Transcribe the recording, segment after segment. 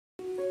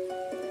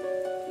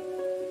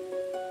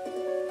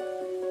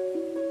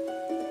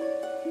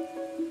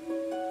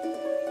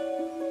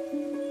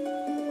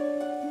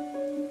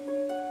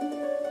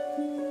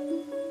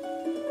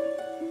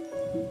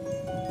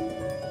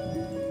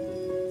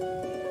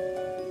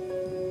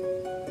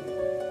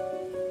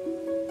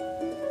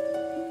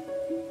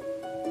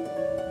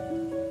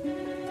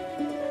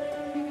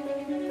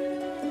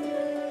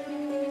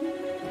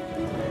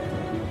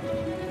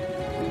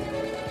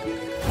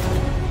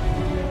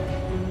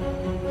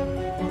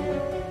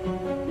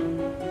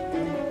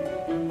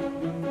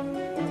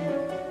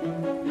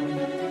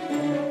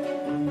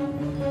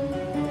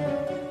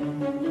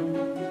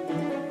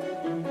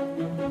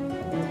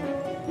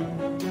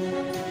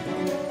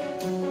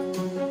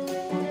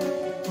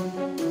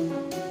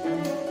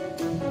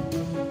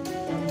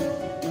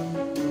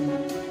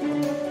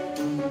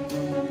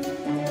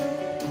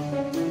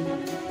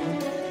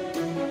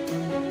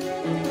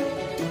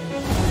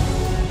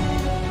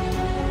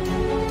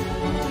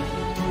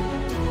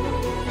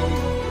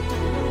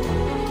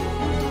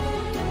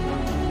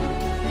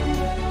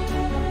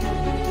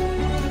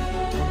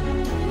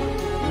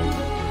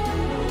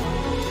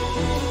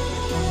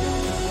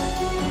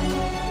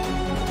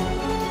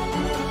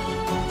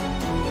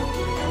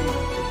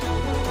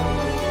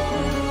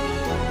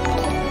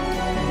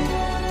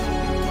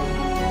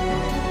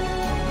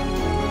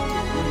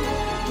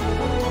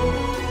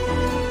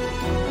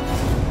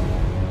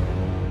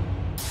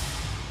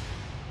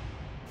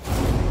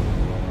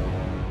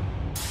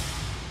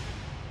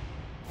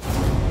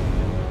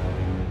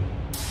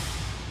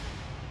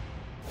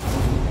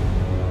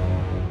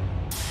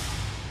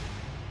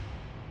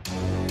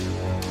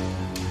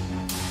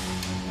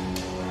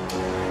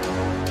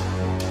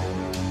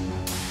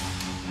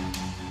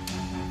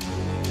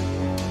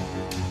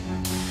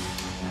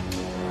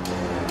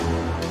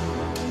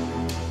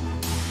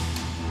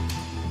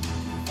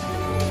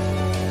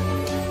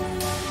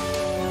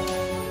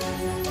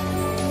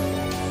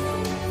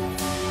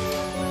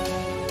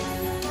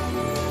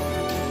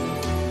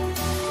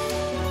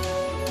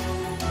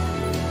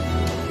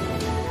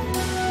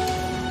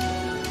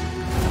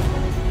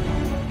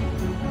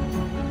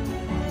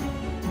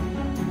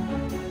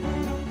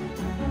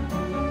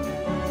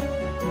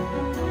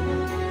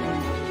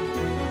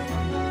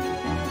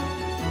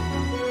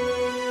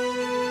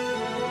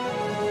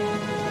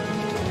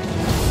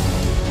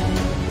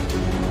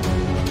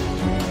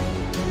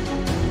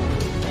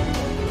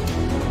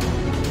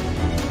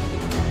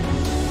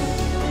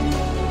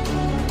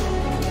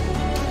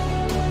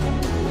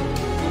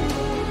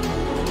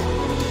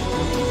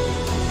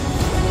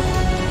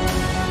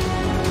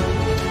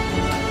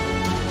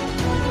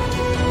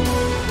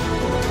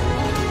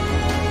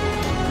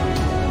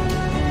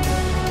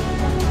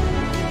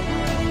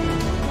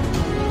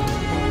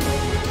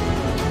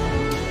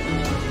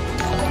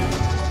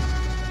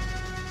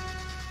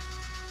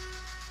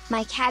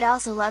My cat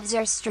also loves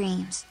your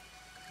streams.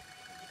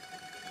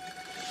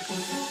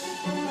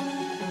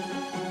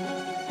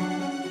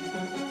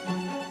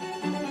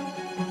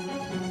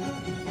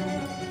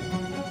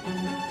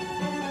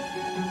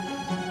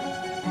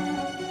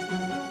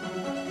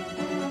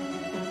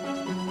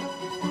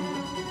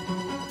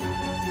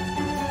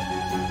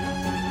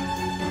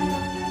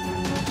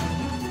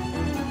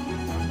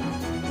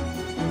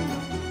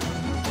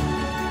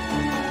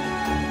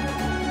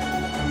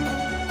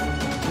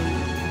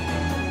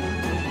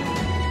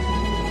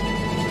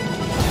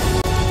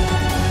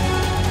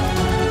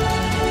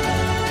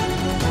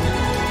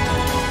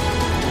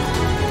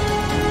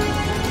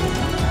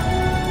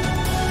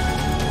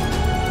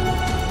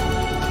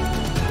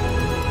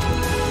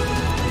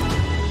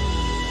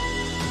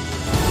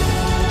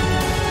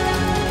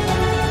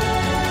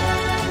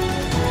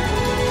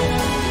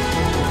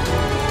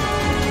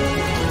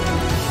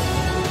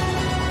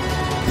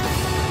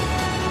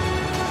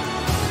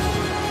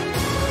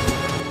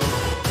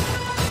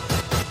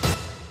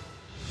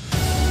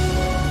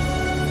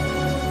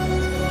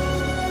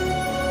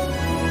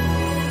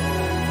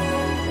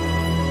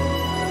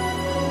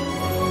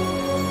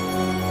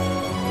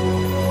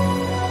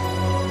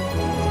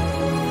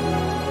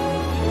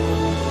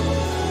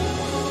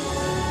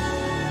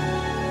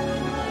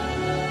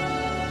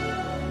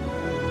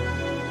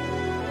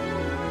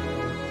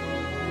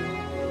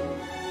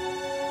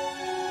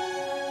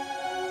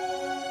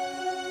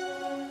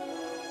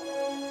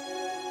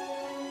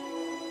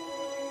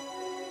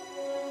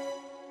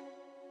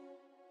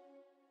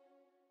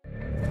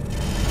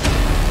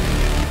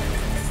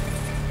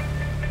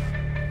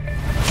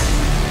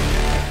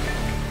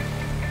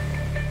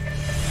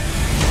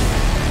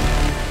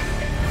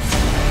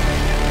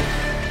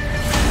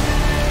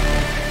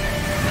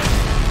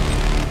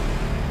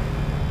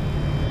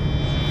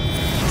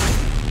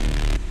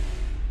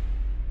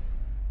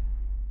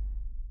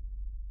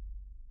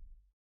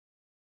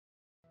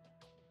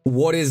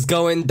 What is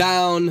going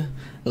down,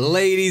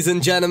 ladies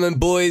and gentlemen,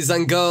 boys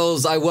and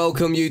girls? I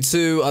welcome you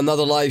to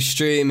another live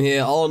stream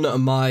here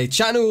on my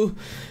channel.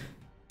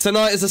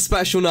 Tonight is a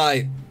special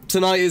night.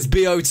 Tonight is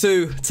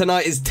BO2.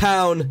 Tonight is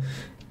Town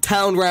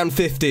Round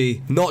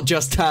 50, not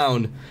just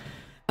Town.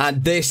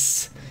 And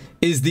this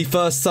is the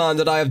first time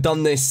that I have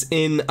done this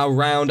in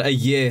around a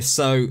year.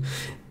 So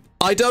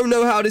I don't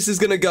know how this is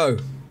going to go.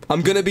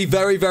 I'm going to be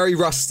very, very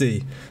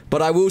rusty.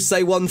 But I will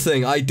say one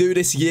thing, I do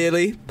this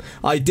yearly.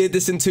 I did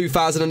this in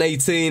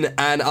 2018,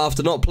 and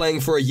after not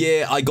playing for a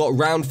year, I got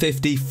round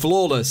 50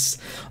 flawless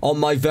on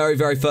my very,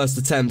 very first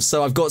attempt.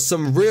 So I've got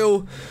some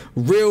real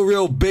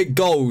big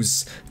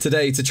goals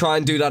today to try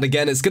and do that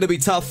again. It's going to be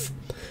tough,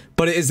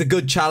 but it is a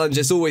good challenge.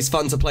 It's always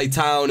fun to play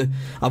Town.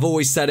 I've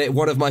always said it,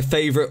 one of my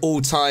favorite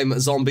all-time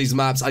zombies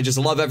maps. I just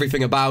love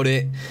everything about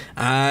it,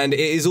 and it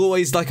is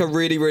always like a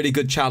really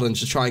good challenge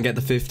to try and get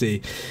the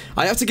 50.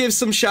 I have to give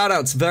some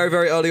shout-outs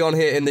very early on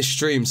here in this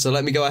stream, so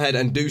let me go ahead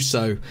and do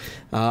so.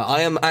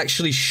 I am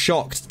actually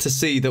shocked to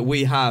see that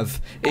we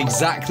have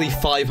exactly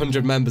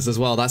 500 members as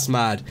well. That's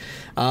mad.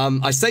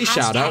 I say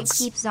shout-outs.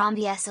 Keep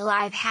zombies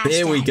alive.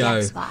 Here we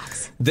go.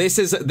 Xbox. This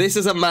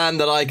is a man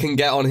that I can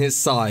get on his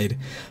side.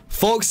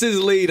 Fox's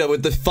leader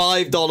with the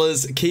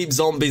 $5, keep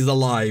zombies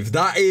alive.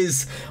 That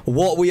is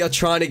what we are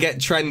trying to get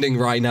trending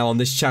right now on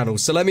this channel.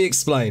 So let me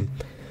explain.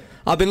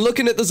 I've been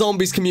looking at the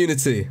zombies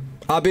community.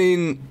 I've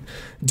been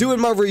doing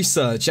my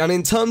research, and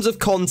in terms of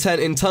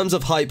content, in terms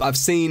of hype, I've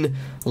seen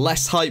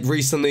less hype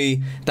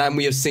recently than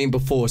we have seen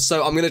before.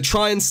 So I'm going to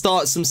try and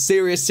start some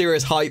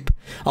serious hype.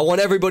 I want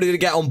everybody to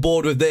get on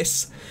board with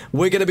this.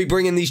 We're going to be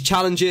bringing these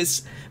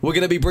challenges. We're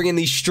going to be bringing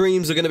these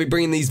streams. We're going to be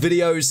bringing these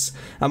videos.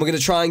 And we're going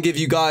to try and give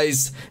you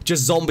guys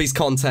just zombies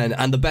content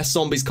and the best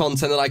zombies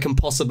content that I can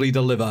possibly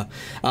deliver.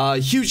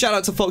 Huge shout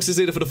out to Fox's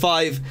leader for the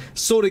 5.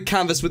 Sorted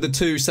Canvas with the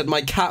 2. Said,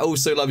 my cat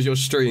also loves your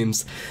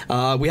streams.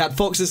 We had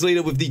Fox's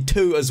leader with the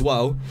 2 as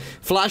well.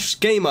 Flash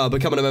Gamer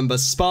becoming a member.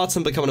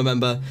 Spartan becoming a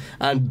member.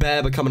 And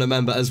Bear becoming a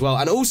member as well.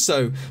 And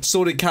also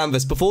Sorted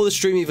Canvas before the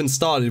stream even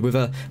started with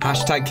a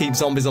hashtag keep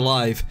zombies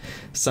alive.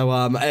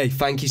 So hey,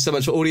 thank you so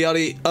much for all the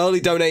early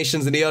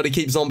donations and the early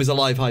keep zombies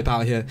alive hype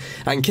out here.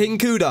 And King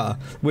Kuda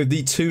with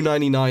the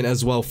 $2.99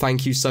 as well.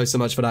 Thank you so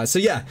much for that. So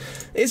yeah,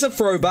 it's a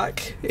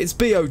throwback. It's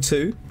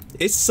BO2.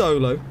 It's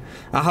solo.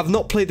 I have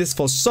not played this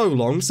for so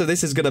long, so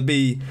this is going to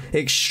be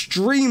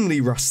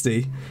extremely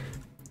rusty.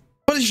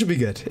 But it should be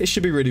good. It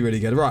should be really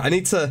good. Right, I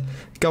need to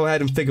go ahead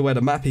and figure where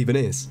the map even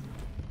is.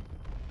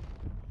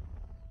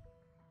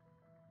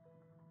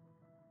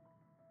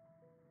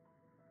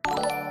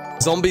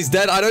 Zombies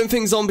dead? I don't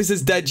think zombies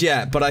is dead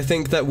yet, but I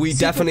think that we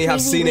definitely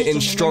have seen it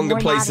in stronger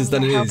places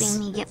than it is.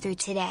 Helping me get through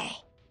today.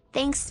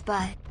 Thanks,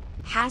 Spud.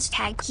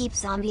 Hashtag keep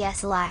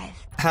zombies alive.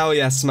 Hell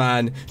yes,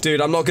 man.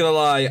 Dude, I'm not gonna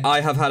lie. I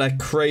have had a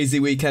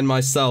crazy weekend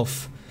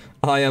myself.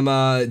 I am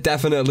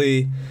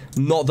definitely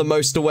not the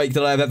most awake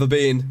that I've ever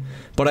been,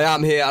 but I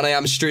am here and I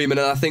am streaming,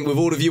 and I think with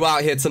all of you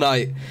out here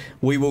tonight,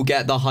 we will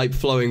get the hype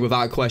flowing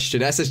without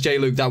question. SSJ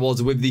Luke, that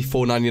was with the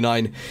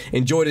 4.99.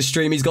 Enjoy the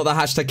stream. He's got the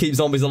hashtag Keep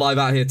Zombies Alive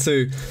out here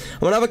too. I'm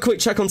gonna have a quick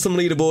check on some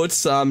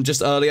leaderboards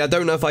just early. I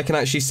don't know if I can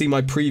actually see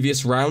my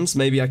previous rounds.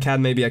 Maybe I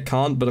can, maybe I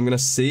can't, but I'm gonna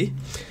see.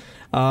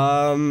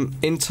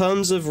 In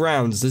terms of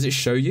rounds, does it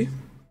show you?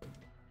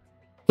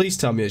 Please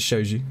tell me it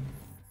shows you.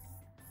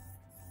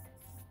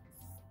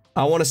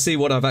 I want to see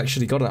what I've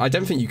actually got. I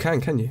don't think you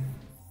can you?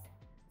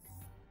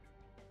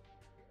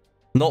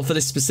 Not for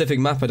this specific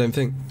map, I don't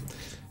think.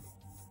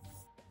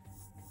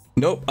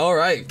 Nope.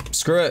 Alright,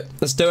 screw it.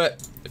 Let's do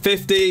it.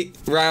 50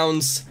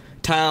 rounds,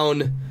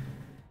 town.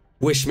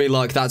 Wish me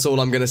luck, that's all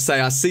I'm going to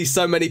say. I see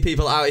so many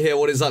people out here.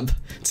 What is up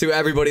to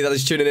everybody that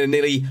is tuning in?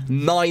 Nearly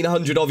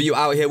 900 of you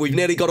out here. We've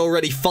nearly got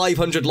already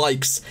 500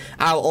 likes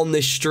out on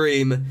this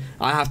stream.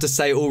 I have to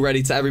say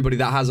already to everybody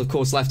that has, of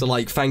course, left a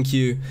like, thank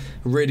you.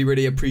 Really,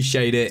 really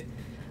appreciate it.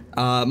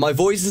 My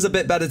voice is a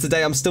bit better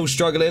today. I'm still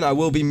struggling. I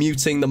will be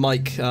muting the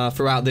mic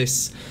throughout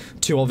this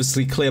to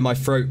obviously clear my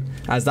throat,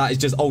 as that is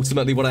just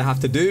ultimately what I have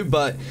to do,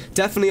 but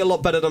definitely a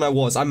lot better than I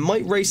was. I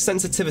might raise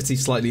sensitivity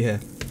slightly here.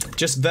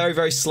 Just very,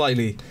 very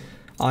slightly.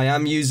 I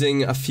am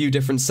using a few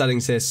different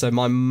settings here, so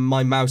my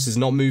mouse is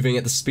not moving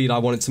at the speed I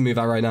want it to move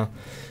at right now.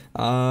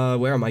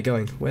 Where am I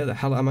going? Where the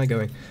hell am I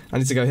going? I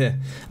need to go here.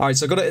 Alright,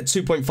 so I got it at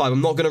 2.5.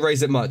 I'm not going to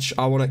raise it much.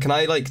 Can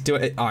I, like, do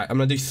it? Alright, I'm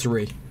going to do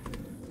 3.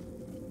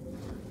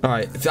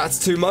 Alright, if that's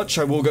too much,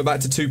 I will go back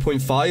to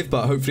 2.5,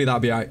 but hopefully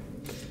that'll be alright.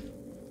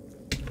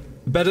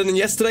 Better than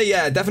yesterday?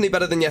 Yeah, definitely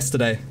better than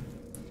yesterday.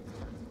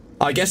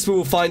 I guess we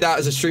will find out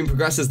as the stream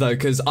progresses though,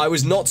 because I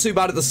was not too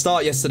bad at the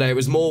start yesterday. It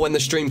was more when the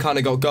stream kind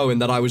of got going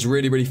that I was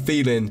really, really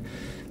feeling,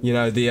 you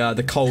know,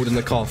 the cold and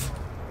the cough.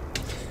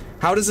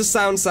 How does the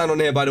sound on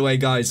here, by the way,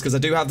 guys? Because I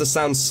do have the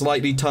sound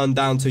slightly turned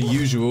down to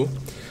usual,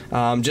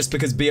 just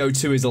because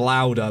BO2 is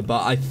louder,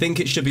 but I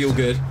think it should be all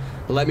good.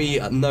 Let me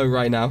know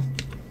right now.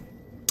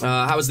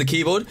 How is the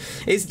keyboard?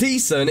 It's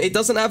decent. It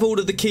doesn't have all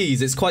of the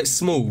keys. It's quite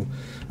small.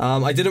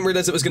 I didn't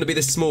realize it was going to be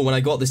this small when I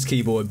got this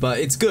keyboard, but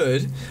it's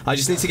good. I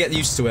just need to get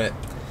used to it.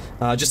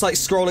 Just like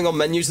scrolling on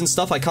menus and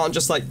stuff, I can't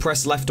just like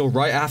press left or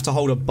right. I have to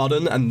hold a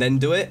button and then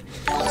do it.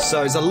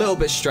 So it's a little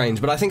bit strange,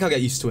 but I think I'll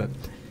get used to it.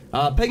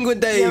 Penguin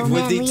Dave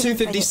with the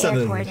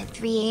 257. Airport at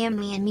 3 AM.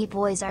 Me and me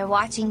boys are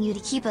watching you to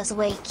keep us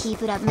awake.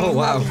 Keep it up, man. Oh,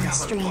 wow. Loving the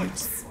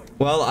streams.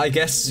 Well, I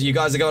guess you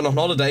guys are going on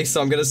holiday,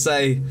 so I'm going to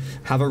say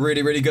have a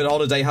really, really good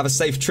holiday, have a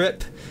safe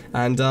trip,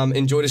 and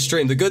enjoy the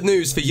stream. The good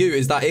news for you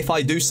is that if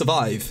I do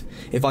survive,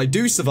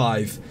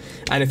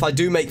 and if I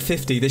do make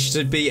 50, this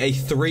should be a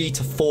 3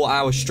 to 4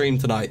 hour stream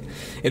tonight.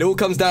 It all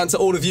comes down to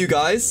all of you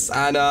guys,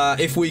 and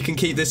if we can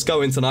keep this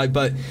going tonight,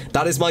 but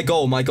that is my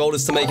goal. My goal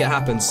is to make it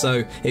happen,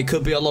 so it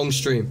could be a long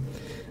stream.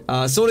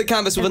 Sorted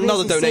Canvas with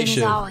another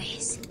donation.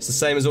 It's the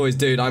same as always,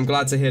 dude. I'm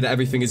glad to hear that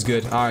everything is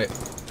good. Alright,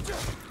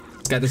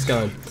 let's get this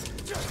going.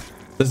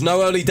 There's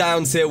no early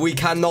downs here. We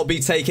cannot be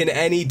taking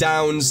any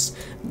downs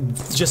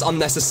just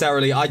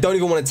unnecessarily. I don't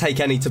even want to take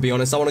any, to be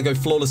honest. I want to go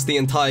flawless the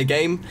entire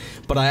game,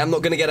 but I am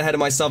not going to get ahead of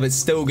myself. It's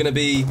still going to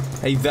be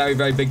a very,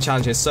 very big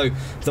challenge here. So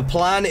the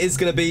plan is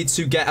going to be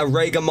to get a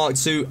Raygun Mark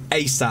II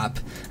ASAP.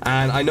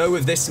 And I know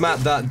with this map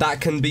that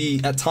can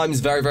be at times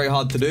very, very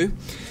hard to do.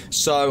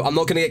 So I'm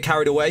not going to get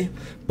carried away,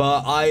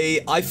 but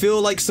I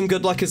feel like some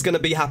good luck is going to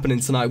be happening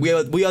tonight.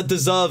 We are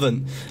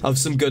deserving of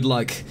some good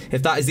luck,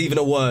 if that is even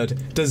a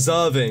word.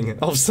 Deserving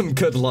of some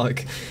good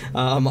luck.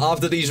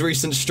 After these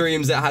recent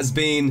streams, it has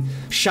been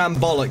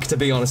shambolic, to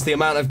be honest. The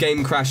amount of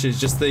game crashes,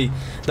 just the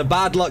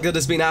bad luck that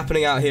has been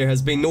happening out here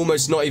has been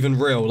almost not even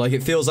real. Like,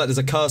 it feels like there's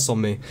a curse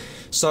on me.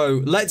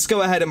 So let's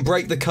go ahead and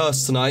break the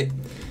curse tonight.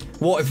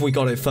 What if we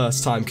got it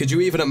first time? Could you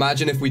even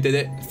imagine if we did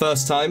it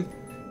first time?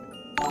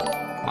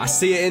 I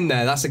see it in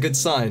there. That's a good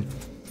sign.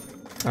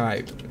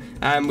 Alright.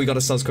 And we got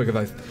a Sus Quicker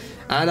Vote.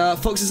 And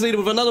Fox is leader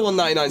with another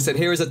 199 said,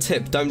 here is a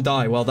tip, don't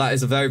die. Well, that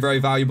is a very, very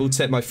valuable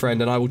tip, my friend.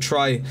 And I will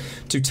try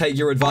to take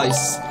your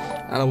advice.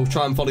 And I will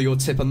try and follow your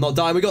tip and not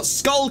die. We got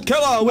Skull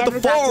Killer with the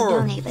 4. Never got to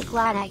donate, but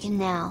glad I can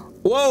now.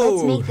 Whoa.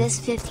 Let's make this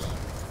 50.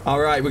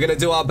 Alright, we're going to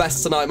do our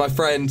best tonight, my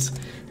friend.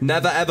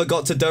 Never ever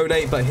got to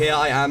donate, but here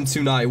I am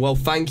tonight. Well,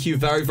 thank you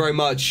very, very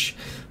much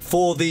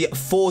for the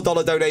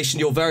 $4 donation,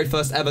 your very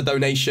first ever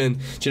donation.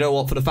 Do you know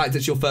what? For the fact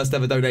it's your first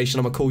ever donation,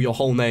 I'm gonna call your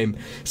whole name.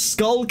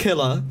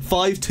 Skullkiller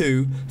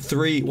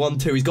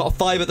 52312. He's got a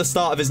 5 at the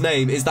start of his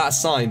name. Is that a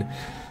sign?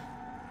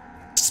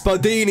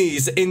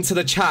 Spudinis into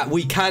the chat.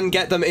 We can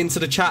get them into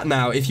the chat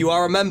now. If you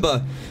are a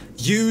member,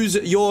 use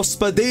your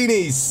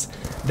Spudinis.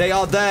 They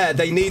are there.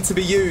 They need to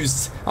be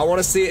used. I want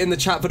to see it in the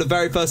chat for the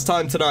very first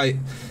time tonight.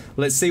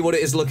 Let's see what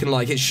it is looking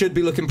like. It should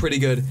be looking pretty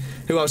good.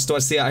 Who else do I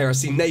see out here? I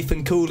see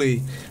Nathan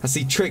Cooley. I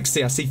see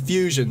Trixie. I see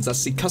Fusions. I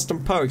see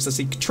Custom Perks. I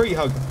see Tree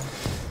Hug.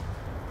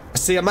 I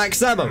see a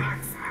Max Ammo.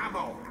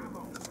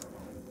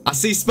 I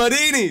see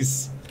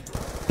Spudinis.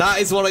 That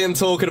is what I am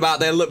talking about.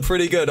 They look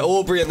pretty good.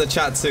 Aubrey in the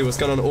chat too. What's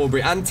going on,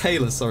 Aubrey? And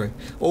Taylor, sorry.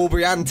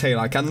 Aubrey and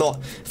Taylor. I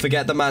cannot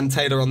forget the man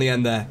Taylor on the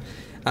end there.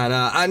 And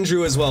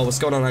Andrew as well. What's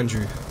going on,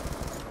 Andrew?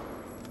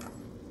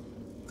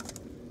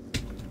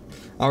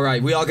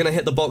 Alright, we are going to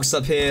hit the box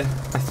up here,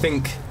 I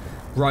think,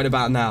 right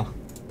about now.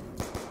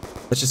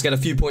 Let's just get a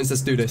few points.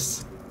 Let's do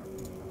this.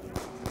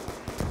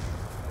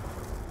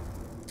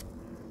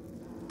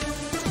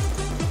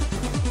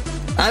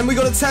 And we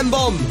got a 10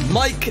 bomb.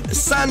 Mike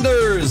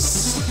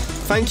Sanders.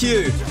 Thank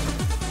you.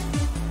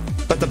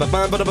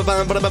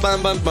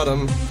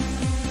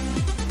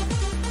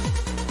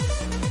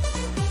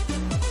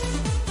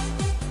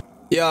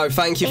 Yo,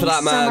 thank you for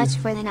that, man. Thanks so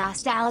much for the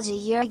nostalgia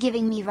you're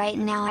giving me right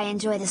now. I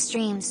enjoy the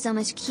stream so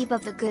much. Keep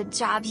up the good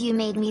job. You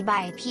made me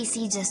buy a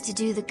PC just to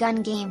do the gun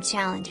game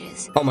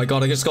challenges. Oh my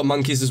god, I just got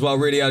monkeys as well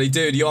really early.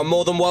 Dude, you are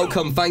more than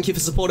welcome. Thank you for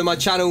supporting my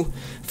channel.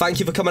 Thank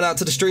you for coming out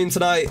to the stream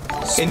tonight.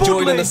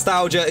 Enjoy the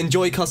nostalgia.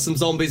 Enjoy custom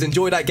zombies.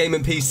 Enjoy that game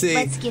in PC.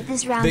 Let's get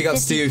this round. Big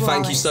ups to you.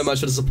 Thank you so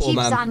much for the support,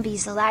 man. Keep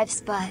zombies alive,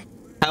 Spud.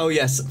 Hell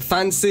yes.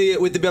 Fancy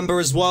with the member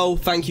as well.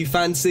 Thank you,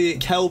 Fancy.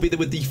 Kelby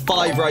with the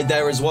 5 right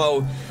there as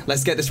well.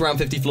 Let's get this round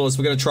 50 floors.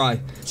 We're going to try.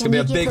 It's going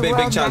to be a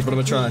big challenge, but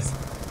I'm going to try.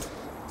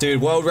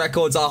 Dude, world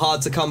records are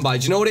hard to come by.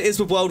 Do you know what it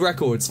is with world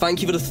records?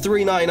 Thank you for the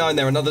 $3.99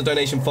 there. Another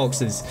donation,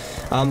 Foxes.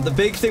 The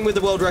big thing with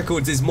the world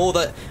records is more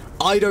that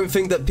I don't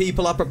think that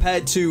people are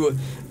prepared to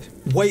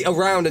wait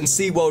around and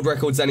see world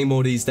records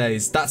anymore these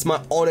days. That's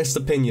my honest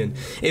opinion.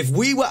 If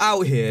we were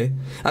out here,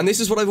 and this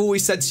is what I've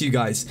always said to you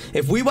guys,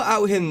 if we were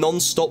out here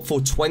non-stop for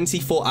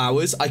 24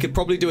 hours, I could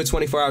probably do a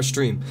 24-hour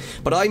stream.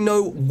 But I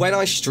know when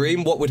I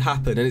stream what would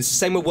happen, and it's the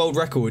same with world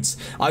records.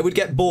 I would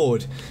get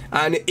bored,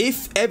 and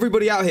if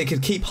everybody out here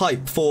could keep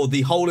hype for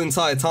the whole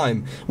entire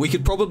time, we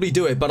could probably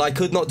do it, but I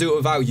could not do it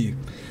without you.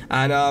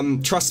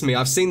 And trust me,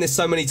 I've seen this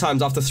so many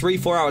times. After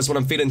 3-4 hours when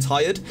I'm feeling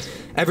tired,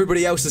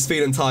 everybody else is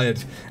feeling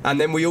tired. And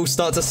then we all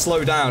start to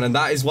slow down. And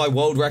that is why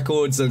world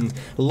records and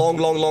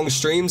long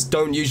streams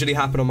don't usually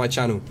happen on my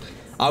channel.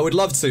 I would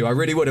love to, I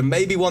really would. And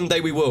maybe one day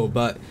we will,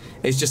 but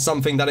it's just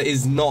something that it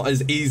is not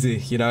as easy.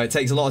 You know, it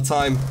takes a lot of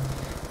time.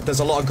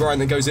 There's a lot of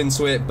grind that goes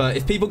into it. But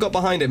if people got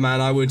behind it,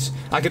 man,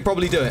 I could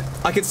probably do it.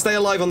 I could stay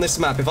alive on this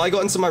map. If I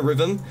got into my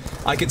rhythm,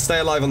 I could stay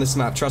alive on this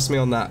map. Trust me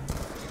on that.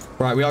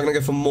 Right, we are going to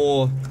go for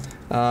more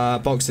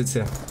box hits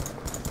here.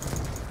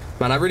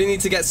 Man, I really need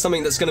to get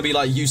something that's going to be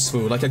like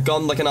useful, like a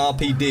gun, like an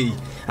RPD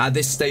at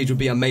this stage would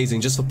be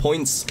amazing, just for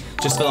points,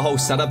 just for the whole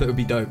setup. It would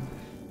be dope.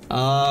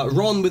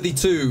 Ron with the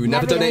 2,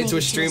 never donated to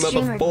a streamer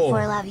before.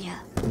 Love ya.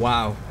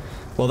 Wow,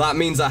 well that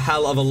means a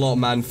hell of a lot,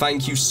 man.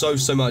 Thank you so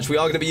much. We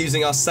are going to be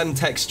using our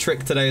Semtex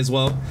trick today as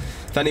well.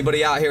 If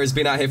anybody out here has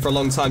been out here for a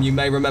long time, you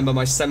may remember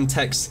my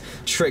Semtex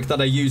trick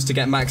that I used to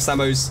get max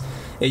ammos.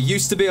 It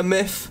used to be a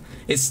myth.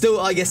 It still,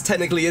 I guess,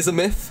 technically is a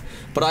myth,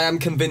 but I am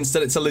convinced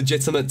that it's a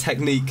legitimate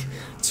technique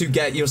to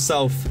get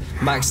yourself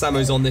max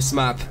ammos on this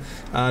map,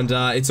 and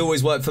it's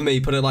always worked for me,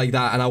 put it like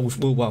that. And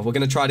well, we're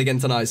going to try it again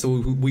tonight, so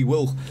we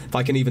will, if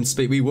I can even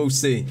speak, we will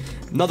see.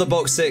 Another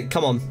box hit,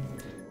 come on.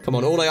 Come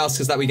on, all I ask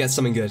is that we get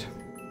something good.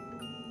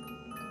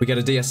 We get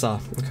a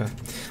DSR, okay.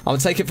 I'll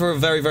take it for a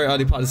very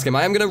early part of this game.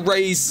 I am going to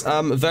raise,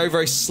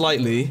 very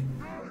slightly,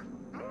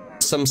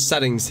 some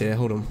settings here,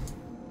 hold on.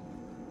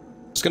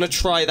 Just gonna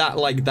try that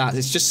like that.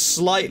 It's just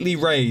slightly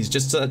raised,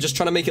 just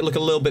trying to make it look a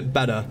little bit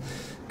better,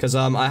 because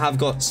I have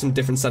got some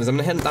different settings. I'm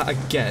gonna hit that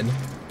again.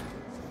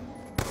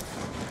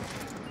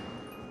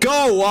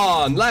 Go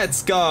on,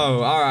 let's go.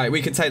 All right,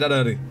 we can take that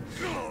early.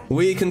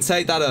 We can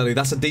take that early.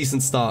 That's a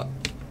decent start.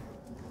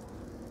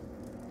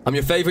 I'm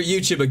your favorite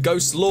YouTuber,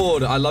 Ghost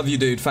Lord. I love you,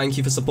 dude. Thank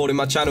you for supporting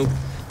my channel.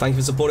 Thank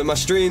you for supporting my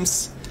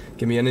streams.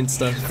 Give me an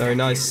Insta. Very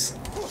nice.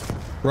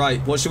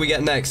 Right, what should we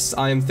get next?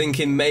 I am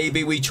thinking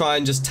maybe we try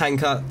and just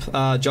tank up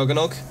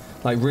Juggernog,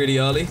 like really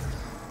early.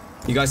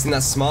 You guys think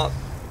that's smart?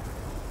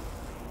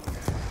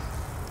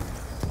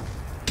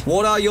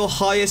 What are your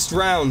highest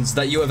rounds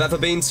that you have ever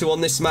been to on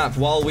this map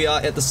while we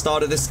are at the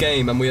start of this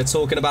game and we are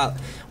talking about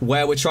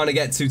where we're trying to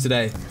get to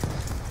today?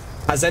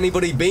 Has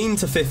anybody been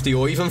to 50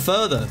 or even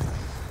further?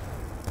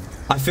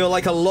 I feel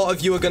like a lot of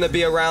you are going to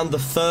be around the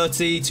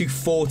 30 to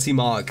 40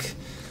 mark.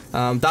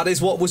 That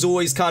is what was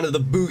always kind of the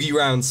boogie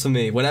rounds for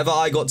me. Whenever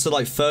I got to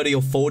like 30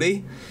 or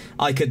 40,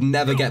 I could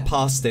never get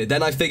past it.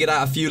 Then I figured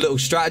out a few little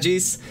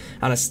strategies,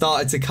 and I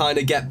started to kind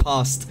of get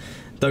past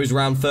those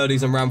round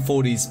 30s and round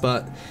 40s.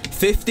 But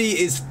 50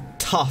 is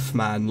tough,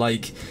 man.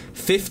 Like,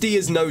 50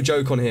 is no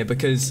joke on here,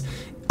 because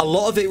a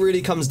lot of it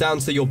really comes down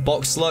to your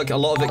box luck. A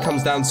lot of it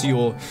comes down to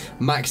your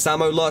max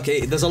ammo luck.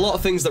 There's a lot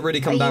of things that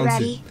really come down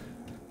to.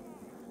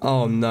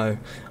 Oh no.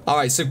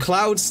 Alright, so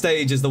Cloud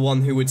Stage is the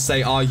one who would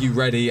say, are you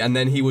ready? And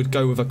then he would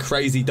go with a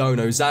crazy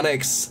dono.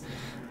 Xanax,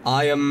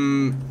 I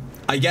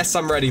guess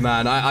I'm ready,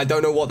 man. I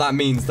don't know what that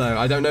means though.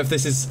 I don't know if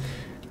this is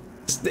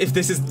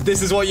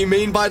what you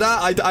mean by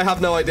that. I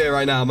have no idea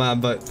right now, man.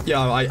 But yeah,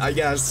 I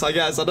guess, I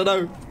don't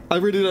know. I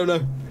really don't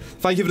know.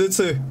 Thank you for the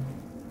 2.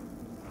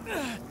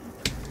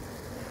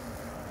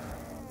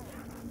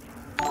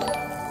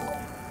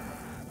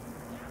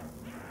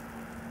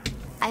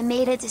 I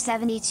made it to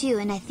 72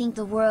 and I think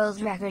the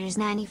world record is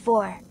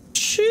 94.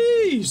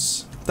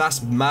 Jeez.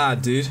 That's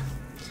mad, dude.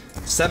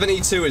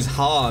 72 is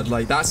hard.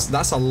 Like,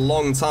 that's a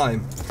long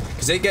time.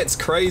 because it gets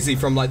crazy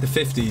from like the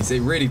 50s.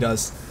 It really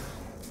does.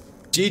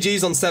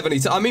 GG's on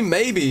 72. I mean,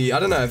 maybe, I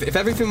don't know, if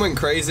everything went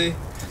crazy,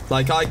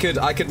 like I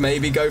could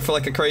maybe go for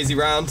like a crazy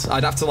round.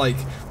 I'd have to like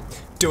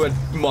do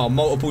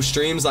multiple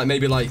streams, like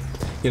maybe like,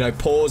 you know,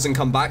 pause and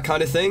come back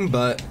kind of thing.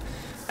 But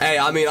hey,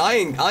 I mean, I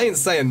ain't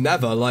saying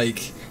never.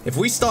 Like, if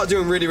we start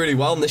doing really, really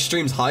well and this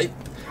stream's hype,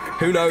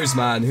 who knows,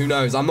 man, who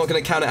knows? I'm not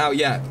gonna count it out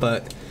yet,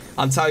 but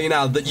I'm telling you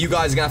now that you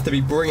guys are gonna have to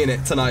be bringing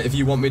it tonight if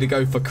you want me to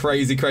go for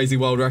crazy, crazy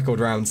world record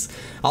rounds.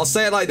 I'll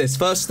say it like this: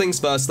 first things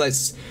first,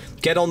 let's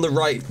get on the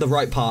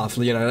right path.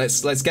 You know,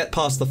 let's get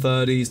past the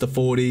 30s, the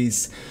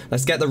 40s.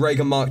 Let's get the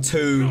Reagan Mark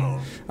II.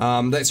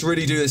 Let's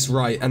really do this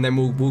right, and then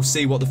we'll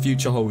see what the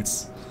future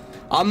holds.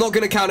 I'm not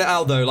gonna count it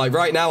out though. Like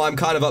right now, I'm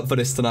kind of up for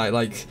this tonight.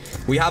 Like,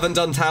 we haven't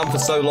done town for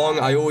so long.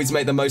 I always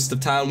make the most of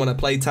town when I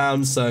play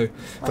town. So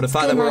for the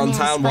fact that we're on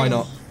town, why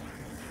not?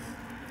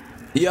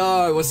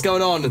 Yo, what's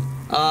going on?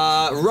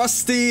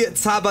 Rusty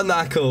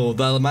Tabernacle,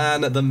 the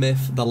man, the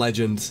myth, the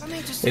legend.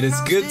 It is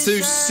good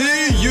to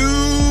see you.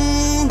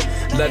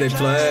 Let it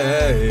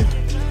play.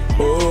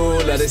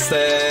 Oh, let it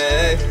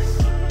stay.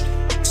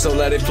 So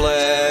let it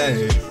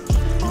play.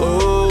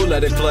 Oh,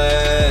 let it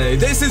play.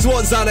 This is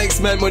what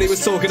Xanax meant when he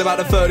was talking about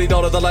the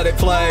 $30 the let it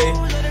play.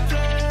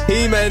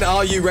 He meant,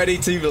 are you ready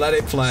to let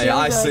it play?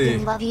 I see.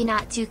 Love you,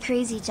 not too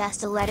crazy,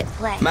 just to let it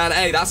play. Man,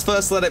 hey, that's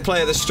first let it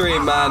play of the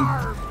stream,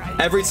 man.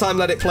 Every time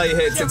Let It Play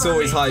hits, it's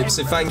always hype,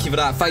 so thank you for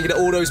that. Thank you to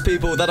all those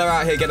people that are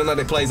out here getting Let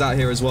It Plays out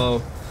here as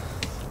well.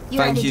 You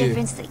are the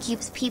difference that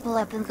keeps people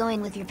up and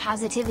going with your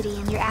positivity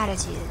and your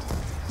attitude.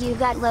 You've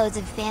got loads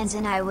of fans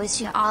and I wish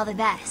you all the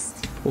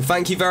best. Well,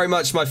 thank you very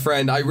much, my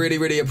friend. I really,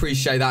 really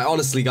appreciate that.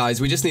 Honestly, guys,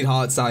 we just need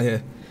hearts out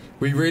here.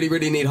 We really,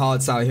 really need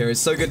hearts out here. It's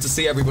so good to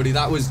see everybody.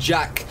 That was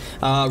Jack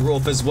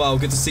Rolf as well.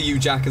 Good to see you,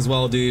 Jack, as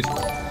well, dude.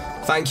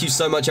 Thank you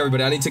so much,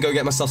 everybody. I need to go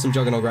get myself some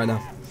Juggernog right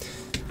now.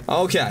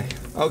 Okay,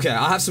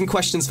 I have some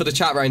questions for the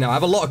chat right now. I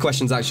have a lot of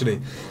questions, actually.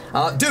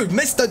 Dude,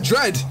 Mr.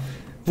 Dread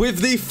with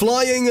the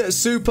flying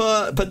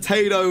super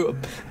potato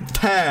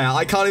pear.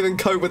 I can't even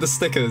cope with the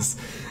stickers.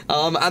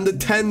 And the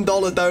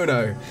 $10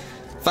 dono.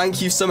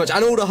 Thank you so much.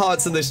 And all the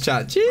hearts in this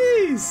chat.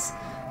 Jeez.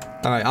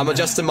 All right, I'm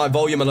adjusting my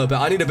volume a little bit.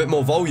 I need a bit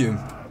more volume.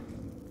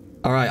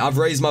 All right, I've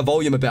raised my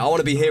volume a bit. I want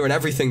to be hearing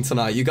everything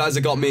tonight. You guys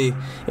have got me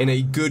in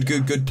a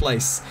good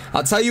place.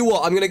 I'll tell you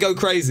what, I'm going to go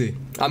crazy.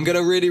 I'm going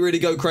to really, really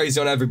go crazy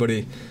on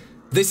everybody.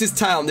 This is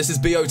town. This is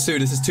BO2.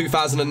 This is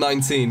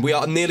 2019. We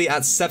are nearly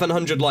at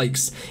 700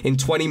 likes in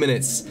 20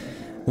 minutes.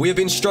 We have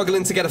been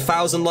struggling to get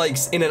 1,000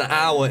 likes in an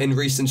hour in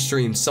recent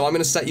streams. So I'm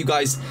going to set you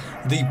guys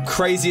the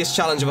craziest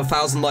challenge of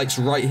 1,000 likes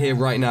right here,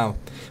 right now.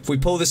 If we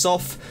pull this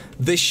off,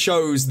 this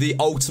shows the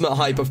ultimate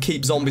hype of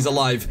Keep Zombies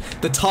Alive.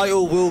 The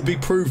title will be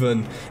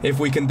proven if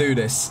we can do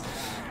this.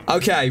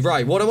 Okay,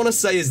 right. What I want to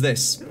say is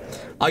this.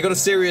 I got a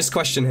serious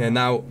question here.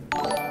 Now,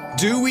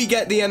 do we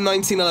get the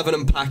M1911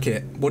 and pack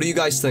it? What do you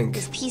guys think?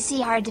 Is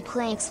PC hard to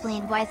play?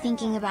 Explain why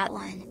thinking about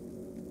one.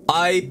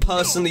 I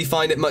personally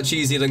find it much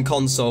easier than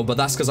console, but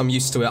that's because I'm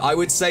used to it. I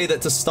would say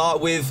that to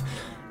start with,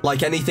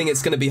 like anything,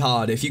 it's going to be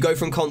hard. If you go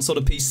from console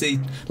to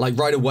PC, like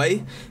right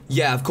away,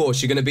 yeah, of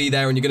course, you're going to be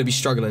there and you're going to be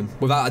struggling,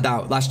 without a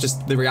doubt. That's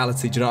just the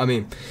reality, do you know what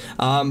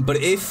I mean? But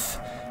if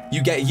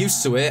you get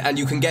used to it and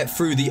you can get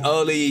through the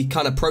early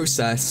kind of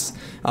process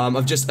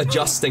of just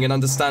adjusting and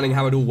understanding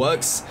how it all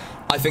works,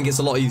 I think it's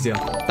a lot easier.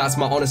 That's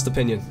my honest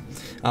opinion.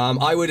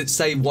 I would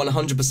say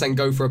 100%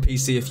 go for a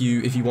PC if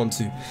you want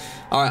to.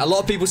 Alright, a lot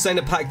of people saying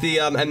to pack the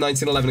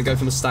M1911 and go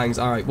for Mustangs.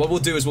 Alright, what we'll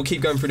do is we'll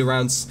keep going through the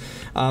rounds.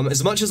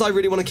 As much as I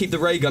really want to keep the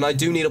ray gun, I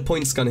do need a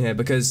points gun here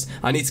because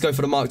I need to go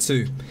for the Mark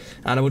II.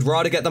 And I would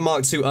rather get the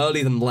Mark II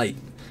early than late.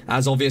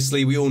 As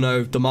obviously we all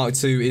know, the Mark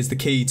II is the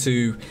key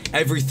to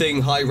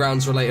everything high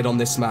rounds related on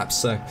this map.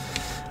 So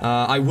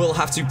I will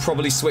have to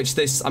probably switch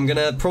this. I'm going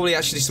to probably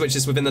actually switch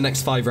this within the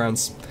next 5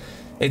 rounds.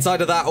 It's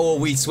either that or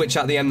we switch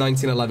out the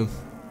M1911.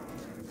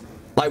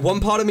 Like, one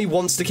part of me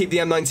wants to keep the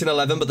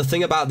M1911, but the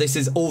thing about this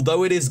is,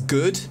 although it is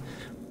good,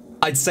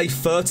 I'd say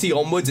 30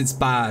 onwards, it's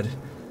bad.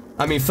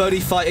 I mean,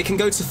 35, it can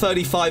go to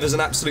 35 as an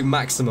absolute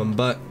maximum,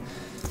 but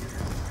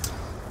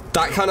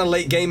that kind of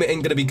late game, it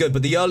ain't gonna be good,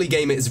 but the early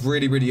game, it is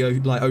really, really,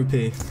 like, OP.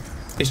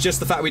 It's just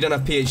the fact we don't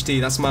have PhD,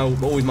 that's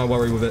always my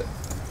worry with it.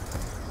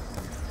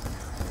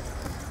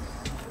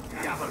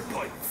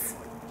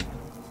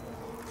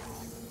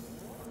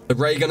 The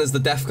ray gun is the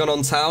death gun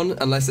on town,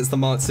 unless it's the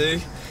Mark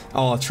II.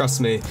 Oh,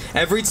 trust me.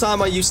 Every time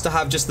I used to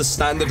have just the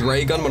standard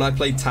ray gun when I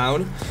played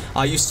town,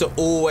 I used to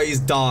always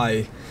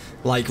die,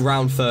 like,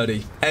 round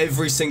 30.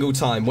 Every single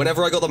time.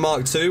 Whenever I got the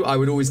Mark II, I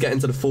would always get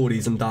into the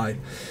 40s and die.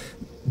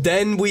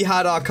 Then we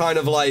had our kind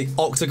of, like,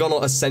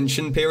 octagonal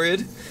ascension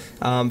period.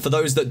 For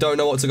those that don't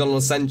know octagonal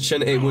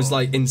ascension, it was,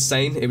 like,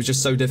 insane. It was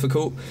just so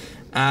difficult.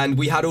 And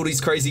we had all these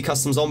crazy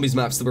custom zombies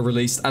maps that were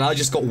released, and I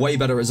just got way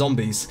better at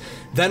zombies.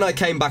 Then I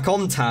came back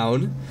on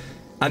town,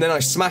 and then I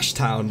smashed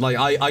town. Like,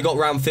 I got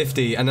round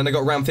 50, and then I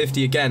got round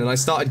 50 again, and I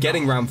started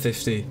getting round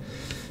 50.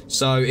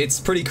 So it's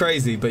pretty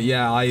crazy, but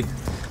yeah,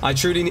 I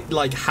truly,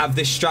 like, have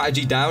this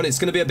strategy down. It's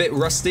going to be a bit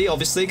rusty,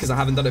 obviously, because I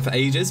haven't done it for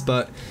ages,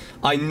 but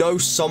I know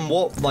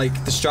somewhat,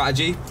 like, the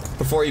strategy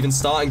before I even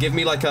start, and give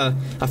me, like, a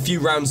few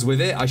rounds with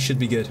it, I should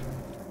be good.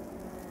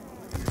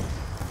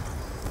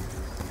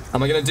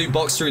 Am I going to do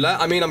box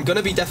roulette? I mean, I'm going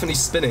to be definitely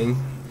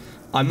spinning.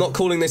 I'm not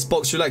calling this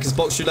box roulette, because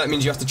box roulette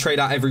means you have to trade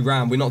out every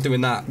round. We're not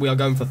doing that. We are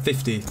going for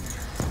 50.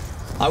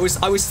 I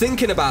was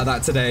thinking about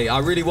that today. I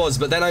really was,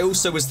 but then I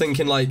also was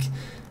thinking, like,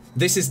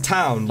 this is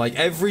town. Like,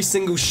 every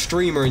single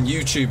streamer and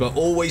YouTuber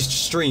always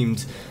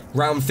streamed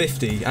round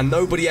 50, and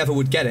nobody ever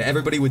would get it.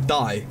 Everybody would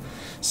die.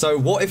 So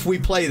what if we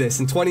play this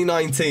in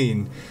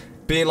 2019,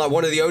 being like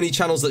one of the only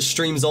channels that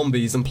stream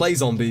zombies and play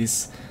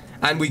zombies,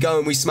 and we go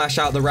and we smash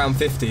out the round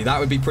 50? That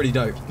would be pretty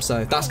dope.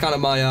 So that's kind of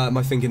my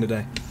my thinking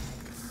today.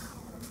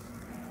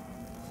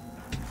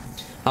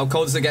 How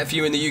cold does it get for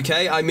you in the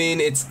UK? I mean,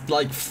 it's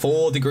like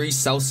 4 degrees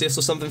Celsius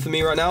or something for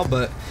me right now,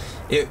 but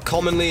it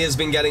commonly has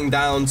been getting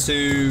down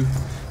to,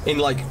 in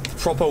like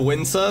proper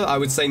winter, I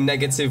would say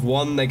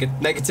 -1,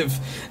 negative,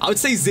 I would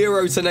say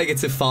 0 to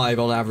 -5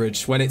 on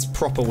average when it's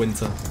proper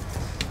winter.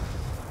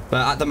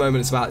 But at the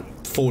moment, it's about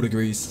 4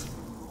 degrees.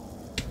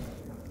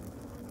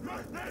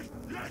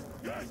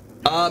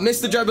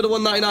 Mr. Joe, the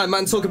 199,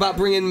 man, talk about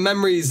bringing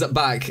memories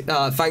back.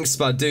 Thanks,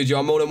 Spud, dude, you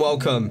are more than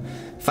welcome.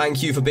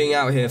 Thank you for being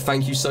out here.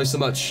 Thank you so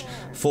much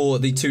for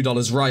the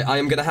 $2. Right,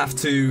 I'm gonna have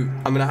to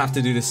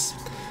do this.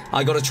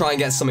 I gotta try and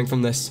get something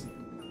from this.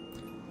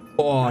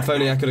 Oh, if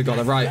only I could have got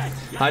it right.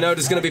 I know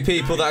there's gonna be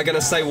people that are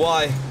gonna say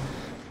why.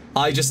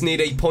 I just need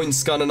a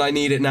points gun and I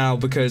need it now,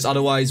 because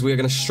otherwise we are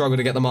gonna struggle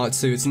to get the Mark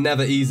II. It's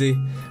never easy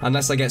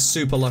unless I get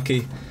super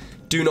lucky.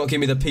 Do not give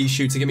me the pea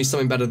shooter. Give me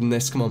something better than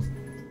this. Come on.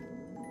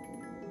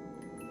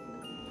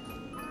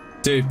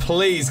 Dude,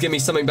 please give me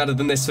something better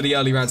than this for the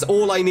early rounds.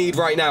 All I need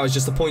right now is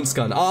just a points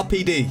gun.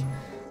 RPD.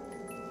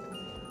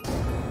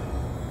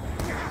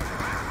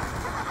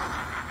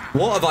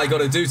 What have I got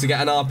to do to get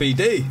an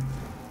RPD?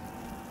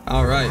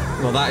 Alright,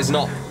 well that is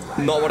not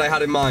what I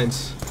had in mind.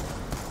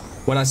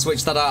 When I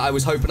switched that out, I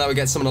was hoping I would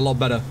get something a lot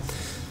better.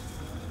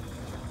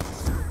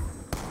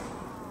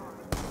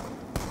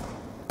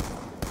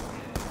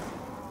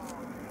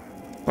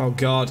 Oh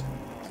god.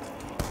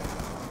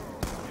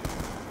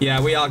 Yeah,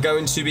 we are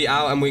going to be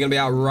out, and we're going to be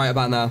out right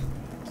about now.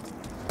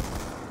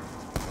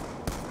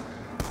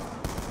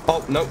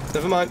 Oh, no,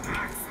 never mind.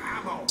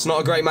 It's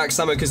not a great max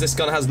ammo, because this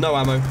gun has no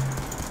ammo.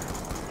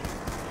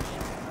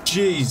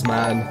 Jeez,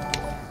 man.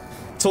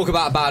 Talk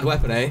about a bad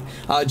weapon, eh?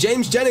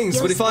 James Jennings,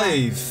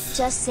 25.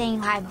 Just saying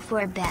hi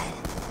before bed.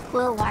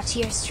 We'll watch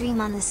your stream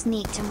on the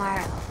sneak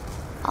tomorrow.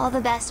 All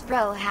the best,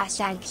 bro.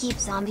 Hashtag keep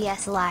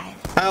zombies alive.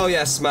 Hell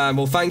yes, man.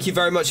 Well, thank you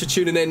very much for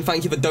tuning in.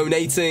 Thank you for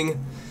donating.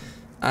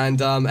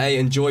 And, hey,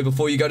 enjoy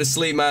before you go to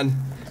sleep, man.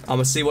 I'm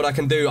gonna see what I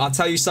can do. I'll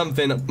tell you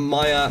something.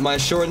 My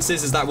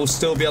assurances is that we'll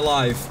still be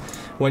alive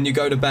when you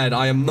go to bed.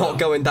 I am not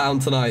going down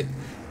tonight.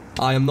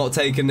 I am not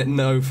taking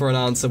no for an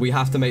answer. We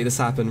have to make this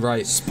happen,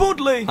 right?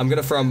 Spuddley! I'm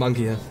gonna throw a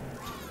monkey here.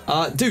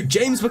 Dude,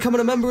 James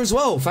becoming a member as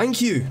well. Thank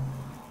you.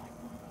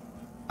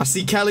 I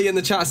see Kelly in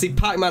the chat. I see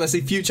Pac-Man. I see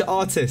Future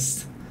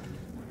Artist.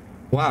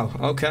 Wow,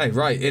 okay,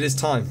 right. It is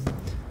time.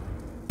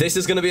 This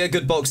is gonna be a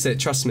good box hit,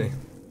 trust me.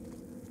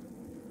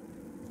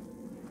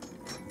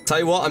 Tell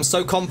you what, I'm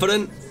so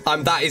confident.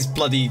 That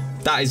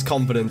is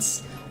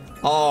confidence.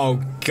 Oh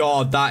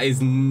god, that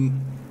is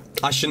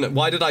I shouldn't.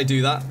 Why did I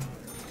do that?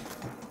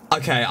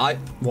 Okay,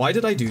 why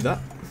did I do that?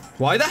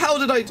 Why the hell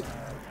did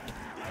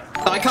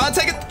I can't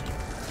take it.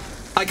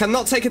 I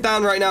cannot take it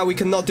down right now. We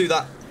cannot do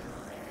that.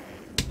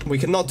 We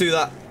cannot do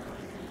that.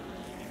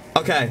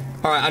 Okay,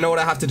 alright, I know what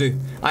I have to do.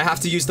 I have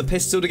to use the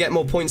pistol to get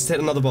more points to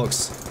hit another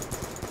box.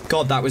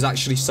 God, that was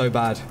actually so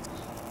bad.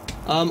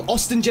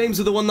 Austin James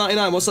with the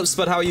 199. What's up,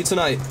 Spud? How are you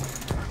tonight?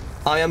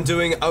 I am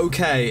doing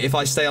okay if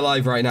I stay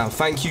alive right now.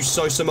 Thank you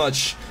so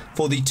much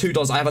for the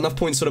 $2. I have enough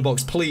points for the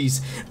box.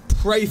 Please,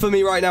 pray for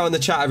me right now in the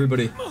chat,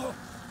 everybody.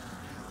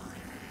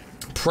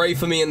 Pray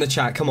for me in the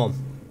chat. Come on.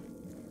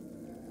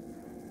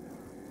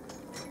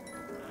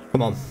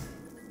 Come on.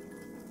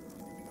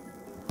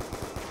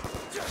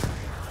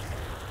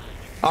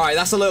 Alright,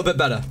 that's a little bit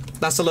better.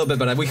 That's a little bit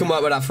better. We can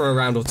work with that for a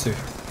round or two.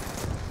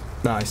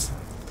 Nice.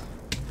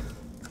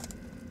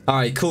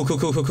 Alright, cool.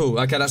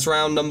 Okay, that's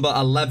round number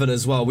 11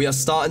 as well. We are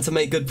starting to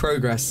make good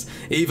progress.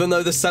 Even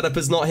though the setup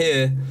is not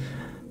here,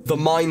 the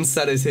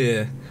mindset is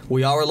here.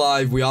 We are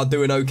alive. We are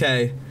doing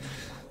okay.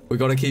 We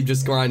gotta keep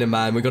just grinding,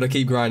 man. We gotta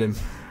keep grinding.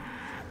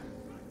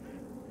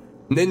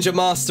 Ninja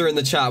Master in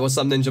the chat. What's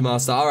up, Ninja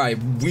Master?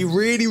 Alright, we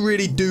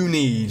really do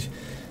need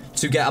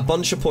to get a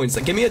bunch of points.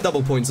 Like, give me a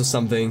double points or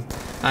something.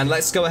 And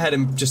let's go ahead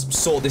and just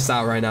sort this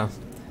out right now.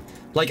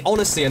 Like,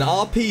 honestly, an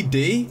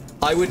RPD,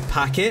 I would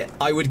pack it,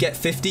 I would get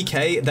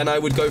 50k, then I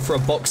would go for a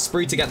box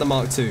spree to get the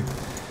Mark II.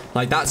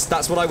 Like,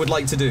 that's what I would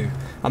like to do.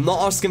 I'm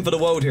not asking for the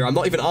world here. I'm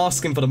not even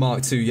asking for the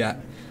Mark II yet.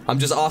 I'm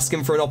just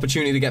asking for an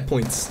opportunity to get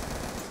points.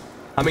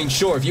 I mean,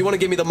 sure, if you want to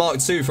give me the Mark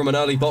II from an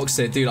early box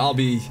hit, dude, I'll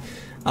be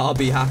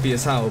happy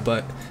as hell,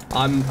 but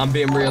I'm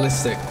being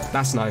realistic.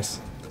 That's nice.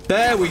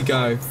 There we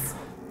go.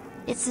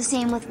 It's the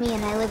same with me,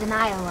 and I live in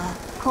Iowa.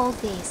 Cold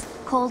face,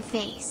 cold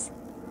face.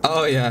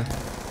 Oh, yeah.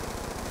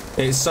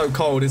 It's so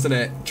cold, isn't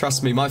it?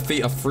 Trust me, my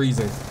feet are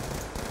freezing.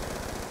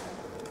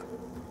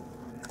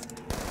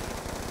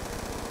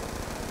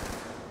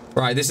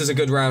 Right, this is a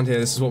good round here.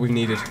 This is what we've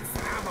needed.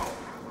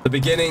 The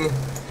beginning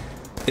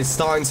is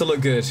starting to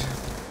look good. Is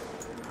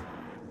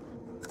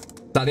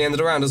that the end of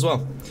the round as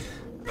well?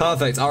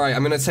 Perfect. All right,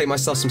 I'm going to take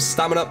myself some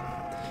stamina.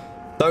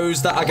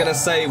 Those that are going to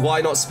say,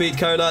 why not speed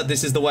cola?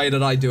 This is the way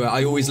that I do it.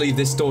 I always leave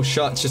this door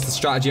shut. It's just the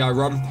strategy I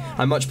run.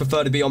 I much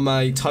prefer to be on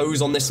my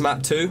toes on this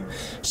map too.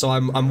 So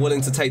I'm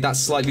willing to take that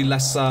slightly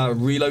less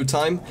reload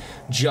time.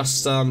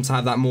 Just to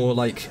have that more,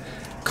 like,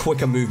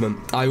 quicker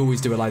movement. I always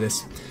do it like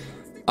this.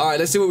 All right,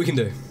 let's see what we can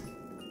do.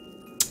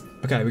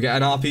 Okay, we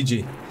get an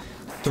RPG.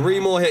 3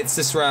 more hits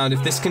this round.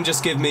 If this can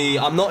just give me...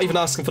 I'm not even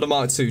asking for the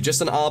Mark II.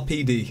 Just an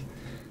RPD.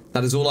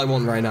 That is all I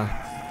want right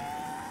now.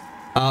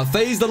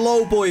 FaZe the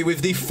Low Boy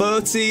with the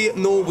 30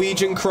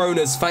 Norwegian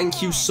kroners.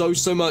 Thank you so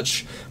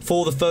much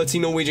for the 30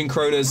 Norwegian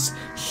kroners.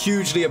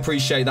 Hugely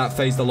appreciate that,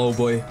 FaZe the Low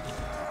Boy.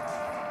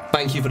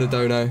 Thank you for the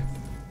dono.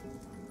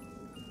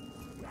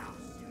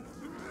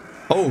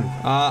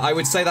 Oh, I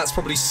would say that's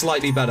probably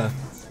slightly better.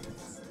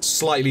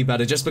 Slightly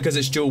better. Just because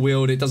it's dual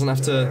wield, it doesn't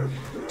have to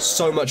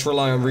so much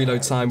rely on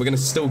reload time. We're going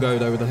to still go,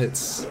 though, with the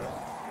hits.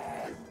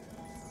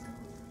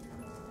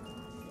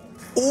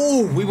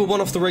 Oh, we were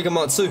 1 off the Raygun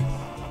Mark II.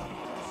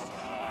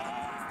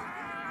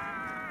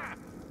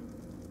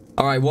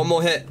 Alright, 1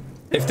 more hit.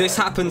 If this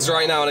happens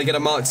right now and I get a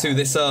Mark II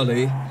this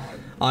early,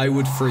 I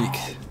would freak.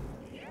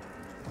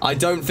 I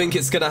don't think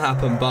it's gonna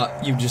happen,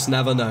 but you just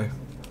never know.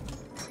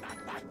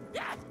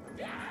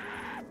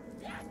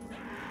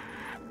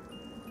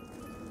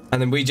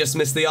 And then we just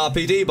missed the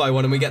RPD by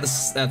 1 and we get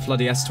the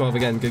bloody S12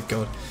 again. Good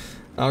God.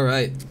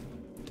 Alright.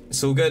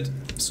 It's all good.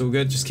 It's all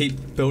good. Just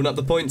keep building up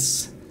the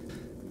points.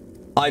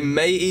 I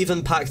may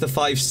even pack the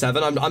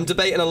 5.7. I'm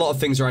debating a lot of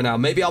things right now.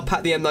 Maybe I'll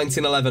pack the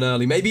M1911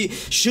 early. Maybe,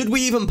 should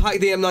we even pack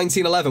the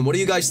M1911? What do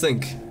you guys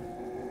think?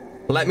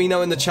 Let me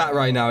know in the chat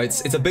right now.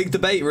 It's a big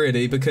debate,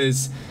 really,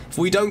 because if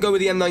we don't go with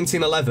the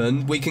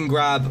M1911, we can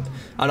grab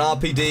an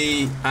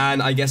RPD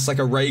and I guess like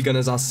a ray gun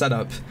as our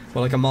setup,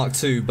 or like a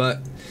Mark II.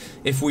 But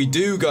if we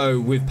do go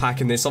with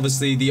packing this,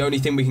 obviously the only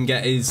thing we can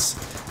get is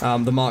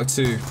the Mark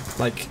II,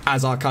 like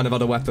as our kind of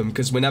other weapon,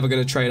 because we're never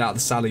going to trade out the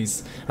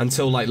Sallies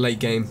until like late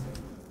game.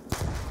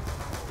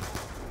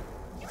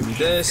 Give me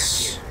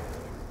this.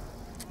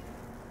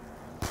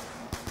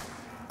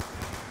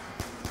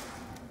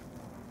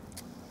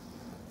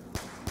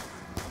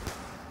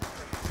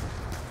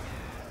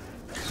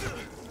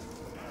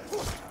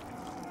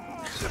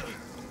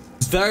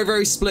 It's very,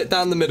 very split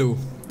down the middle.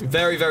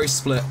 Very, very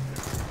split.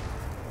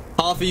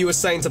 Half of you are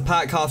saying to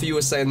pack, half of you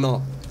are saying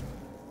not.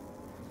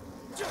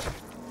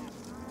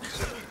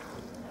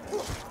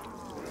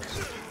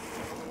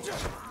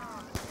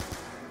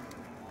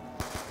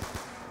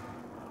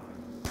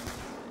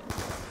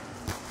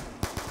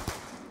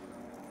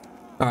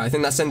 Alright, I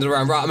think that's ended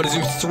around. Right, I'm gonna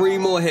do 3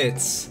 more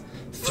hits.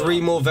 3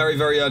 more very,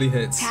 very early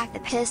hits. Pack the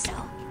pistol.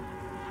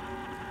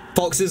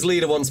 Fox's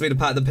leader wants me to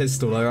pack the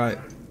pistol, alright.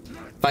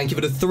 Thank you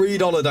for the $3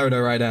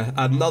 dono right there.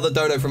 Another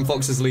dono from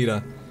Fox's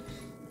leader.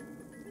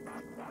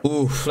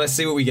 Ooh, let's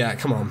see what we get.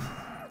 Come on.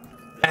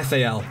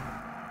 FAL.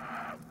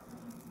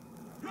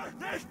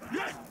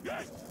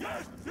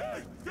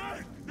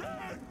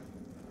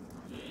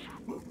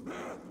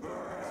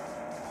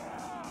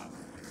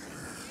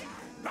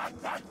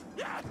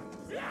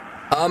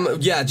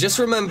 Yeah, just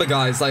remember,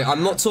 guys, like,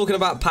 I'm not talking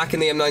about packing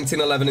the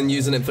M1911 and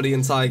using it for the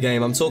entire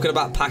game. I'm talking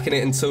about packing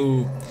it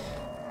until...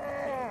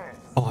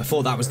 Oh, I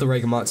thought that was the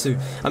Raygun Mark II.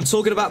 I'm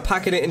talking about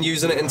packing it and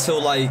using it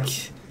until, like,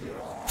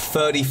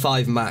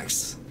 35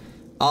 max.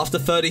 After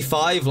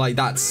 35, like,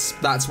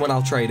 that's when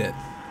I'll trade it.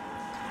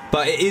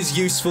 But it is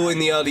useful in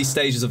the early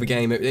stages of a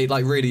game. It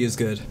like, really is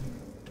good.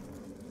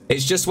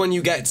 It's just when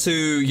you get to,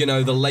 you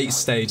know, the late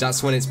stage,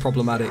 that's when it's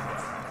problematic.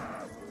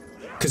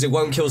 Because it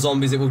won't kill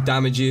zombies, it will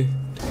damage you.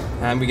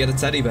 And we get a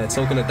teddy bear.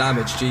 Talking of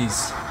damage,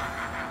 jeez.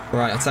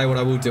 Right, I'll tell you what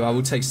I will do. I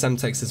will take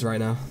Semtexes right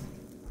now.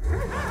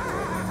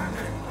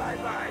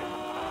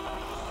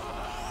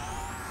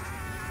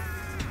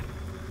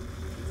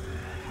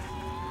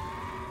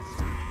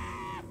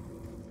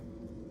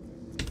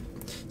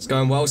 It's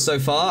going well so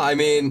far. I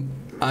mean,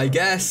 I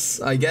guess.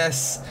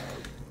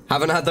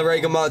 Haven't had the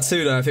Raygun Mark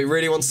II though. If it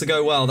really wants to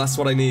go well, that's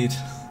what I need.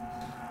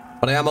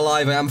 But I am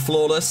alive, I am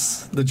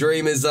flawless. The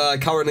dream is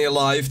currently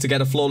alive to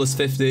get a flawless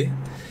 50.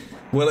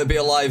 Will it be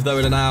alive though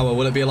in an hour?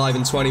 Will it be alive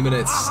in 20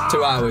 minutes?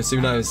 2 hours? Who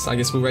knows? I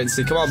guess we'll wait and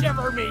see. Come on.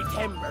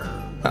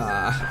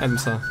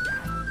 Emsa.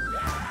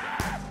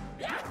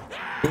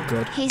 Oh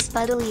god. Hey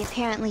Spuddley,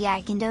 apparently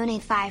I can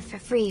donate 5 for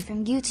free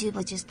from YouTube,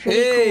 which is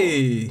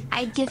pretty cool.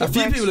 I'd give it a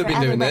few people have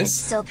been doing this. It's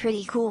still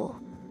pretty cool.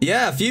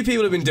 Yeah, a few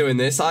people have been doing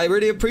this. I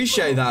really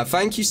appreciate that.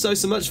 Thank you so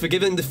much for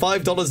giving the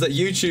 $5 that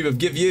YouTube have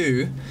give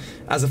you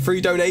as a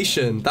free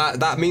donation.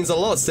 That means a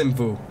lot,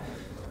 Simple.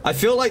 I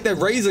feel like they're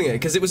raising it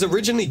because it was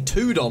originally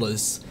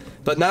 $2,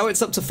 but now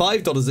it's up to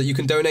 $5 that you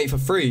can donate for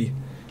free.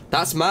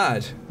 That's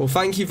mad. Well,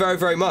 thank you very,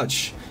 very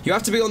much. You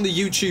have to be on the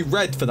YouTube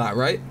Red for that,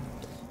 right?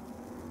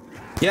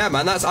 Yeah,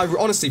 man,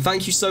 honestly,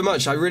 thank you so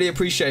much. I really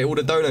appreciate all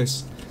the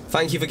donos.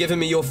 Thank you for giving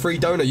me your free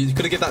donor. You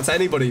could have given that to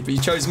anybody, but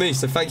you chose me,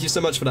 so thank you so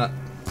much for that.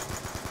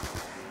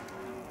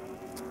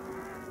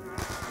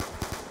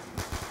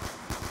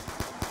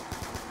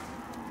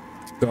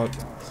 God.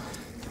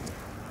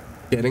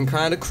 Getting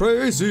kind of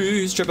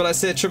crazy. Triple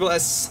S here. Triple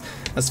S,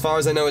 as far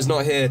as I know, is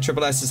not here.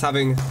 Triple S is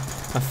having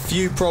a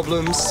few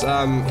problems.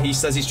 He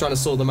says he's trying to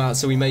sort them out,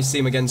 so we may see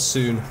him again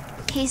soon.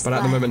 Hey, but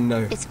at the moment,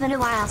 no. It's been a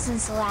while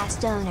since the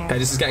last donor. Okay,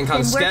 this is getting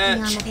kind of sketch.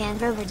 On the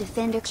Land Rover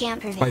Defender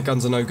camper van. My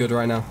guns are no good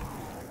right now.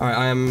 Alright,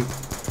 I am...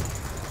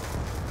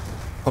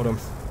 Hold on.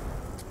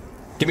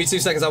 Give me 2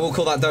 seconds, I will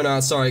call that donor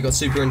out. Sorry, it got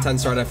super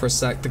intense right there for a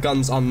sec. The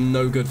guns are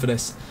no good for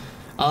this.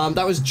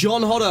 That was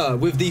John Hodder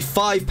with the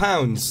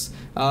 £5.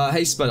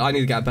 Hey Spud, I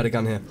need to get a better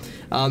gun here.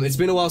 It's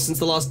been a while since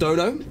the last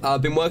dono.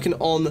 I've been working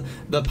on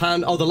the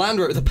the Land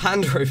Rover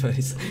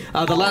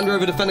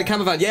Defender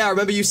camper van. Yeah, I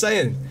remember you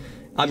saying.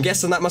 I'm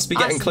guessing that must be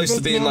getting close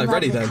to being like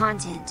ready then. I'm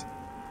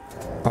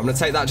gonna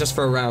take that just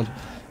for a round.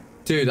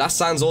 Dude, that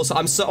sounds awesome.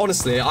 I'm so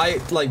honestly,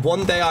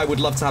 one day I would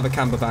love to have a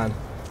camper van.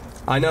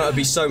 I know it'd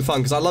be so fun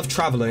because I love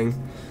traveling.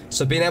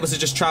 So being able to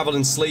just travel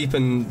and sleep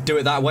and do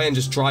it that way and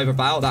just drive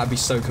about, that'd be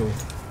so cool.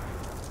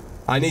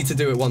 I need to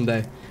do it one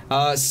day.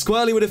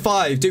 Squirrely with a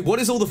 5. Dude, what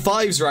is all the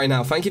 5s right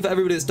now? Thank you for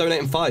everybody that's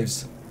donating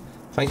 5s.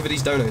 Thank you for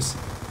these donos.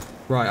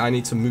 Right, I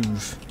need to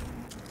move.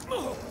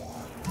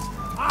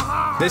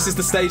 This is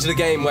the stage of the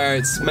game where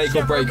it's make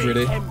or break,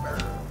 really.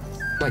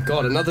 My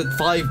god, another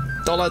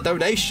 $5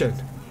 donation.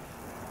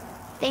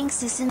 Thanks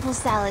to Simple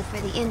Salad for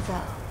the info.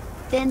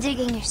 Then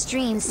digging your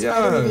streams,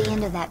 Spuddley, the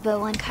end of that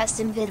BO2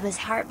 custom vid was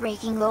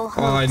heartbreaking. Hope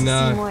to see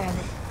more of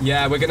it.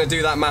 Yeah, we're gonna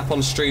do that map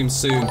on stream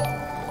soon.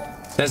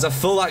 There's a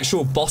full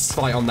actual boss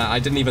fight on that. I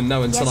didn't even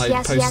know until I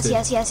posted.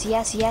 Yes.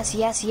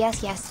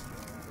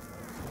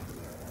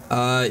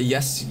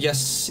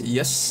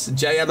 Yes.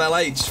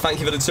 JMLH, thank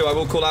you for the 2. I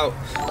will call out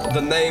the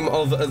name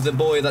of the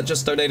boy that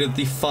just donated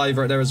the 5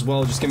 right there as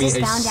well. Just give me a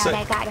sec. Found out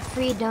I got a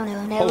free dono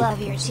and I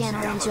love your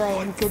channel.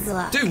 Enjoy and good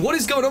luck. Dude, what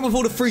is going on with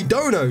all the free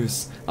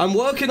donos? I'm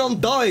working on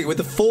dying with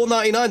the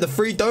 $4.99, the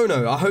free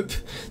dono. I hope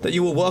that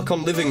you will work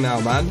on living now,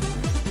 man.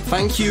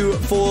 Thank you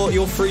for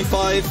your free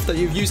 5 that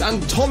you've used.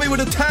 And Tommy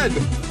with a 10.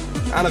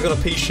 And I've got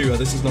a pea shooter.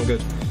 This is not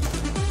good.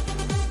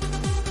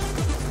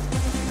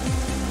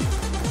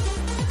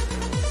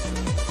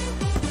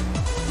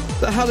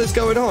 What the hell is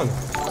going on?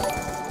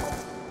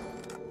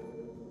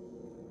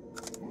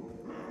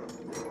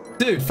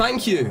 Dude,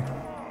 thank you.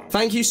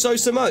 Thank you so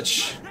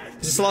much.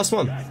 Is this the last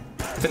one? I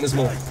think there's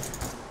more.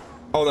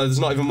 Oh no, there's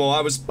not even more.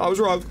 I was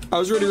wrong. I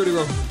was really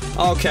wrong.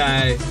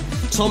 Okay.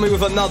 Tommy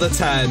with another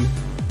 10.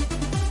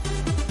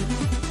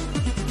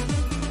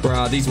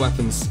 Bruh, these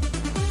weapons.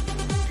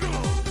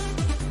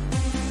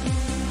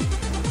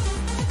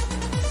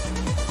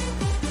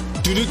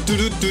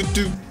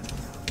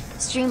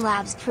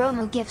 Streamlabs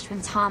promo gift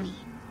from Tommy.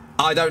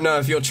 I don't know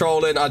if you're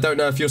trolling, I don't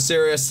know if you're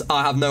serious,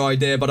 I have no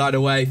idea, but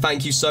either way,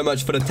 thank you so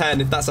much for the 10.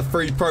 If that's a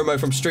free promo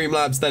from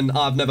Streamlabs, then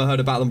I've never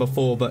heard about them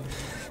before, but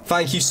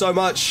thank you so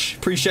much.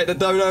 Appreciate the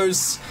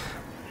donos.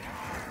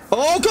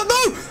 Oh god,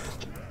 no!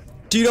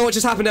 Do you know what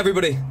just happened,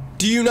 everybody?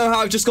 Do you know how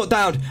I've just got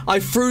downed? I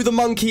threw the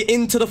monkey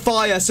into the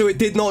fire, so it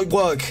did not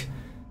work.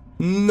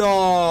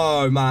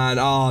 No, man.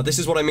 Ah, this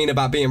is what I mean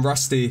about being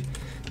rusty.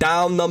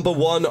 Down number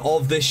 1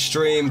 of this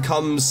stream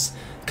comes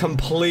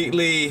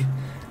completely...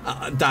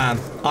 damn,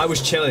 I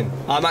was chilling.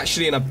 I'm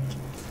actually in a...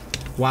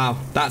 Wow,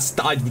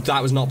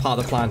 that was not part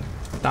of the plan.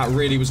 That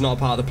really was not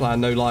part of the plan,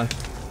 no lie.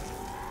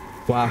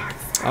 Wow.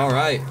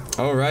 Alright.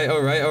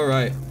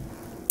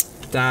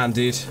 Damn,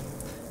 dude.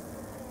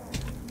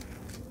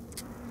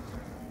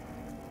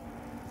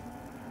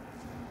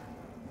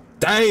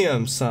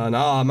 Damn, son.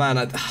 Oh,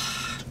 man.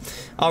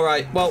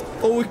 Alright, well,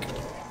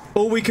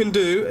 all we can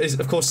do is,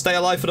 of course, stay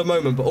alive for the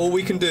moment, but all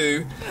we can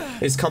do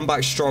is come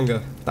back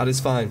stronger. That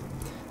is fine.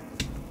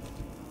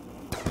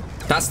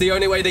 That's the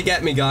only way they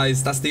get me,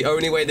 guys. That's the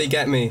only way they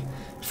get me.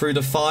 Through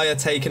the fire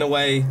taking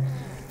away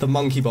the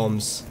monkey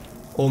bombs.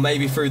 Or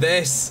maybe through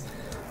this.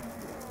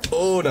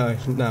 Oh, no.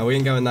 No, we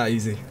ain't going that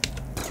easy.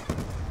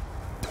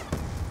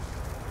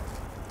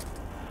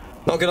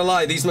 Not gonna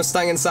lie, these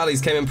Mustang and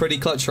Sallies came in pretty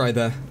clutch right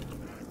there.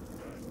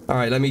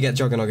 Alright, let me get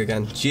Juggernog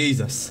again.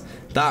 Jesus.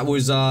 That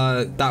was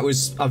a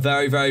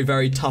very, very,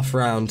 very tough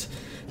round.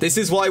 This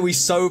is why we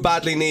so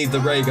badly need the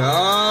ray gun.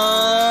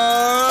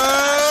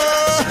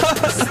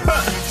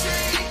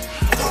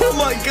 Oh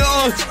my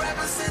god!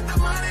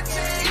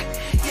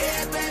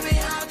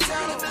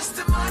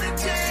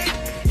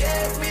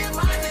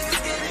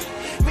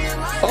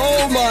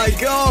 Oh my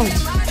god!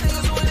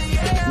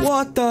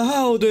 What the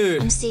hell,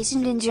 dude? I'm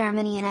stationed in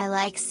Germany and I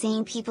like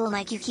seeing people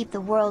like you keep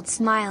the world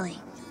smiling.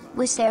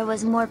 Wish there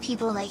was more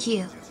people like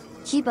you.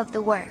 Keep up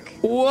the work.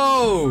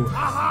 Whoa!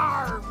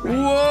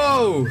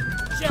 Whoa!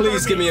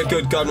 Please give me a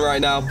good gun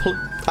right now.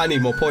 I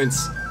need more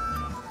points.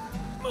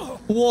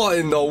 What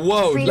in the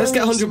world? Let's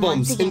get 100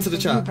 bombs into the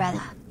chat.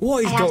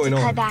 What is going on?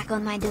 I have to cut back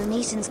on my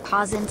donations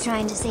cause I'm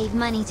trying to save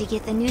money to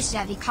get the new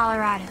Chevy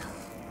Colorado.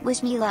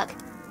 Wish me luck.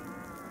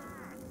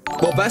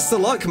 Well, best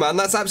of luck, man.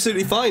 That's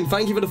absolutely fine.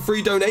 Thank you for the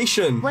free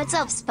donation. What's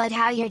up, Spud?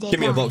 How your day Give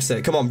me a box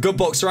here. Come on, good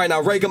box right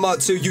now. Raygun Mark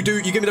 2. You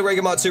give me the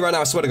Raygun Mark 2 right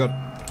now. I swear to God.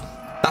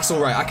 That's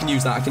all right. I can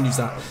use that. I can use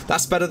that.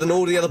 That's better than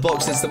all the other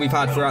boxes that we've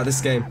had throughout this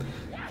game.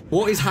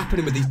 What is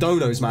happening with these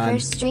donos, man?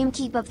 First stream,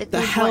 keep up the good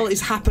The hell work.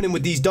 is happening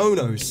with these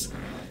donos?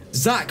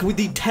 Zach with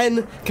the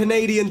 10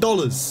 Canadian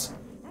dollars.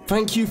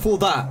 Thank you for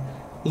that.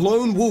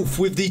 Lone Wolf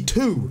with the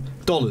 $2.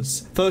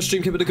 First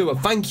stream, keep it a good one.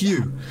 Thank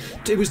you.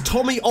 It was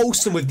Tommy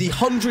Olsen with the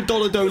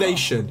 $100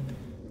 donation.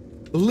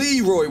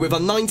 Leroy with a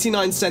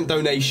 99-cent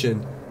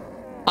donation.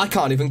 I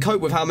can't even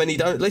cope with how many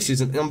this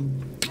isn't.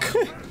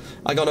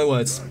 I got no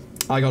words.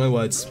 I got no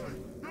words.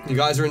 You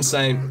guys are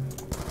insane.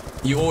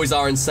 You always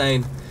are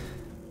insane.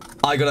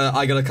 I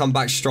gotta come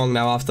back strong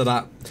now after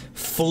that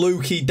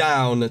fluky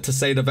down, to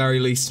say the very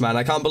least, man.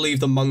 I can't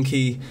believe the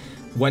monkey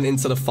went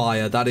into the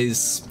fire. That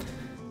is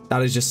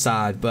just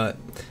sad, but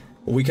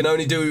all we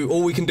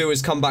can do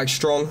is come back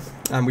strong,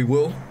 and we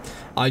will.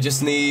 I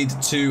just need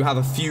to have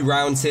a few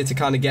rounds here to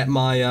kind of get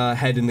my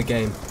head in the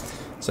game.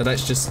 So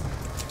let's just,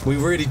 we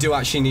really do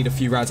actually need a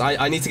few rounds.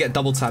 I need to get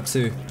double tap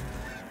too.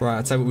 Right,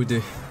 I'll tell you what we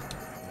do.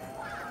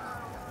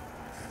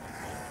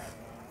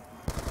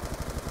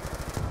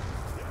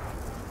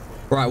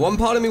 Right, one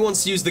part of me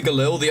wants to use the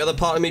Galil, the other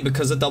part of me,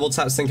 because of double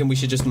tap's, thinking we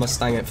should just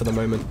Mustang it for the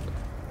moment.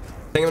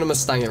 I think I'm gonna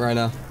Mustang it right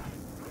now.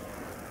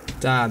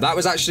 Damn, that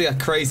was actually a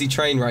crazy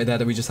train right there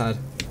that we just had.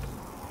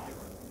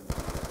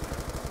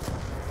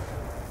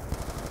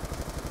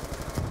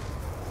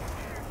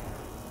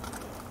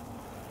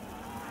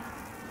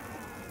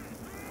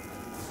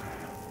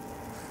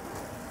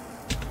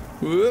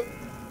 Whoop.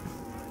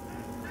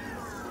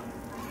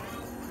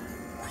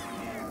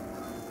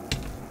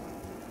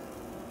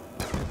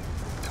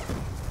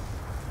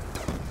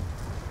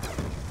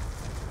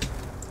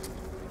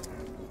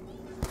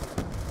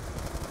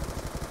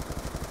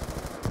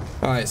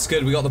 Alright, it's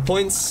good. We got the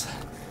points.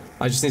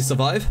 I just need to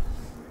survive.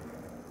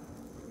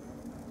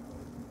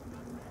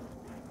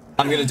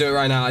 I'm gonna do it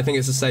right now. I think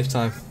it's a safe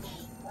time.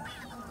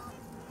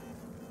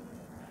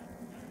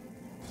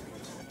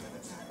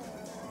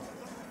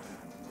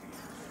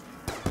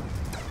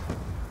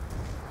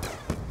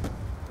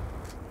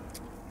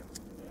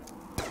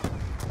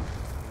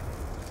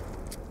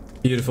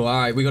 Beautiful.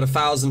 Alright, we got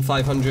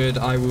 1,500.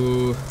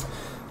 I'm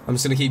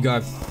just gonna keep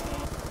going.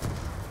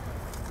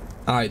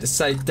 Alright,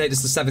 the date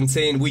is the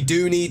 17. We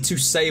do need to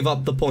save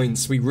up the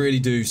points. We really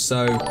do.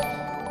 So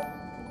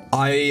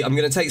I'm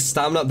gonna take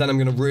stamina, then I'm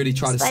gonna really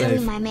try to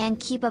save. My man,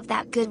 keep up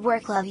that good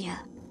work, love ya.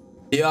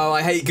 Yo,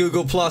 I hate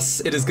Google Plus.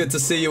 It is good to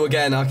see you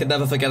again. I can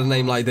never forget a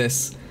name like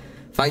this.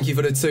 Thank you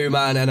for the 2,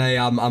 man, and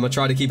I'm gonna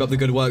try to keep up the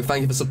good work.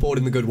 Thank you for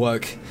supporting the good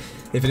work.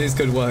 If it is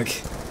good work,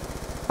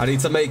 I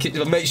need to make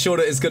sure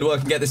that it's good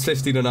work and get this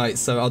 50 tonight.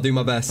 So I'll do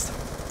my best.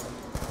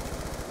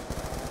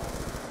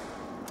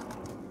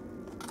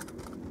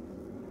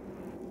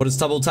 What does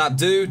double tap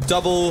do?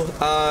 Double,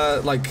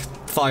 like,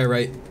 fire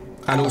rate,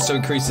 and also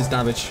increases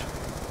damage.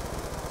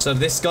 So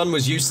this gun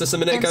was useless a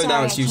minute ago,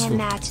 now it's useful. I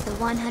can't match the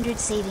 100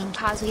 saving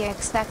cause we are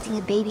expecting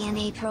a baby in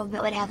April,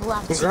 but would have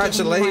loved to give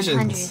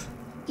Congratulations.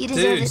 You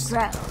deserve Dude, it,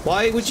 bro.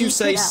 why would you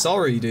say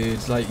sorry,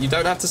 dude? Like, you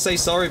don't have to say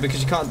sorry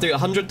because you can't do it.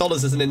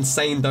 $100 is an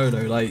insane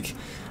dono. Like,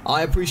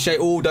 I appreciate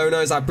all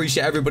donos. I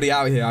appreciate everybody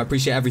out here. I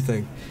appreciate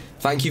everything.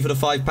 Thank you for the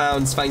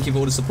 £5. Thank you for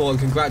all the support,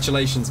 and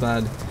congratulations,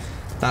 man.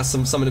 That's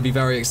something to be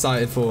very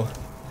excited for.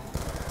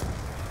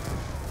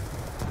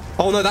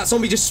 Oh no, that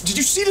zombie just... Did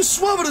you see the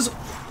swerve?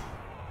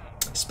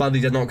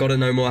 Spuddley did not got it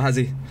no more, has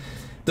he?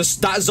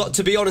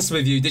 To be honest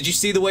with you, did you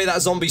see the way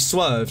that zombie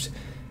swerved?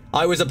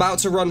 I was about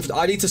to run...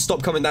 I need to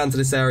stop coming down to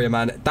this area,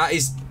 man.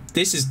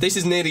 This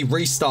is nearly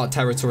restart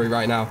territory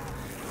right now.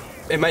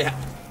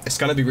 It's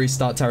gonna be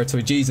restart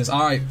territory. Jesus.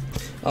 Alright.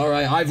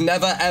 Alright. I've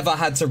never ever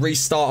had to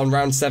restart on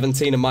round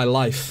 17 in my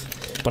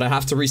life. But I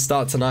have to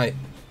restart tonight.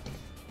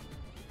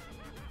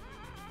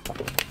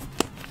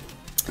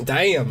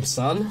 Damn,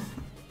 son.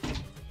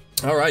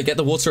 Alright, get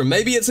the water in.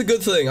 Maybe it's a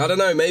good thing. I don't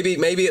know. Maybe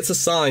it's a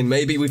sign.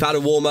 Maybe we've had a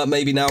warm-up.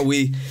 Maybe now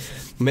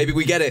maybe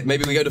we get it.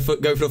 Maybe we go for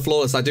the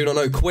flawless. I do not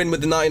know. Quinn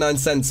with the 99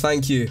 cents.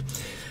 Thank you.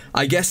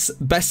 I guess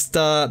best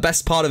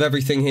part of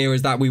everything here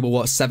is that we were,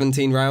 what,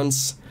 17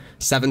 rounds?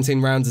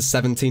 17 rounds is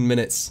 17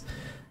 minutes.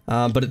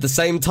 But at the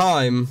same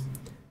time,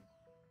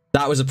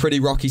 that was a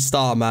pretty rocky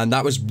start, man.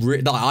 That was...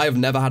 I have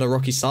never had a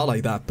rocky start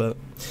like that, but...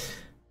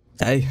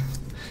 Hey...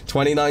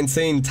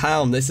 2019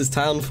 town, this is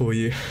town for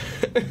you.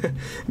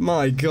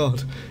 My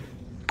god.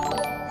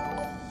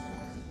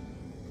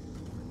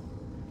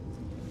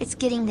 It's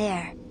getting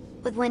there.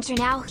 With winter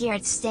now here,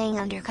 it's staying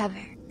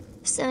undercover.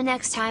 So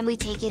next time we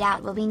take it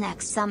out will be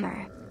next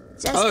summer.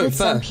 Just put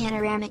some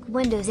panoramic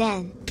windows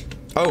in.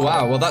 Oh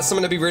wow, well that's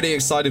something to be really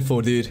excited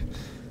for, dude.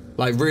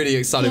 Like really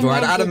excited for.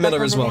 And Adam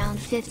Miller as well.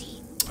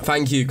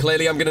 Thank you,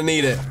 clearly I'm gonna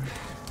need it.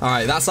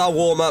 Alright, that's our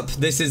warm-up.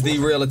 This is the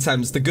real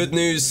attempts. The good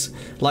news,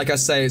 like I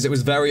say, is it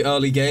was very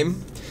early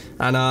game.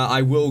 And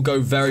I will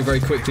go very, very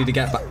quickly to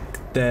get back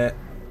there.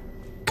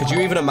 Could you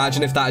even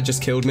imagine if that had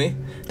just killed me?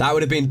 That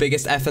would have been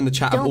biggest F in the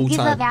chat of all time. Don't give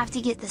up after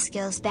you get the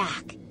skills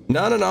back.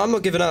 No, I'm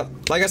not giving up.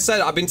 Like I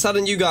said, I've been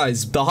telling you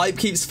guys, the hype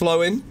keeps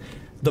flowing,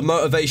 the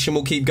motivation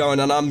will keep going,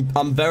 and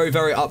I'm very,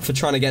 very up for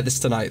trying to get this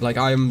tonight. Like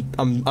I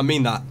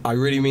mean that. I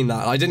really mean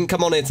that. I didn't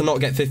come on here to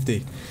not get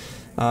 50.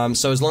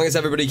 So as long as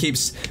everybody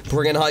keeps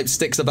bringing hype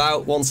sticks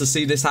about, wants to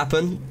see this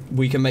happen,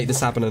 we can make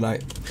this happen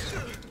tonight.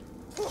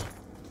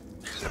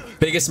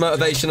 Biggest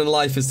motivation in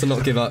life is to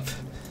not give up.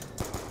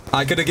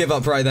 I could have given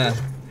up right there.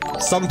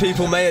 Some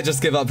people may have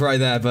just give up right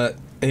there, but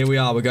here we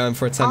are. We're going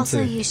for a 10-2.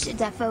 Also, you should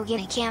defo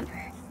get a camper.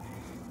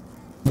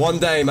 One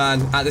day,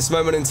 man. At this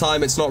moment in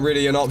time, it's not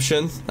really an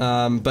option.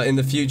 But in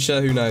the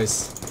future, who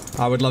knows?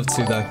 I would love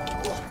to, though.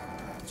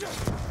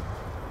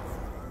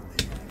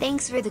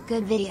 Thanks for the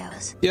good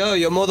videos. Yo,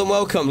 you're more than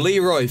welcome.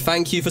 Leroy,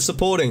 thank you for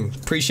supporting.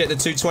 Appreciate the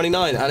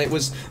 229. And it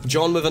was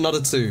John with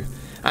another 2.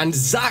 And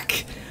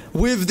Zach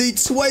with the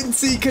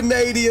 20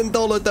 Canadian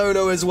dollar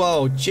dono as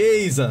well.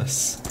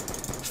 Jesus.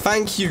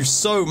 Thank you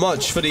so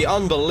much for the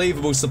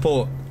unbelievable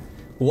support.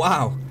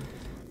 Wow.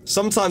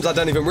 Sometimes I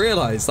don't even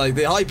realize. Like,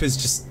 the hype is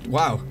just...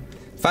 Wow.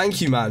 Thank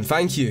you, man.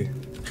 Thank you.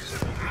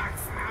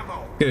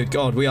 Good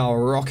God, we are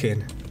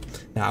rocking.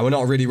 Nah, we're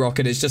not really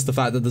rocking. It's just the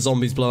fact that the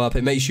zombies blow up.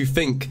 It makes you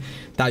think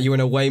that you're in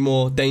a way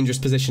more dangerous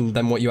position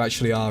than what you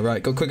actually are.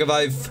 Right, got quick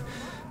revive.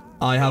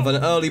 I have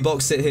an early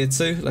box hit here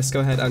too. Let's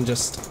go ahead and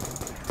just...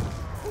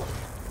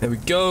 There we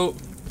go.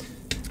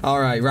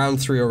 Alright,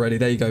 round 3 already.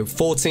 There you go.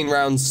 14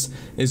 rounds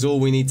is all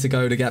we need to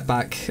go to get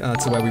back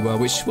to where we were,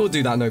 which we'll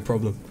do that, no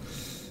problem.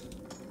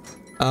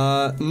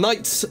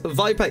 Knight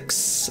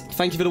Vipex,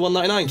 thank you for the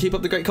 199. Keep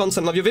up the great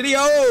content. Love your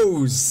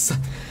videos.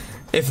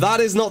 If that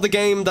is not the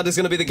game that is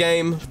going to be the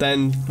game,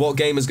 then what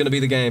game is going to be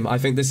the game? I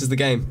think this is the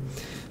game.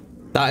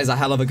 That is a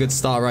hell of a good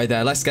start right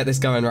there. Let's get this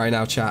going right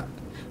now, chat.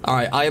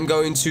 Alright, I am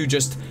going to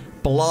just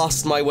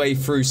blast my way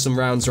through some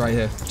rounds right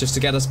here, just to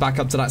get us back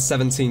up to that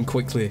 17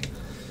 quickly.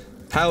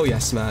 Hell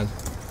yes, man.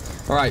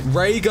 Alright,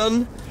 ray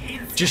gun.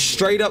 Just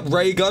straight up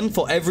ray gun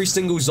for every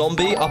single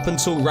zombie up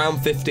until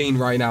round 15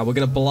 right now. We're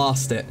going to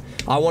blast it.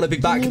 I want to be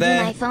back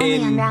there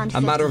in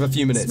a matter of a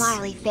few minutes.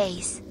 Smiley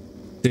face.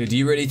 Dude, do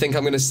you really think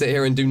I'm going to sit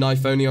here and do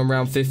knife only on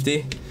round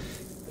 50?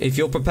 If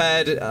you're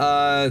prepared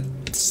to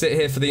sit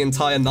here for the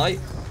entire night,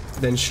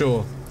 then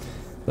sure.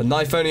 But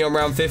knife only on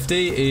round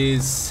 50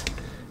 is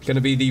going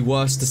to be the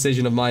worst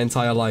decision of my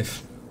entire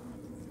life.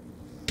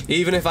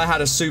 Even if I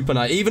had a super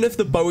knife, even if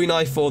the Bowie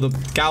knife or the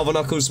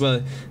Galvanuckles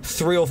were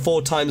 3 or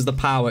 4 times the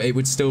power, it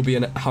would still be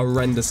a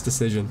horrendous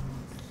decision.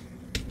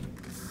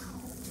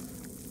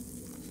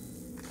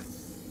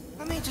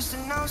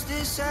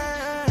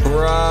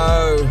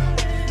 Bro,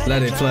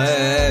 let it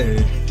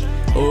play.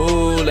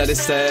 Oh, let it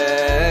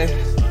stay.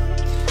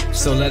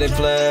 So let it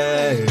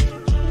play.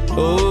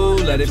 Oh,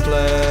 let it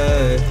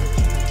play.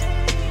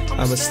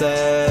 I'ma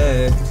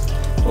stay.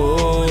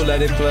 Oh,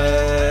 let it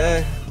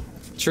play.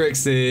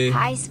 Trixie.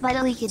 Hi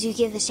Spuddley, could you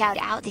give a shout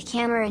out to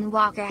Cameron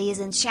Walker? He is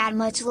in chat,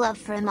 much love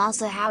for him.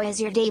 Also, how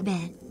has your day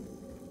been?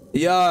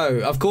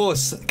 Yo, of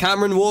course,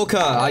 Cameron Walker,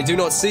 I do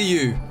not see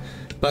you.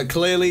 But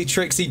clearly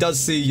Trixie does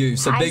see you,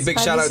 so big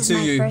shout out to you.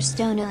 This is my first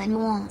dono and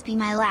won't be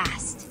my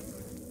last.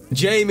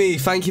 Jamie,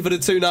 thank you for the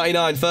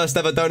 $2.99. First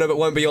ever dono, but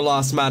won't be your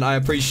last, man. I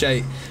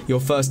appreciate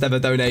your first ever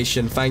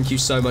donation. Thank you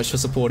so much for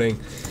supporting.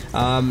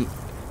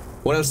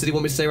 What else did he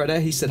want me to say right there?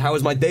 He said, how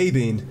has my day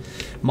been?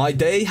 My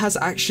day has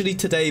actually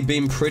today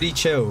been pretty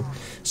chill.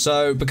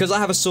 So, because I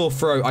have a sore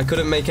throat, I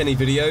couldn't make any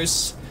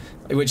videos,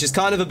 which is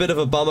kind of a bit of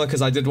a bummer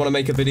because I did want to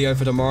make a video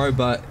for tomorrow,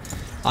 but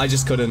I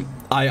just couldn't.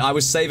 I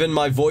was saving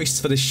my voice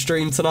for this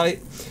stream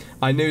tonight.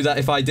 I knew that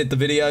if I did the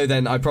video,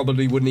 then I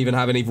probably wouldn't even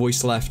have any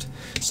voice left.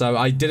 So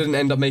I didn't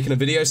end up making a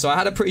video, so I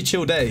had a pretty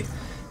chill day.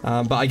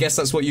 But I guess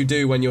that's what you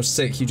do when you're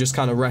sick. You just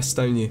kind of rest,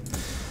 don't you?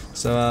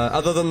 So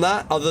other than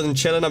that, other than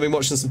chilling, I've been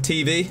watching some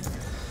TV.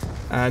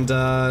 And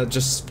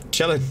just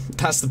chilling.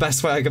 That's the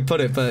best way I could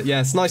put it. But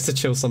yeah, it's nice to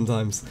chill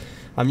sometimes.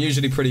 I'm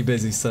usually pretty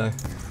busy, so.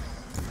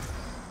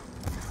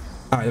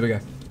 Alright, there we go.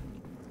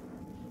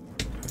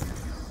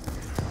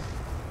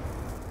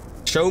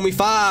 Show me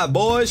 5,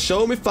 boys.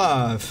 Show me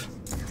 5.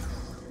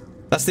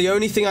 That's the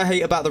only thing I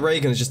hate about the ray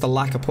gun is just the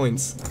lack of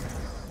points.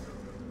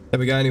 There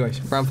we go anyway.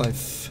 Round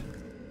 5.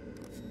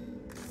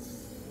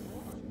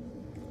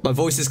 My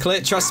voice is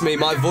clear. Trust me,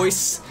 my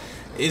voice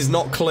is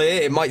not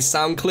clear. It might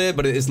sound clear,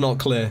 but it is not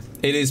clear.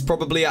 It is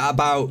probably at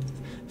about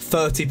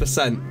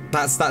 30%.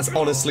 That's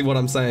honestly what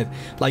I'm saying.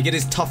 Like, it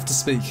is tough to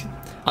speak.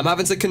 I'm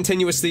having to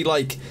continuously,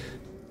 like,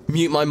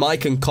 mute my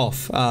mic and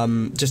cough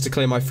just to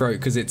clear my throat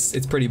because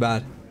it's pretty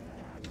bad.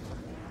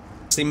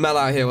 See Mel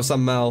out here. What's up,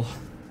 Mel?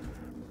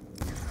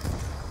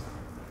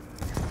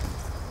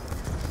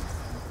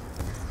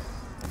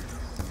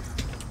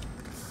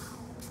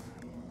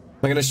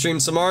 Am I going to stream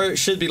tomorrow?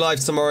 Should be live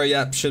tomorrow.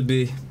 Yep, should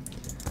be.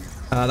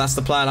 That's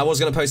the plan. I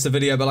was going to post a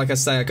video, but like I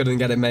say, I couldn't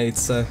get it made,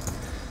 so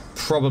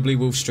probably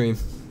will stream.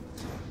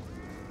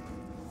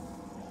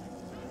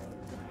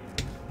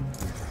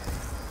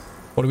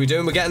 What are we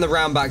doing? We're getting the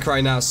round back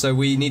right now, so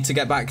we need to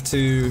get back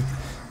to...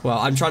 Well,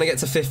 I'm trying to get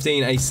to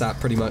 15 ASAP,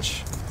 pretty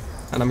much.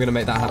 And I'm going to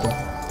make that happen.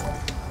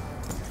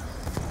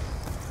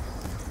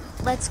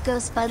 Let's go,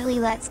 Spuddley,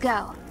 let's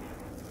go.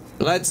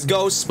 Let's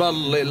go,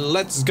 Spuddley.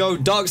 Let's go.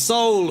 Dark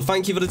Soul,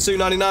 thank you for the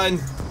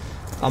 $2.99.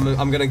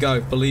 I'm gonna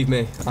go. Believe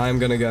me, I am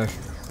gonna go.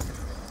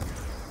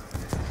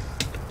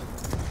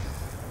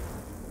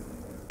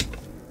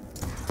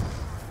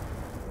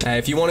 Hey,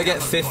 if you want to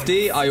get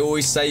 50, I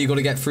always say you got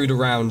to get through the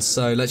rounds.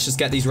 So let's just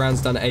get these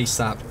rounds done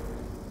ASAP.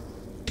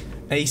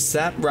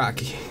 ASAP,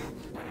 Rocky.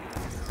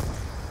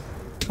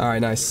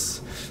 Alright,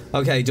 nice.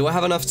 Okay, do I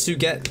have enough to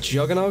get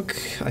Juggernog?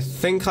 I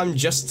think I'm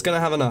just gonna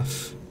have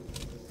enough.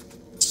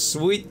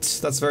 Sweet,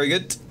 that's very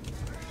good.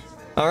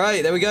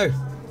 Alright, there we go.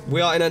 We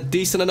are in a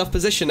decent enough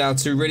position now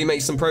to really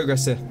make some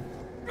progress here.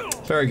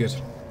 Very good.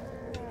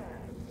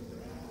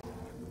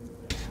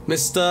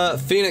 Mr.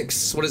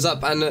 Phoenix, what is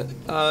up? And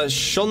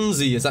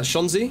Shonzi, is that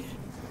Shonzi?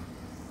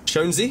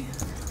 Shonzi?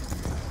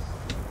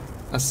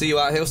 I see you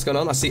out here, what's going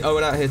on? I see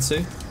Owen out here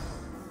too.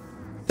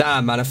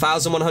 Damn, man,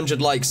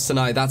 1,100 likes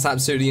tonight. That's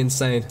absolutely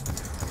insane.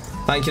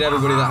 Thank you to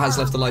everybody that has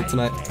left a like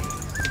tonight.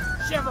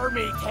 Shiver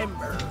me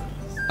timber.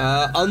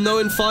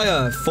 Unknown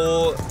Fire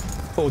for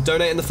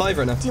donating the $5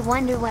 right now. Do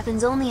Wonder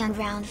Weapons only on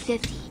round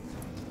 50?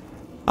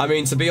 I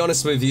mean, to be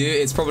honest with you,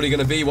 it's probably going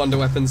to be Wonder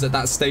Weapons at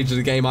that stage of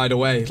the game either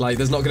way. Like,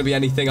 there's not going to be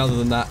anything other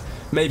than that.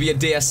 Maybe a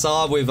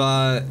DSR with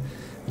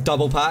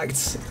double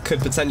packed could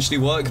potentially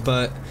work,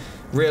 but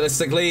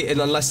realistically,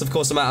 unless of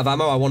course I'm out of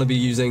ammo, I want to be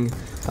using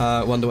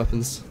Wonder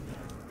Weapons.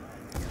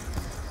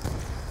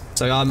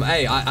 So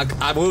hey,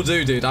 I will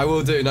do, dude. I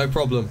will do, no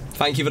problem.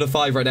 Thank you for the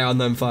 $5 right now,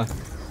 Unknown Fire.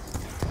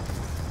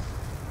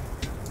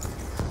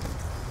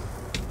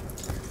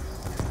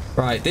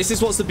 Right, this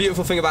is what's the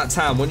beautiful thing about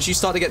TAM. Once you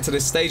start to get to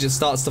this stage, it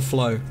starts to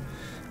flow.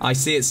 I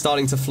see it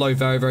starting to flow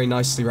very, very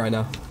nicely right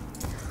now.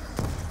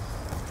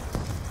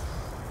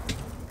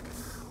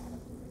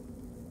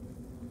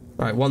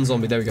 Right, one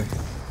zombie, there we go.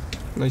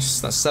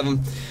 Nice, that's 7.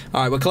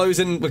 Alright, we're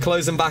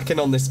closing back in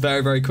on this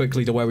very, very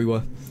quickly to where we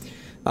were.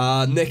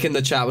 Nick in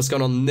the chat, what's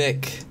going on,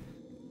 Nick?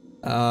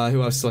 Who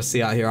else do I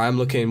see out here? I'm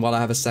looking while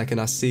I have a second.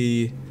 I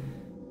see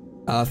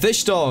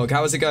Fish Dog.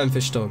 How is it going,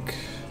 Fish Dog?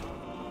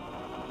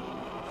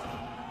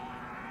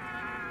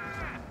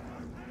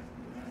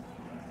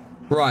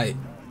 Right,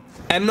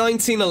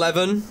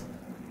 M1911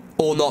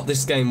 or not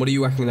this game? What are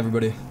you reckoning,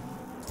 everybody?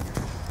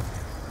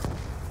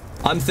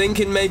 I'm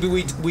thinking maybe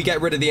we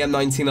get rid of the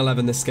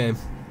M1911 this game.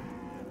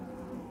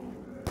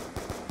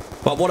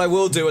 But what I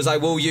will do is I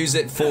will use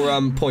it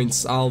for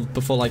points.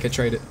 Before like I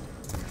trade it.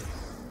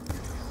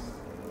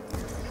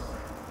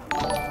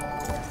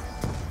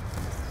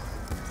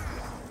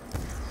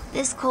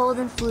 This cold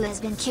and flu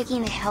has been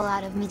kicking the hell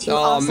out of me too. Oh,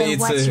 also, me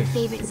what's too. your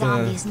favorite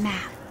zombies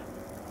map?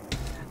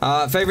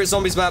 Favorite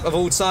zombies map of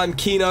all time,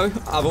 Kino.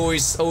 I've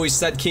always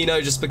said Kino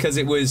just because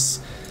it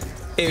was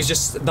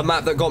just the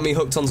map that got me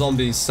hooked on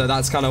zombies. So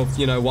that's kind of,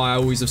 you know, why I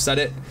always have said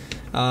it.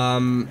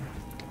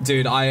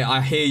 Dude,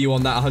 I hear you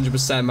on that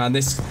 100%, man.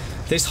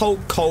 This whole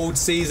cold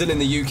season in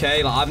the UK,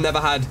 like I've never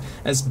had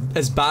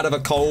as bad of a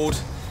cold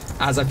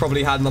as I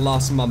probably had in the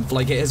last month.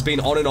 Like, it has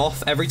been on and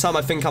off. Every time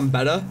I think I'm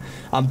better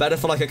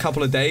for like a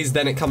couple of days,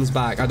 then it comes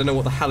back. I don't know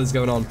what the hell is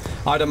going on.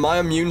 Either my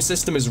immune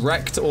system is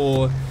wrecked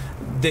or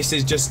this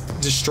is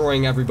just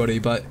destroying everybody,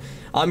 but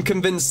I'm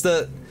convinced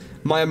that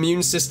my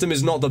immune system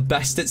is not the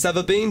best it's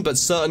ever been, but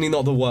certainly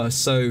not the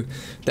worst, so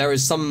there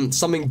is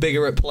something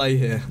bigger at play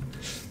here.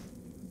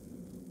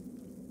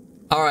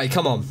 Alright,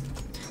 come on.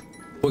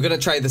 We're gonna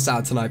trade this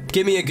out tonight.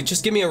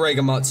 Just give me a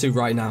Reagan Mark II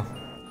right now.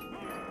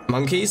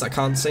 Monkeys? I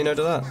can't say no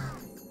to that.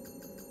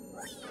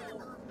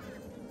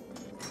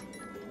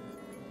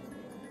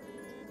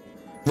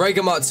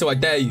 Reagan Mark II, I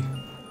dare you.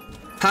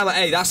 Hammer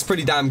A, that's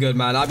pretty damn good,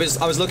 man. I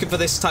was looking for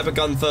this type of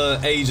gun for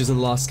ages in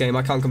the last game.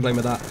 I can't complain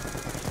with that.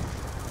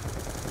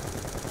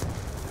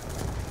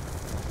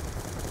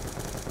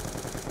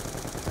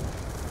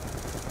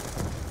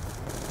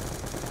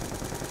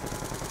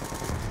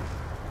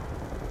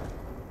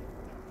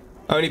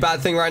 Only bad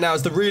thing right now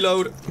is the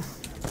reload.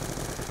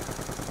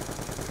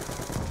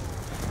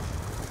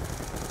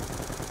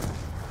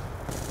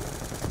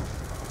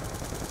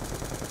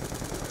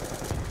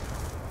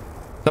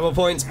 Double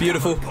points,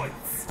 beautiful.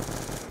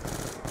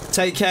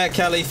 Take care,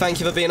 Kelly.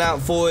 Thank you for being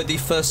out for the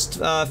first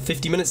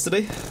 50 minutes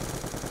today.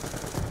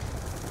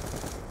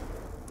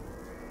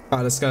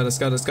 Alright, let's go, let's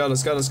go, let's go,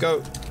 let's go, let's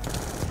go.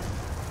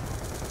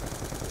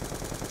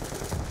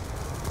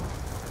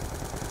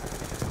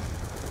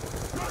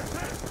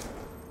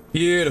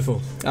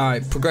 Beautiful.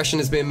 Alright, progression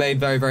is being made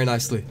very, very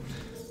nicely.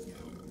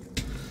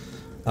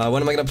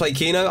 When am I going to play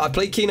Kino? I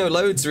played Kino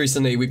loads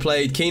recently. We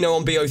played Kino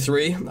on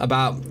BO3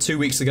 about 2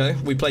 weeks ago.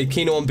 We played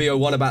Kino on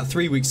BO1 about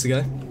 3 weeks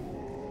ago.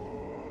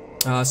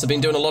 So I've been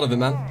doing a lot of it,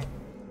 man.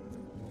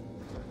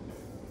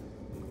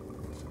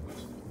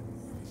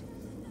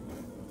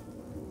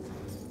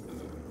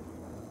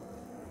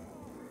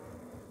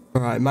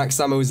 Alright, max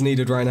ammo is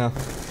needed right now.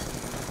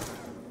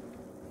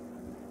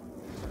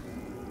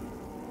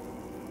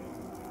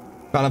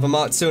 Can't have a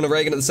Mark II and a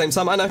Reagan at the same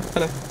time. I know.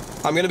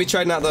 I'm going to be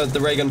trading out the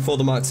Reagan for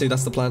the Mark II.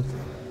 That's the plan.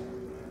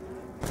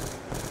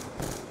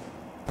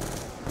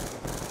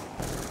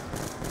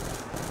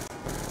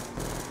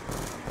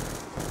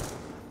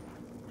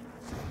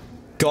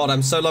 God,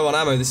 I'm so low on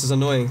ammo. This is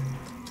annoying.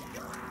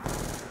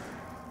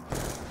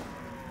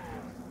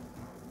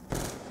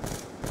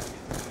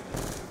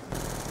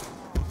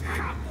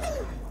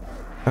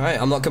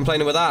 Alright, I'm not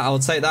complaining with that. I'll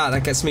take that.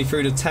 That gets me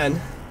through to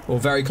 10. Or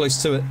very close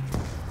to it.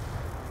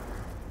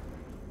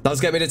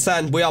 Does get me to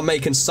 10. We are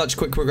making such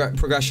quick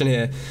progression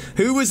here.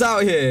 Who was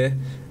out here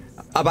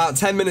about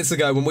 10 minutes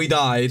ago when we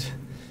died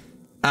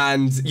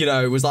and, you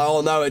know, was like,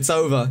 oh no, it's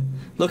over.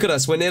 Look at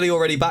us. We're nearly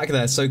already back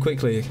there so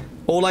quickly.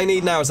 All I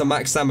need now is a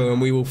max ammo and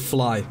we will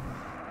fly.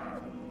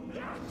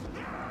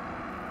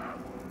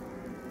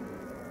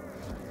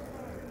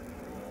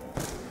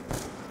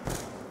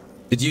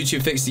 Did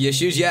YouTube fix the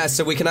issues? Yeah,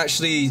 so we can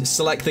actually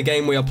select the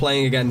game we are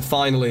playing again,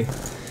 finally.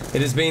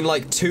 It has been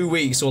like 2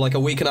 weeks or like a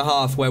week and a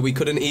half where we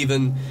couldn't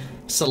even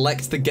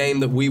select the game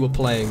that we were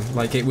playing.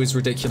 Like, it was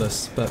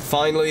ridiculous. But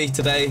finally,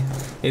 today,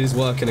 it is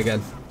working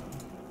again.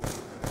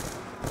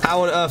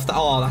 How on earth...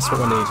 Oh, that's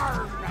what I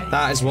need.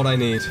 That is what I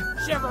need.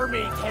 Shiver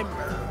me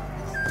timber.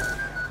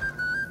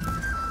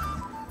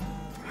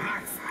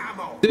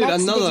 Dude,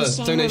 another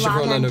donation for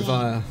Orlando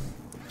Fire.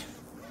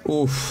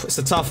 Oof, it's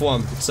a tough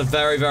one. It's a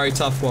very, very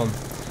tough one.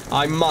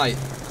 I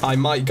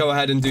might go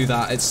ahead and do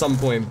that at some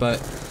point,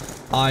 but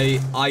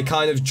I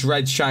kind of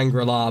dread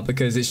Shangri-La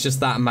because it's just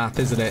that map,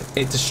 isn't it?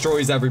 It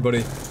destroys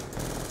everybody.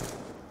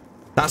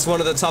 That's one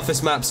of the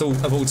toughest maps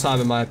of all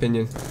time, in my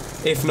opinion.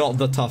 If not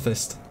the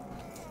toughest.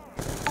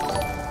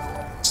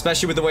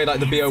 Especially with the way, like,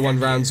 the BO1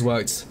 rounds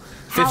worked.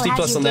 50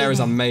 plus on there is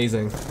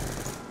amazing.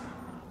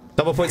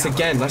 Double points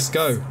again, let's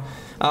go.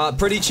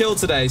 Pretty chill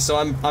today, so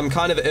I'm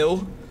kind of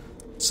ill.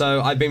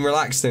 So I've been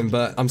relaxing,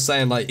 but I'm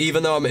saying, like,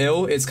 even though I'm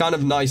ill, it's kind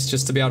of nice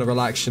just to be able to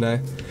relax, you know?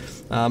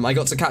 I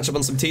got to catch up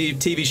on some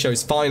TV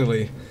shows,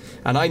 finally.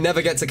 And I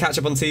never get to catch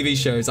up on TV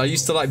shows. I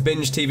used to, like,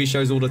 binge TV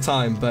shows all the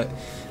time, but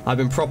I've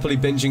been properly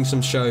binging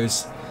some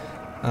shows.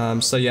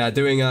 So yeah,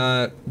 doing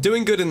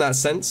good in that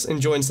sense.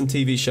 Enjoying some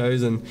TV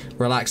shows and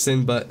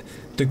relaxing, but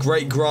the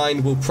great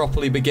grind will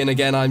properly begin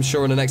again, I'm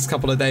sure, in the next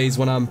couple of days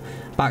when I'm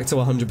back to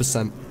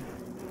 100%.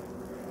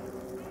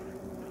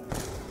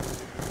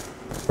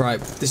 Right,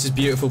 this is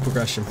beautiful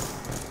progression.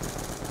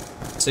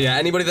 So yeah,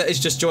 anybody that is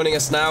just joining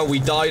us now, we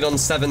died on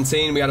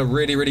 17. We had a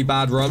really, really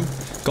bad run.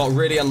 Got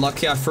really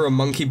unlucky. I threw a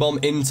monkey bomb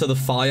into the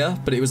fire,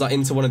 but it was like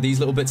into one of these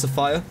little bits of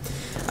fire.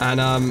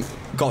 And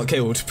got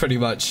killed, pretty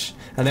much.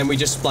 And then we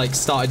just like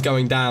started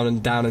going down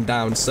and down and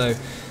down. So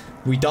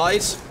we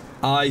died.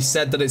 I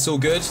said that it's all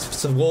good.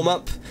 It's a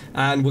warm-up.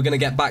 And we're going to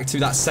get back to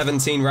that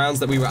 17 rounds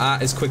that we were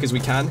at as quick as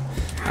we can.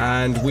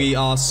 And we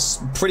are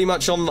pretty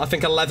much on, I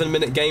think,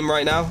 11-minute game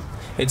right now.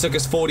 It took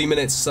us 40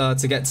 minutes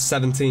to get to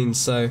 17,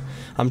 so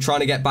I'm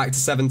trying to get back to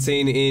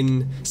 17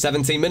 in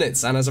 17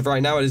 minutes, and as of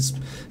right now, it's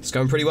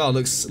going pretty well.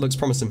 It looks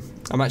promising.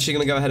 I'm actually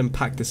going to go ahead and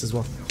pack this as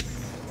well.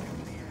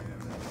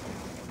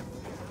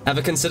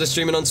 Ever consider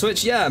streaming on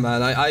Twitch? Yeah,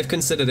 man, I've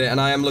considered it, and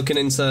I am looking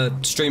into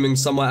streaming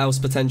somewhere else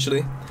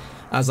potentially,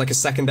 as like a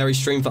secondary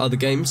stream for other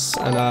games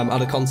and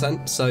other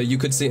content, so you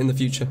could see it in the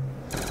future.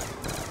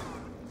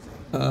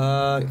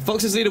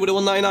 Fox's leader with a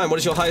 199. What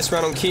is your highest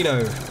round on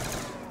Kino?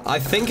 I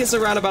think it's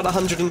around about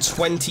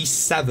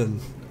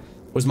 127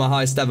 was my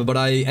highest ever, but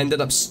I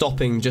ended up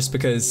stopping just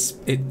because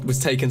it was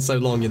taking so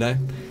long, you know?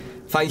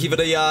 Thank you for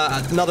the,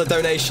 another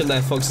donation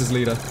there, Fox's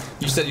leader.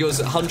 You said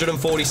yours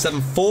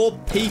 147. 4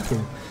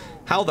 people.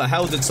 How the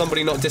hell did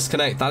somebody not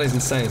disconnect? That is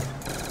insane.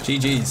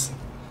 GG's.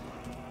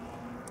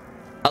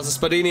 How's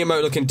the Spuddini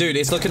emote looking? Dude,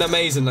 it's looking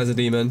amazing, Laser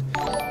Demon.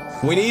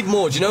 We need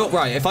more. Do you know what?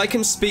 Right, if I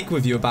can speak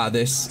with you about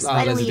this,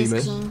 Laser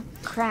Demon. King.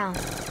 Crown.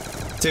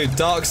 Dude,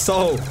 Dark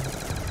Soul.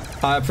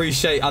 I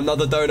appreciate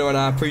another donor, and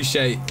I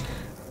appreciate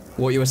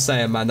what you were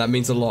saying, man. That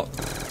means a lot.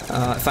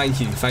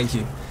 Thank you, thank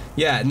you.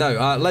 Yeah,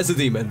 no, Laser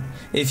Demon,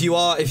 if you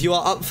are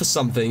up for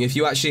something, if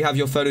you actually have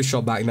your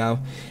Photoshop back now,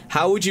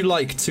 how would you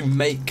like to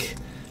make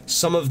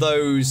some of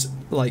those,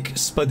 like,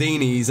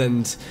 Spudinis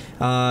and,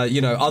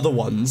 you know, other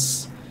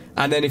ones,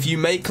 and then if you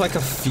make, like,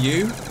 a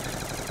few,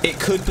 it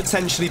could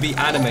potentially be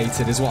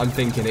animated, is what I'm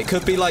thinking. It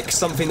could be, like,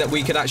 something that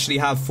we could actually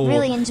have for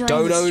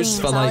donos,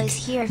 for,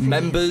 like,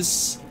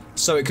 members,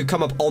 so it could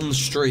come up on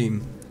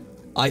stream.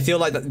 I feel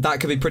like that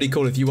could be pretty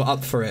cool if you were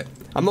up for it.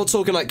 I'm not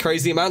talking like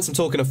crazy amounts, I'm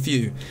talking a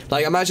few.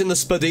 Like, imagine the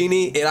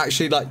Spuddini, it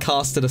actually like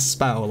casted a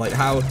spell. Like,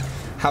 how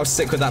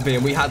sick would that be?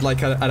 And we had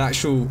like an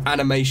actual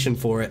animation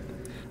for it.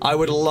 I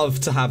would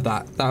love to have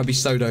that. That would be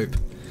so dope.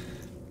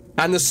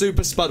 And the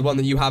Super Spud one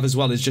that you have as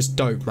well is just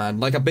dope, man.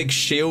 Like a big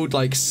shield,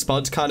 like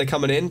Spud kind of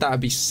coming in, that would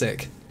be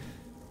sick.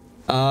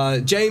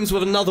 James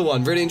with another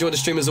one. Really enjoyed the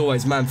stream as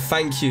always, man.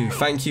 Thank you.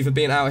 Thank you for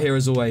being out here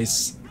as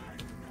always.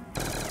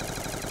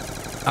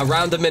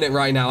 Around a minute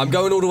right now. I'm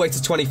going all the way to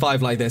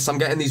 25 like this. I'm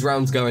getting these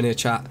rounds going here,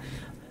 chat.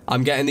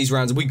 I'm getting these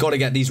rounds. We got to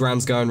get these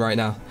rounds going right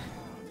now.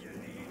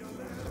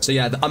 So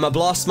yeah, I'm going to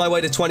blast my way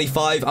to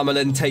 25. I'm going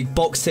to then take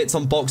box hits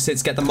on box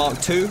hits, get the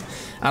Mark II,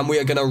 and we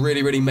are going to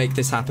really, really make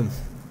this happen.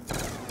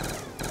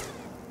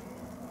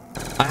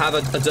 I have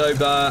a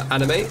dope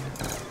animate.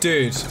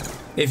 Dude,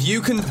 if you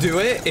can do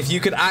it, if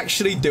you could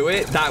actually do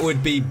it, that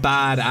would be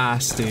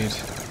badass, dude.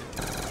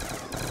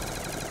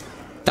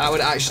 That would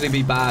actually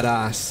be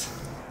badass.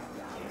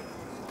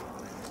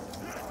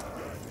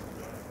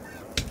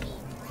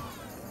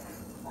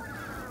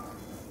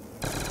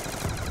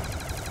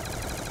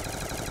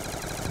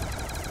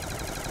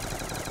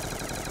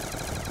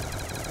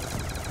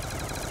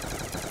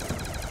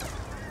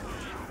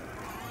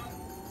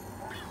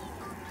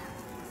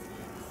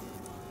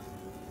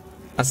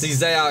 I see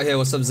Zay out here.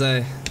 What's up,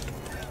 Zay?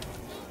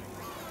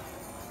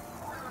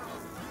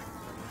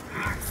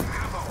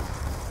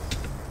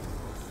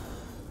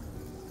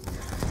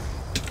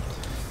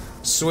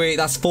 Sweet,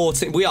 that's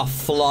 14. We are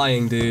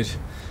flying, dude.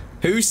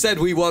 Who said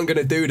we weren't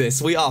gonna do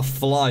this? We are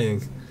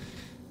flying.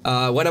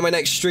 When am I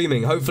next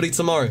streaming? Hopefully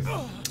tomorrow.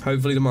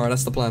 Hopefully tomorrow,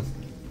 that's the plan.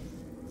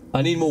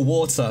 I need more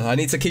water. I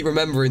need to keep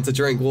remembering to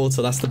drink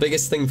water. That's the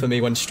biggest thing for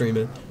me when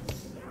streaming.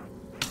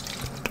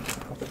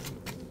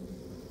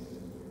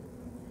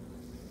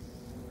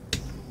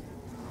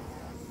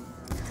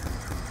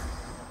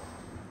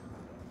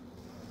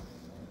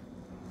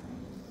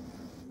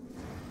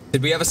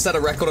 Did we ever set a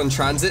record on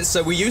transit?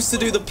 So we used to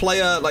do the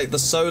player, like the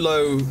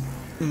solo,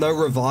 no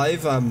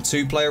revive,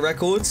 2-player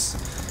records.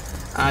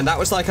 And that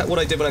was like what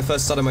I did when I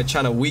first started my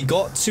channel. We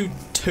got to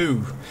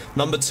 2,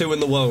 number 2 in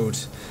the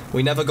world.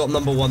 We never got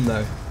number 1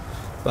 though.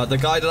 But the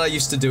guy that I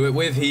used to do it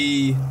with,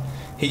 he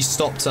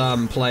stopped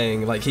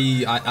playing. Like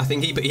I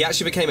think he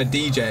actually became a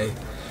DJ.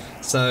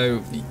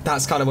 So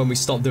that's kind of when we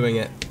stopped doing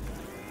it.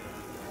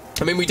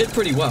 I mean, we did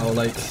pretty well.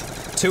 Like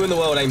 2 in the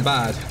world ain't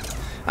bad.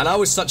 And I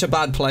was such a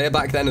bad player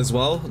back then as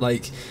well.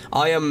 Like,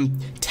 I am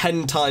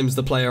 10 times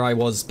the player I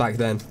was back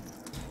then.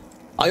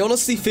 I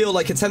honestly feel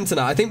like attempting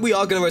that. I think we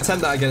are going to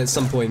attempt that again at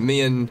some point.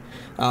 Me and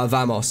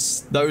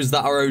Vamos. Those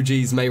that are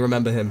OGs may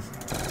remember him.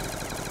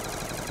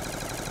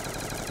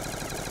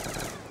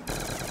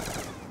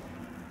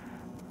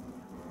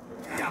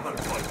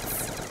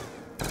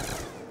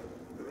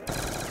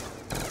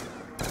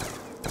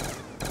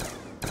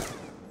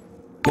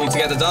 Need to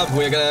get the dub.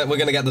 We're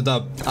gonna get the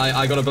dub.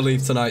 I gotta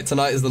believe tonight.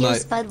 Tonight is the night.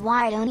 Spud,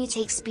 why don't you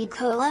take speed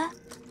cola?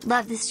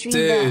 Love the stream.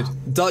 Dude,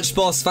 though. Dutch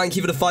Boss, thank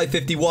you for the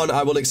 551.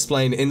 I will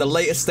explain. In the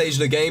later stage of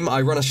the game,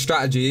 I run a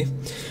strategy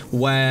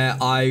where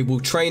I will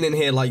train in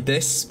here like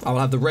this. I will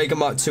have the Raider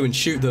Mark II and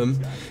shoot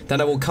them.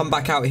 Then I will come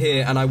back out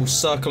here and I will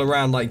circle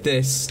around like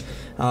this,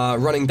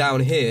 running down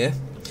here.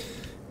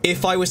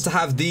 If I was to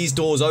have these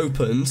doors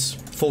opened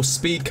for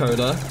speed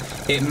cola,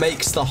 it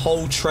makes the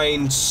whole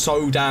train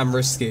so damn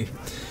risky.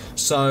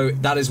 So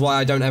that is why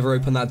I don't ever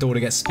open that door to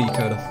get speed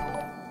cola.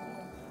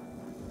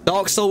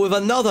 Dark Soul with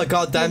another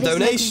goddamn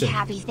donation.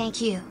 Happy,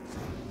 thank you.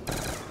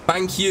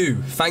 Thank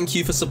you. Thank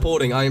you for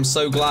supporting. I am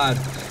so glad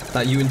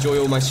that you enjoy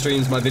all my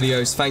streams, my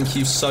videos. Thank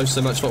you so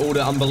much for all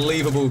the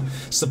unbelievable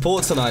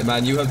support tonight,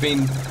 man. You have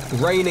been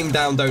raining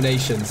down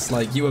donations.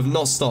 Like, you have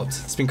not stopped.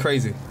 It's been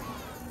crazy.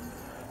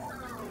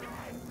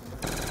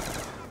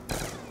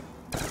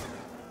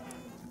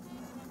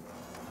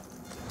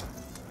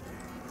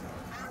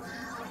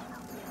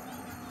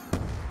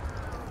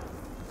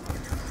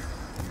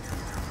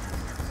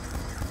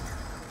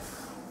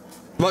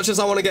 Much as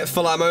I want to get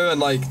full ammo and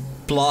like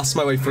blast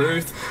my way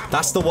through,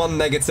 that's the one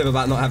negative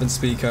about not having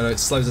speed cola. It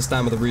slows us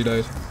down with a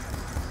reload.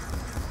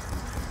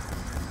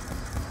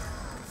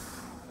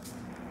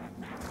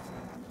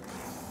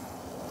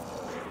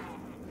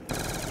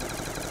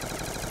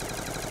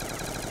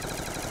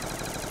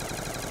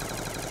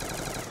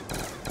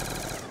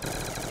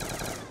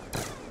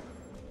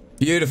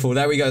 Beautiful,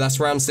 there we go, that's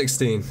round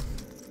 16.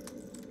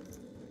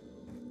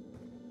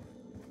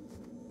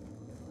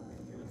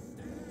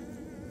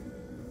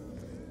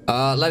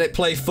 Let it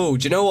play full.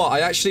 Do you know what? I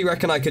actually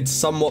reckon I could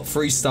somewhat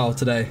freestyle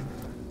today.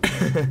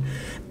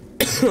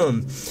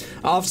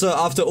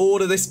 After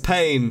all of this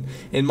pain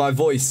in my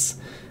voice,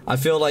 I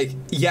feel like,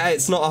 yeah,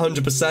 it's not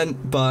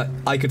 100%, but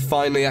I could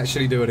finally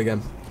actually do it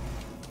again.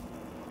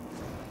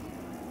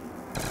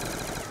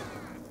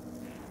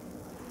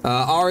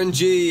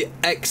 RNG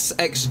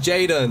XX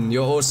Jaden,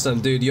 you're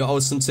awesome, dude. You're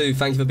awesome too.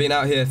 Thank you for being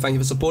out here. Thank you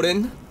for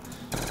supporting.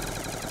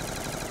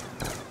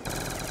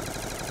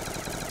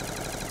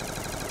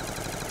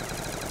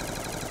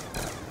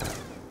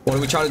 What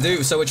are we trying to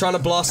do? So we're trying to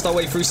blast our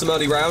way through some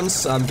early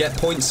rounds, get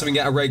points so we can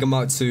get a Raider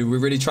Mark II. We're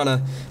really trying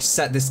to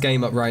set this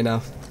game up right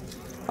now.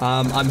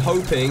 I'm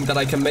hoping that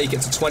I can make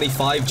it to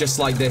 25 just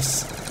like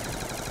this.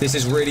 This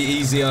is really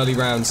easy early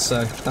rounds,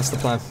 so that's the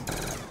plan.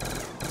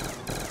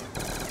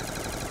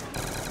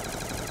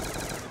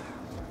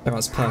 Oh,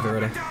 that's perfect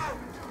already.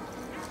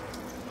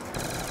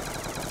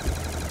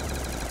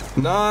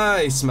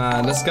 Nice,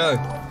 man. Let's go.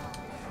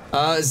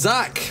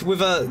 Zach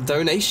with a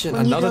donation.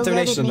 Another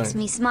donation. It makes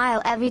me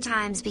smile every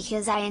time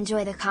because I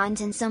enjoy the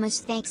content so much.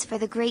 Thanks for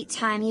the great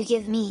time you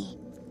give me.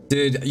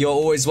 Dude, you're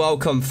always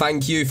welcome.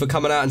 Thank you for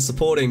coming out and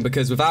supporting,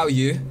 because without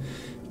you,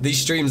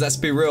 these streams, let's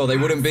be real, they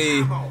wouldn't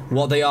be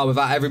what they are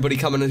without everybody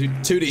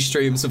coming to these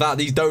streams, without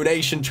these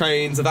donation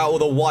trains, without all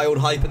the wild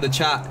hype in the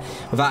chat,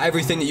 without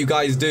everything that you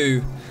guys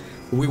do.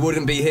 We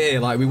wouldn't be here,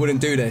 like, we wouldn't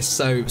do this.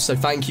 So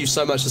thank you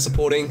so much for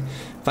supporting.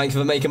 Thank you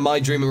for making my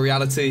dream a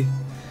reality.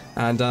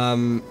 And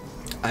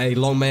Hey,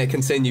 long may it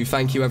continue.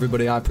 Thank you,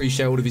 everybody. I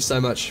appreciate all of you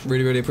so much.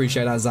 Really, really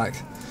appreciate that, Zach.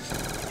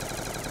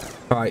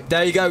 All right,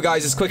 there you go,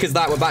 guys. As quick as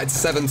that, we're back to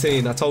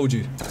 17. I told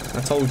you.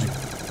 I told you.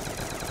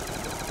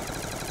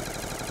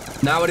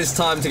 Now it is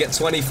time to get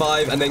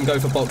 25 and then go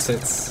for box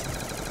hits.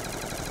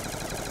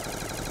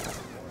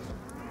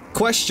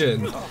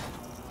 Question.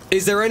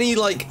 Is there any,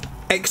 like,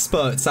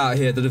 experts out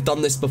here that have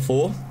done this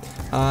before?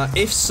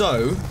 If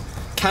so,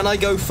 can I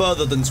go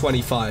further than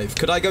 25?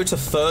 Could I go to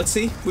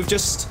 30 with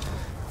just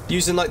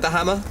using, like, the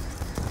hammer?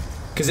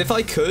 Because if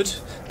I could,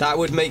 that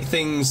would make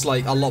things,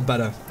 like, a lot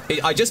better.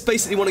 I just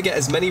basically want to get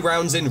as many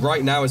rounds in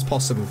right now as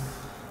possible.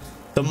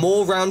 The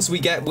more rounds we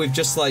get with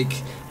just, like,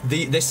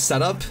 this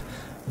setup,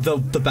 the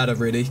better,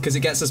 really. Because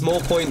it gets us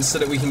more points so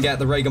that we can get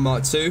the Raygun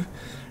Mark II.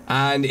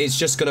 And it's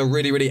just going to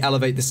really, really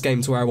elevate this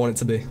game to where I want it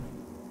to be.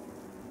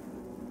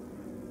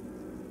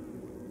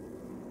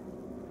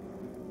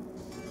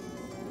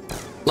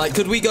 Like,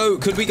 could we go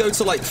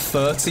to, like,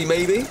 30,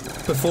 maybe?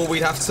 Before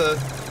we'd have to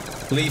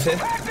leave here?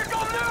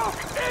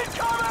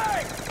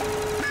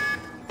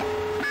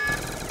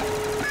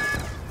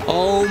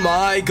 Oh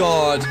my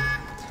god.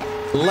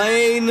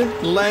 Lane.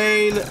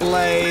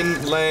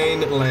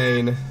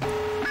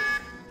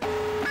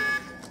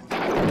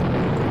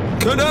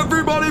 Can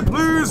everybody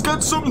please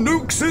get some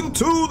nukes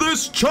into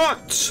this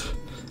chat?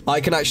 I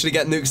can actually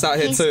get nukes out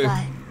here too.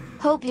 Spud.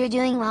 Hope you're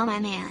doing well, my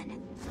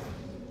man.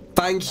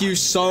 Thank you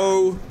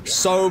so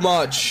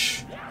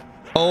much.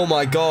 Oh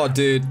my god,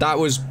 dude. That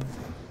was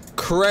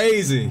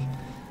crazy.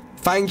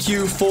 Thank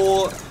you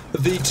for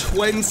the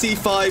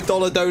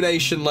 $25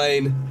 donation,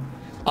 Lane.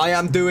 I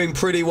am doing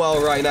pretty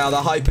well right now.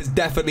 The hype is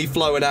definitely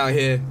flowing out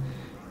here.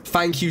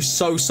 Thank you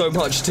so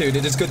much, dude.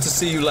 It is good to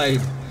see you,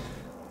 Lane.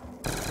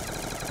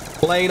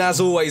 Lane, as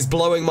always,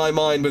 blowing my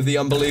mind with the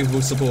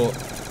unbelievable support.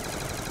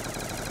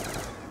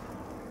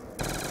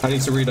 I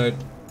need to reload.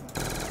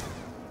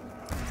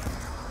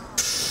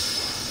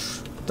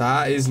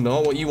 That is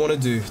not what you want to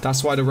do.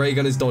 That's why the ray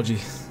gun is dodgy.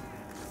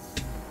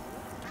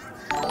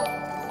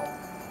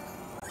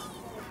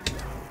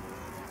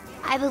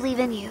 I believe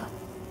in you.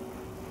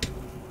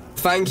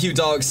 Thank you,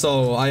 Dark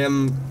Soul.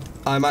 I'm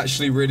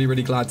actually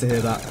really glad to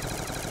hear that.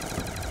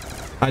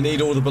 I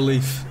need all the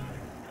belief.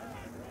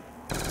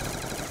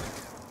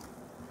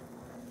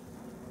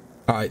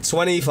 Alright,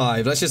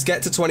 25. Let's just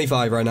get to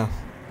 25 right now.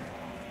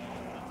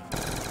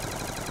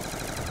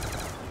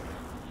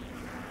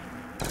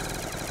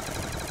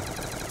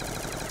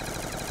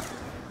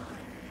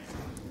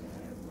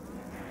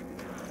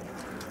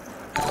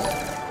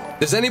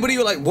 Does anybody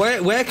like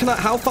where can I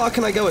how far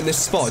can I go in this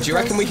spot? Do you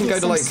reckon we can go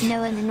to like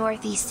snow in the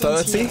northeast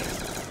 30?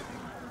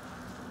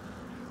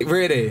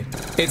 Really?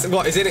 It's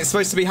what is it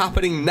supposed to be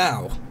happening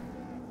now?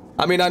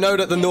 I mean, I know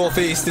that the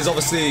northeast is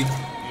obviously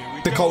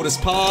the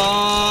coldest part.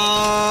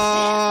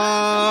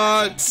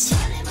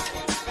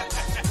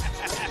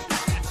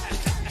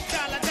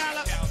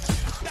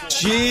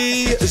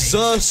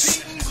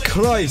 Jesus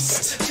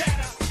Christ.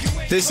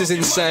 This is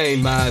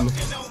insane, man.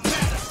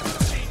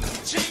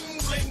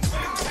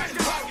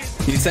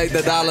 You take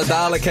the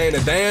dollar cane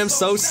of damn,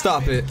 so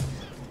stop it.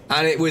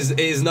 And it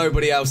is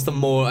nobody else than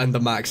Moore and the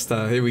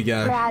Maxter. Here we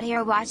go. We're out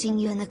here watching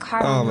you in the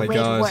car on the way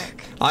to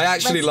work. I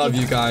actually love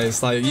you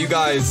guys. Like, you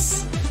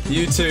guys,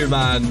 you two,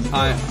 man.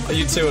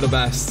 You two are the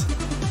best.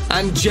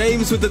 And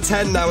James with the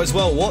 10 now as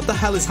well. What the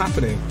hell is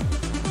happening?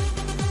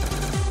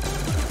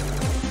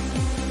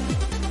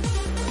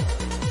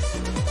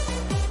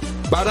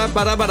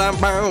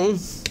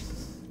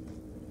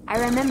 I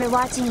remember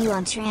watching you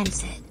on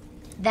Transit.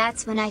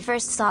 That's when I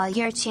first saw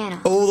your channel.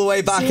 All the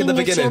way back in the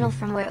beginning. Channel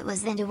from where it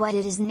was then to what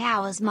it is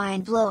now is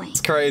mind-blowing.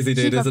 It's crazy,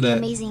 dude, isn't it?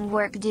 Amazing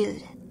work,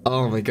 dude.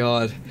 Oh my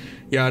god.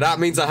 Yeah, that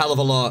means a hell of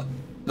a lot.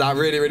 That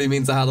really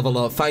means a hell of a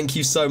lot. Thank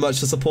you so much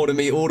for supporting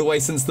me all the way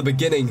since the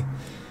beginning.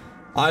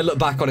 I look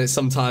back on it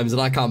sometimes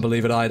and I can't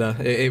believe it either.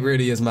 It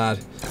really is mad.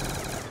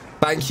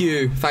 Thank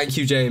you,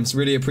 James.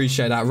 Really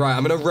appreciate that. Right,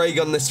 I'm gonna ray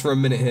gun this for a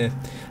minute here.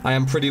 I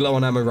am pretty low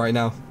on ammo right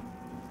now.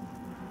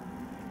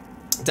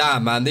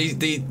 Damn, man,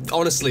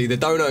 honestly, the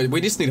dono,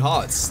 we just need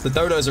hearts. The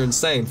donos are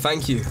insane.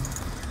 Thank you.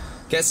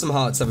 Get some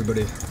hearts,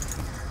 everybody.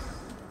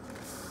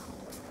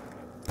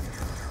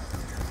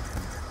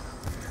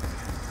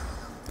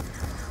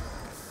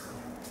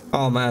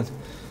 Oh, man.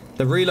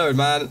 The reload,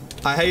 man.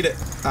 I hate it.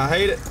 I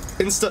hate it.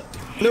 Insta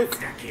nuke.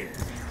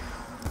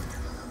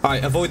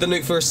 Alright, avoid the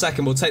nuke for a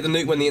second. We'll take the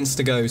nuke when the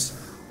insta goes.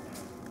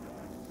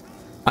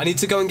 I need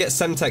to go and get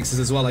Semtexes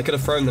as well. I could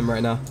have thrown them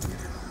right now.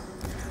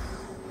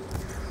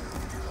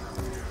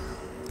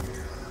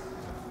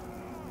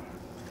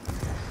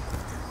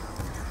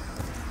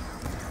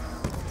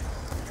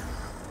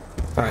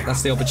 Alright,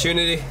 that's the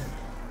opportunity.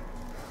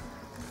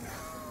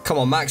 Come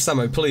on, max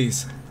ammo,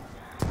 please.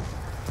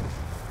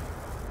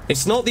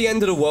 It's not the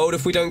end of the world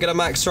if we don't get a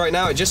max right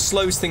now. It just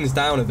slows things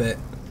down a bit.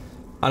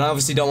 And I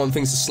obviously don't want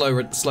things to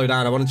slow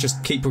down. I want to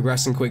just keep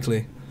progressing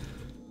quickly.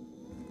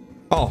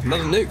 Oh,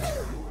 another nuke.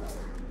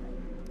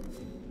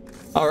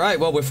 Alright,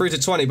 well, we're through to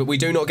 20, but we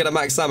do not get a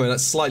max ammo.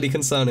 That's slightly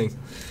concerning.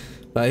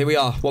 But here we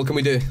are. What can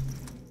we do?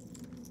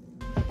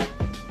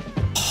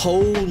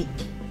 Holy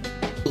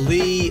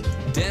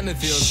damn, it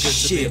feels good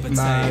to be a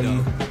potato.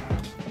 Man.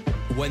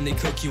 When they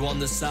cook you on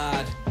the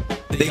side.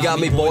 They got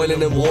me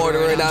boiling in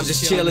water and I'm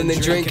just chilling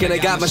and drinking. I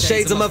got my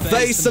shades on my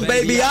face and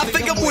baby, I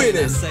think I'm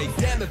winning. Say,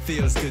 damn, it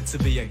feels good to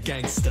be a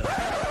gangster.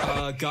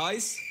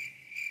 Guys,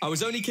 I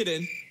was only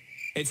kidding.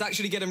 It's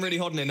actually getting really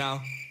hot in here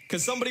now. Can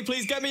somebody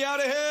please get me out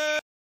of here?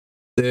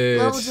 Dude.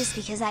 Well, just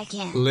because I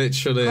can.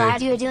 Literally.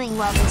 Glad you're doing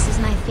well. This is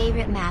my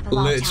favorite map of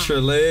all time.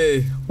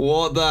 Literally.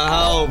 What the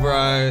hell,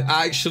 bro?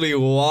 Actually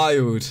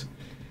wild.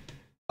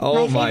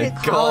 Oh my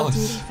favorite Call of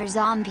gosh. Duty for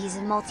zombies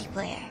and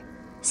multiplayer.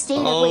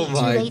 Stayed Oh up way too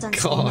my late on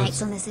school God.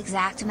 nights on this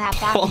exact map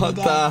back in the What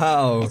day. the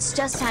hell? It's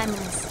just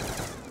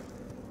timeless.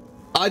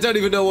 I don't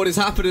even know what is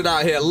happening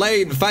out here.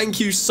 Lane,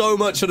 thank you so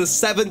much for the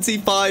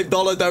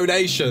 $75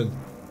 donation.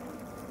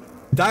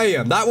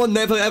 Damn, that one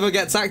never ever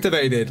gets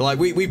activated. Like,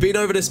 we've been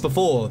over this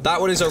before.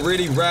 That one is a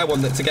really rare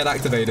one to get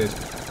activated.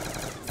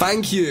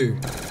 Thank you.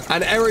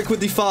 And Eric with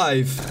the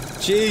 5.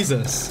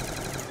 Jesus.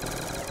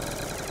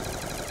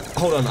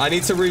 Hold on, I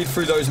need to read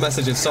through those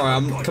messages. Sorry,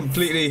 I'm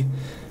completely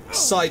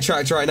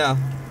sidetracked right now.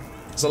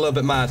 It's a little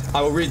bit mad.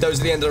 I will read those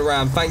at the end of the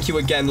round. Thank you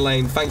again,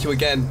 Lane. Thank you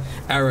again,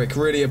 Eric.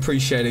 Really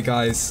appreciate it,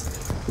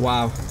 guys.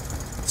 Wow.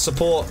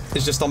 Support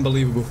is just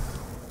unbelievable.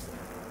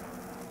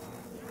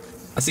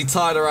 I see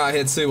Tyler out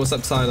here too. What's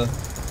up, Tyler?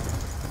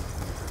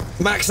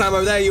 Max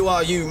Ammo, there you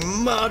are, you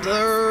mother.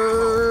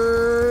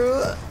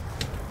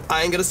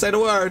 I ain't gonna say the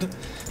word.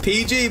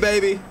 PG,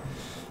 baby.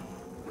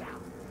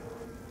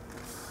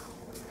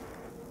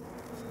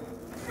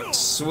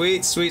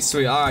 Sweet, sweet,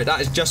 sweet. Alright,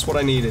 that is just what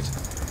I needed.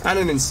 And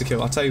an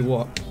insta-kill, I'll tell you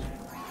what.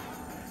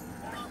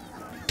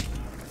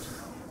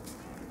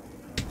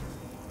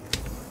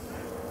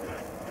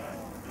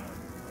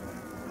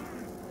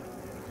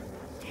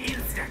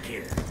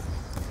 Insta-kill.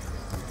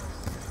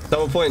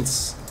 Double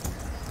points.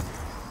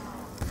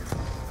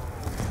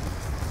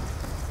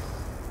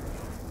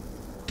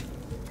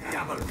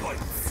 Double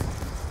points.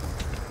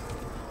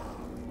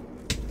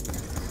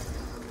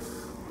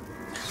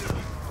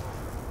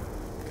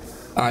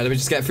 Alright, let me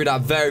just get through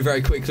that very,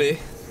 very quickly.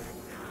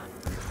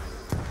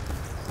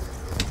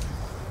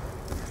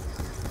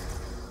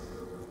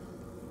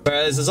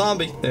 Where's the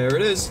zombie? There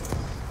it is.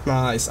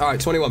 Nice. Alright,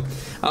 21.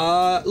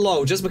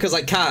 Lol, just because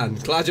I can.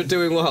 Glad you're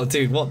doing well,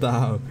 dude. What the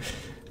hell?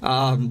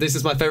 This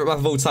is my favorite map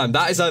of all time.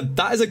 That is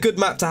a good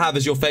map to have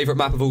as your favorite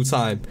map of all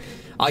time.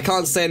 I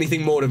can't say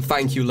anything more than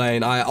thank you,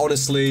 Lane. I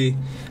honestly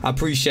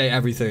appreciate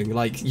everything.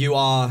 Like, you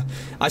are...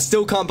 I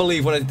still can't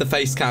believe when I did the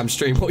face cam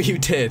stream what you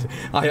did.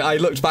 I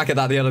looked back at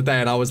that the other day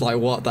and I was like,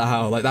 what the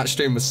hell? Like, that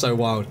stream was so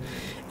wild.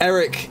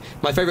 Eric,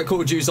 my favorite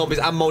Call of Duty Zombies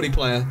and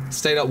multiplayer.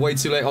 Stayed up way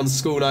too late on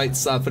school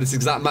nights for this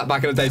exact map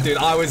back in the day. Dude,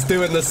 I was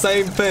doing the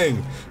same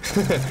thing.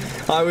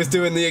 I was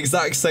doing the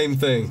exact same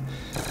thing.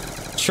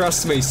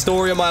 Trust me,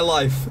 story of my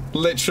life.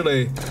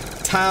 Literally.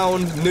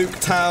 Town, nuke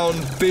town,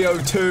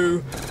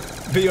 BO2,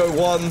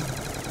 BO1.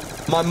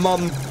 My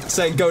mum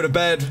saying go to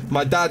bed.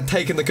 My dad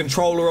taking the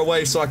controller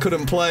away so I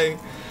couldn't play.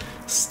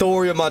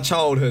 Story of my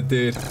childhood,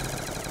 dude.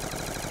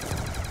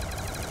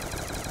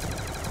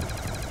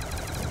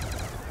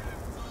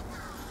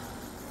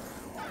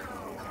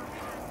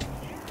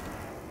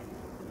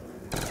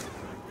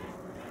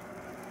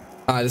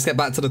 Alright, let's get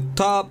back to the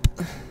top.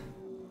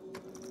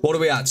 What are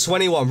we at?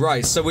 21,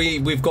 right. So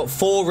we've got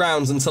 4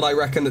 rounds until I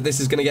reckon that this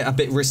is going to get a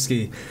bit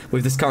risky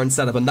with this current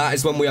setup. And that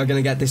is when we are going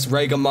to get this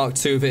ray gun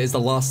Mark II if it is the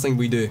last thing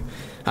we do.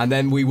 And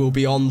then we will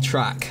be on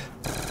track.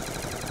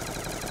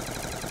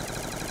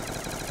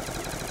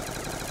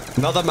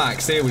 Another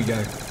max, here we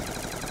go.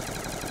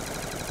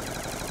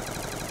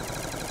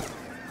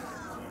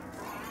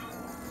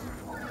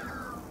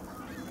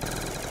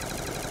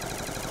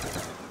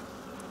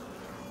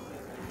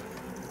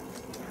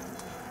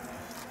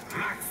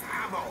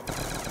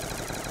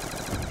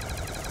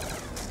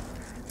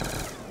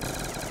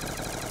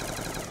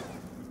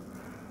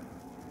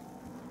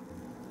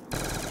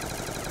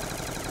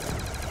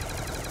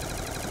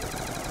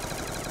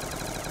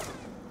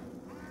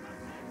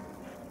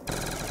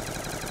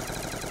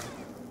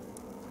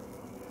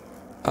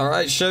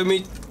 Alright, show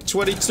me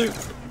 22.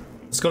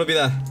 It's gotta be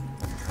there.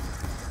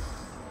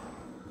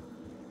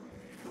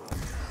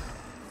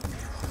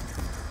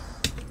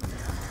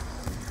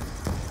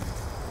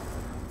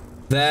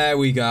 There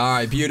we go.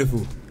 Alright,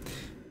 beautiful.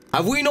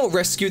 Have we not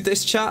rescued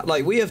this chat?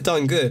 Like, we have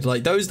done good.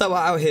 Like, those that were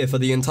out here for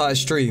the entire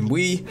stream,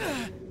 we,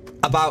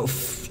 about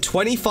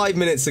 25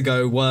 minutes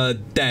ago, were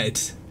dead.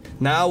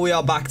 Now we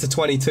are back to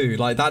 22.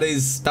 Like, that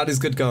is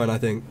good going, I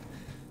think.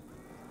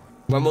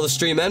 When will the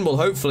stream end? Well,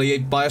 hopefully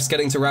by us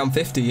getting to round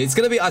 50. It's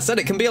gonna be, I said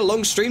it can be a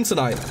long stream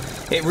tonight.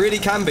 It really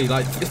can be.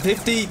 Like,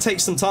 50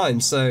 takes some time,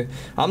 so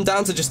I'm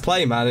down to just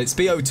play, man. It's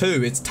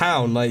BO2, it's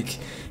town. Like,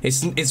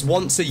 it's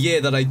once a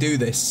year that I do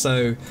this,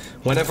 so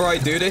whenever I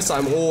do this,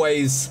 I'm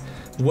always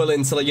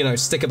willing to, you know,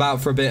 stick about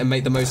for a bit and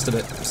make the most of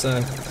it. So,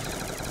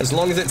 as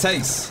long as it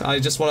takes, I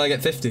just want to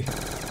get 50.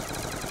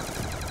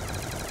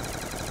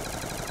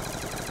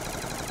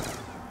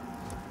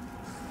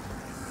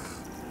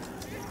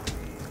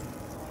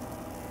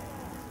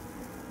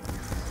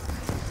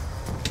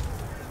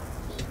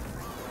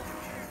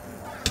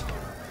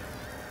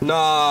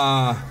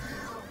 Nah.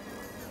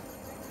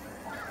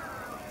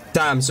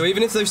 Damn, so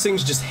even if those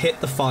things just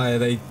hit the fire,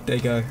 they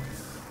go.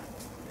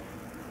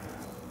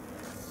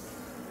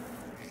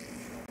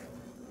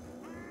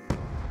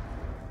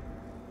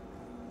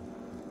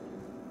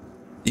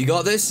 You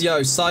got this?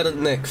 Yo, Silent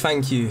Nick,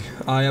 thank you.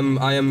 I'm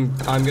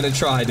gonna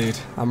try, dude.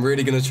 I'm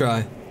really gonna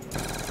try.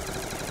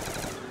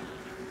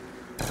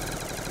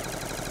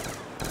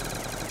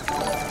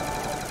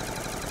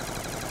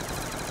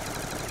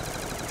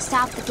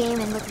 Stop the game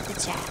and look at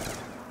the chat.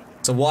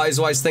 It's a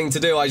wise thing to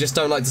do. I just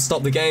don't like to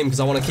stop the game because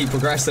I want to keep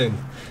progressing.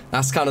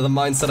 That's kind of the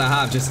mindset I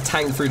have. Just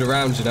tank through the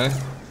round, you know?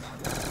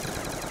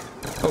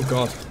 Oh,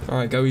 God. All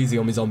right, go easy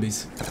on me,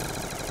 zombies.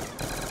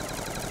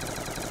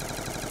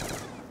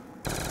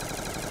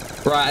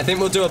 Right, I think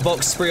we'll do a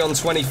box spree on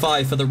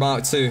 25 for the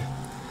Mark II.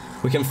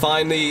 We can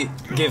finally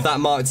give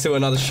that Mark II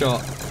another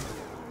shot.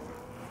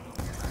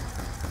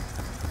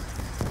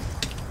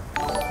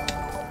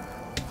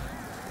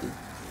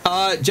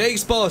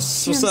 Jake's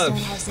boss, what's up?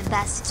 Tombstone has the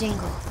best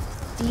jingle.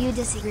 Do you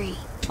disagree?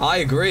 I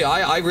agree.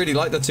 I really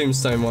like the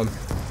Tombstone one.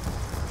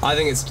 I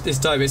think it's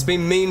dope. It's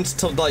been memed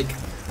to like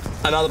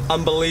another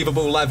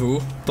unbelievable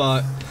level,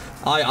 but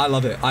I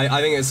love it.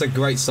 I think it's a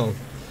great song.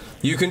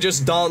 You can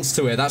just dance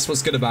to it. That's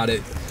what's good about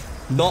it.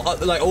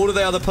 Not like all of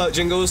the other perk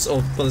jingles, or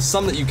well, there's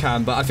some that you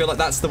can, but I feel like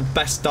that's the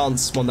best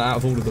dance one out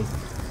of all of them.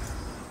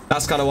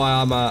 That's kind of why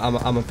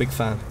I'm a big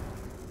fan.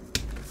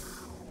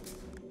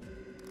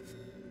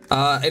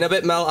 In a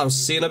bit, Mel. I'll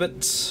see you in a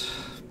bit.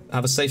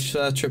 Have a safe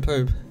trip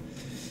home.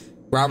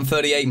 Round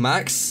 38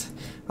 max.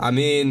 I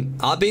mean,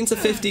 I've been to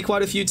 50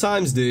 quite a few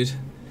times, dude.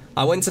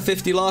 I went to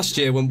 50 last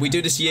year when we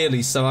do this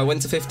yearly, so I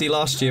went to 50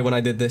 last year when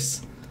I did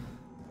this.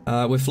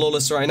 We're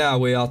flawless right now.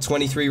 We are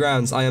 23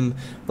 rounds. I am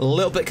a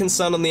little bit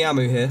concerned on the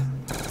ammo here.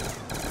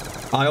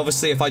 I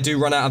obviously, if I do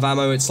run out of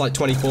ammo, it's like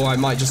 24. I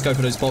might just go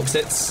for those box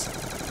hits.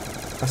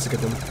 That's a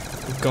good one.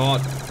 Oh,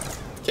 God.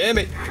 Hear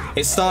me.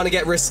 It's starting to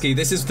get risky.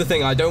 This is the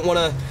thing. I don't want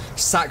to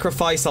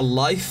sacrifice a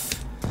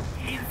life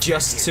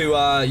just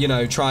to, you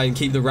know, try and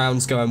keep the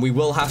rounds going. We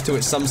will have to,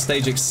 at some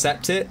stage,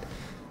 accept it.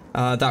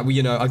 That we,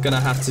 you know, are going to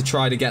have to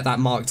try to get that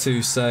Mark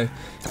II. So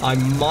I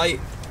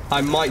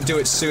might do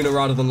it sooner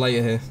rather than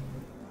later here.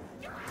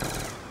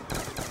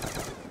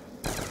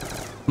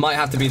 Might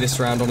have to be this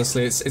round,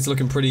 honestly. It's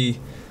looking pretty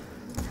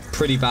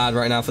bad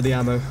right now for the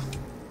ammo.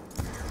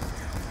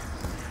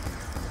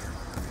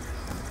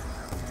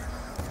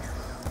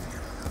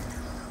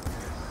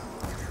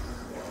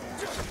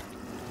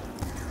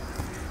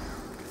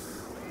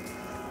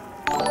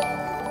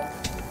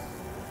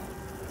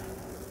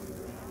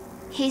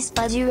 Hey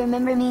Spud, you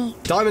remember me?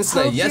 Diamond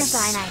Snake, Hope yes.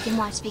 you're fine. I can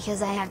watch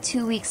because I have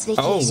 2 weeks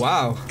vacation. Oh,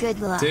 wow. Good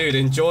luck. Dude,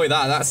 enjoy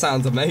that. That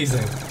sounds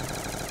amazing.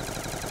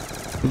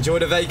 Enjoy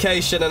the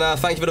vacation, and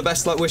thank you for the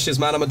best luck wishes,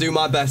 man. I'm gonna do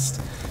my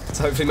best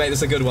to hopefully make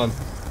this a good one.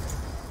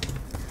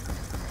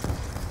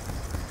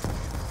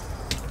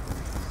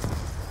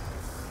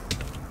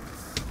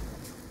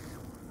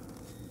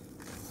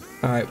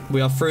 Alright, we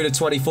are through to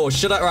 24.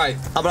 Should I... Right,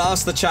 I'm gonna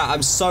ask the chat.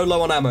 I'm so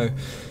low on ammo.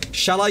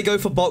 Shall I go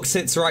for box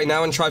hits right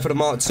now and try for the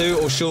Mark II,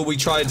 or shall we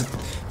try to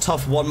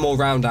tough one more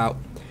round out?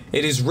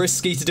 It is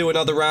risky to do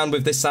another round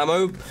with this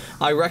ammo.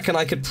 I reckon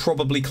I could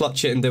probably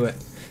clutch it and do it,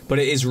 but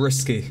it is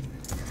risky.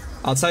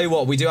 I'll tell you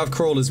what, we do have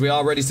crawlers. We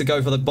are ready to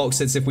go for the box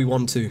hits if we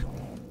want to.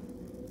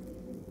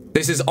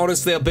 This is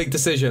honestly a big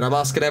decision. I'm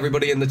asking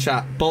everybody in the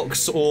chat,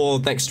 box or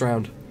next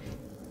round.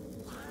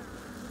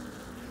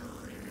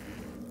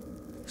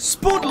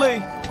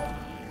 Spuddley!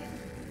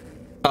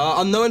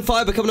 Unknown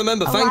Fire becoming a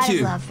member, thank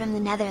you. A lot of love from the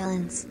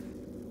Netherlands.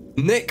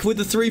 Nick with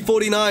the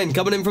 349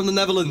 coming in from the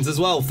Netherlands as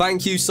well.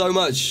 Thank you so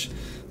much.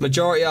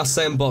 Majority are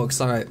saying box.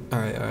 Alright.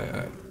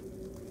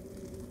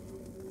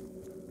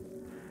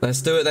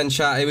 Let's do it then,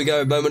 chat. Here we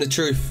go. Moment of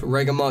truth.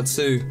 Reagan Mark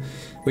II.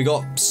 We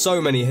got so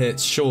many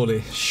hits,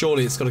 surely.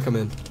 Surely it's gotta come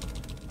in.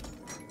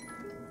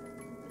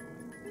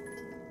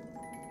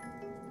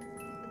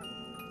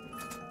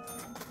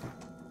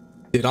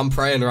 Dude, I'm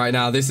praying right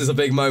now. This is a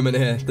big moment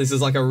here. This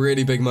is like a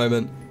really big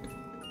moment.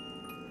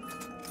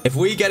 If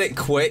we get it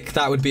quick,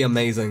 that would be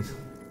amazing.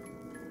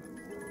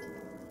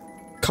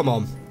 Come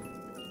on.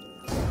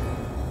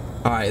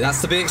 Alright,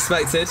 that's to be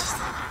expected.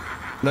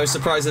 No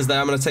surprises there.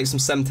 I'm going to take some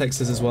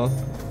Semtexes as well.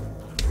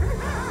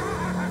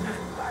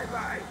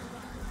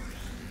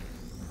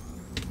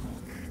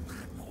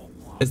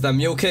 Is there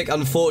mule kick?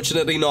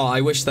 Unfortunately not.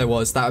 I wish there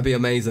was. That would be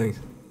amazing.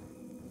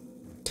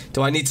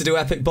 Do I need to do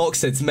epic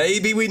box hits?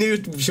 Maybe we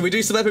do. Should we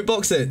do some epic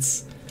box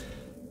hits?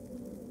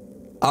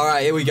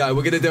 Alright, here we go.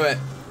 We're going to do it.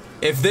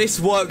 If this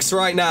works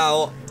right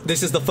now,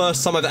 this is the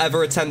first time I've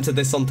ever attempted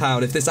this on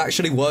town. If this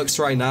actually works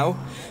right now,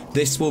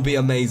 this will be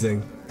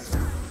amazing.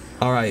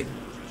 Alright.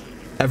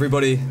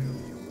 Everybody,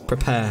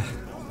 prepare.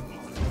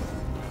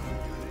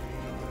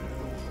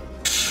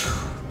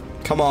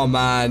 Come on,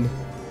 man.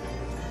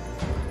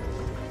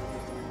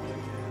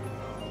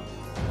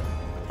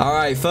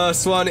 Alright,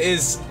 first one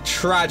is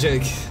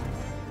tragic.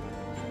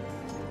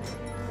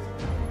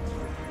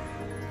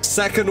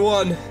 Second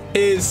one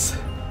is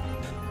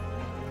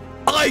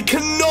I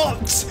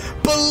cannot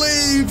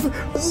believe.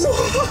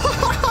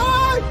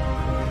 What?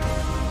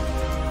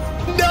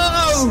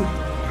 No.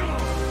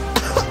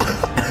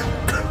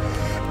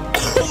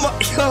 Oh my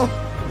god.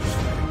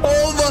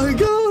 Oh my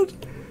god.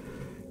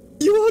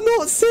 You are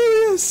not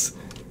serious.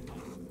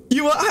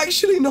 You are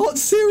actually not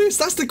serious.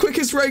 That's the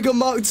quickest Raygun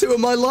Mark II of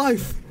my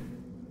life.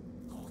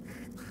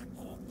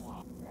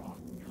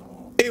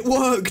 It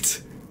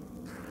worked.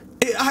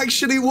 It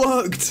actually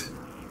worked.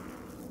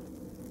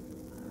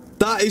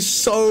 That is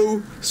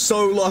so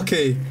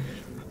lucky.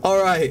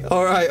 All right.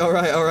 All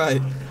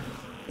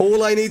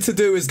I need to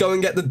do is go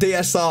and get the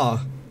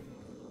DSR.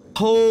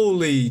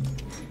 Holy.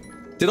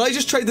 Did I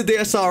just trade the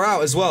DSR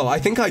out as well? I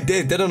think I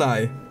did, didn't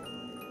I?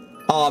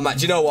 Oh, man,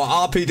 do you know what?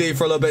 RPD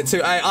for a little bit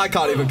too. I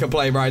can't even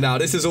complain right now.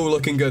 This is all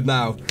looking good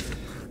now.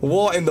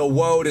 What in the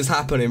world is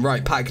happening?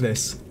 Right, pack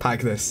this.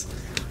 Pack this.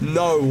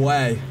 No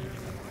way.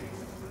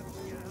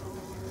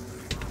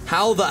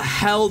 How the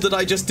hell did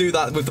I just do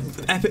that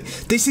with epic?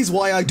 This is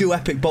why I do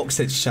epic box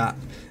hits, chat.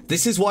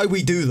 This is why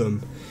we do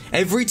them.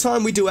 Every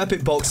time we do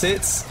epic box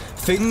hits,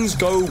 things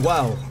go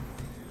well.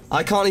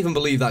 I can't even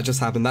believe that just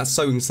happened. That's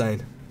so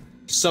insane.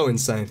 So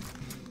insane.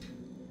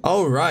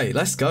 All right,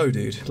 let's go,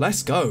 dude.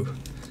 Let's go.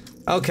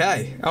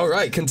 Okay, all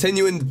right.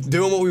 Continuing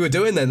doing what we were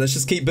doing then. Let's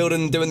just keep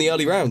building and doing the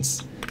early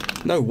rounds.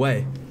 No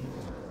way.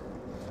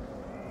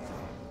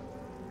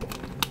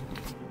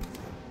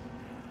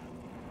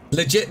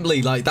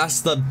 Legitimately, like,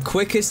 that's the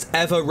quickest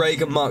ever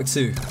Raygun Mark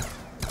II.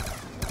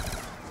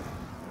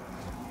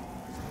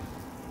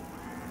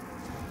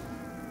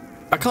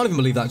 I can't even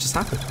believe that just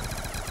happened.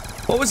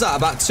 What was that?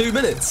 About 2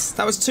 minutes?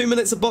 That was 2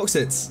 minutes of box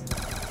hits.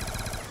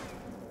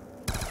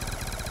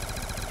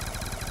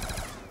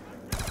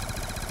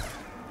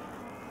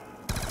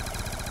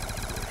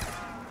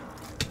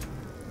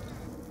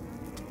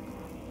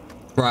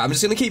 Right, I'm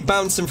just going to keep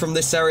bouncing from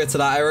this area to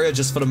that area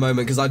just for the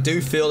moment, because I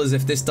do feel as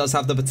if this does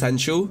have the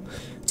potential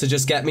to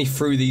just get me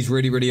through these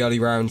really early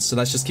rounds. So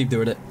let's just keep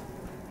doing it.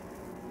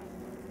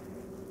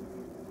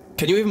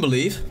 Can you even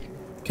believe?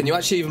 Can you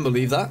actually even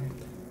believe that?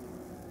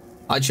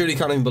 I truly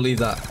can't even believe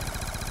that.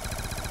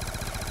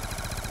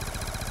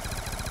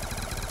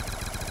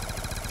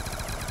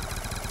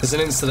 There's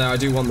an insta there. I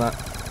do want that.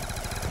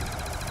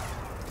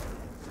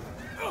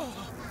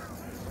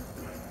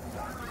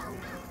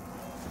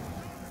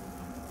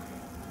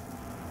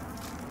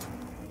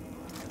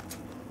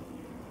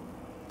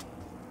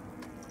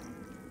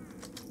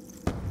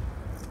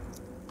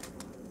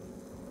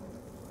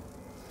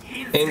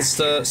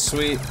 Insta,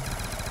 sweet.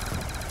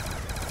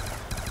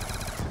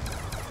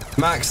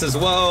 Max as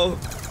well.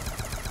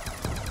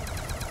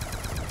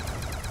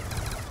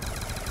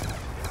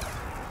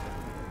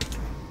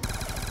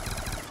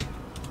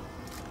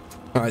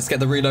 Alright, let's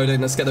get the reload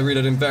in. Let's get the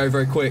reload in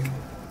very quick.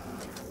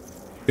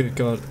 Good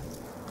God.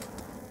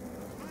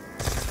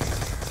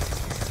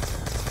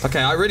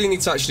 Okay, I really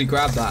need to actually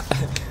grab that.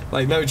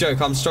 Like, no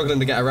joke, I'm struggling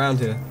to get around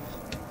here.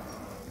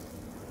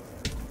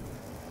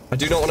 I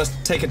do not want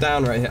to take it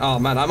down right here. Oh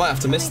man, I might have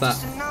to miss that.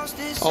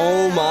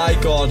 Oh my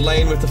god,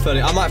 Lane with the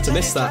 30. I might have to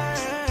miss that.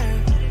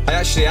 I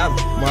actually am.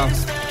 Wow.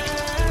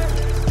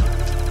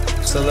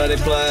 So let it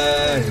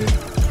play.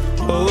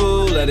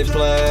 Oh, let it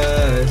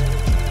play.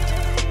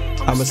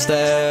 I'ma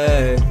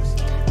stay.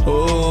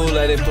 Oh,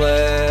 let it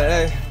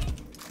play.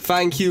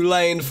 Thank you,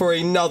 Lane, for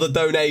another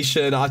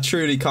donation. I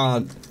truly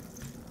can't.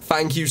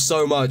 Thank you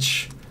so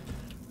much.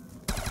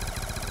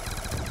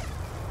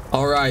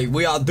 Alright,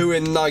 we are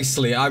doing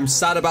nicely. I'm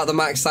sad about the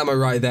max ammo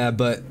right there,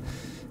 but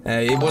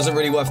it wasn't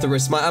really worth the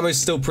risk. My ammo's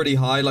still pretty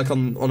high, like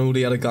on all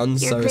the other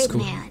guns, so it's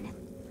cool. Man.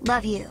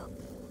 Love you.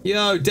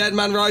 Yo, Dead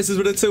Man Rises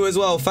with a 2 as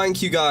well.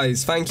 Thank you,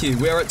 guys. Thank you.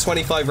 We are at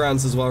 25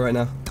 rounds as well right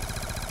now.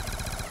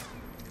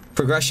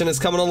 Progression is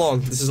coming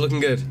along. This is looking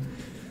good.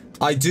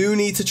 I do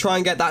need to try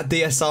and get that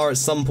DSR at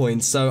some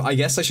point, so I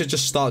guess I should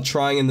just start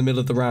trying in the middle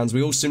of the rounds.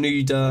 We also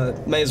need,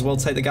 may as well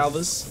take the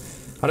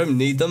Galvas. I don't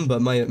need them,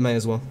 but may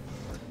as well.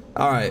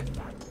 Alright.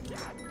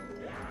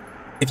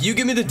 If you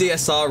give me the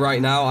DSR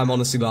right now, I'm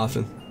honestly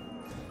laughing.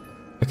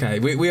 Okay,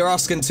 we are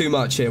asking too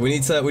much here. We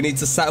need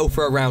to settle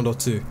for a round or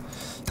two.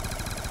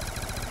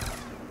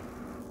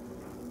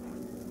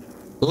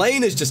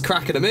 Lane is just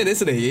cracking them in,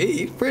 isn't he?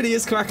 He really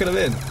is cracking them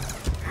in.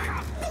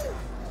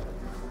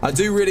 I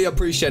do really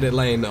appreciate it,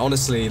 Lane.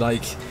 Honestly,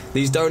 like,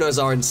 these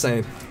donos are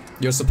insane.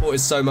 Your support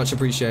is so much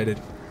appreciated.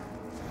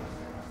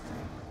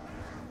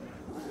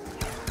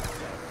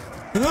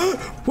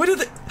 Where did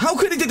they? How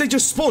quickly did they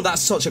just spawn?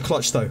 That's such a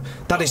clutch, though.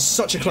 That is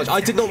such a clutch. I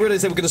did not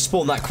realize they were going to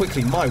spawn that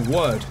quickly. My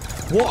word.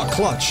 What a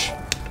clutch.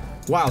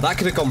 Wow, that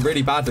could have gone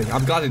really badly.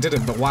 I'm glad it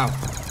didn't, but wow.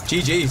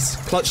 GG's.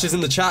 Clutch is in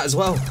the chat as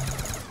well.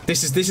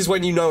 This is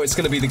when you know it's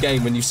going to be the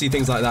game, when you see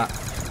things like that.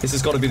 This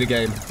has got to be the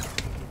game.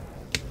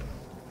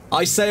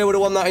 I say I would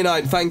have won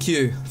 99. Thank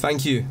you.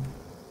 Thank you.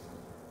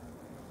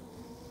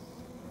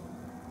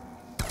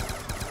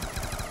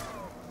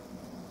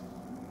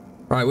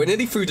 Right, we're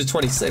nearly through to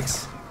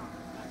 26.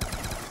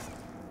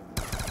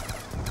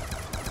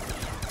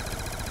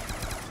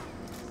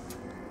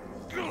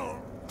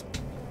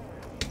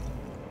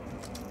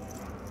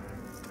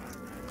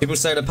 People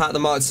saying to pack the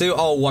Mark II.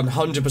 Oh,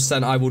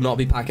 100% I will not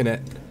be packing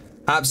it.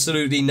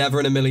 Absolutely never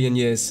in a million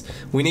years.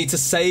 We need to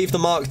save the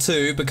Mark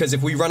II because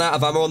if we run out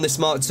of ammo on this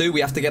Mark II,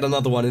 we have to get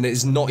another one and it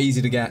is not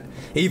easy to get.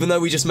 Even though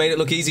we just made it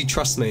look easy,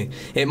 trust me.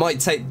 It might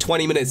take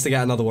 20 minutes to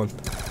get another one.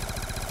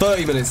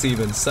 30 minutes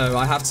even, so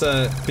I have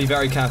to be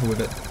very careful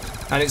with it.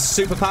 And it's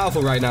super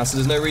powerful right now, so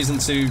there's no reason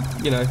to,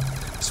 you know,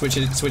 switch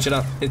it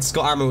up. It's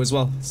got ammo as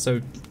well,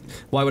 so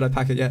why would I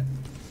pack it yet?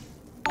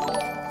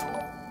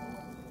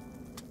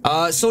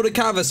 Sorted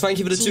Canvas, thank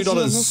you for the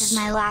 $2. This is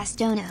my last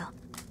dono.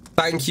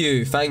 Thank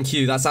you,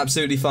 that's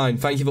absolutely fine.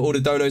 Thank you for all the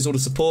donos, all the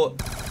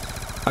support.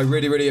 I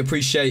really, really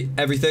appreciate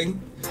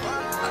everything.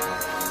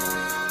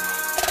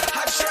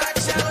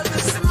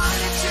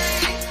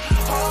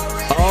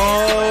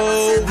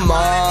 Oh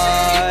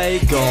my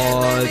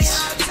god.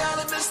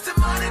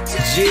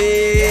 Jesus.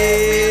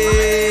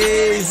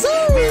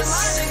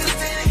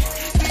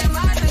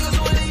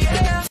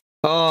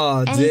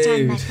 Oh,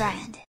 Anytime, my dude.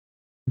 friend.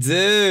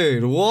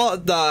 Dude,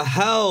 what the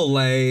hell,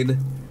 Lane?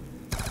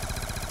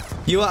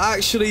 You are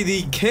actually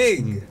the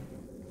king.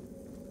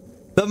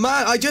 The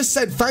man, I just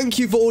said thank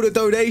you for all the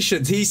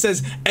donations. He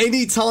says,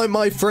 anytime,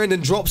 my friend,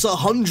 and drops a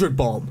 100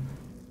 bomb.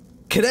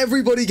 Can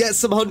everybody get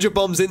some 100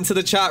 bombs into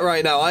the chat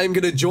right now? I am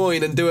going to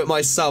join and do it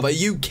myself. Are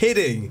you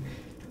kidding?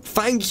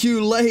 Thank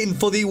you, Lane,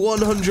 for the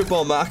 100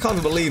 bomb. I can't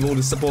even believe all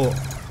the support.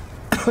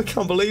 I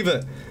can't believe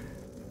it.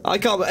 I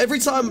can't. Every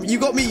time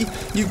you've got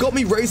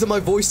me raising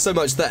my voice so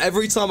much that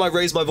every time I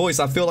raise my voice,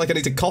 I feel like I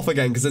need to cough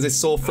again because there's this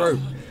sore throat.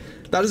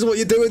 That is what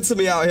you're doing to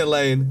me out here,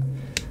 Lane.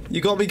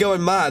 You got me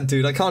going mad,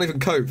 dude. I can't even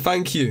cope.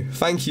 Thank you.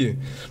 Thank you.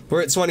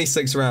 We're at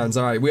 26 rounds.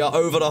 All right. We are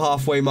over the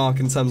halfway mark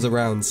in terms of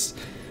rounds.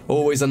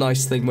 Always a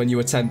nice thing when you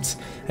attempt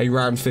a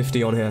round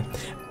 50 on here.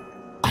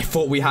 I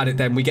thought we had it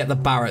then. We get the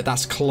Barrett.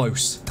 That's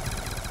close.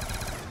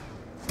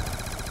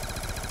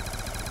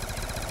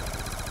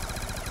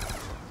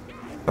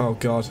 Oh,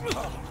 God.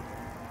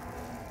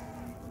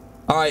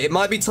 All right. It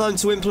might be time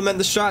to implement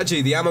the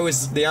strategy. The ammo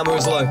is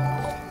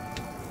low.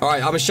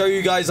 Alright, I'm gonna show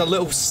you guys a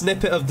little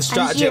snippet of the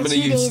strategy I'm gonna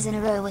use. 2 days in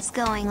a row, what's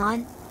going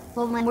on?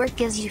 Well, when work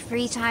gives you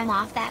free time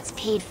off, that's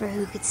paid for.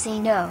 Who could say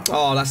no?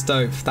 Oh, that's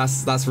dope.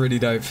 That's really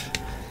dope.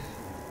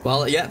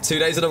 Well, yeah, 2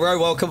 days in a row.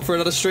 Welcome for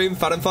another stream,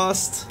 Fat and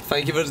Fast.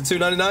 Thank you for the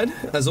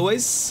 $2.99, as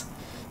always.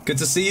 Good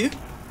to see you.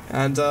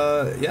 And,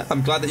 yeah,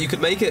 I'm glad that you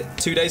could make it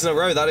 2 days in a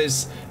row. That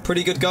is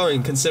pretty good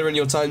going, considering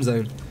your time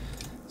zone.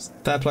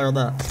 Fair play on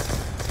that.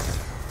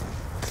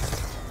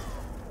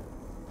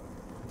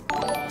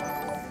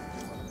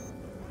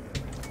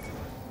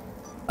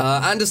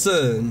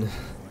 Anderson,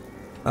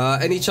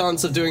 any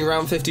chance of doing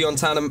round 50 on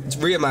Tandem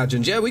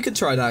Reimagined? Yeah, we could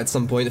try that at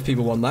some point if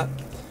people want that.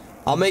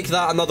 I'll make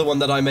that another one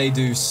that I may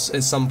do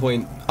at some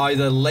point,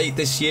 either late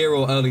this year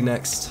or early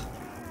next.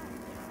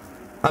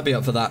 I'd be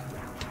up for that.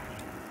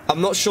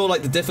 I'm not sure,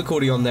 like, the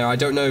difficulty on there. I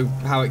don't know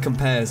how it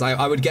compares.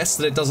 I would guess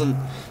that it doesn't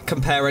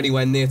compare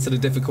anywhere near to the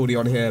difficulty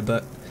on here,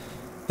 but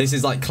this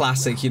is, like,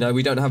 classic, you know?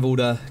 We don't have all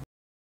the...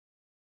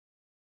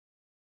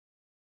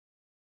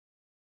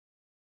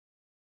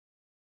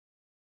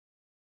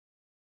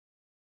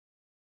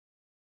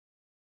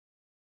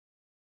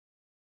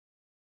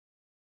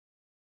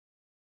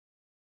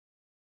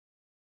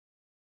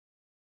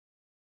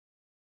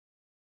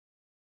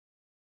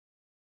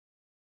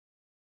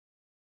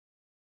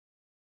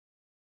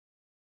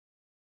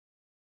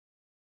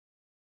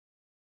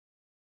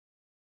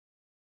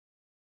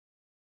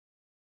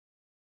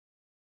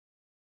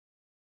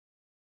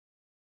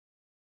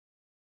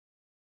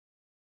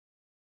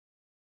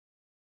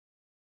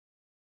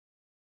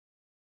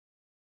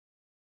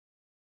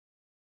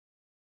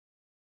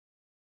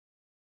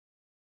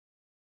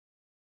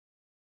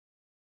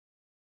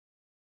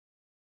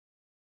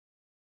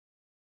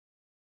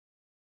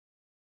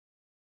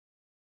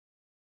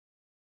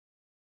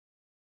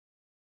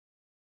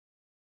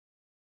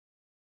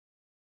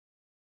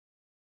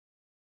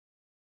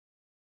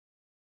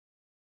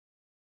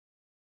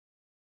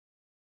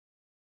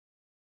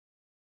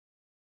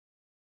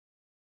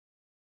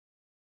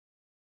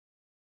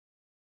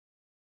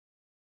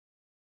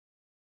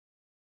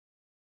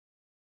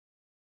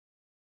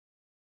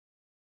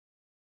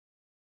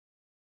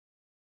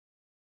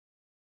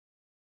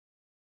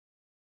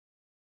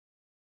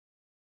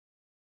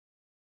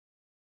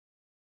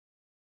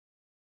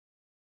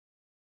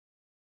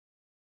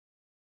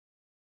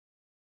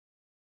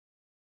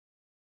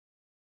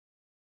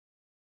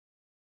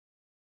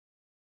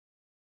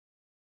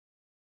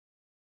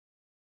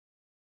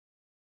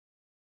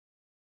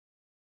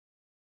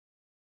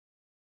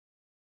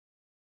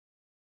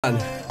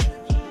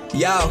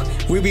 Yo,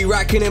 we be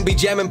racking and be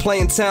jamming,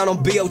 playing town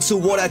on BO2,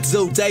 what I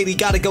do daily.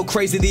 Gotta go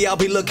crazy, they'll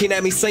be looking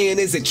at me saying,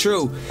 is it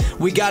true?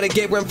 We gotta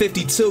get round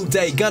 52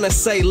 day, gonna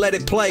say, let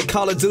it play.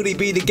 Call of Duty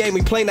be the game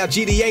we play, now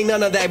GTA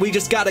none of that, we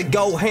just gotta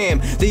go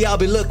ham. They'll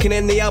be looking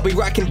and they'll be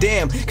rocking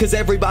damn, cause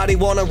everybody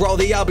wanna roll,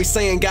 they'll be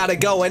saying gotta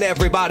go, and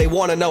everybody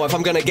wanna know if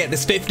I'm gonna get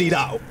this 50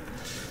 though.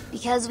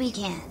 Because we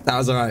can. That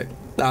was alright,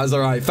 that was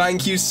alright.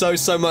 Thank you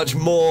so much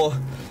more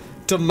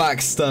to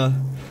Maxter,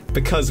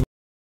 because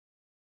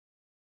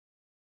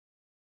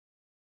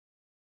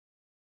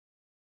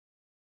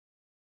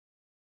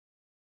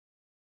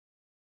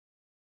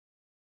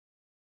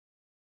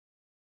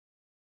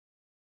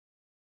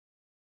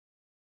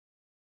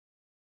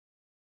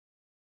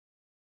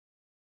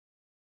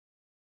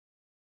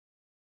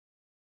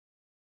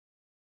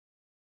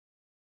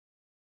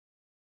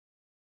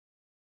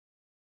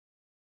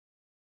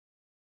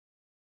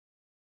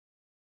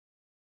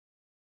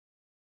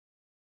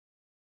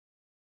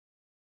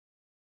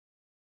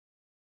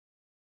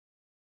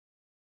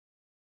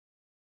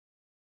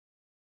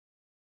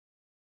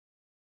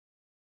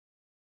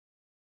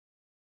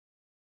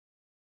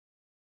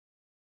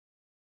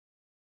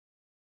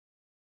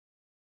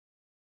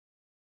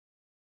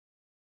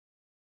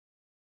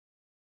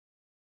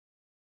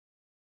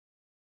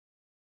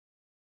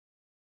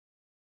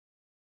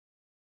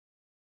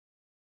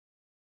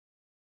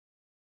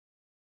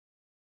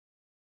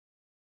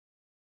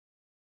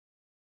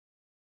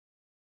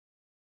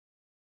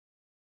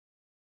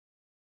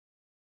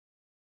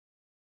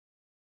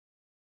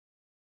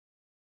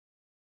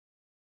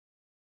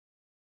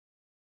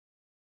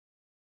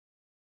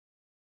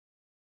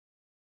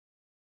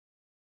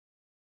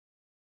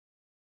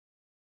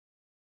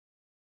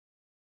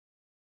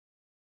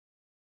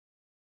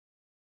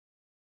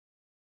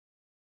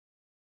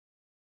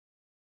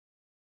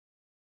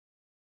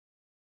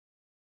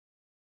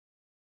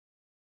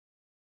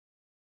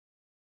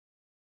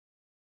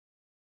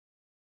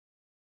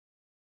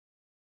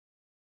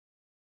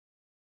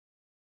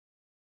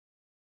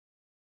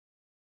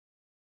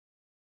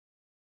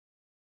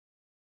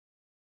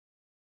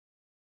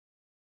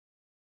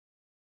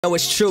No,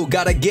 it's true,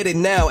 gotta get it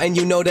now, and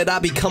you know that I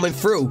be coming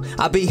through.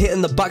 I be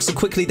hitting the box so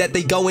quickly that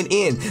they going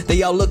in.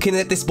 They all looking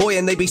at this boy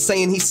and they be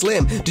saying he's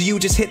slim. Do you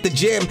just hit the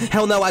gym?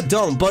 Hell no I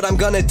don't, but I'm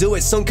gonna do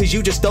it soon cause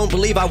you just don't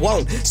believe I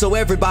won't. So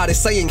everybody's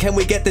saying, can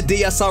we get the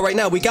DSR right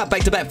now? We got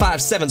back-to-back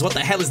 5-7s, what the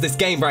hell is this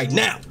game right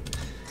now?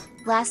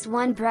 Last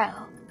one, bro.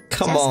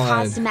 Come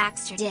on. Just cause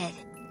Maxter did.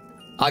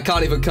 I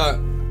can't even cut.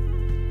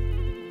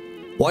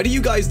 Why do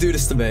you guys do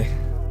this to me?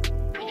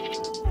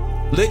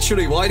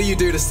 Literally, why do you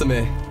do this to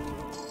me?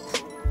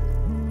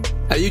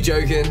 Are you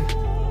joking?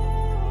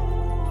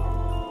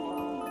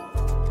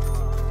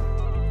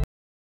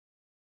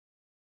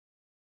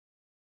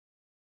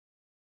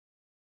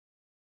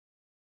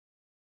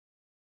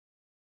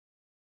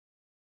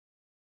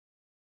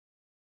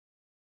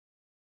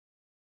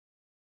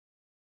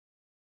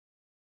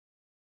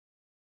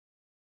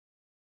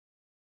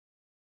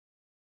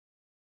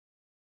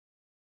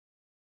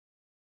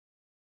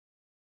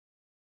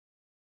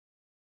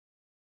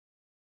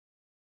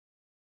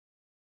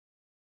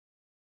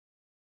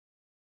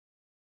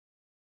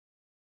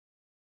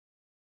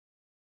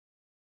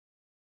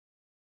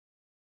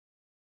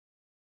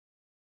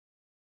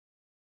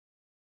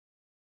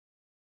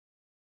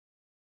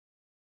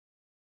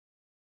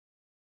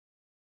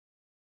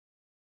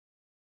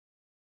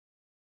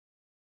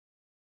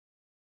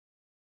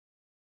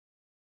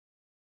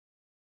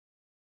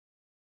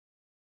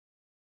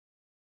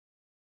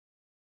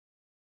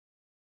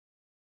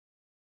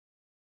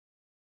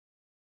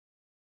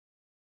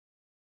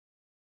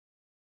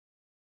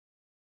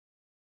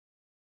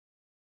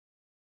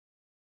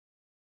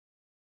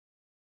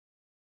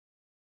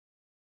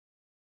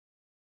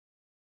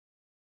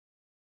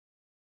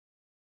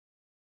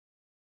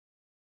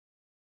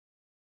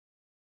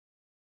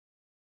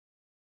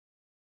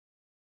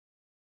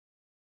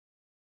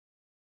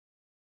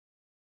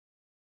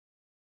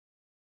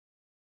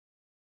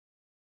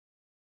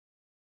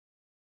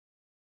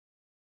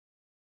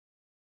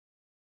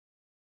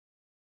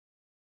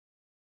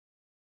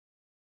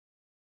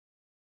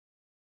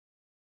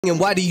 And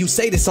why do you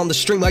say this on the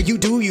stream? Why you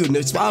do you?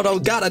 Oh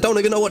God, I don't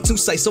even know what to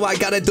say, so I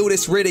gotta do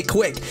this really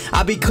quick.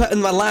 I be cutting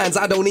my lines,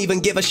 I don't even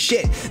give a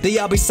shit. They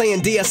all be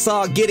saying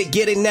DSR, get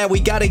it now, we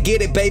gotta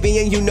get it, baby,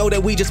 and you know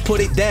that we just put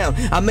it down.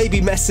 I may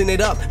be messing it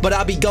up, but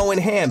I'll be going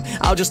ham.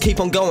 I'll just keep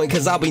on going,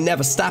 cause I'll be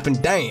never stopping,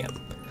 damn.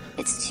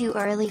 It's too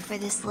early for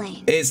this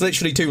lane. It's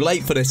literally too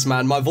late for this,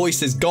 man. My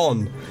voice is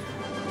gone.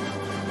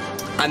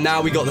 And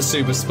now we got the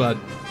Super Spud.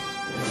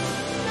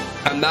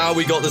 And now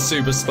we got the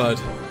Super Spud.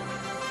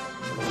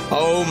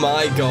 Oh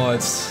my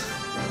god.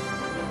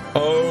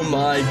 Oh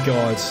my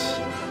god.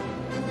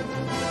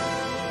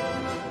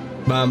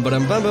 Bam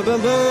bam bam bam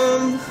bam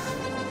bam.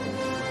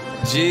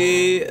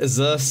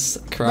 Jesus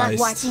Christ. Love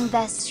watching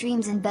best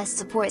streams and best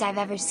support I've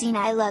ever seen.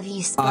 I love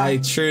you, Spud. I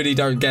truly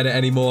don't get it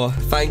anymore.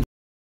 Thank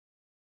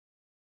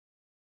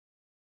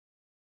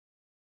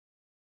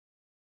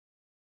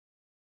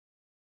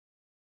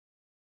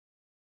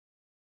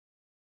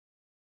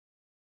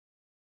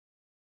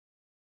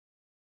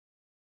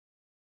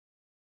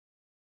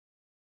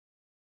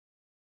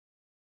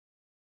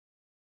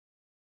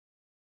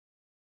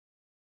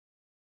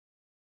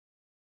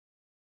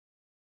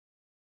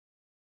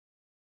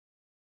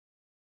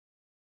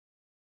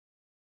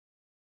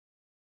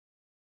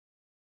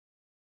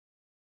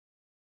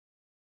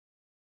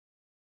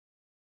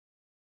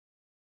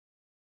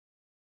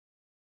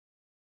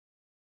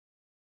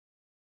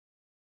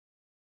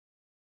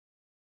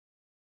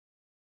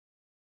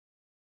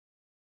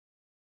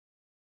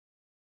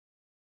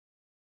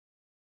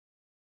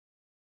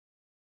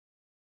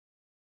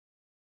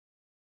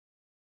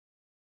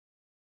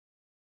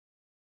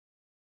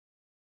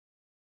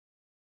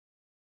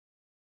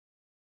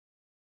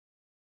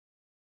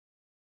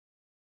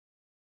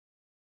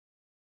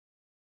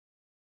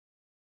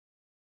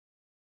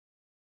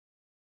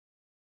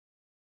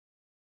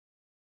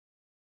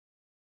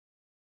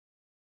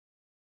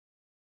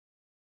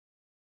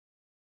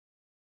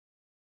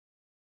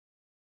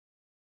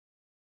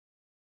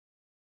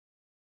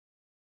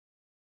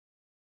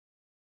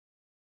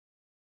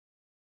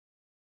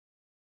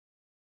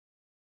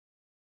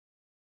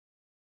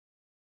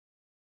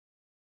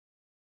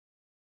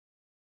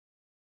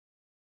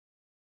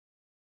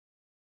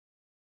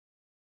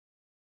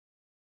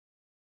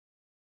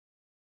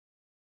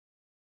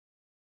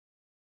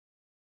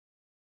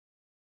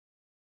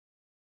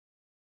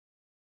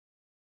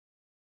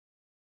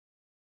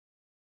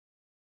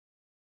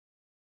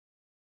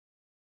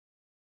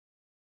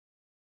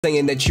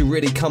saying that you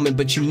really coming,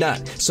 but you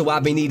not. So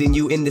I've been needing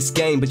you in this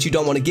game, but you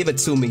don't want to give it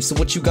to me. So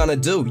what you gonna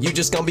do? You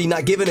just gonna be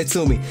not giving it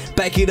to me.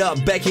 Back it up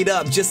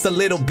just a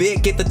little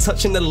bit. Get the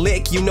touch and the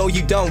lick. You know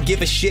you don't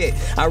give a shit.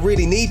 I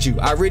really need you.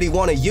 I really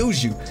want to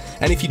use you.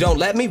 And if you don't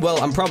let me,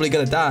 well, I'm probably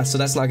gonna die. So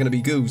that's not gonna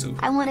be goozle.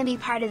 I want to be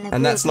part of the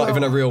And that's not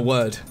even a real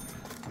word.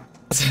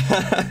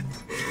 I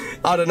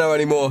don't know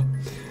anymore.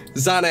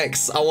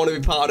 Xanax, I want to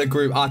be part of the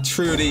group. I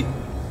truly...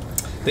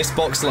 This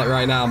box like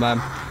right now,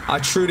 man. I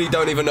truly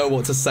don't even know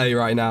what to say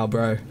right now,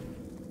 bro.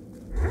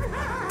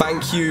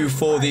 Thank you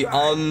for the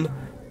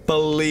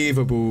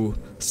unbelievable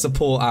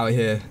support out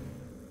here.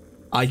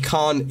 I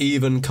can't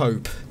even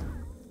cope.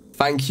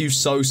 Thank you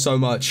so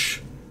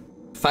much.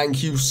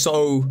 Thank you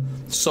so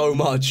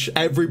much.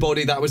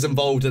 Everybody that was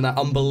involved in that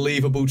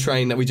unbelievable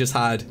train that we just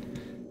had.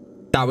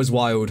 That was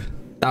wild.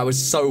 That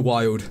was so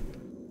wild.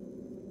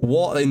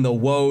 What in the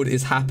world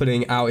is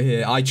happening out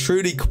here? I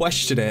truly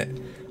question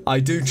it. I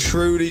do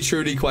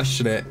truly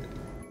question it.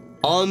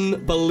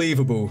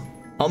 Unbelievable.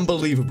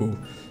 Unbelievable.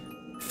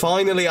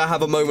 Finally, I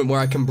have a moment where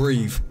I can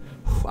breathe.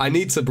 I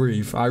need to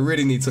breathe. I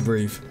really need to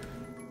breathe.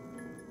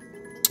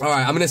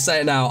 Alright, I'm gonna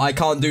say it now. I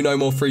can't do no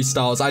more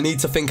freestyles. I need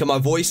to think of my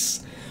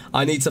voice.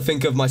 I need to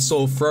think of my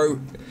sore throat.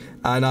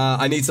 And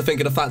I need to think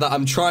of the fact that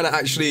I'm trying to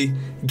actually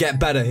get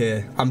better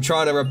here. I'm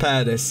trying to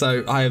repair this.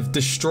 So I have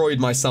destroyed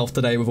myself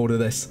today with all of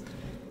this.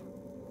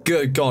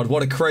 Good God,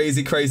 what a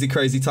crazy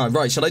time.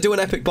 Right, should I do an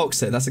epic box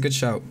hit? That's a good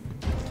shout.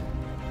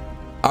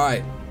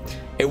 Alright.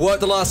 It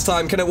worked the last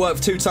time. Can it work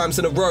 2 times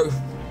in a row?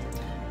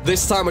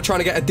 This time we're trying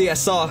to get a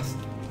DSR.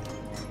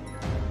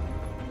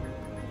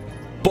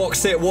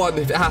 Box hit 1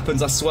 if it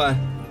happens, I swear.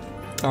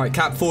 Alright,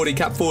 cap 40,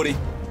 cap 40.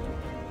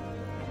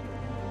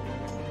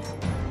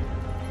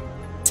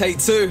 Take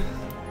 2.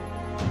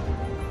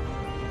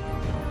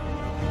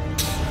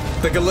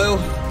 The Galil.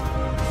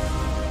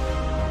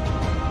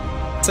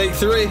 Take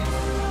 3.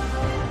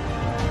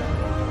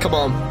 Come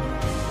on.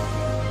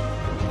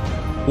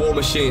 War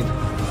Machine.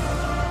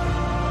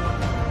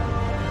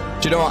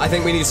 Do you know what? I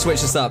think we need to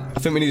switch this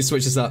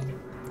up.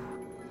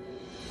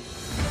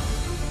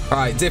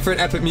 Alright,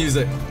 different epic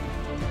music.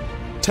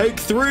 Take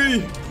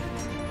 3.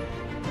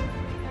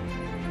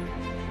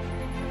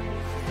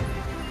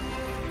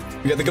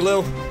 We get the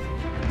Galil.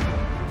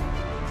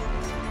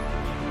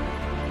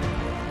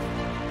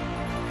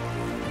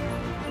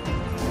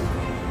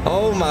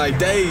 Oh my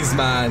days,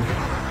 man.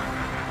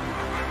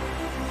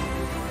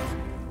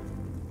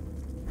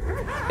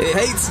 It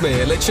hates me.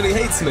 It literally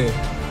hates me.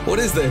 What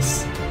is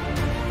this?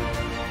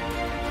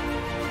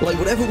 Like,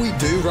 whatever we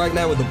do right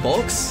now with the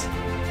box,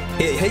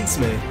 it hates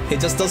me. It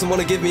just doesn't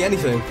want to give me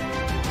anything.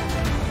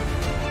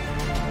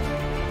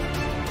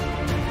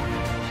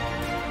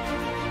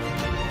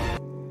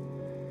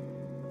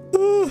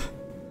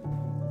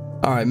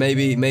 Alright,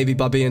 maybe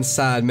by being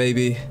sad,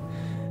 maybe...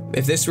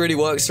 If this really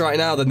works right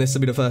now, then this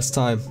will be the first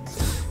time.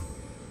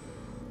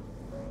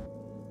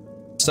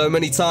 So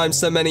many times,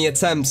 so many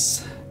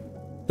attempts.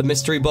 The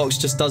mystery box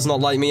just does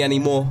not like me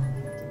anymore.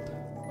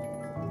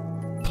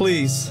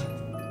 Please,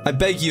 I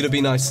beg you to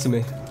be nice to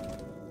me.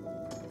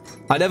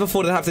 I never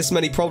thought I'd have this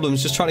many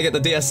problems just trying to get the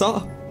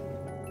DSR.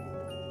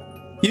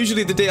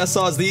 Usually the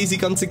DSR is the easy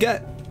gun to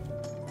get.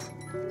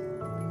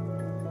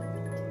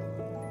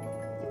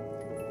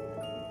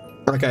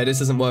 Okay,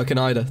 this isn't working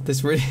either.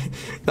 This really...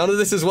 None of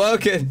this is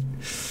working.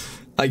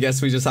 I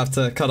guess we just have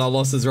to cut our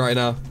losses right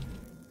now.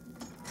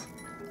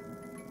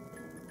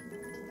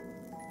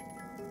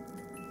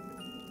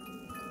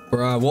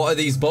 Bruh, what are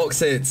these box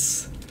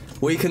hits?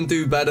 We can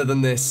do better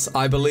than this,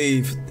 I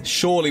believe.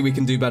 Surely we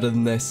can do better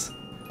than this.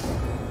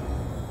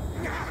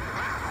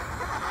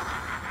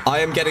 I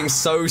am getting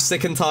so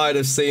sick and tired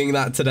of seeing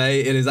that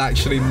today. It is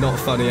actually not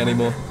funny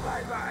anymore.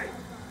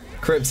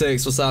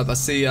 Cryptics, what's up? I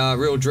see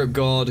Real Drip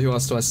God. Who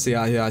else do I see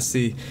out here? I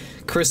see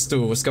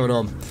Crystal. What's going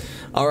on?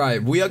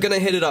 Alright, we are going to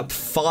hit it up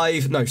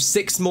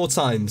 6 more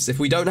times. If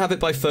we don't have it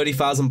by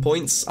 30,000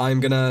 points,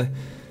 I'm going to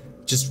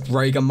just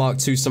ray gun Mark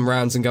II some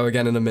rounds and go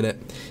again in a minute.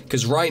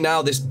 Because right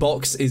now, this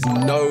box is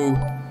no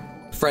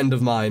friend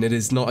of mine. It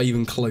is not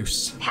even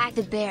close. Pack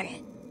the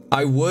Barrett.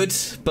 I would,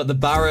 but the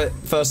Barrett,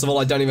 first of all,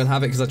 I don't even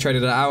have it because I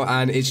traded it out,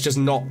 and it's just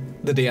not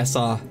the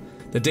DSR.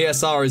 The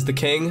DSR is the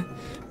king.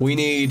 We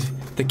need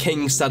the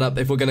king setup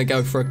if we're going to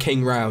go for a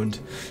king round.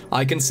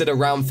 I consider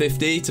round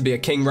 50 to be a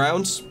king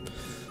round.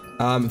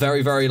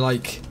 Very, very,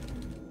 like,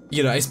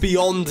 you know, it's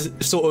beyond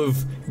sort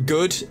of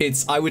good.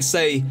 It's, I would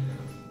say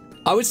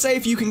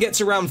if you can get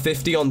to round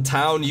 50 on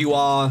town, you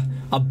are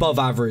above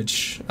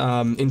average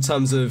in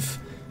terms of,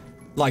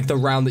 like, the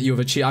round that you have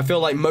achieved. I feel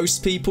like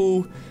most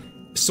people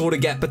sort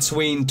of get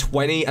between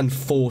 20 and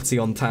 40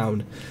 on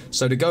town.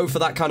 So to go for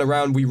that kind of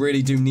round, we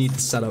really do need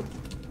the setup.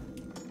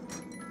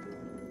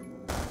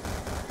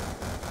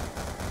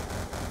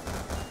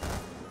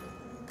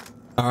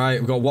 Alright,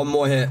 we've got one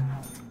more hit.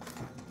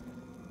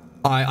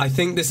 I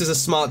think this is a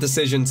smart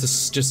decision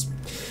to just...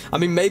 I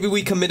mean, maybe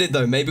we committed,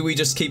 though. Maybe we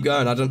just keep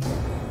going. I don't...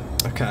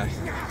 Okay.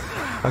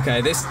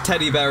 Okay, this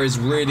teddy bear is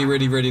really,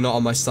 really, really not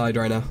on my side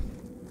right now.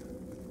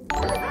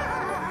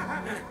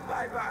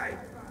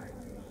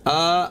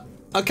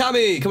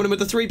 Okami, coming in with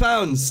the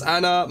 £3.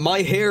 And,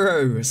 my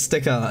hero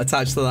sticker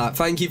attached to that.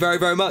 Thank you very,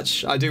 very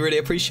much. I do really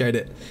appreciate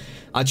it.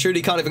 I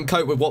truly can't even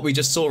cope with what we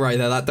just saw right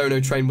there. That dono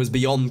train was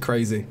beyond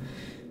crazy.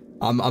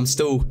 I'm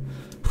still,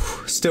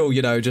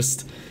 you know,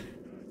 just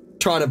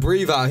trying to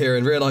breathe out here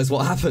and realize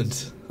what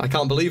happened. I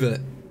can't believe it.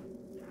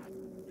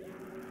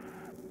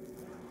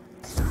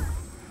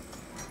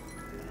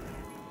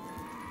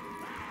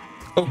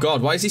 Oh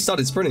God, why has he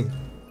started sprinting?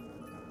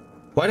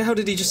 Why the hell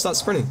did he just start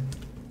sprinting?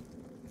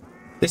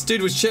 This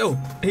dude was chill.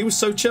 He was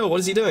so chill. What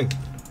is he doing?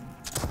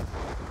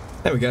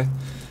 There we go.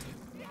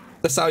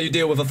 That's how you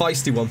deal with a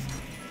feisty one.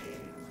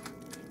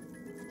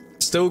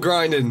 Still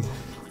grinding.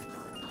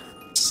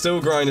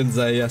 Still grinding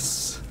today,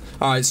 yes.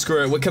 Alright,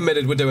 screw it. We're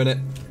committed. We're doing it.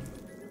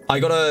 I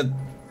gotta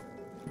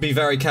be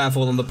very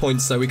careful on the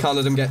points, though. We can't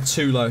let them get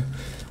too low.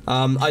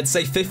 I'd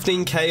say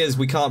 15k as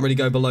we can't really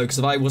go below, because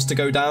if I was to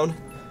go down,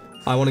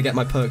 I want to get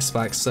my perks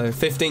back. So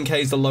 15k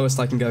is the lowest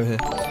I can go here.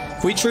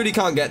 If we truly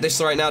can't get this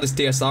right now, this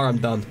DSR, I'm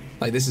done.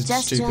 Like, this is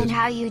stupid. Justin,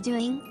 how you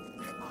doing?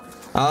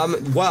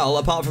 Well,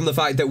 apart from the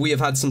fact that we have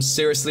had some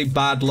seriously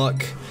bad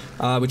luck,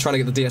 we're trying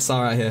to get the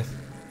DSR out here.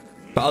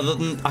 But other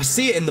than... I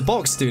see it in the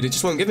box, dude. It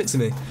just won't give it to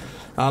me.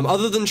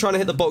 Other than trying to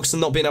hit the box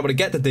and not being able to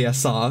get the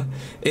DSR,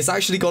 it's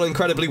actually gone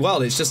incredibly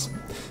well. It's just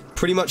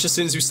pretty much as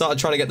soon as we started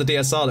trying to get the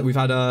DSR that we've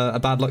had a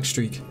bad luck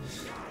streak.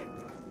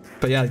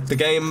 But yeah, the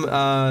game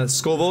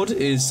scoreboard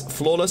is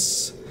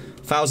flawless.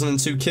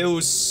 1,002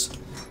 kills.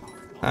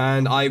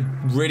 And I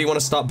really want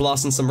to start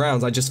blasting some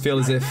rounds. I just feel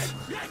as if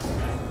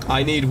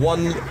I need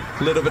one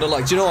little bit of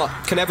luck. Do you know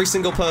what? Can every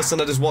single person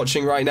that is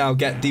watching right now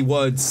get the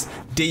words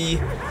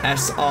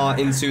DSR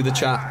into the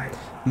chat?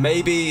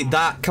 Maybe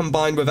that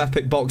combined with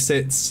epic box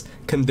hits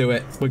can do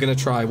it. We're going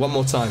to try one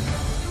more time.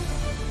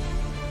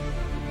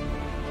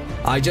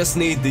 I just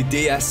need the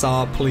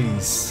DSR,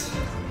 please.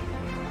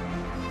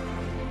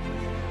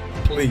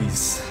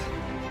 Please.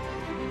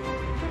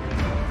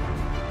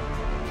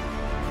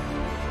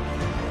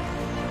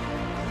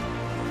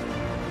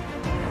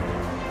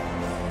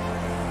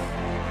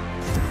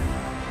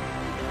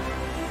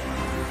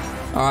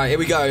 Alright, here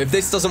we go. If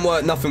this doesn't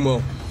work, nothing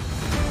will.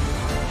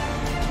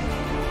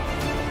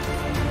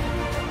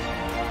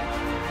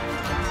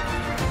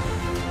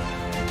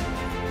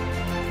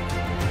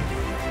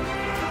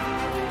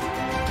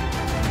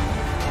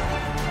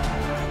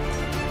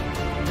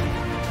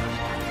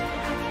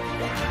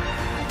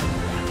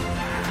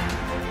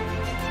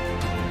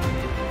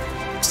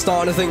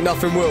 Starting to think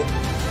nothing will.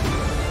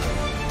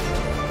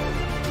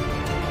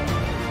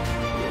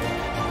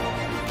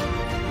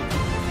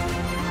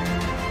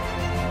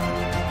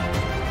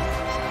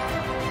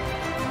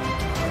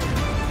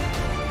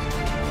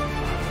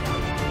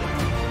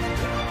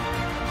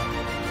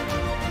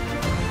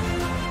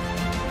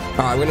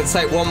 Alright, we're going to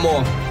take one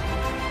more.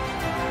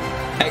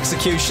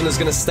 Executioner's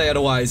going to stay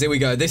otherwise. Here we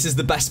go. This is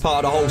the best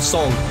part of the whole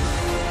song.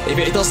 If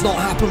it does not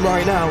happen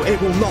right now, it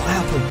will not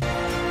happen.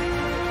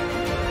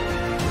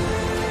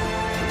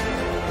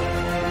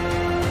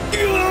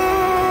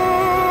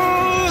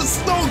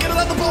 Yes! No, get it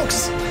out of the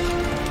box!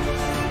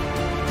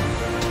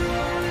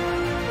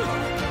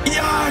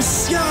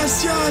 Yes,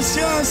 yes, yes,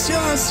 yes,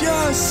 yes,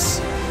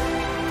 yes!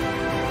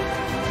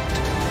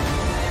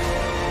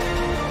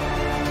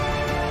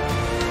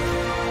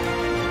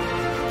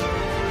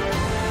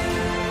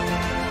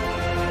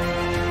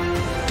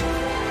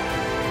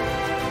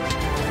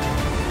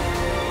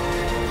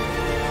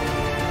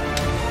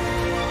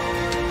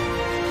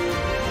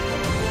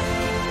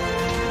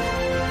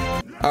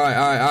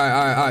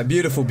 Alright,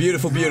 beautiful,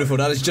 beautiful, beautiful.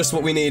 That is just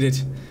what we needed.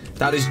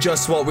 That is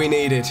just what we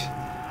needed.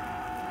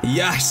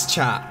 Yes,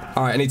 chat.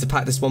 Alright, I need to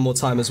pack this one more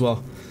time as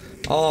well.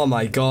 Oh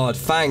my god,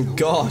 thank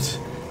god.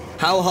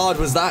 How hard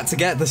was that to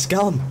get this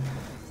gun?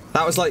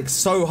 That was like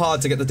so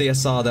hard to get the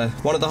DSR there.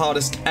 One of the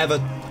hardest ever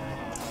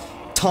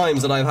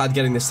times that I've had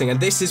getting this thing.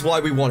 And this is why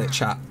we want it,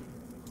 chat.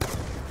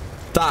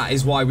 That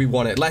is why we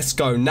want it. Let's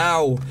go.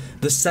 Now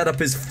the setup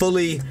is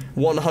fully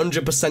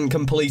 100%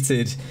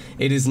 completed.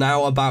 It is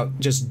now about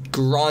just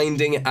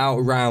grinding out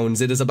rounds.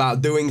 It is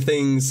about doing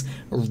things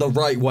the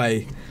right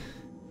way.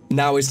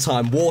 Now is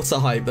time. Water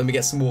hype. Let me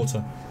get some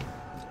water.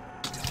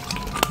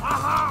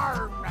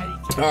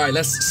 Alright,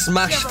 let's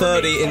smash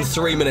 30 in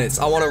 3 minutes.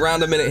 I want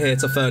around a minute here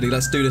to 30.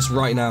 Let's do this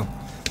right now.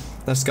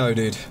 Let's go,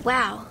 dude.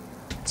 Wow.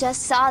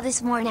 Just saw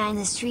this morning in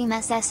the stream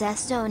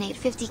SSS donate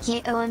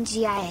 50k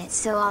OMGI. It's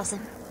so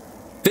awesome.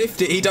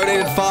 50? He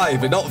donated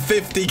 5, not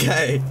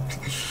 50k.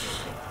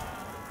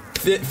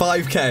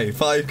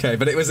 5k,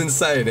 but it was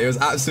insane. It was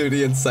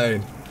absolutely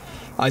insane.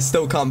 I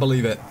still can't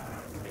believe it.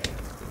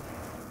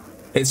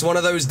 It's one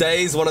of those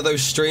days, one of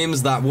those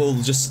streams that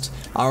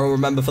I'll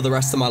remember for the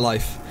rest of my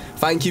life.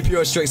 Thank you,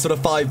 Pure Strix, for the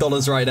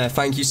 $5 right there.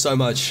 Thank you so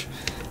much.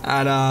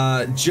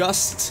 And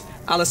just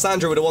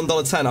Alessandro with a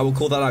 $1.10. I will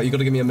call that out. You got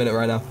to give me a minute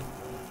right now.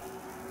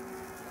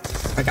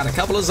 I got a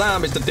couple of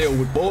zombies to deal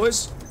with,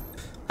 boys.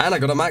 And I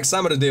got a max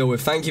ammo to deal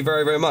with. Thank you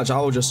very, very much. I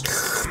will just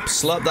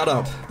slurp that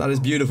up. That is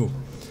beautiful.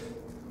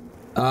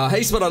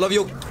 Hey, Spud, I love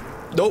your...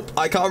 Nope,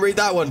 I can't read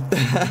that one.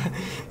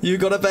 You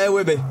gotta bear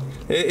with me.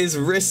 It is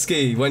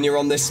risky when you're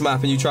on this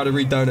map and you try to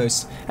read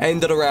donos.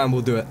 End of the round,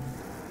 we'll do it.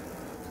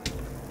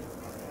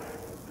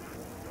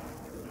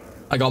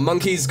 I got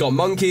monkeys, got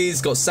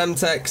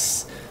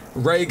Semtex,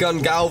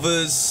 Raygun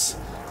Galvers,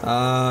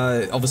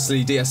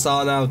 obviously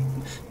DSR now,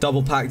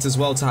 double packed as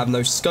well to have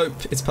no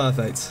scope. It's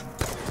perfect.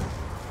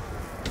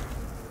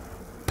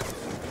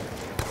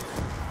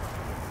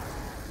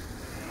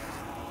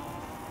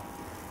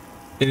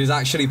 It is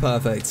actually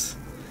perfect.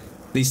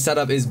 The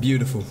setup is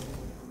beautiful.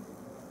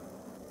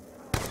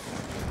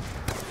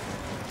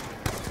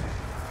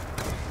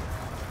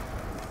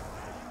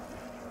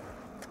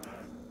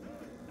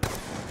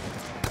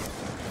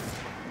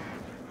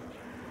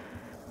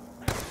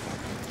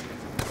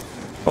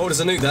 Oh,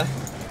 there's a nuke there.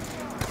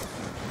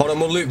 Hold on,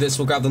 we'll loot this.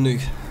 We'll grab the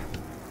nuke.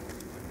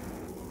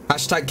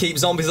 Hashtag keep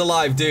zombies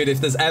alive, dude.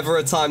 If there's ever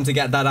a time to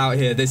get that out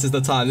here, this is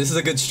the time. This is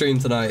a good stream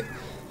tonight.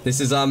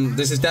 This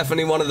is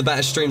definitely one of the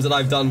better streams that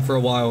I've done for a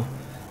while.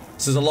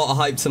 This is a lot of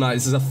hype tonight.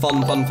 This is a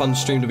fun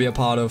stream to be a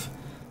part of.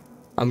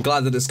 I'm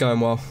glad that it's going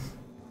well.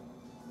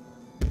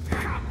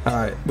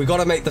 Alright, we got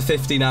to make the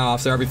 50 now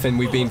after everything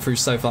we've been through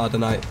so far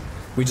tonight.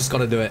 We just got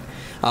to do it.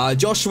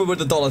 Joshua with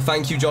 $1.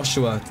 Thank you,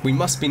 Joshua. We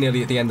must be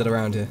nearly at the end of the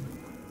round here.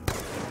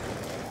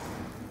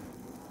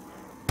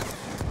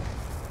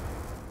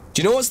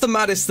 Do you know what's the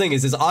maddest thing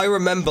is I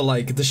remember,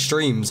 like, the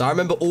streams. I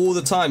remember all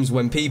the times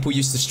when people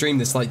used to stream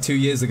this, like, 2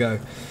 years ago.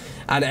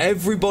 And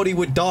everybody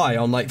would die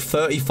on, like,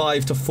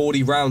 35 to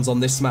 40 rounds on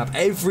this map.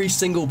 Every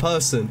single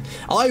person.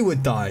 I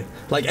would die.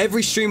 Like,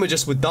 every streamer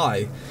just would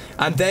die.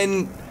 And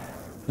then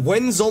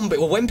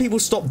when people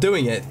stopped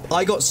doing it,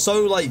 I got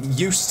so, like,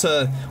 used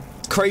to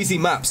crazy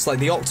maps, like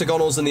the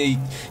octagonals and the,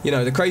 you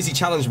know, the crazy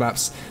challenge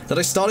maps, that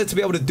I started to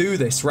be able to do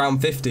this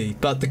round 50.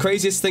 But the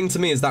craziest thing to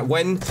me is that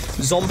when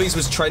zombies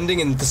was trending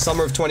in the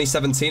summer of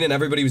 2017 and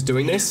everybody was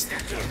doing this,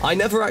 I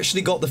never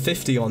actually got the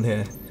 50 on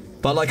here.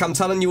 But like I'm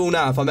telling you all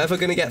now, if I'm ever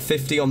going to get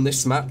 50 on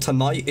this map,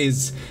 tonight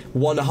is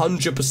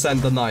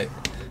 100% the night.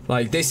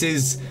 Like, this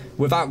is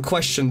without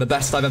question the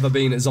best I've ever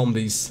been at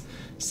zombies.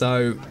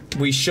 So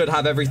we should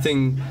have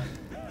everything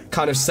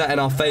kind of set in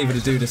our favor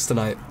to do this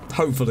tonight,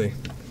 hopefully.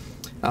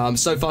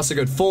 So far so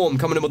good. Form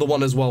coming in with a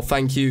 1 as well,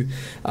 thank you.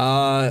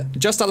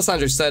 Just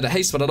Alessandro said,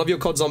 hey Spud, I love your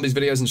COD Zombies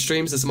videos and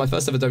streams. This is my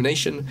first ever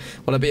donation.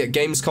 Will I be at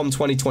Gamescom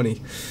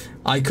 2020?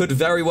 I could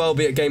very well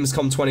be at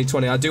Gamescom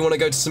 2020. I do want to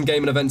go to some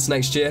gaming events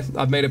next year.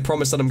 I've made a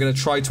promise that I'm going to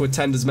try to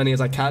attend as many as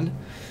I can.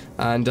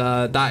 And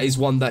that is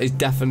one that is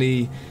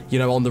definitely, you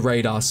know, on the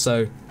radar.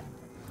 So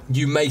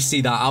you may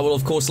see that. I will,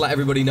 of course, let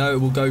everybody know. It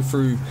will go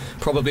through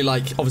probably,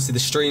 like, obviously the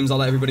streams I'll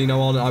let everybody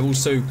know on. I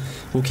also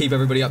will keep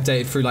everybody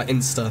updated through, like,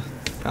 Insta.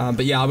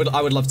 But yeah, I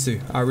would love to.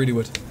 I really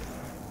would.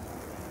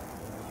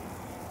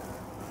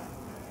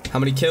 How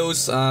many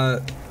kills?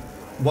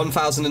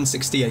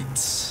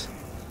 1,068.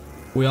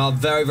 We are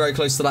very, very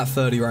close to that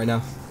 30 right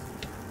now.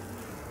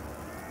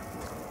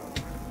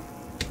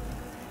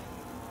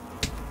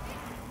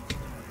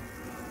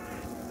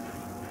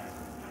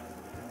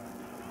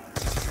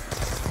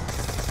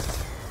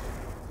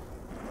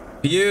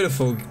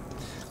 Beautiful.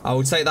 I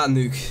will take that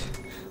nuke.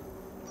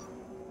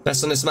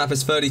 Best on this map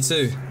is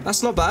 32.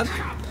 That's not bad.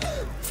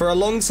 For a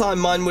long time,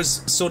 mine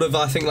was sort of,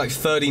 I think, like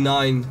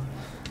 39,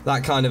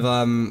 that kind of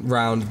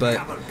round, but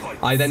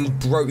I then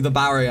broke the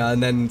barrier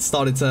and then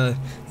started to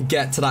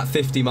get to that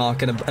 50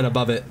 mark and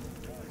above it.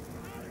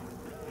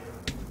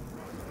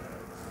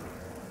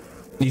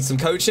 Need some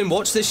coaching?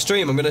 Watch this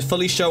stream. I'm going to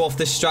fully show off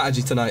this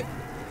strategy tonight.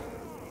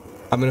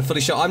 I'm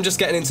just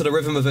getting into the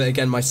rhythm of it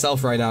again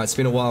myself right now. It's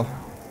been a while.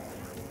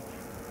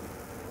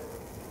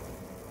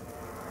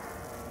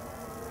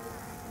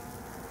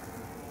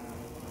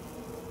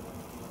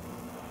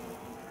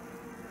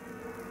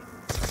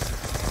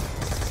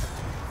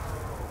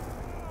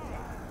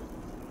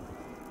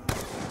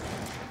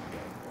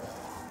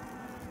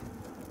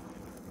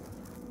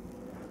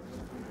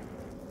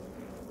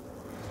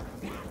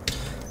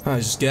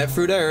 Alright, just get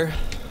through there.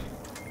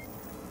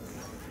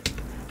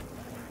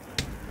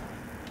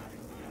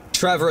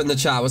 Trevor in the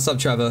chat. What's up,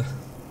 Trevor?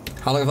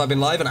 How long have I been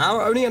live? An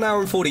hour? Only an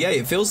hour and 48.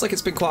 It feels like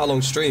it's been quite a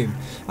long stream.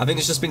 I think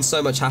it's just been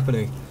so much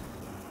happening.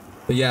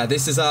 But yeah,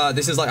 this is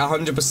like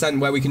 100%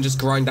 where we can just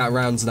grind out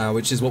rounds now,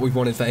 which is what we've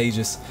wanted for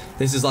ages.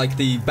 This is like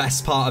the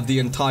best part of the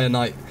entire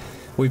night.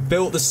 We've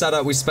built the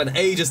setup. We spent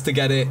ages to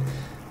get it.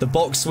 The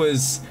box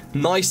was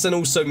nice and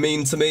also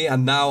mean to me,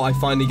 and now I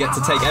finally get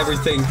to take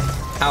everything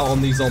out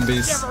on these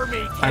zombies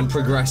and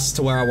progress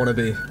to where I want to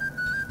be,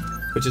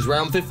 which is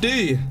round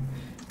 50.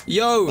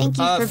 Yo, thank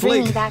you for Flick.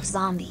 bringing back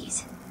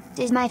zombies.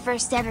 This is my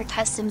first ever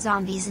custom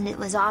zombies, and it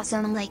was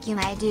awesome. Like you,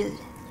 my dude.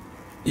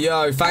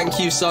 Yo, thank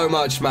you so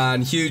much,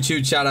 man.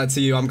 Huge shout out to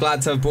you. I'm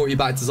glad to have brought you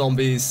back to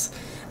zombies,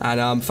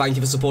 and thank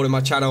you for supporting my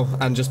channel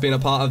and just being a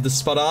part of the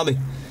SPUD army.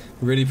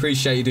 Really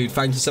appreciate you, dude.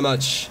 Thank you so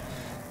much.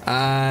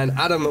 And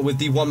Adam with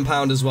the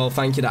 £1 as well.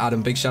 Thank you to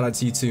Adam. Big shout out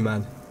to you too,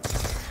 man.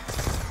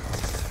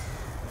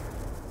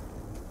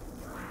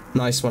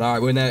 Nice one. All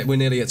right, we're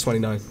nearly at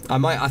 29.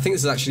 I think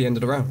this is actually the end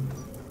of the round.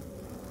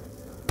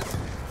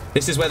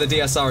 This is where the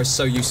DSR is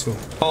so useful.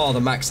 Oh,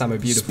 the max ammo,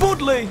 beautiful.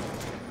 Spuddley!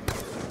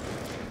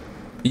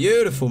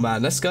 Beautiful,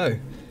 man. Let's go.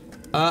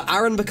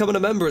 Aaron becoming a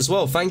member as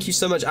well. Thank you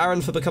so much,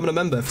 Aaron, for becoming a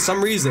member. For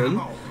some reason,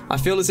 I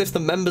feel as if the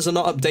members are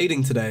not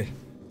updating today,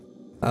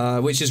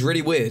 which is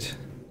really weird.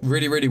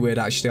 Really weird,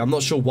 actually. I'm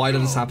not sure why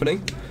that is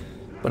happening,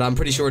 but I'm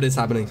pretty sure it is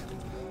happening.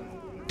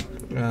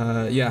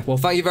 Yeah, well,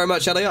 thank you very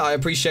much, Elliot. I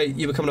appreciate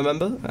you becoming a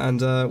member,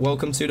 and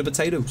welcome to the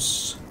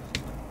potatoes.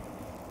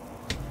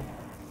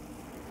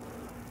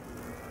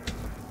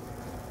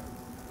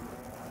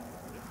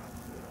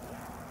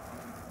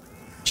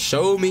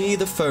 Show me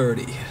the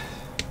 30.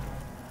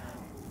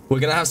 We're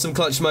gonna have some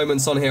clutch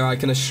moments on here, I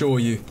can assure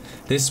you.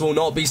 This will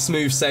not be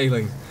smooth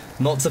sailing.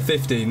 Not to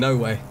 50, no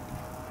way.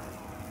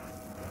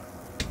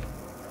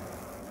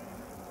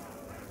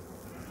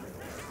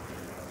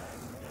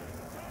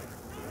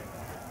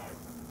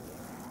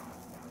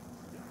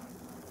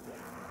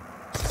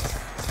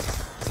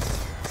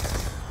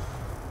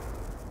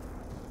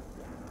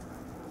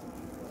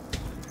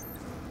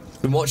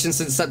 Been watching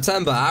since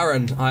September.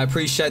 Aaron, I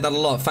appreciate that a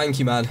lot. Thank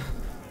you, man.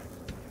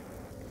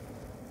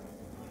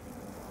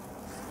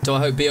 Do I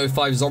hope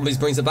BO5 Zombies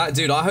brings it back?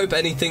 Dude, I hope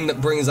anything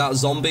that brings out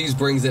zombies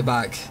brings it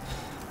back.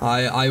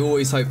 I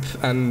always hope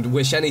and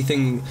wish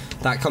anything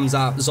that comes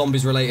out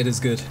zombies related is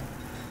good.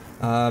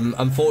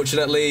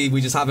 Unfortunately,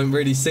 we just haven't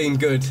really seen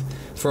good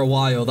for a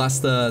while. That's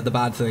the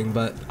bad thing,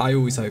 but I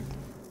always hope.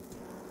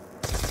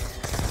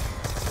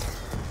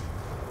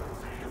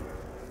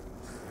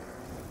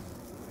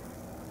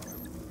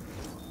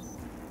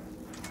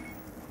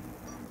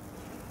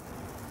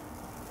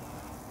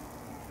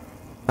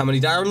 How many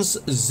downs?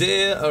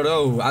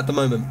 0 at the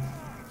moment.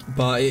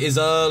 But it is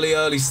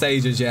early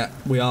stages yet.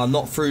 We are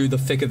not through the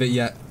thick of it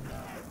yet.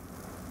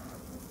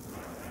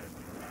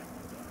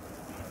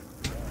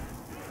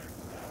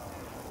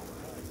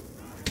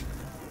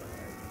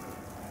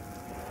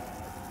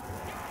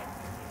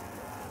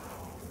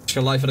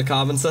 Your life of the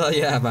carpenter?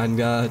 Yeah,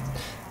 man.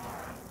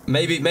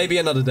 Maybe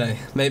another day.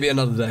 Maybe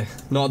another day.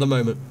 Not at the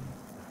moment.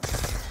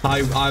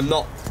 I'm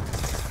not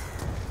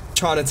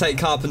trying to take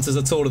carpenters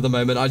at all at the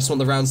moment. I just want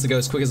the rounds to go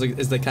as quick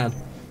as they can.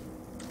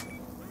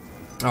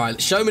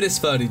 Alright, show me this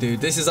 30, dude.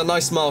 This is a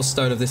nice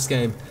milestone of this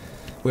game.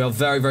 We are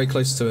very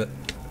close to it.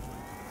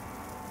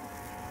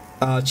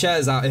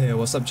 Chair's out here.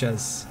 What's up,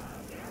 Chairs?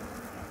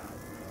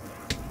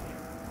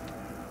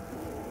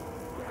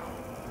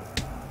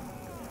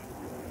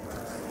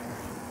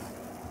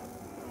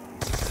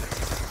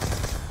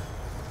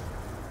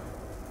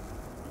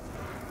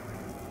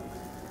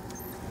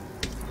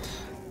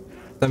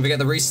 Don't forget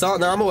the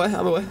restart. No, I'm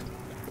aware.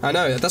 I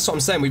know, that's what I'm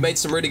saying. We made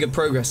some really good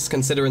progress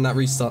considering that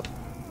restart.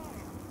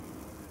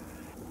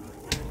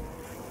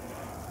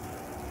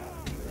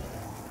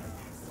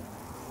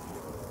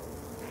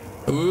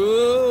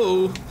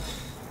 Ooh.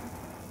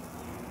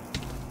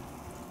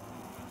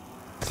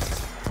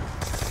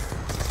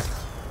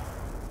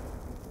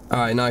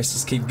 Alright, nice.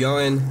 Let's keep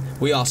going.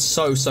 We are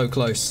so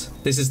close.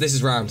 This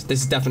is round.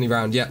 This is definitely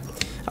round, yeah.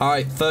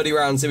 Alright, 30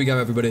 rounds. Here we go,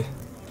 everybody.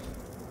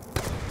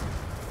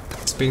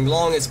 It's been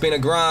long, it's been a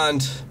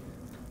grind,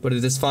 but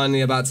it is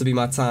finally about to be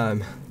my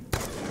time.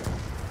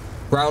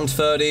 Round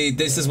 30,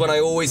 this is when I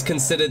always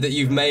consider that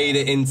you've made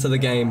it into the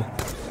game.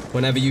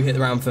 Whenever you hit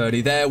round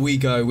 30. There we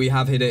go, we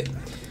have hit it.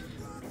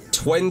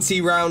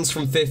 20 rounds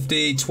from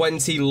 50,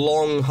 20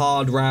 long,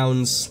 hard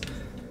rounds,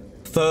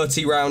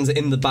 30 rounds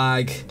in the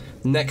bag.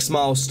 Next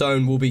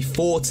milestone will be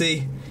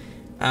 40,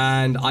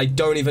 and I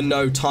don't even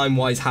know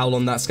time-wise how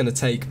long that's going to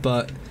take,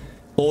 but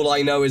all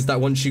I know is that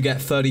once you get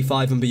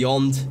 35 and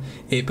beyond,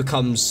 it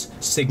becomes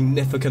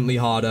significantly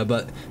harder,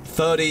 but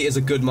 30 is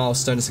a good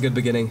milestone, it's a good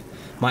beginning.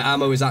 My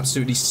ammo is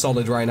absolutely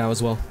solid right now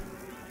as well.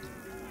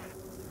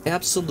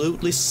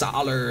 Absolutely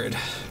solid.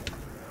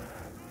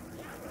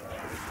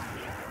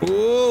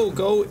 Whoa,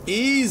 go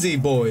easy,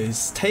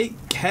 boys.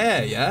 Take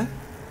care, yeah?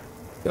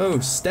 Go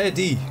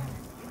steady.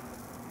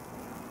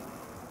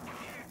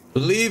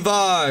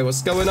 Levi,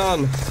 what's going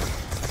on?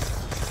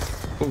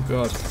 Oh,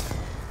 God.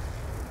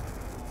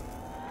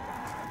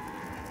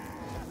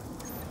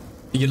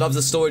 You love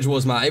the Storage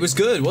Wars map. It was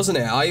good, wasn't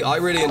it? I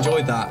really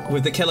enjoyed that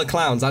with the killer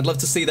clowns. I'd love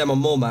to see them on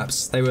more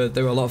maps. They were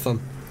a lot of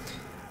fun.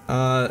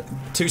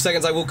 2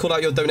 seconds, I will call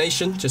out your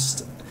donation.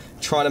 Just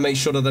trying to make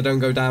sure that they don't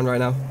go down right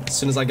now. As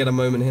soon as I get a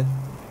moment here.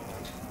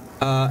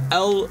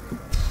 L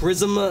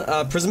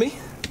Prismy.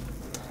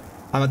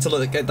 I had to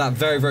look at that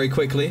very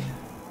quickly.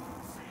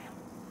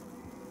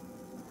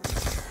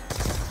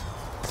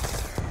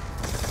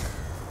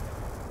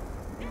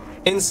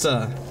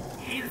 Insta.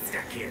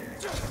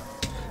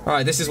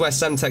 Alright, this is where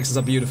Semtexes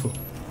are beautiful.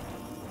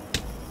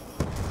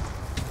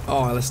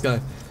 Alright, let's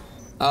go.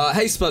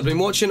 Hey Spud, been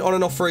watching on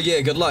and off for a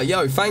year. Good luck.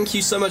 Yo, thank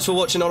you so much for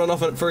watching on and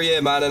off for a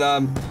year, man.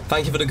 And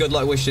thank you for the good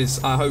luck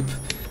wishes. I hope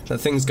that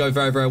things go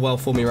very well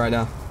for me right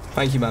now.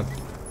 Thank you, man.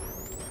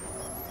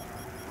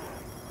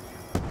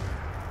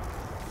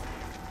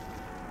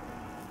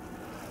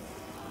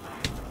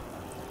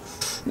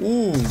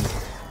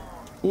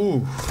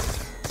 Ooh.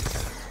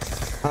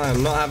 I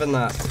am not having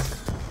that.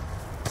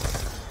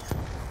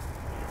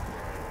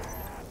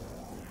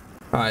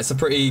 Alright, it's a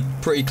pretty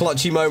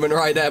clutchy moment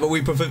right there, but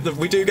we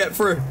do get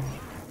through.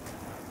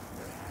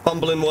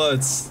 Fumbling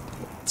words.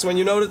 It's when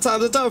you know the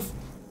times are tough.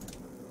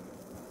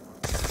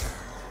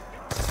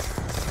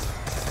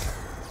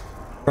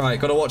 Right,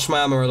 gotta watch my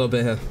ammo a little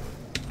bit here.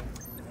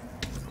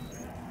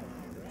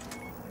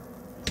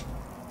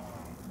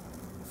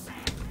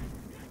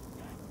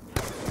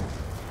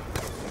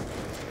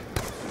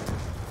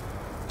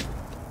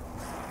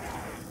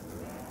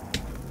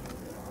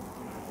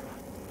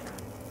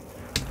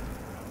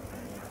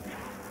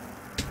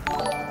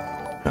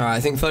 Alright, I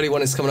think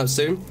 31 is coming up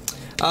soon.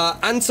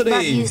 Anthony!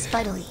 Love you,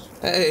 Spuddley.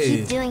 Hey!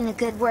 Keep doing the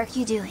good work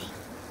you're doing.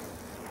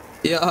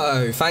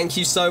 Yo, thank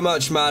you so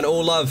much, man.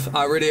 All love.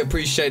 I really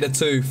appreciate it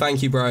too.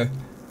 Thank you, bro.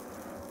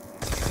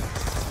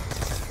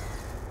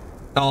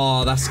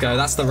 Oh, let's go.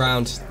 That's the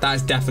round. That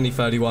is definitely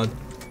 31.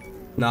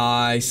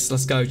 Nice.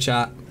 Let's go,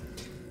 chat.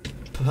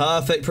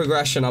 Perfect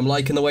progression. I'm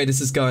liking the way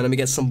this is going. Let me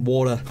get some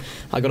water.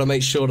 I gotta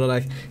make sure that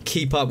I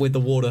keep up with the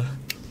water.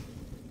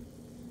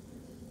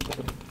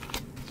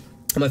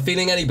 Am I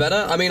feeling any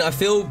better? I mean, I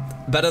feel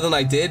better than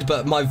I did,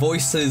 but my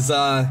voice is,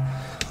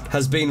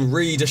 has been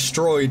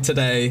re-destroyed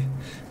today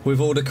with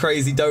all the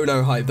crazy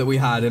dono hype that we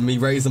had and me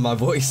raising my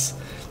voice.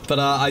 But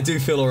I do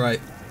feel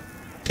alright.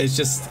 It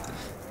just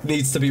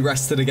needs to be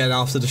rested again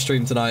after the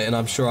stream tonight, and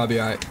I'm sure I'll be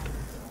alright.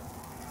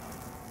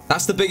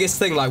 That's the biggest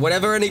thing. Like,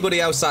 whenever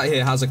anybody else out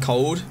here has a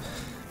cold,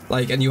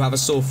 like, and you have a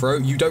sore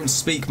throat, you don't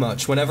speak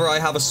much. Whenever I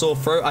have a sore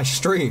throat, I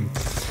stream.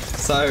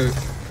 So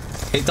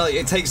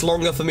it takes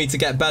longer for me to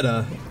get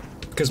better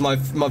because my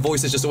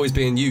voice is just always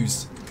being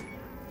used.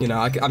 You know,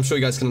 I'm sure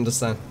you guys can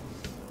understand.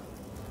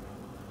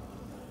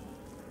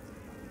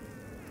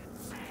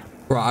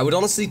 Right, I would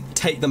honestly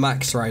take the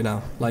max right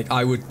now. Like,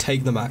 I would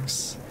take the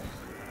max.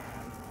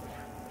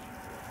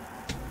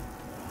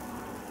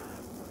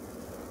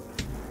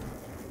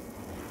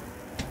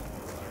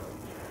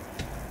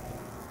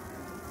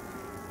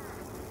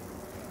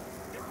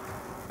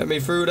 Get me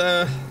through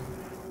there.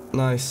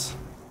 Nice.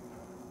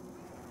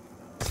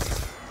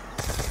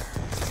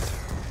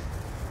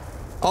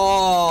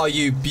 Oh,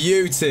 you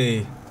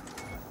beauty.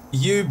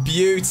 You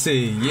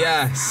beauty.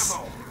 Yes.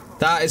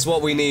 That is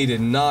what we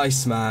needed.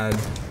 Nice, man.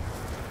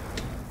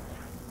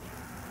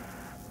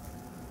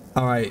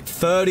 Alright,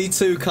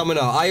 32 coming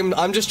up.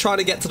 I'm just trying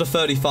to get to the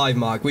 35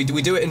 mark. We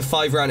do it in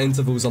 5-round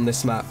intervals on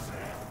this map.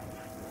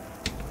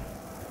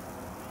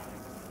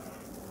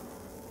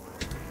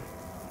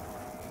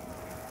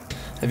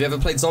 Have you ever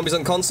played zombies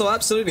on console?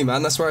 Absolutely,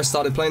 man. That's where I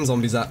started playing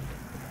zombies at.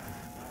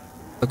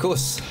 Of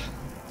course.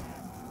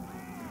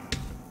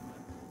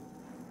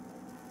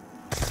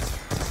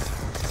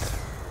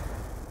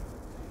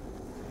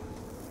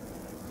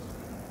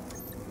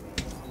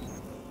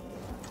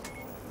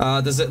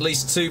 There's at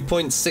least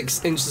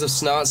 2.6 inches of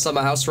snow outside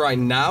my house right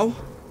now.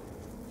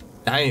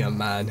 Damn,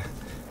 man.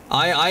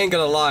 I ain't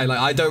gonna lie, like,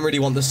 I don't really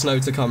want the snow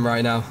to come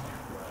right now.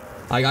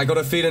 I got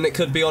a feeling it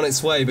could be on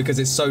its way because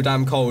it's so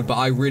damn cold, but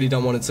I really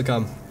don't want it to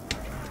come.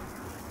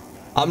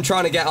 I'm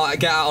trying to get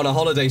out on a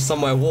holiday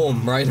somewhere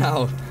warm right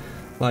now.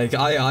 Like,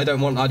 I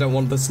don't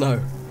want the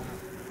snow.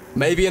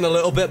 Maybe in a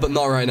little bit, but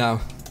not right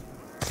now.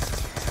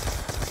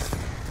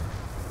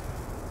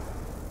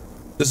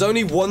 There's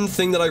only one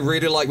thing that I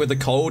really like with the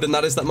cold, and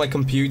that is that my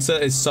computer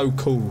is so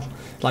cool.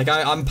 Like,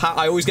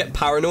 I always get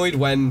paranoid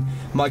when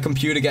my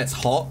computer gets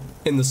hot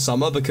in the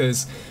summer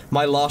because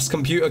my last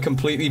computer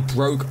completely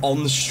broke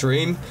on the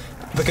stream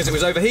because it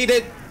was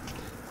overheated.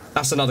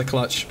 That's another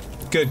clutch.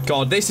 Good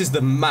God, this is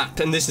the map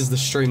and this is the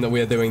stream that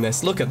we are doing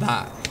this. Look at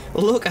that.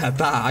 Look at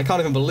that. I can't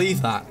even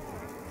believe that.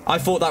 I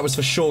thought that was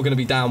for sure going to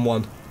be down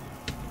one.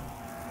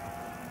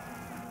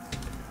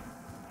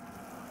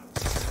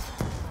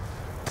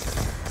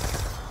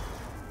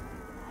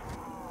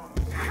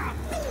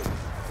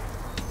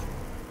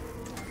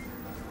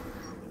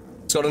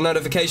 Got a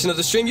notification of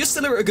the stream. You're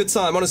still here at a good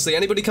time, honestly.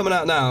 Anybody coming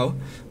out now,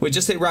 we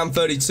just hit round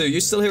 32.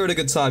 You're still here at a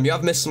good time. You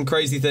have missed some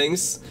crazy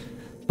things,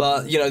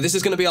 but you know, this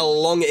is going to be a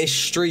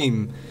long-ish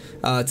stream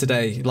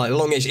today. Like,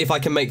 longish. If I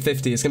can make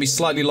 50, it's going to be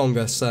slightly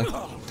longer.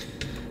 So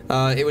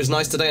it was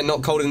nice today and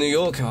not cold in New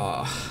York.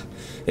 Oh.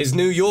 Is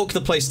New York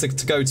the place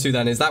to go to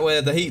then? Is that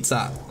where the heat's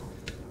at?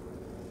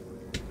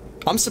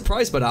 I'm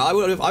surprised by that.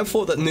 I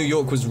thought that New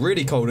York was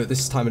really cold at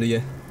this time of the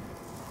year.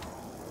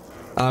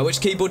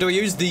 Which keyboard do I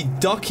use? The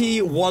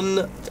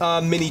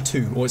DWUNK Mini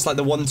 2, or it's like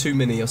the 1-2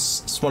 Mini, or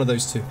it's one of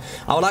those two.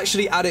 I will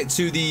actually add it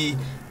to the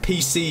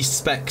PC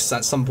specs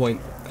at some point,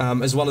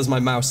 as well as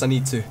my mouse. I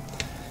need to.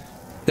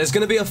 There's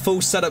going to be a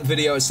full setup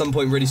video at some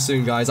point really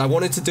soon, guys. I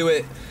wanted to do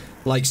it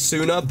like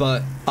sooner,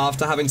 but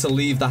after having to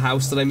leave the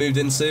house that I moved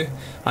into,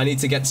 I need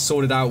to get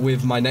sorted out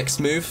with my next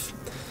move.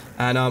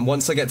 And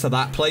once I get to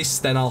that place,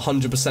 then I'll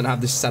 100%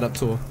 have this setup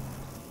tour.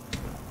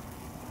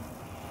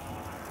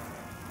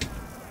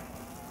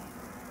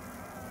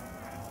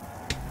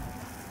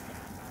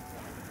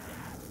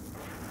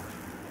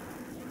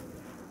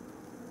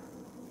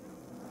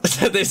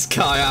 This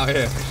guy out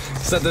here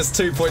said there's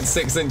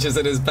 2.6 inches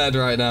in his bed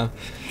right now.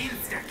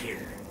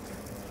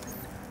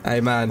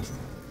 Hey man,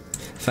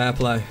 fair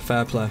play,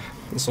 fair play.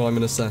 That's all I'm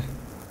gonna say.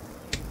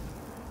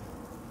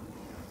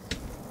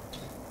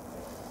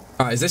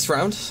 Alright, is this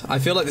round? I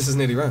feel like this is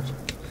nearly round.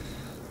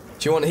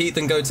 Do you want heat,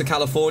 then go to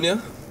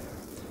California?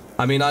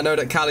 I mean, I know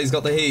that Cali's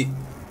got the heat.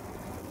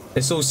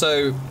 It's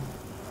also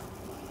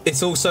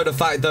the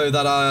fact though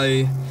that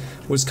I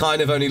was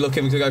kind of only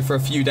looking to go for a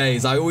few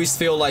days. I always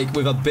feel like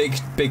with a big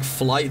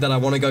flight that I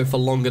want to go for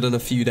longer than a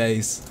few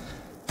days.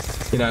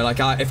 You know, like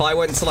if I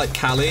went to like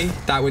Cali,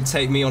 that would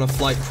take me on a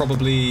flight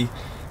probably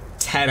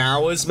 10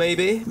 hours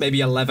maybe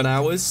 11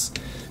 hours.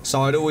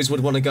 So I'd always would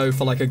want to go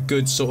for like a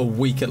good sort of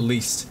week at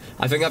least.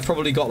 I think I've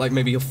probably got like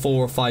maybe a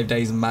 4 or 5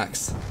 days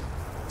max.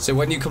 So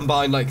when you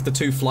combine like the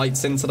 2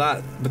 flights into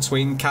that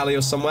between Cali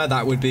or somewhere,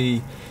 that would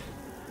be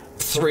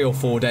 3 or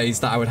 4 days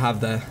that I would have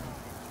there.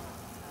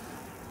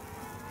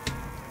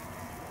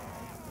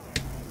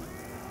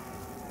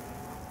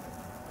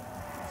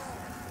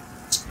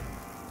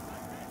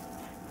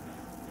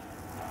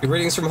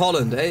 Greetings from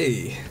Holland,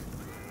 hey.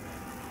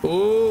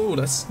 Oh,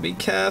 let's be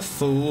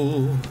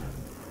careful.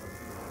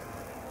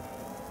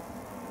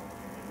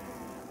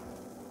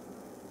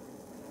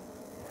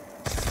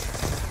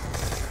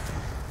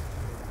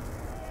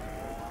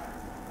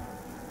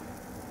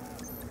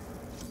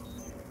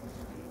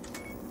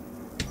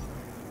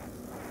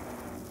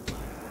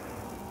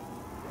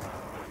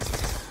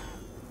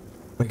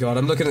 my god,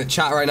 I'm looking at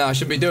chat right now. I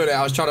shouldn't be doing it.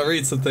 I was trying to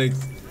read some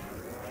things.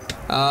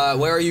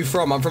 Where are you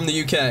from? I'm from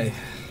the UK.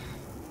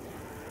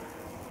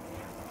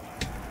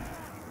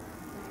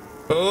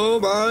 Oh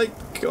my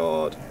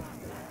god.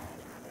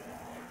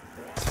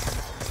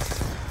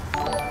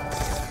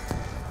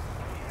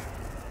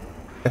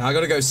 Yeah, I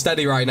gotta go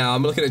steady right now.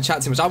 I'm looking at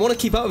chat too much. I want to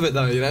keep up with it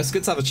though, you know. It's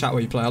good to have a chat while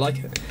you play. I like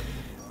it.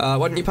 Why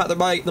don't you pack the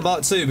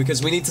Mark II?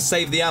 Because we need to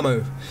save the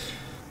ammo.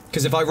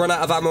 Because if I run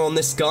out of ammo on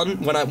this gun,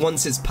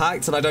 once it's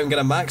packed and I don't get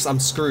a max, I'm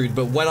screwed.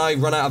 But when I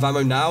run out of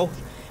ammo now,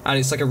 and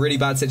it's like a really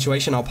bad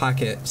situation, I'll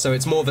pack it. So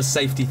it's more of a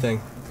safety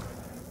thing.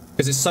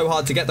 Because it's so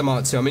hard to get the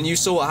Mark II. I mean, you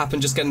saw what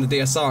happened just getting the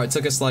DSR. It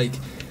took us like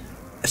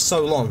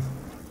so long.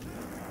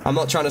 I'm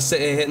not trying to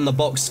sit here hitting the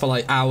box for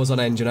like hours on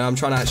end, you know. I'm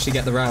trying to actually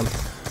get the round.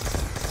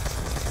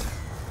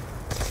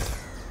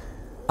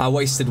 I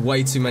wasted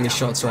way too many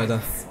shots right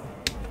there.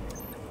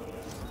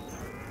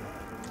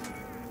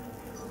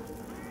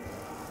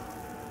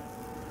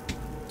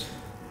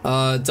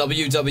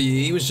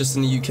 WWE was just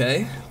in the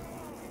UK.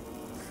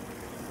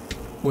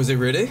 Was it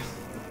really?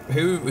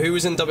 Who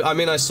was in I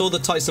mean, I saw the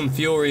Tyson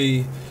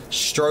Fury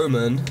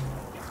Strowman,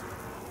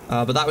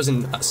 but that was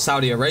in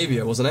Saudi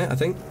Arabia, wasn't it? I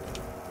think.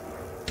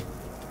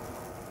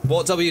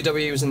 What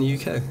WWE was in the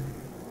UK?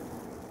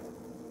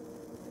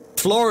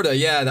 Florida,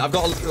 yeah. I've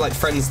got like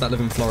friends that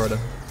live in Florida.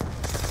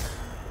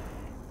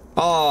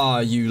 Ah,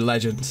 you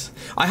legend.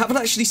 I haven't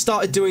actually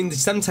started doing the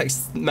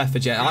Semtex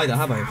method yet either,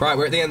 have I? Right,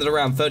 we're at the end of the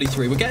round,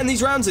 33. We're getting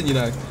these rounds in, you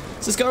know.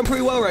 This is going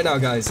pretty well right now,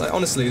 guys. Like,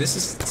 honestly,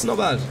 it's not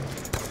bad.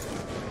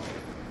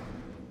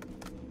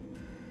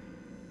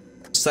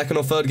 Second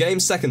or third game?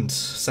 Second.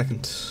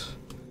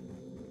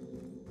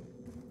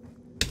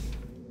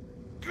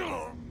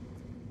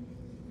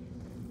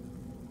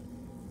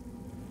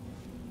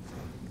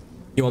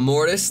 You want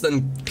more of this?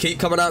 Then keep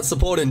coming out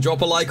supporting.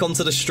 Drop a like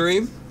onto the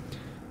stream.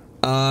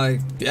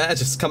 Yeah,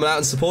 just coming out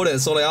and support it.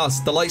 That's all I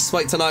ask. The like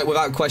spike tonight,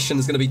 without question,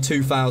 is going to be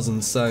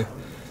 2,000. So,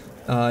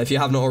 if you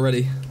haven't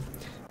already,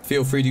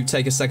 feel free to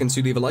take a second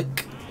to leave a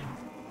like.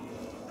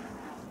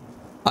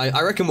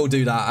 I reckon we'll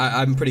do that.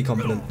 I'm pretty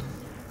confident.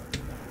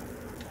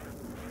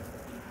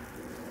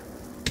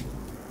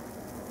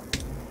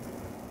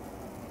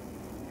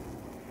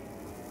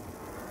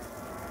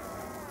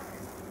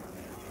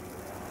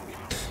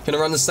 Gonna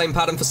run the same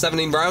pattern for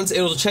 17 rounds.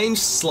 It'll change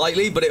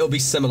slightly, but it'll be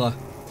similar.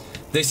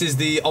 This is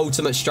the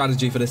ultimate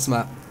strategy for this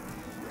map.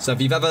 So if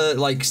you've ever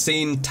like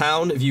seen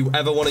Town, if you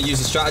ever want to use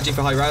a strategy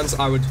for high rounds,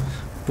 I would,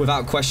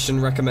 without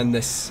question, recommend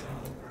this.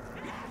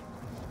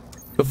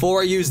 Before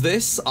I used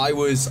this, I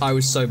was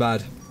so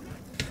bad.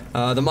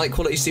 The mic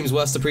quality seems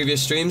worse than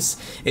previous streams.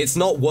 It's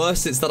not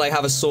worse, it's that I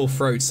have a sore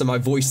throat, so my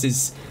voice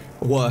is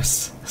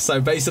worse.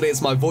 So basically,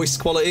 it's my voice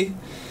quality.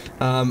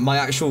 My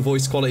actual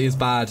voice quality is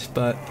bad,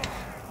 but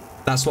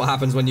that's what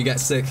happens when you get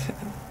sick.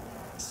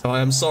 So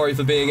I am sorry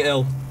for being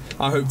ill.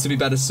 I hope to be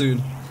better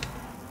soon.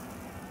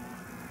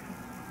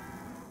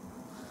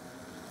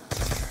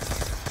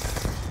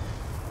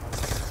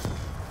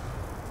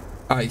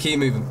 Alright, keep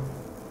moving.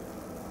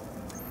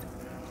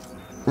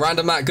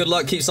 Random Matt, good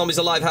luck. Keep zombies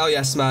alive. Hell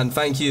yes, man.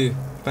 Thank you.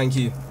 Thank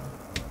you.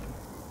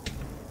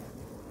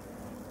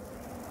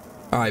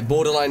 Alright,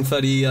 borderline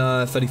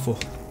 34.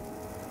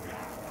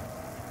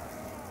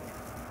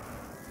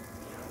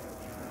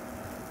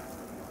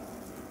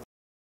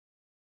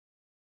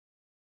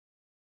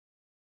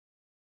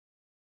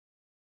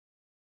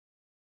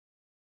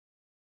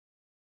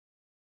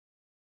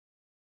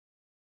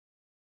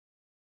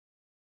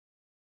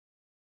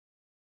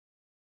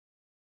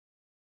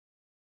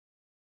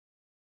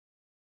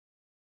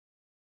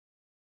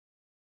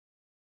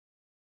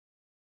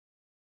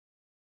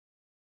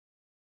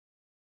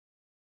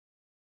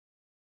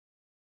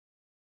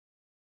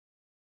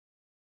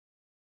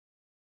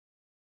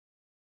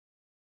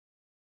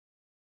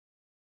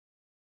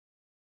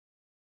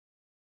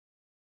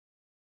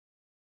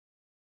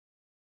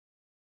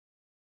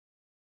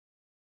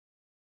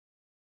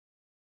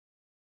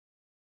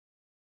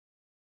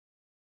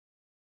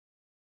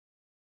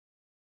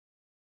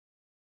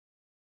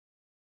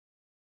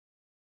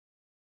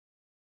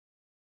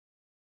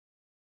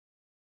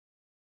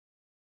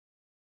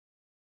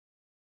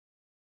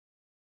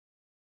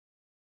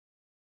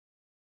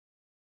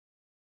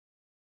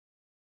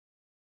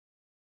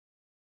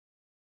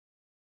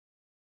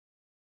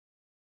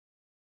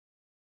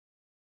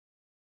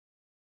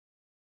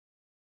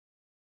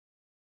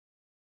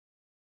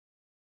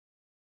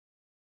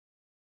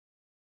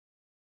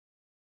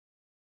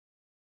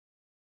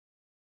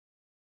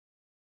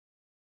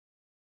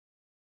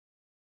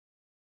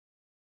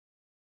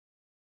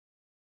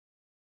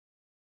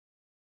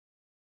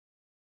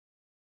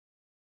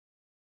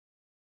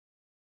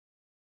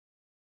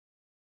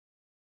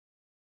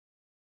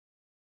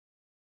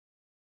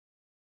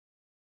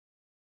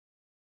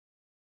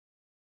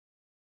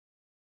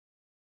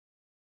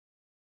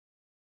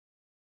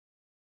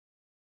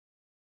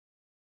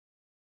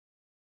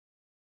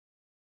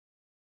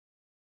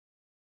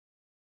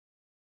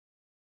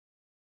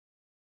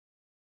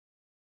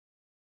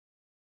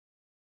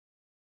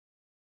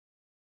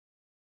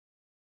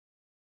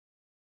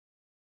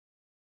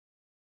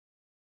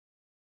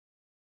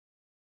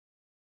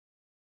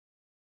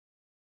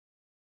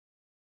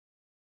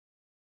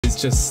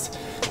 is just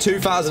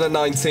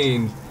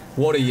 2019.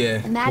 What a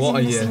year. Imagine what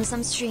a missing year.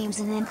 some streams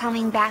and then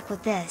coming back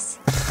with this.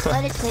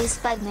 Let it play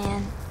Spud,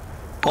 man.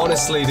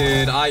 Honestly,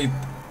 dude,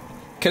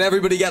 can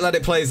everybody get Let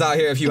It Plays out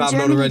here if you haven't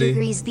Germany already?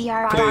 degrees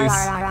Please.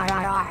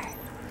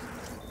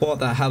 What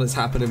the hell is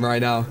happening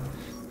right now?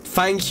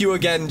 Thank you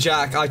again,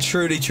 Jack. I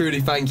truly, truly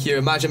thank you.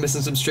 Imagine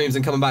missing some streams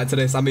and coming back to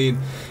this. I mean,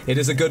 it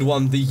is a good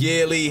one. The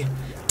yearly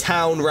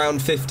town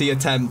round 50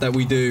 attempt that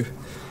we do.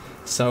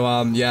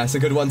 So, yeah, it's a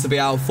good one to be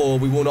out for.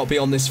 We will not be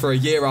on this for a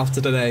year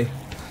after today.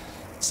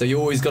 So you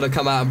always got to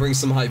come out and bring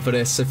some hype for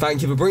this. So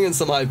thank you for bringing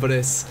some hype for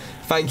this.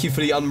 Thank you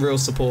for the unreal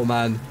support,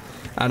 man.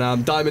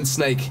 And Diamond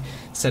Snake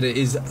said it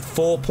is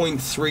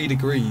 4.3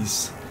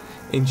 degrees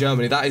in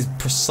Germany. That is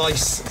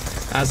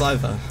precise as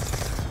ever.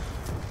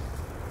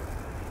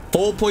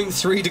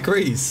 4.3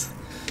 degrees.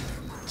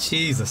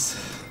 Jesus.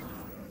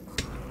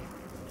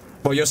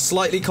 Well, you're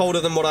slightly colder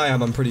than what I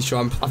am, I'm pretty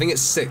sure. I think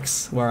it's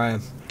 6 where I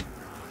am.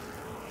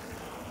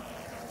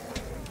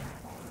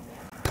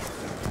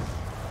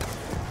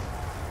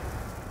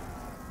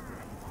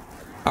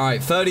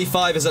 Alright,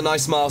 35 is a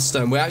nice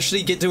milestone. We're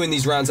actually doing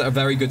these rounds at a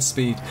very good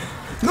speed.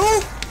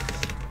 No!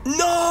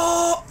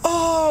 No!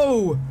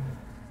 Oh!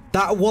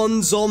 That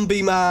one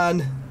zombie,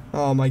 man.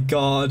 Oh my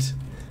god.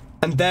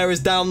 And there is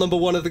down number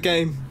 1 of the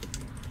game.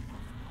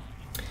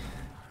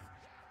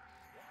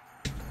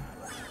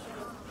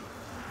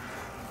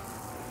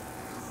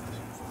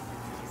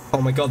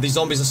 Oh my god, these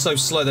zombies are so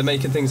slow, they're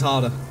making things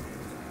harder.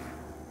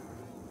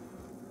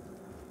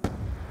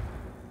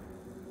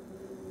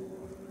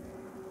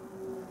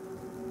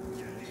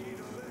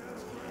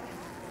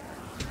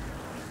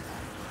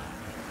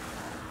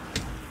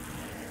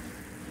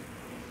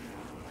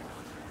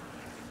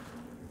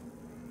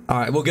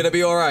 Alright, we're gonna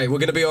be alright. We're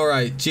gonna be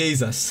alright.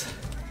 Jesus.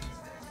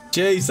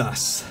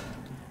 Jesus.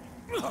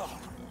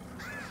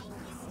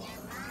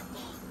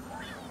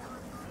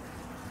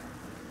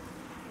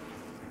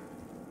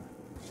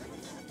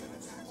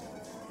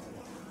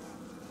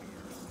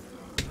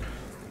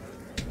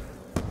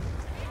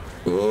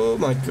 Oh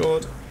my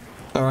god.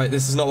 Alright,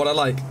 this is not what I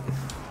like.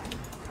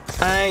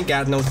 I ain't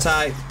got no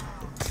type.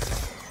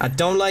 I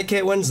don't like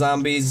it when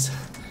zombies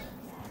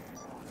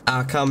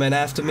are coming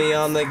after me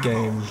on the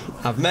game.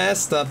 I've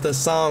messed up the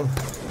song.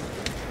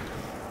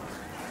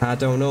 I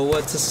don't know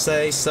what to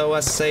say, so I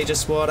say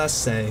just what I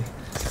say.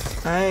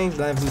 I ain't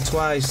living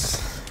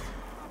twice.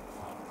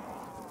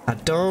 I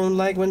don't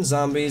like when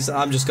zombies...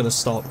 I'm just gonna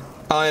stop.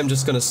 I am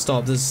just gonna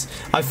stop.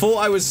 I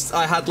thought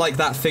I had like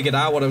that figured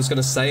out what I was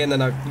gonna say, and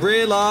then I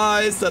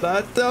realized that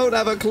I don't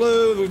have a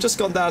clue. We've just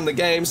gone down the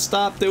game.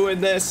 Stop doing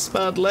this,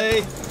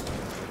 Spuddley.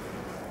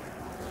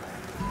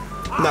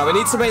 No, we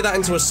need to make that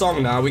into a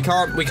song now. We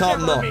can't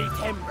not.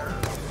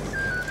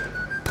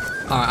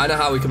 Alright, I know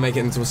how we can make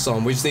it into a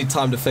song. We just need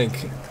time to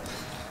think.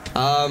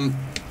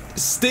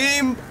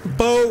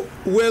 Steamboat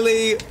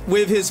Willie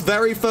with his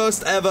very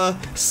first ever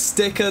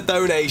sticker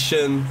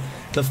donation.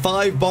 The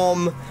 5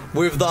 bomb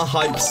with the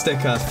hype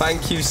sticker.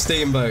 Thank you,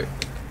 Steamboat.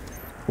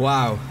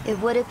 Wow. It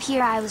would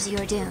appear I was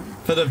your doom.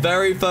 For the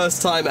very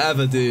first time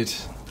ever, dude.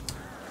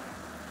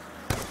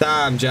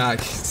 Damn, Jack.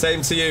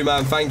 Same to you,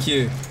 man. Thank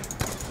you.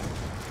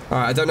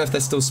 Alright, I don't know if they're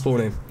still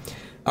spawning.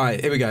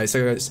 Alright, here we go. So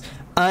it goes,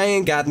 I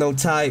ain't got no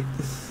type.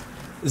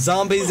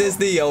 Zombies is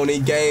the only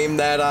game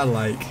that I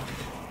like.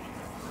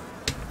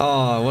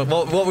 Oh,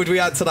 what would we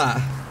add to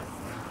that?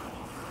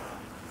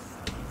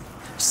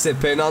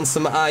 Sipping on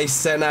some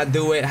ice and I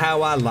do it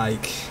how I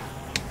like.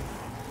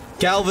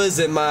 Galva's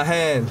in my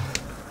hand.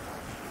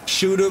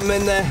 Shoot him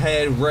in the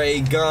head,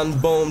 ray gun,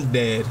 boom,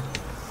 dead.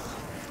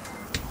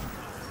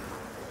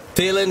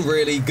 Feeling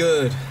really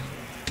good.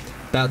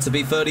 About to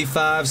be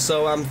 35,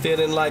 so I'm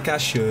feeling like I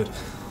should.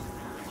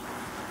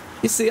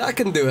 You see, I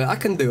can do it. I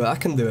can do it. I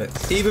can do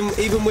it.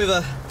 Even with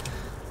a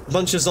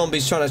bunch of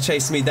zombies trying to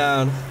chase me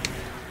down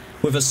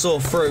with a sore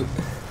throat,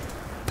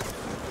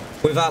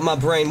 without my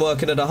brain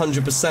working at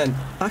 100%,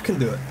 I can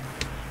do it.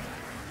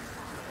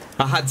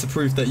 I had to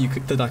prove that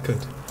I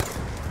could.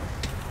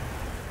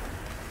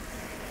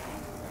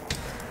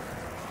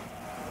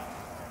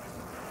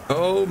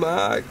 Oh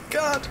my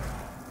god.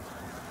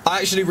 I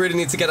actually really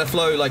need to get a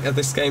flow like at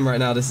this game right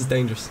now. This is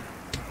dangerous.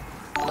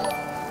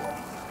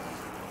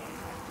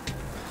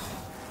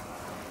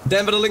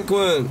 Denver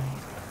Delinquent.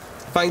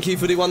 Thank you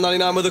for the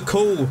 199 with a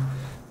cool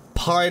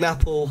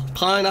pineapple,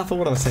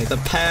 what am I saying? The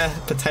pear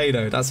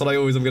potato. That's what I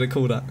always am going to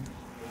call that.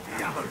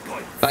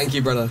 Thank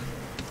you, brother.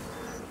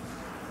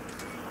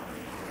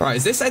 Alright,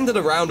 is this ended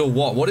a round or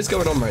what? What is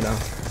going on right now?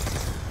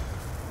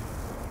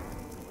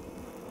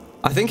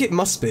 I think it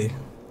must be.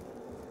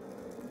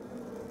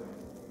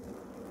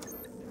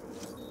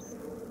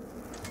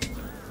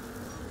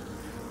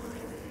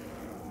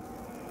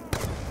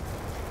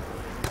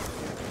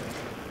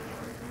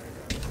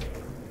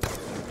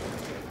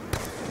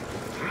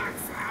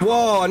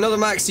 Whoa, another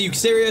max. Are you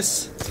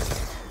serious?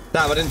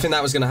 Damn, I didn't think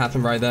that was going to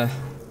happen right there.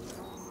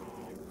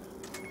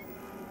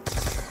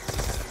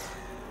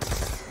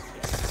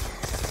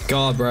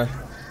 God, bro.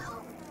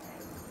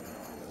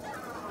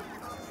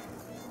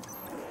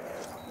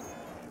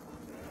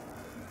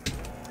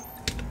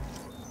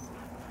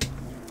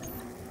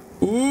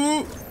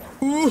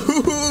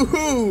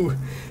 Ooh,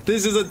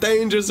 this is a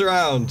dangerous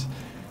round.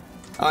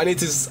 I need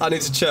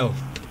to chill.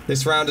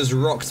 This round has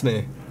rocked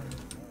me.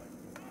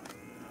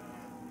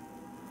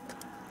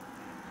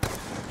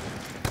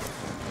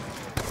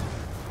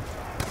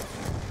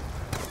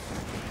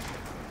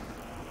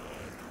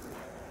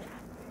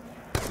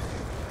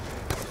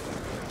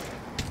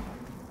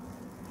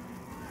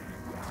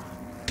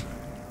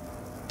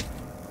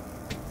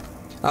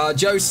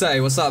 Jose,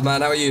 what's up,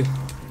 man? How are you?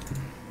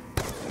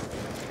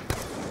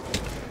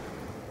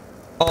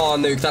 Oh,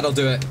 Nuke, that'll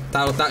do it.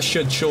 That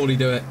should surely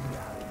do it.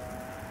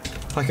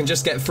 If I can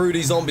just get through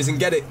these zombies and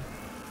get it.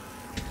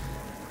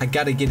 I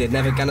gotta get it,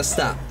 never gonna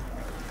stop.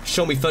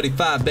 Show me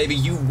 35, baby,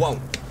 you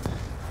won't.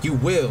 You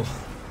will,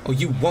 or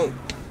you won't.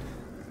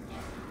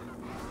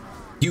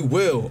 You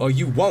will, or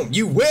you won't.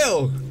 You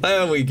will!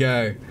 There we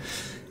go.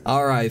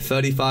 Alright,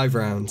 35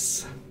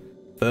 rounds.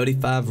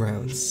 35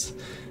 rounds.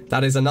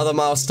 That is another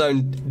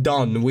milestone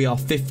done. We are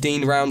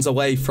 15 rounds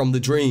away from the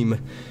dream.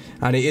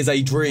 And it is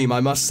a dream. I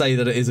must say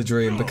that it is a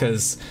dream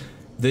because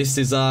this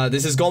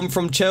has gone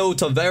from chill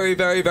to very,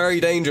 very, very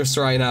dangerous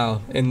right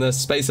now in the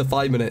space of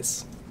 5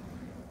 minutes.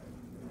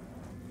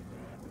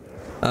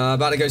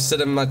 About to go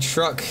sit in my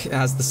truck. It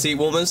has the seat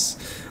warmers.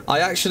 I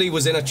actually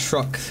was in a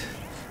truck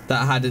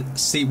that had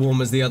seat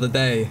warmers the other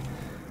day.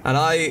 And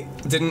I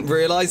didn't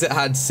realize it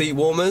had seat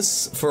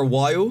warmers for a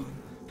while.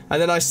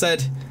 And then I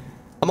said,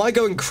 am I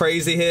going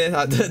crazy here?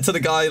 To the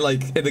guy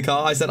like in the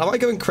car, I said, am I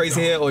going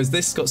crazy here or is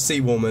this got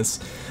seat warmers?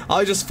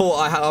 I just thought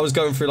I was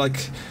going through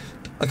like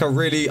a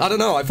really, I don't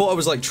know, I thought I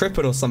was like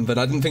tripping or something.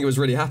 I didn't think it was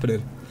really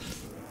happening.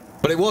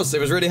 But it was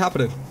really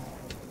happening.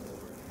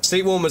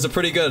 Seat warmers are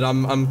pretty good.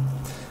 I'm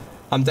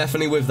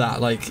definitely with that.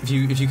 Like if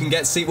you can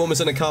get seat warmers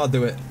in a car,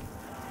 do it.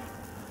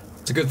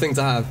 It's a good thing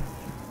to have.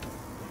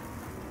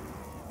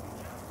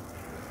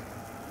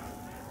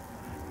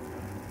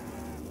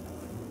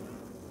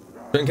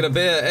 Drinking a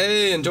beer.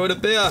 Hey, enjoy the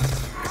beer.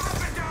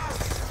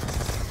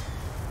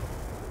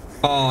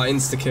 Oh,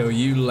 insta-kill,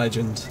 you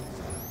legend.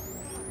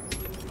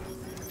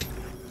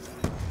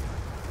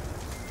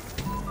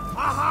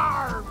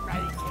 Aha,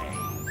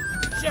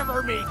 matey.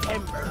 Shiver me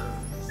timbers.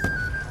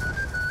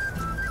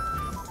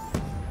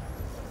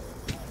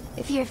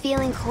 If you're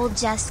feeling cold,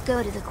 just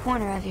go to the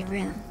corner of your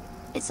room.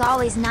 It's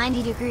always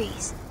 90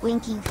 degrees,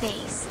 winking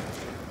face.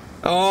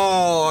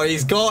 Oh,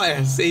 he's got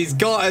us. He's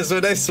got us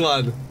with this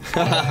one.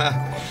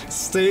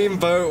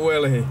 Steamboat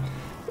Willie.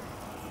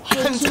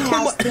 Hey, And,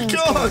 oh my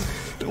god!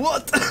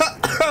 What the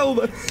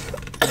hell?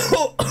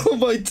 Oh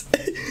my...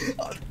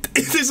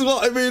 This is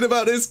what I mean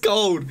about this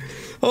cold.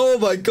 Oh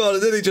my god,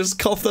 and then he just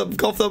coughed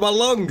up my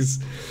lungs.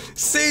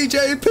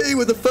 CJP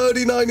with the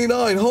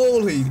 30.99.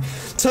 Holy...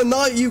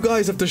 Tonight you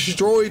guys have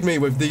destroyed me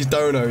with these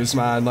donos,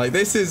 man. Like,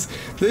 this is...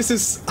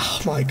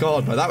 Oh my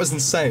god, man, that was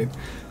insane.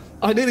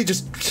 I nearly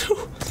just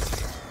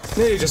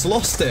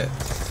lost it.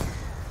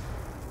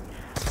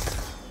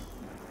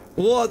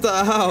 What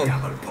the hell?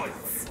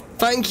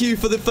 Thank you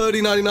for the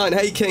 30.99.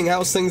 Hey King,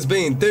 how's things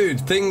been?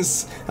 Dude,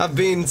 things have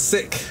been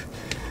sick.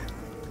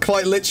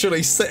 Quite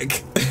literally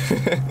sick.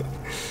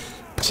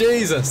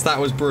 Jesus, that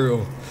was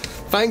brutal.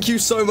 Thank you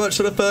so much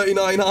for the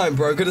 30.99,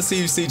 bro. Good to see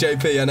you,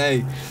 CJP. And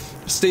hey,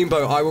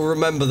 Steamboat, I will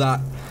remember that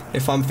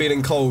if I'm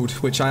feeling cold,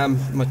 which I am.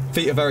 My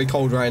feet are very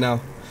cold right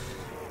now.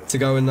 To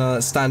go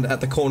and stand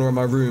at the corner of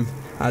my room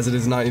as it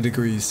is 90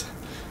 degrees.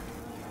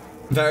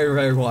 Very,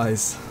 very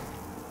wise.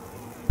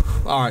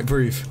 Alright,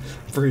 breathe.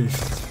 Breathe.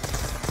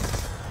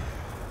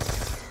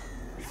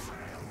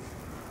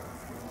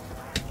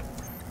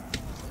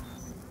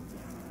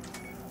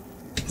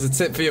 As a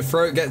tip for your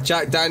throat, get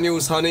Jack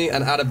Daniels honey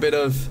and add a bit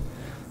of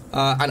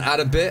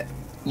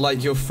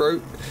like your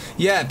throat.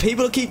 Yeah,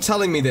 people keep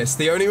telling me this.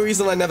 The only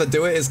reason I never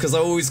do it is because I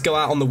always go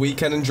out on the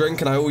weekend and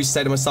drink, and I always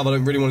say to myself I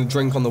don't really want to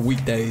drink on the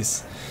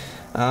weekdays.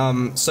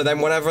 So then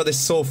whenever this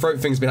sore throat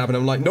thing's been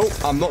happening, I'm like, nope,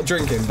 I'm not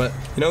drinking. But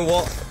you know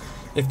what?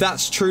 If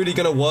that's truly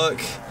gonna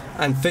work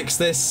and fix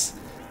this,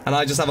 and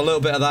I just have a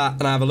little bit of that,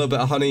 and I have a little bit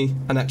of honey,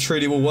 and that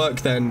truly will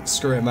work, then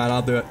screw it, man,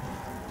 I'll do it.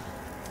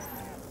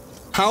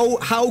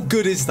 How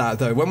good is that,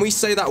 though? When we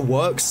say that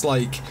works,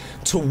 like,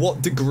 to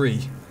what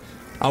degree?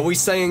 Are we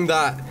saying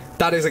that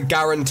that is a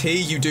guarantee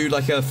you do,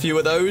 like, a few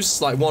of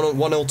those, like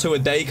one or two a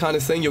day kind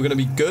of thing, you're gonna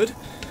be good?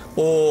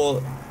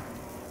 Or...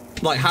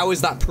 like, how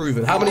is that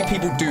proven? How many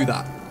people do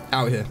that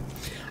out here?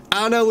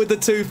 Anna with the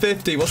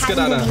 250. What's good,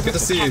 Anna? Good to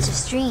see you. Catch a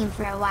stream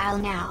for a while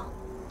now.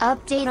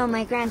 Update on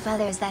my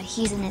grandfather is that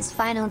he's in his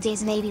final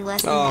days, maybe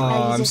less than that.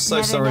 Oh, I'm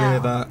so sorry to hear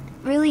that.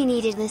 Really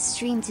needed this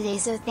stream today,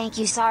 so thank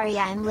you. Sorry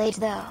I'm late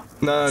though.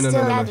 No.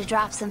 Still had to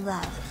drop some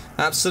love.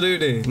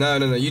 Absolutely. No.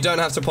 You don't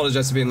have to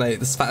apologize for being late.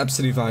 That's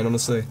absolutely fine,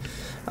 honestly.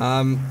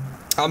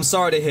 I'm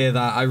sorry to hear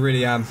that. I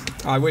really am.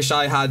 I wish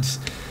I had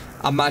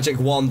a magic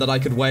wand that I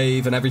could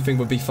wave and everything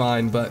would be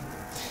fine, but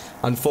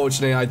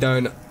unfortunately I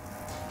don't.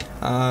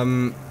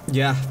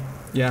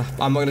 Yeah,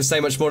 I'm not going to say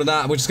much more than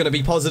that. We're just going to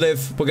be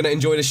positive. We're going to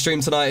enjoy the stream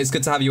tonight. It's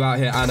good to have you out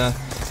here, Anna,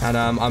 and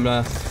I'm going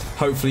to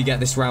hopefully get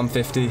this round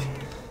 50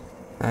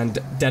 and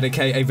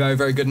dedicate a very,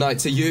 very good night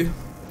to you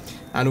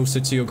and also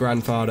to your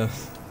grandfather.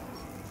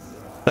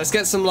 Let's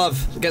get some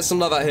love. Get some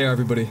love out here,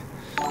 everybody.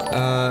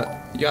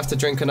 You have to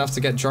drink enough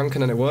to get drunk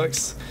and then it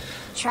works.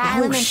 Try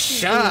lemon tea.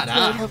 Shut up.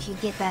 I hope you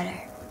get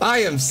better. I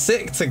am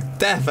sick to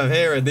death of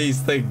hearing these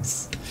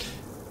things.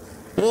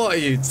 What are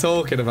you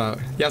talking about?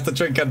 You have to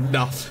drink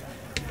enough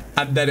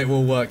and then it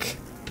will work.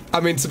 I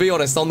mean, to be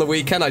honest, on the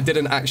weekend, I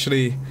didn't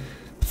actually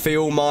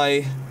feel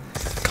my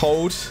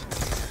cold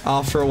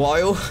after a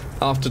while,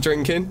 after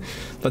drinking.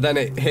 But then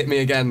it hit me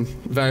again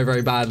very,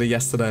 very badly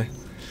yesterday.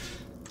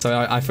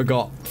 So I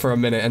forgot for a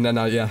minute and then,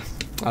 yeah,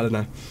 I don't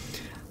know.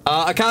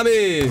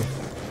 Akami!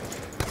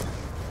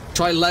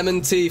 Try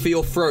lemon tea for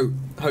your throat.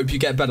 Hope you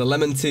get better.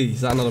 Lemon tea,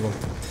 is that another one?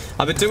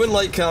 I've been doing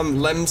like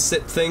lem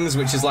sip things,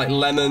 which is like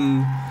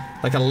lemon,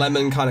 like a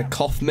lemon kind of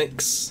cough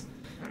mix.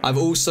 I've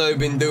also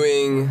been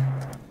doing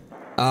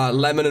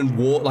lemon and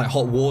water, like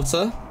hot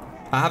water.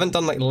 I haven't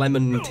done like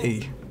lemon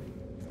tea.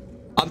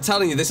 I'm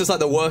telling you, this is like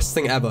the worst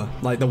thing ever.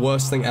 Like the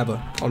worst thing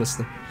ever,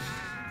 honestly.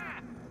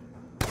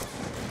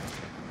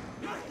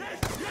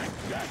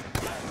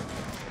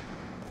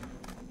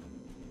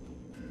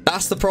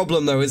 That's the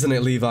problem though, isn't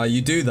it, Levi?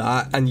 You do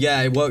that, and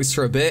yeah, it works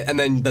for a bit, and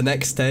then the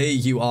next day,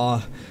 you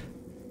are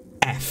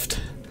effed.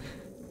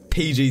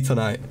 PG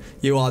tonight.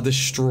 You are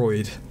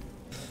destroyed.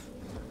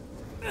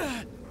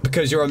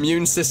 Because your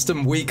immune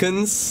system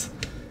weakens.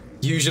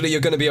 Usually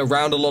you're going to be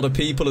around a lot of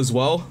people as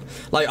well.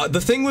 Like,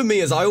 the thing with me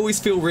is I always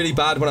feel really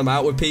bad when I'm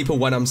out with people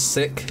when I'm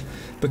sick.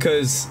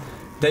 Because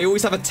they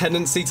always have a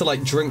tendency to,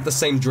 like, drink the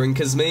same drink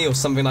as me or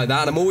something like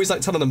that. And I'm always,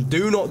 like, telling them,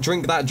 do not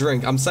drink that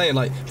drink. I'm saying,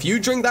 like, if you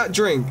drink that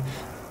drink,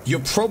 you're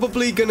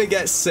probably gonna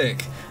get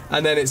sick.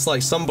 And then it's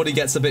like somebody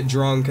gets a bit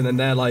drunk and then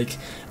they're like,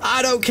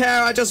 I don't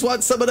care, I just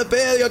want some of the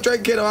beer you're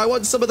drinking, or I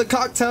want some of the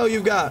cocktail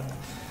you've got.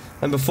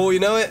 And before you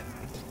know it,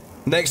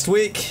 next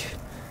week,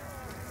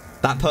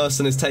 that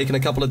person is taking a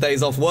couple of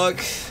days off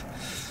work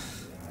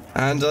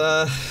and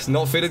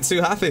not feeling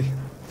too happy.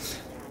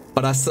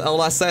 But that's all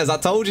I say is I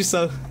told you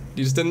so.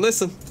 You just didn't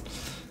listen.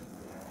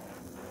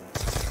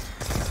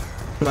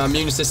 My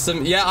immune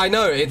system, yeah, I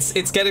know,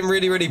 it's getting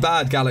really, really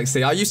bad,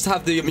 Galaxy. I used to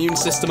have the immune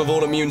system of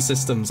all immune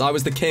systems. I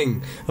was the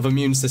king of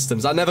immune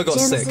systems. I never got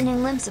sick. Jameson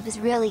and Limsip is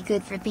really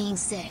good for being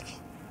sick.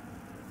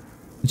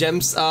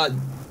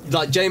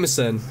 Like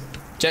Jameson.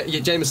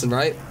 Jameson,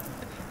 right?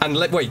 And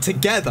wait,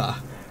 together?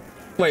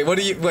 Wait, what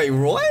are you, wait,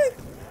 what?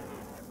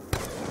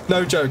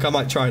 No joke, I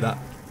might try that.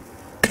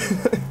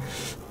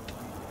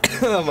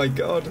 Oh my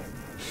god.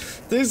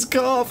 This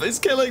cough is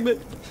killing me.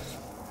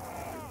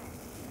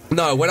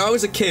 No, when I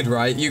was a kid,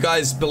 right, you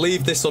guys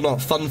believe this or not,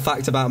 fun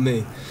fact about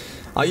me.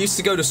 I used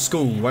to go to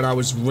school when I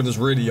was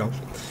really young.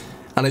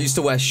 And I used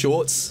to wear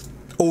shorts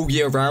all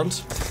year round.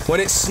 When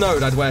it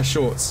snowed, I'd wear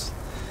shorts.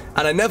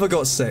 And I never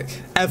got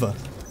sick, ever.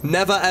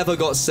 Never ever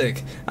got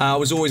sick. I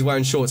was always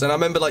wearing shorts. And I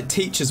remember like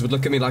teachers would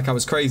look at me like I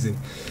was crazy.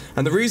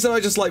 And the reason I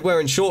just like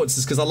wearing shorts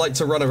is because I like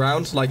to run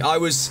around. Like I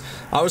was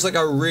like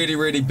a really,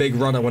 really big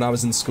runner when I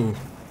was in school.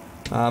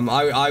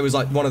 I was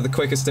like one of the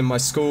quickest in my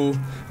school.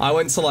 I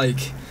went to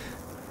like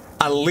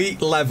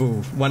elite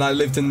level when I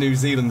lived in New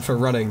Zealand for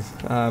running,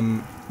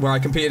 where I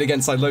competed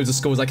against like loads of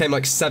schools. I came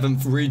like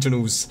 7th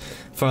regionals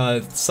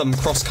for some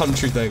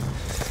cross-country thing.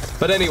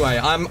 But anyway,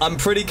 I'm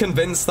pretty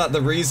convinced that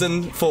the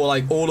reason for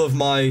like all of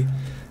my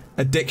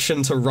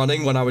addiction to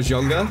running when I was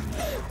younger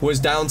was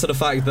down to the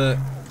fact that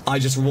I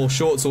just wore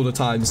shorts all the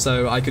time,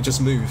 so I could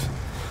just move.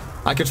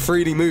 I could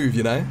freely move,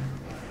 you know?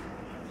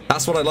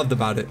 That's what I loved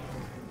about it.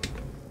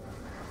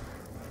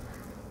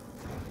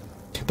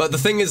 But the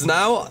thing is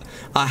now,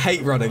 I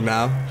hate running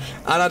now,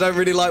 and I don't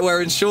really like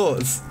wearing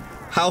shorts.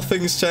 How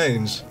things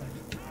change.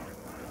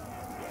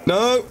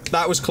 No,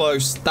 that was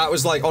close. That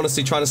was like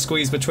honestly trying to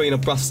squeeze between a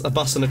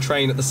bus and a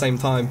train at the same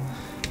time.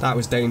 That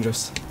was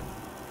dangerous.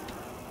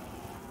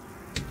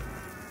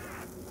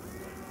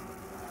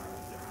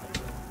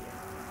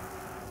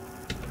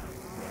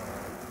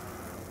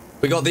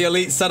 We got the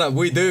elite setup.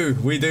 We do.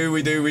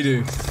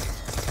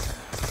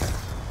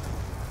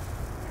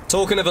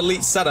 Talking of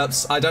elite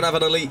setups, I don't have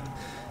an elite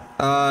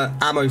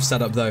ammo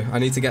setup though. I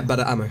need to get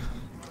better ammo.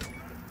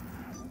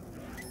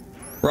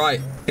 Right,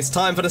 it's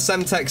time for the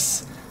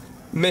Semtex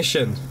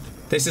mission.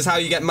 This is how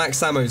you get max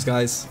ammos,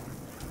 guys.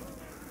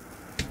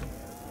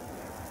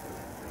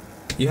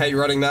 You hate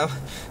running now? Do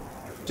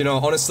you know,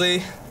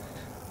 honestly,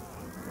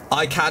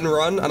 I can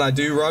run and I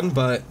do run,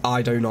 but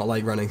I do not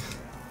like running.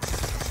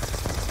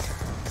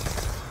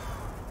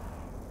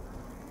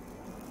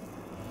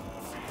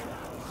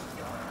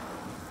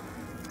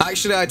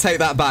 Actually, I take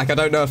that back. I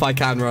don't know if I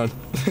can run.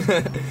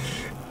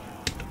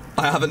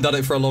 I haven't done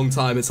it for a long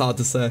time. It's hard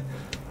to say.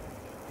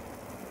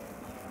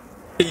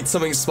 Eat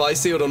something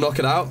spicy or it'll knock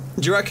it out.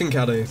 Do you reckon,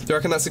 Caddy? Do you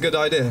reckon that's a good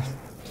idea?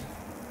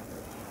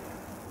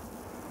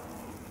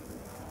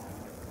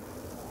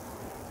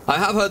 I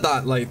have heard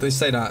that, like, they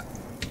say that.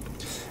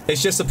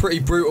 It's just a pretty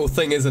brutal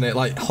thing, isn't it?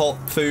 Like,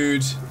 hot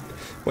food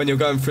when you're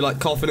going through, like,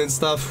 coughing and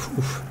stuff.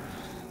 Oof.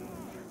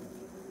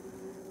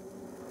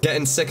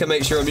 Getting sicker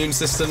makes your immune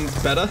system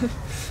better.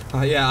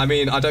 Yeah, I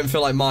mean, I don't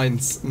feel like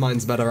mine's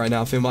better right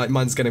now. I feel like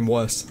mine's getting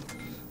worse.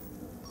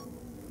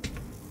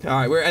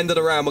 Alright, we're ended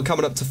the round. We're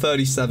coming up to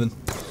 37.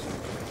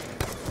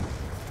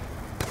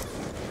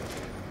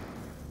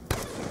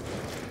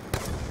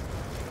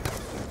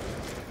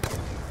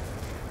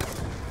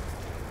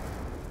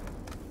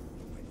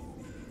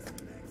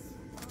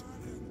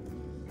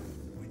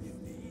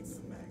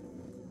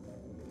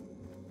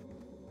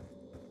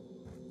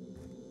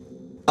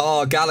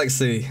 Oh,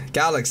 Galaxy.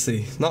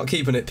 Galaxy. Not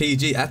keeping it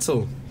PG at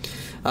all.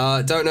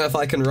 Don't know if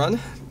I can run.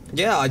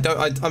 Yeah,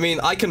 I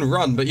mean, I can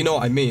run, but you know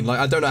what I mean. Like,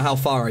 I don't know how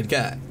far I'd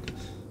get.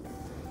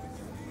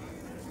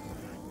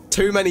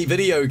 Too many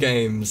video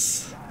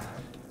games.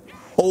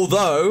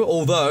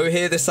 Although,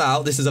 hear this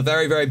out. This is a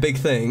very, very big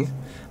thing.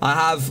 I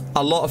have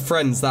a lot of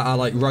friends that are,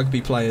 like,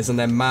 rugby players, and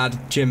they're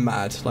mad, gym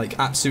mad. Like,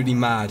 absolutely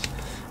mad.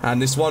 And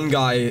this one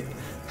guy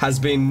has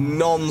been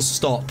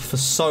non-stop for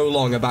so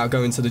long about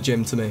going to the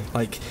gym to me.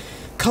 Like,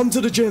 come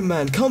to the gym,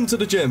 man, come to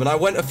the gym. And I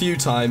went a few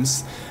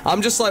times.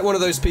 I'm just like one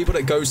of those people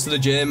that goes to the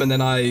gym and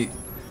then I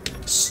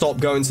stop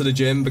going to the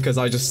gym because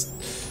I just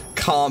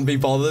can't be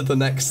bothered the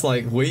next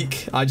like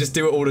week. I just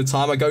do it all the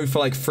time. I go for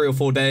like 3 or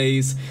 4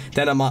 days.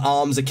 Then my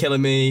arms are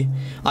killing me.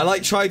 I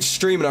like tried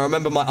streaming. I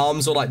remember my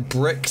arms were like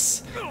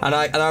bricks. And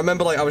I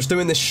remember like I was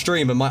doing this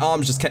stream and my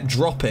arms just kept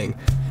dropping.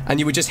 And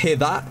you would just hear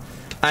that.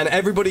 And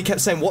everybody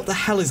kept saying, what the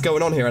hell is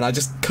going on here? And I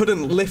just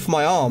couldn't lift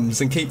my arms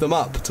and keep them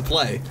up to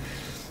play.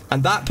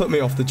 And that put me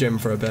off the gym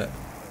for a bit.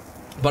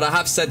 But I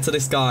have said to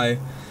this guy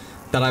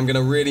that I'm going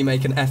to really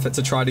make an effort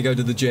to try to go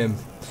to the gym.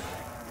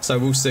 So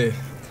we'll see.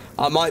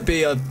 I might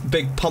be a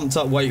big pumped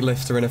up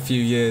weightlifter in a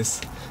few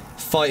years.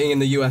 Fighting in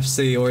the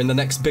UFC or in the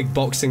next big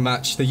boxing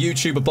match. The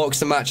YouTuber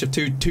boxing match of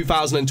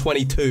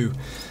 2022.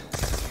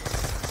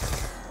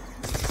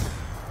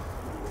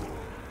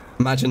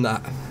 Imagine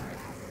that.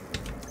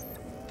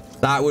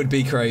 That would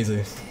be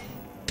crazy.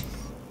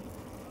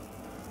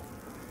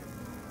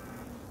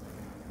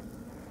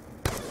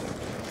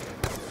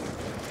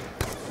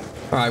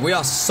 Alright, we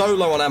are so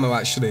low on ammo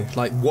actually,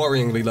 like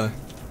worryingly low.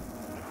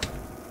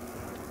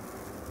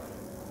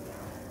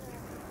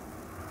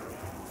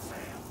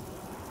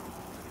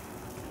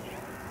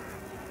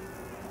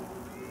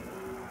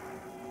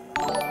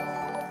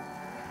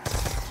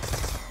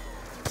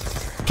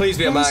 Please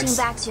be a max. Finishing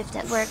back shift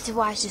at work to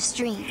watch the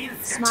stream.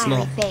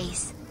 Smiley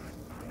face.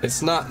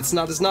 It's not.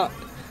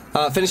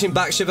 Finishing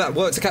back shift at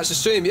work to catch the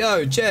stream.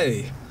 Yo,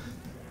 Jay.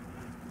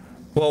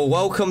 Well,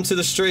 welcome to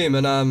the stream,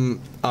 and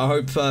I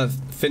hope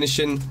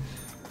finishing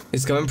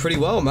is going pretty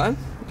well, man.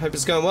 I hope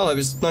it's going well. It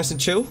was nice and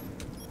chill.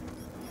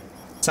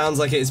 Sounds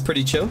like it is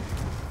pretty chill.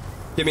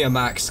 Give me a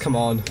max, come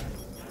on.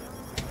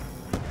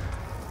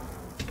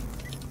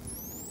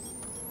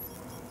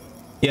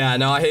 Yeah,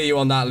 no, I hear you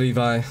on that,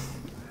 Levi.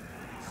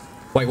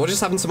 Wait, what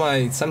just happened to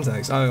my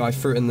Semtex? Oh, I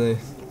threw it in the...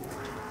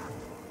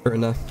 Threw it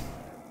in there.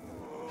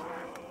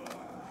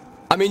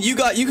 I mean, you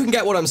can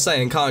get what I'm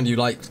saying, can't you?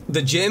 Like,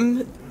 the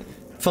gym,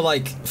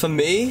 for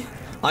me,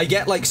 I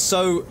get, like,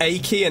 so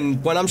achy,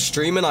 and when I'm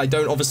streaming, I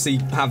don't obviously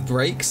have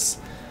breaks.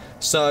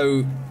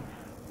 So,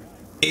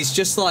 it's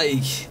just,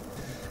 like...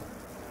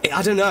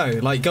 I don't know.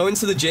 Like, going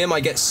to the gym,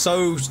 I get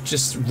so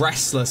just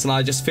restless, and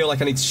I just feel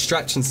like I need to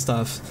stretch and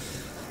stuff.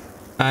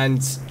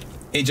 And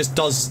it just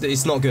does...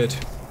 It's not good.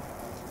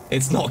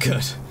 It's not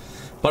good.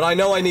 But I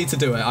know I need to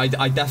do it.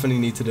 I definitely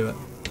need to do it.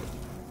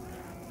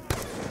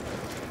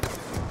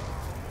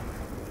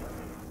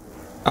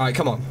 Alright,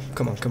 come on.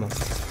 Come on, come on.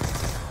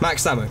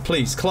 Max ammo,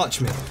 please,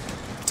 clutch me.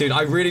 Dude,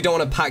 I really don't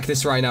want to pack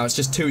this right now. It's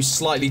just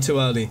slightly too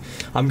early.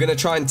 I'm going to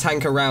try and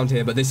tank around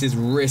here, but this is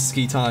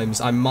risky times.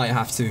 I might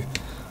have to.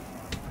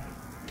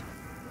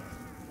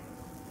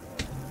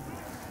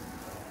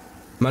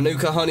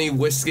 Manuka honey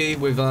whiskey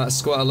with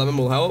squirt lemon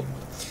will help.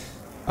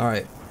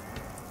 Alright.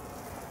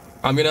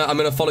 I'm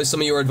gonna follow some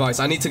of your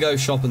advice. I need to go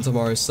shopping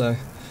tomorrow, so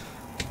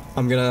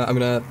I'm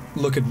gonna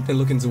look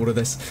into all of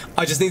this.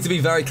 I just need to be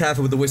very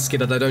careful with the whiskey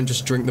that I don't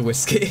just drink the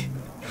whiskey.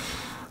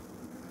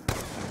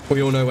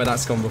 We all know where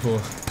that's gone before.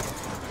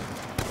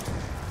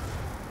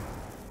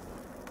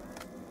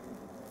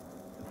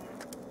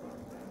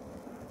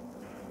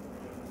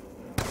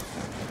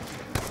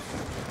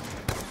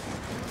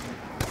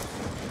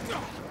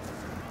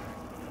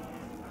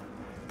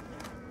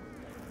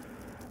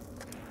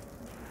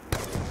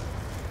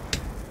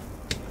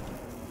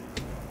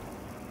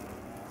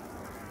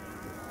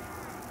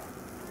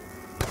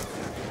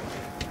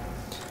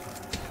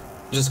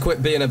 Just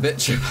quit being a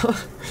bitch.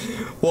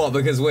 What?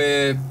 Because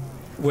we're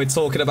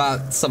talking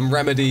about some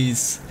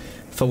remedies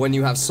for when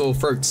you have sore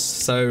throats.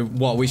 So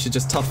what? We should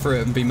just tough through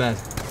it and be men.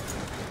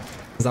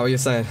 Is that what you're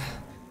saying?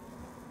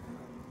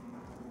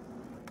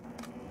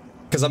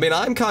 Because I mean,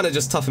 I'm kind of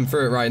just toughing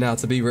through it right now,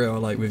 to be real,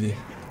 like with you.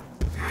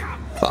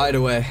 But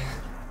either way,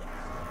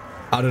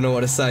 I don't know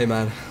what to say,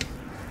 man.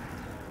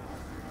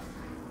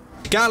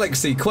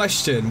 Galaxy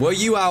question: were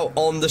you out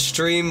on the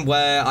stream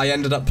where I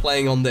ended up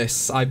playing on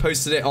this? I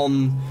posted it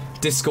on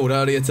Discord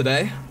earlier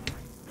today.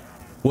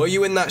 Were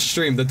you in that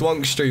stream, the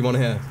DWUNK stream on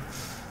here?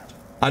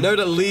 I know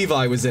that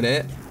Levi was in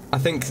it. I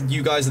think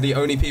you guys are the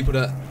only people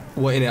that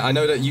were in it. I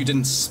know that you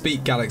didn't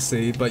speak,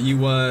 Galaxy, but you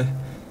were...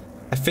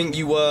 I think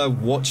you were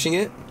watching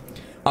it.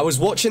 I was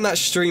watching that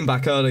stream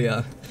back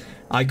earlier.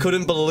 I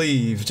couldn't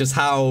believe just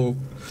how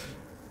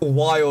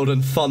wild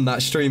and fun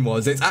that stream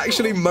was. It's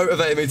actually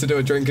motivated me to do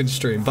a drinking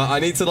stream, but I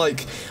need to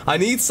like, I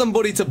need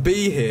somebody to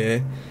be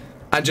here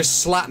and just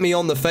slap me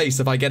on the face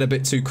if I get a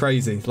bit too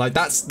crazy. Like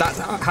that's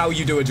how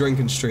you do a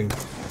drinking stream.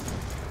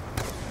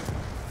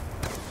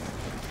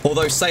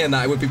 Although saying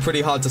that, it would be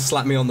pretty hard to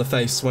slap me on the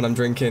face when I'm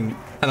drinking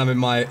and I'm in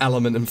my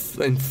element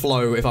and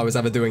flow. If I was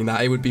ever doing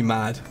that, it would be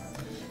mad.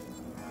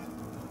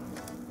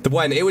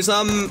 When it was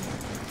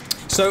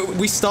so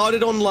we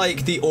started on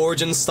like the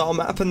origin style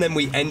map and then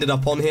we ended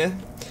up on here.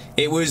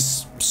 It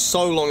was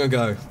so long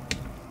ago.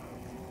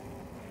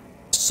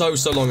 So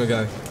long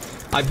ago.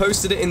 I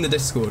posted it in the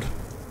Discord.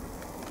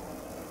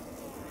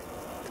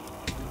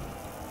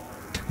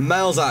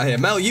 Mel's out here.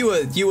 Mel, you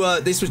were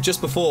this was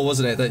just before,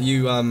 wasn't it, that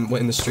you were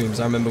in the streams?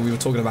 I remember we were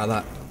talking about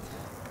that.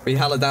 We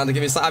held it down to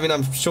give you a slap. I mean,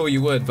 I'm sure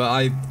you would, but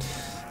I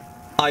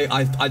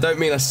don't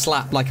mean a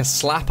slap like a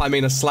slap. I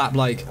mean a slap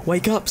like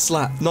wake up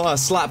slap, not a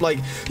slap like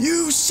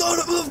you son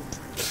of a.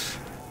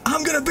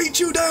 I'm gonna beat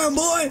you down,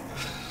 boy.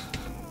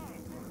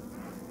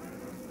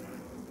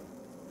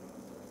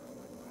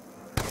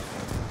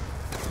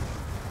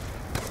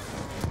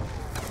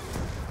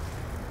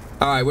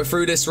 Alright, we're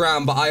through this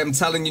round, but I am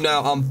telling you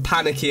now, I'm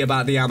panicky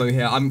about the ammo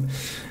here.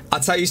 I'll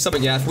tell you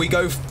something, yeah, if we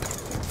go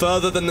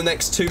further than the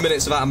next 2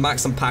 minutes without a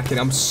max, I'm packing.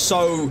 I'm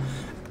so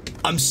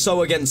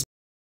against.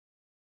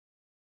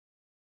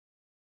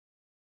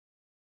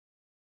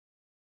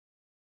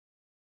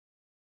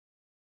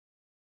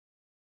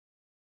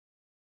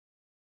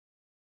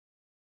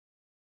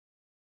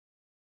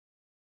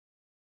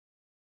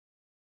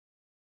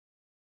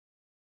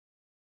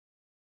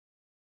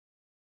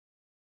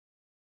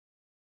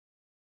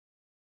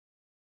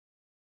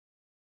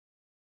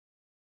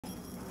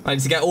 I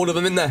need to get all of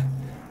them in there.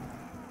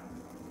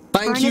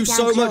 Thank you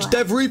so much,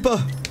 Dev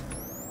Reaper.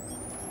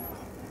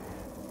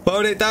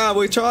 Burn it down,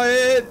 we're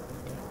trying.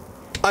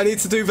 I need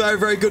to do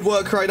very good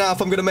work right now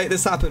if I'm going to make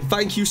this happen.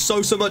 Thank you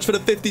so much for the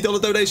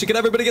 $50 donation. Can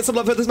everybody get some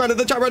love for this man in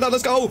the chat right now?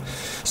 Let's go.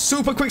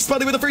 Super quick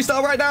Spuddley with a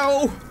freestyle right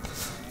now.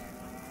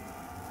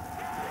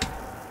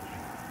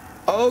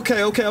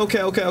 Okay.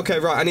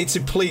 Right, I need to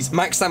please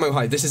max ammo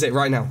height. This is it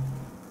right now.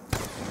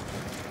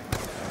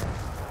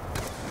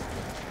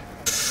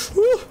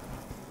 Woo.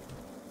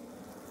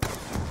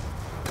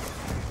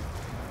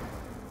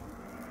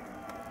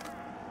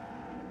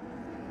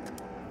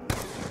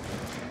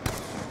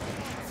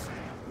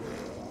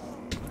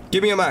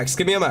 Give me a max,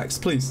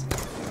 please.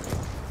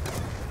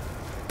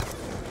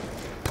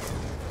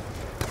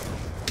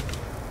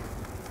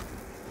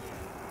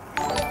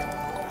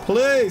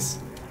 Please.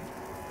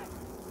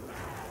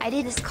 I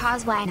did this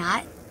cause, why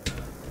not?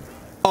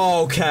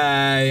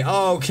 Okay.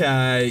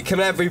 Can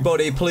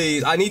everybody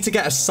please? I need to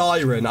get a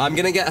siren. I'm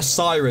gonna get a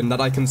siren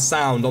that I can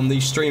sound on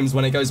these streams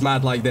when it goes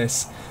mad like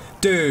this.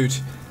 Dude.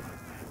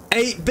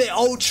 8-bit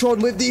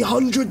Ultron with the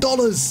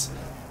 $100.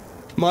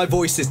 My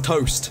voice is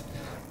toast.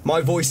 My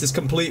voice is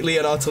completely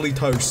and utterly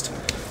toast.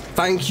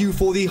 Thank you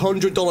for the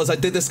 $100. I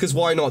did this because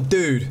why not,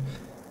 dude?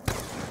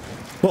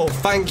 Well,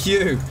 thank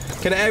you.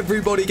 Can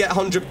everybody get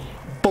 100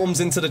 bombs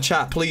into the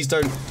chat? Please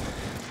don't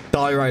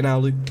die right now,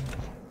 Luke.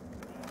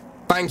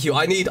 Thank you.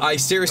 I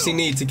seriously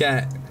need to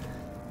get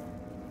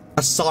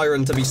a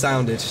siren to be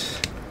sounded.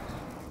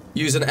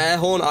 Use an air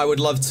horn? I would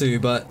love to,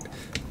 but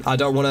I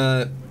don't want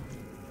to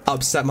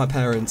upset my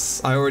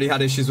parents. I already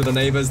had issues with the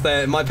neighbors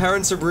there. My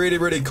parents are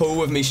really cool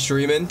with me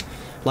streaming.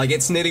 Like,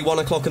 it's nearly 1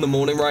 o'clock in the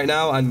morning right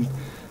now, and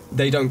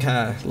they don't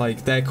care.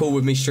 Like, they're cool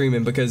with me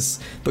streaming because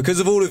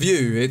of all of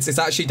you. It's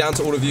actually down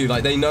to all of you.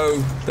 Like, they know,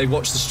 they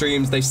watch the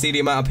streams, they see the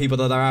amount of people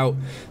that are out,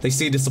 they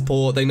see the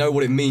support, they know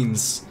what it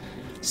means.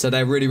 So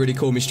they're really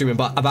cool with me streaming.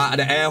 But about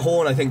an air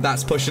horn, I think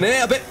that's pushing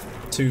it a bit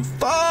too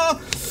far.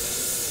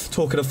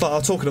 Talking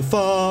of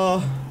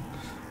far.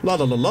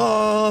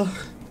 La.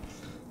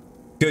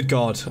 Good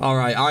God.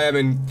 Alright, I am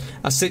in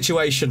a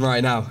situation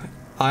right now.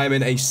 I am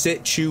in a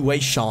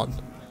situation.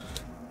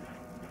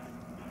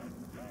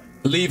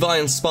 Levi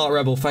and Spark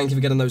Rebel, thank you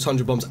for getting those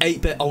 100 bombs.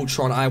 8-bit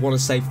Ultron, I want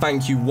to say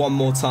thank you one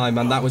more time,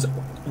 and that was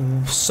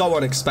so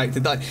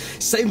unexpected. Like,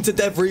 same to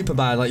Dev Reaper,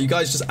 man. Like, you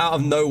guys just out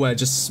of nowhere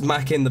just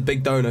smack in the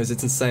big donos.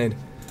 It's insane.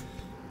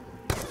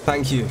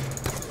 Thank you.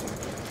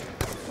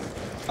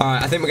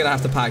 Alright, I think we're gonna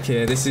have to pack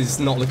here. This is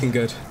not looking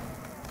good.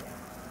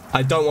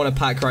 I don't want to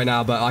pack right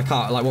now, but I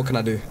can't. Like, what can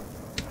I do?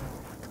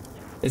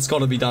 It's got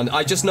to be done.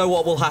 I just know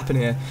what will happen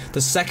here.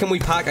 The second we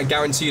pack, I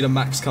guarantee you the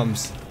max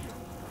comes.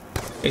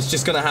 It's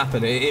just gonna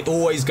happen. It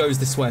always goes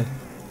this way.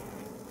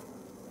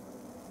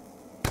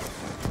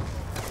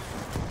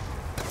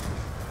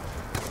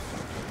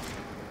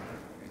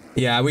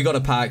 Yeah, we gotta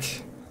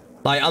pack.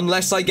 Like,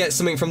 unless I get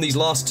something from these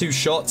last 2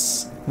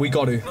 shots, we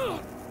got to.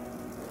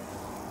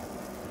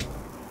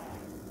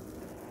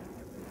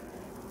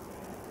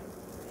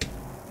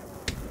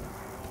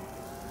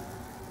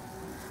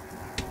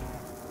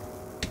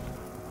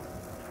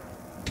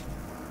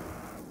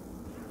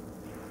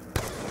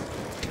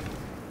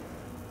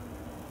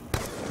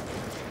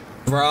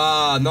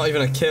 Bruh, not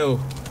even a kill.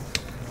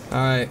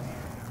 Alright.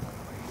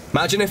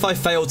 Imagine if I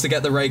failed to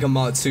get the ray gun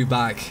Mark II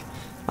back.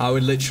 I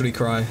would literally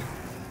cry.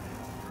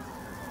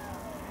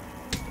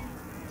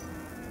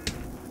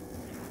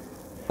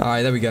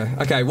 Alright, there we go.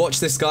 Okay, watch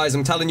this, guys.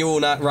 I'm telling you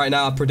all right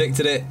now. I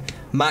predicted it.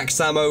 Max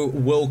ammo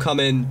will come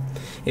in.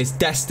 It's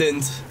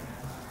destined.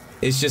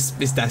 It's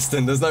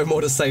destined. There's no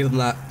more to say than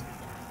that.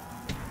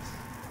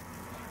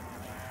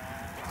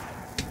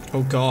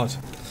 Oh, God.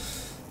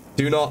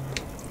 Do not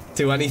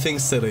do anything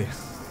silly.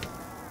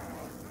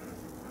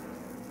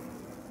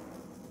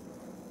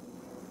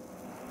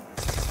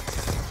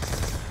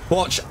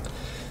 Watch.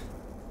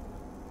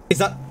 Is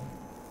that...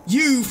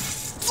 You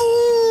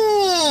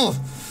fool!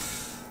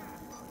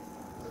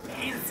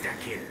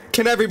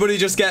 Can everybody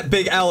just get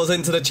big L's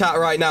into the chat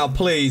right now,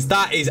 please?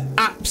 That is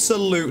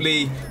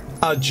absolutely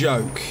a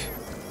joke.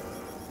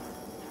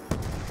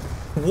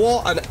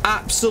 What an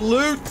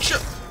absolute...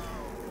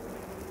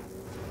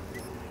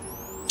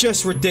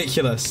 Just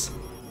ridiculous.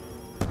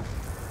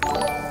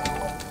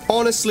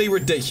 Honestly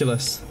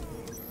ridiculous.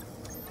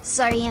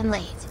 Sorry I'm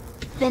late.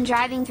 Been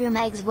driving through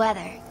Meg's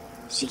weather.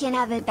 She can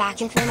have it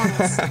back if you're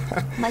honest.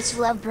 Much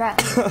love, bro.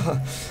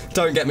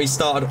 Don't get me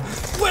started.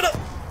 Wait up!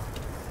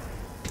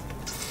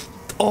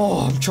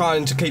 Oh, I'm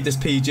trying to keep this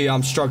PG.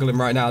 I'm struggling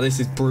right now. This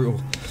is brutal.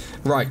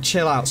 Right,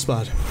 chill out,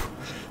 Spud.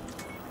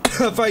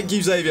 Thank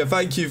you, Xavier.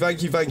 Thank you,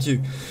 thank you, thank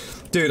you.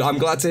 Dude, I'm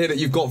glad to hear that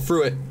you've got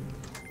through it.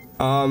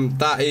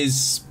 That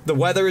is... The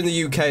weather in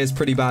the UK is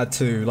pretty bad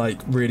too.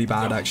 Like, really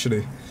bad,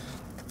 actually.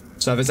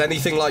 So if it's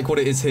anything like what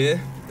it is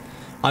here...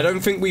 I don't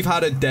think we've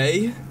had a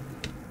day...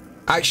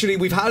 Actually,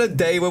 we've had a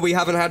day where we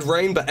haven't had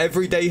rain, but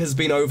every day has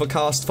been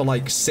overcast for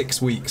like 6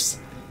 weeks.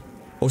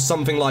 Or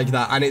something like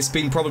that, and it's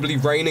been probably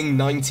raining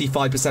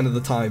 95% of the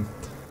time.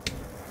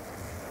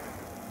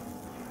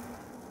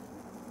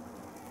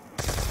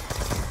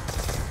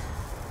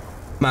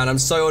 Man, I'm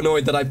so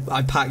annoyed that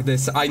I packed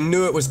this. I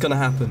knew it was gonna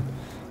happen.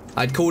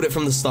 I'd called it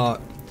from the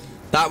start.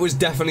 That was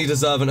definitely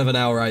deserving of an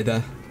L right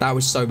there. That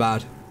was so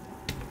bad.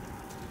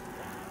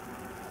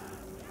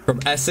 From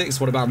Essex,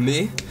 what about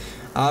me?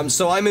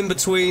 So I'm in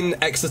between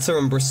Exeter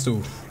and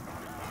Bristol.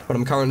 But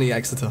I'm currently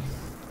Exeter.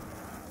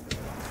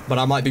 But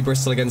I might be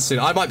Bristol again soon.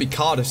 I might be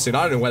Cardiff soon.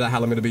 I don't know where the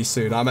hell I'm going to be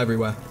soon. I'm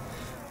everywhere.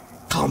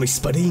 Call me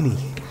Spuddini.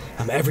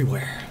 I'm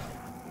everywhere.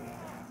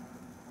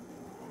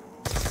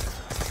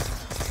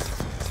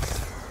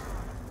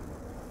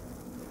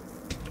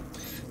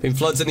 Been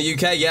floods in the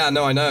UK? Yeah,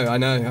 no, I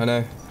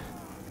know.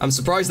 I'm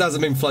surprised there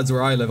hasn't been floods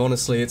where I live,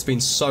 honestly. It's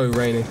been so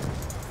rainy.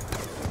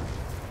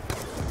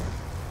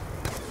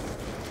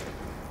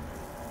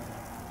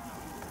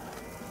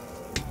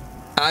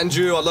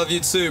 Andrew, I love you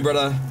too,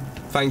 brother.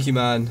 Thank you,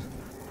 man.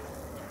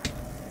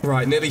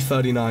 Right, nearly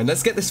 39.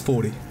 Let's get this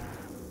 40.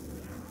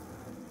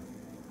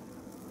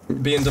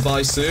 Be in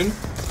Dubai soon.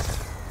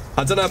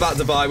 I don't know about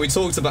Dubai. We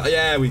talked about...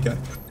 Yeah, we go.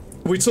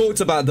 We talked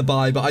about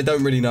Dubai, but I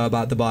don't really know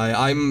about Dubai.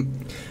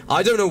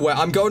 I don't know where.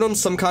 I'm going on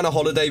some kind of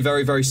holiday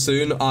very, very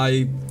soon.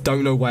 I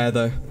don't know where,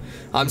 though.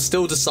 I'm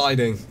still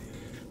deciding.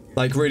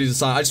 Like, really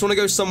deciding. I just want to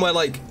go somewhere,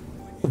 like,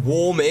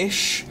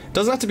 warmish.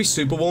 Doesn't have to be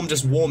super warm,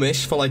 just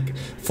warmish for, like,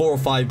 4 or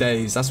 5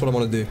 days. That's what I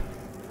want to do.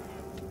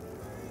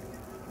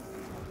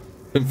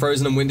 Been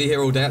frozen and windy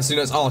here all day. As soon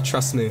as... Oh,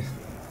 trust me.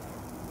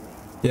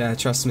 Yeah,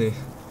 trust me.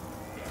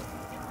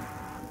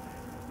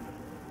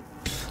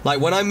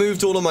 Like, when I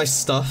moved all of my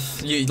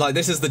stuff... like,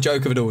 this is the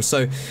joke of it all.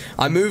 So,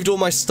 I moved all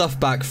my stuff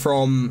back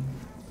from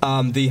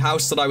the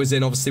house that I was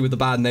in, obviously with the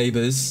bad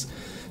neighbors,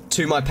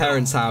 to my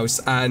parents'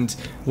 house. And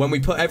when we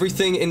put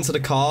everything into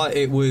the car,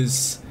 it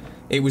was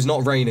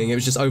not raining. It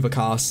was just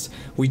overcast.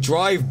 We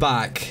drive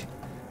back...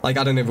 Like,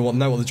 I don't even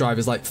know what the drive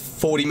is, like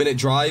 40-minute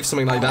drive,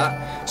 something like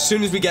that. As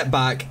soon as we get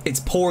back,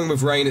 it's pouring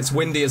with rain, it's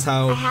windy as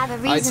hell. I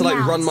had to,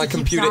 like, run my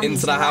computer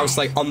into the house,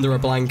 like, under a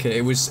blanket.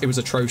 It was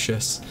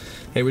atrocious.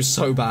 It was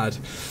so bad.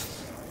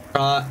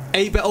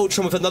 8-bit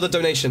Ultron with another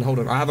donation. Hold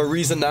on, I have a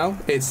reason now.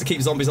 It's to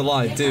keep zombies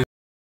alive, dude.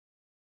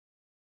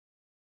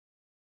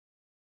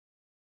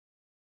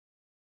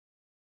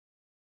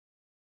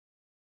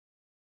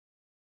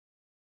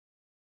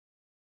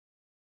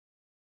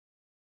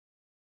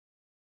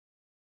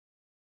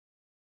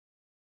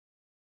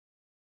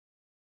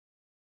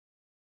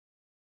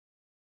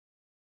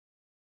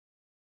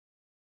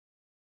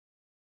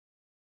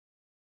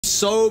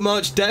 So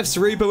much. Devs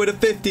Reaper with a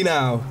 50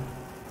 now.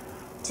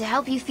 To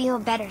help you feel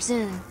better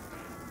soon.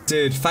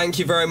 Dude, thank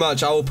you very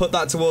much. I will put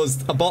that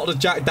towards a bottle of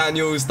Jack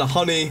Daniels, the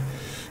honey,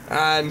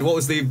 and what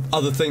was the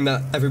other thing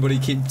that everybody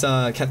kept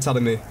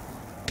telling me?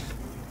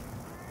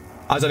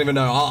 I don't even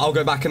know. I'll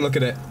go back and look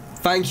at it.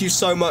 Thank you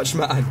so much,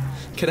 man.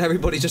 Can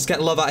everybody just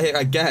get love out here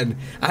again?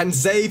 And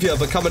Xavier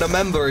becoming a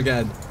member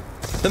again.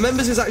 The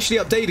members is actually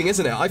updating,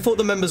 isn't it? I thought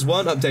the members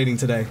weren't updating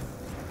today.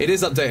 It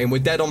is updating. We're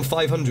dead on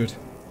 500.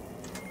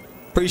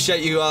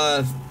 Appreciate you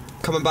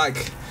coming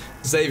back,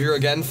 Xavier,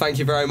 again. Thank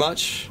you very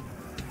much.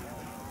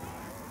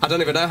 I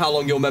don't even know how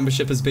long your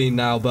membership has been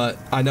now, but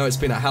I know it's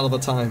been a hell of a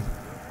time.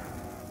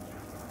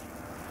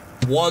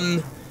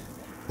 1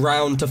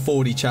 round to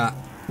 40, chat.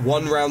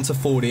 1 round to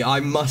 40. I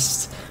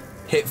must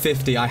hit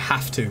 50. I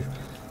have to.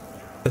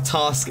 The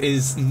task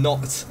is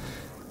not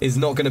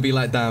going to be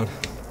let down.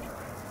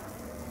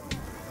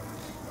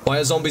 Why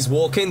are zombies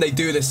walking? They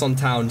do this on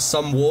town.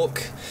 Some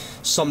walk,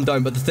 some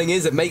don't. But the thing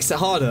is, it makes it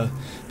harder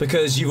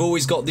because you've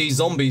always got these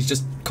zombies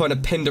just kind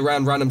of pinned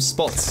around random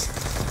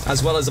spots,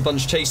 as well as a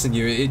bunch chasing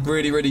you. It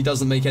really, really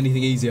doesn't make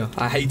anything easier.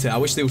 I hate it. I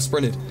wish they all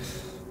sprinted.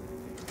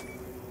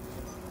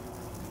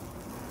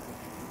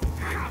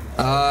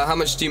 How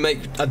much do you make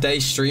a day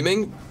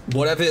streaming?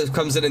 Whatever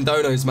comes in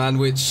donos, man,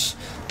 which...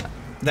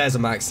 There's a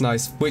max,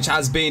 nice. Which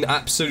has been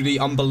absolutely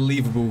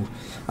unbelievable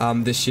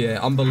this year.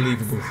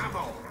 Unbelievable.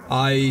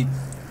 I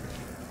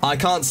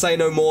can't say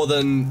no more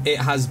than it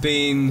has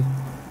been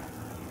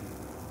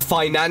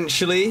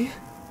financially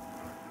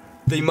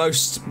the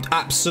most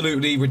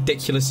absolutely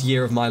ridiculous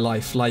year of my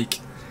life. Like,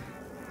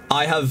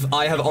 I have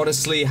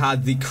honestly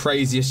had the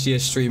craziest year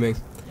streaming.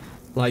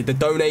 Like, the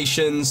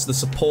donations, the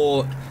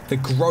support, the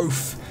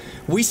growth.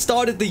 We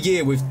started the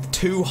year with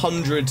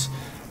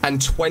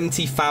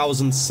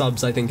 220,000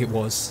 subs, I think it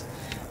was.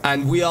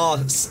 And we are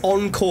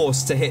on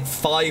course to hit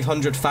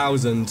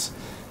 500,000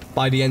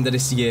 by the end of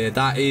this year.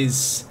 That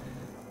is...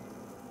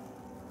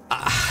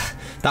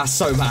 that's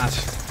so mad.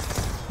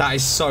 That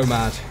is so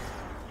mad.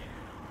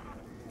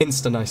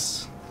 Insta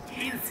nice.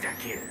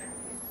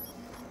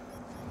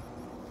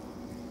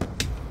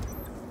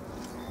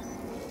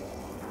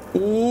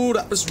 Ooh,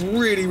 that was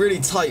really, really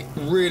tight.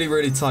 Really,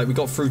 really tight. We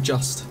got through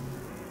just.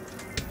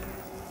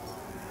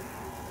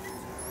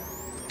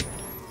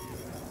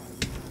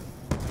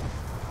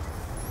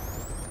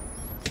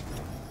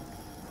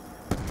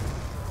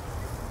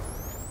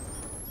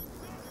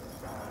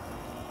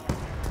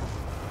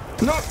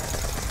 No!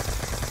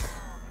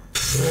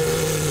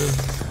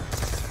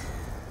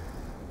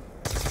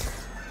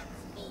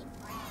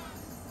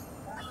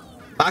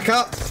 Back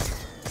up!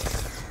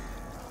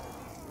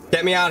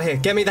 Get me out of here.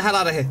 Get me the hell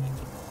out of here.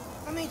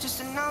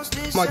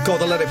 My god,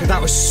 the let it play.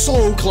 That was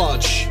so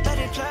clutch.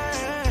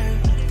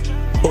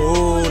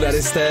 Oh, let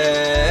it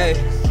stay.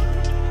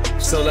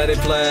 So let it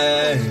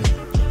play.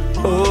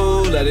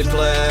 Oh, let it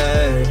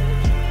play.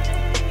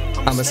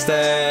 I'ma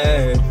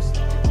stay.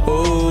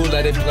 Oh,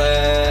 let it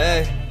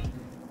play.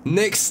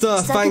 NUKE,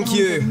 thank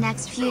you. For the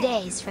next few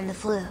days from the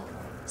flu,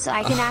 so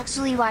I can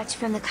actually watch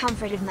from the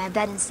comfort of my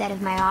bed instead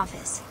of my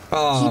office.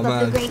 Oh, Keep man.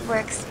 up the great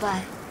work,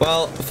 Spud.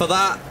 Well, for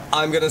that,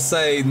 I'm gonna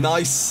say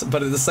nice,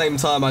 but at the same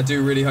time, I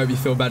do really hope you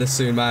feel better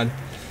soon, man.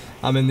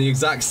 I'm in the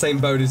exact same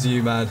boat as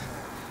you, man.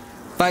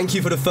 Thank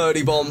you for the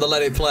 30 bomb, the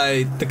let it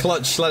play, the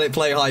clutch let it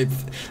play hype.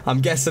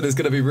 I'm guessing it's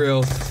gonna be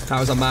real.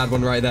 That was a mad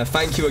one right there.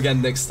 Thank you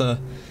again, NUKE.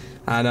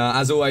 And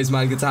as always,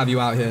 man, good to have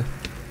you out here.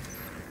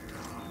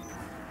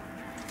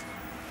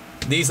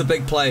 These are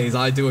big plays,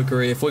 I do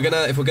agree. If we're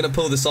gonna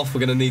pull this off, we're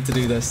gonna need to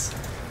do this.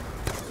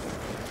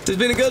 It's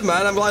been a good,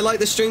 man. I like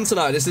the stream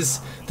tonight. This is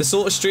the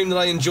sort of stream that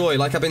I enjoy.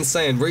 Like I've been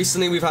saying,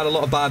 recently we've had a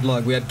lot of bad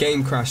luck. We had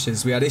game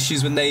crashes, we had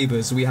issues with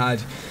neighbors, we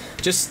had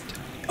just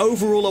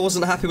overall I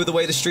wasn't happy with the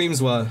way the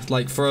streams were,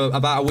 like for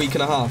about a week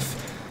and a half.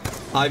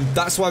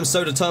 That's why I'm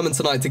so determined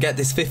tonight to get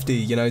this 50,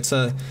 you know,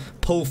 to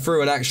pull through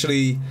and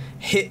actually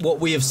hit what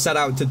we have set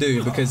out to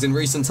do, because in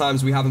recent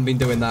times we haven't been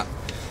doing that.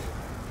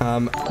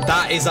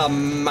 That is a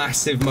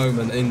massive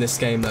moment in this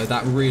game, though.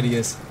 That really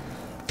is.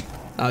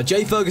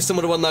 Jay Ferguson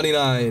with a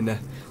 199.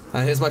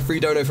 Here's my free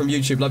dono from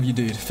YouTube. Love you,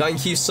 dude.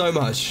 Thank you so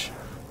much.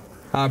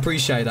 I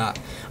appreciate that.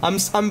 I'm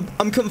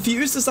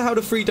confused as to how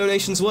the free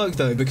donations work,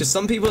 though, because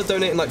some people are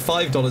donating like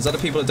 $5, other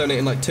people are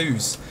donating like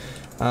 $2s.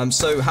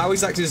 So how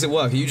exactly does it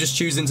work? Are you just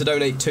choosing to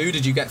donate 2?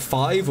 Did you get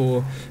 5,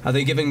 or are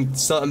they giving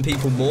certain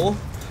people more?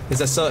 Is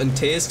there certain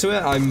tiers to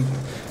it?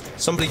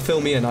 Somebody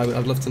fill me in.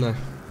 I'd love to know.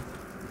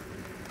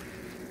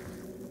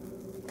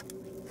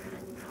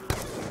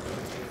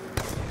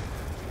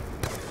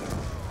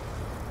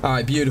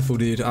 Alright, beautiful,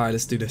 dude. Alright,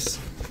 let's do this.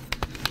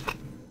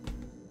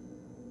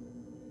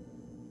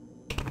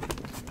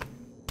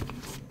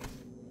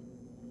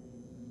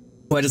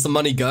 Where does the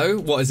money go?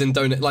 What is in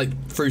donate, like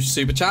through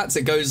super chats?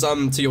 It goes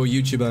to your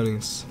YouTube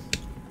earnings.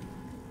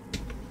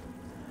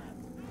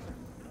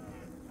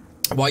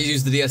 Why you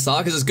use the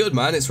DSR? Because it's good,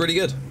 man. It's really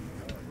good.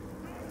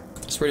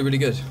 It's really, really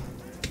good.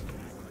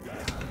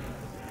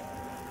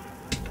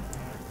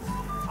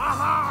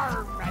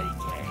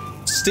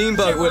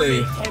 Steamboat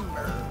Willie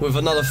with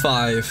another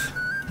 5.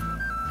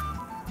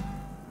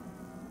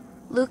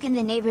 Luke and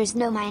the neighbors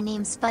know my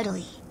name's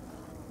Spuddley.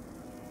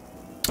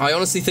 I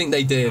honestly think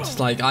they did.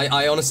 Like,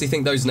 I honestly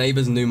think those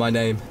neighbors knew my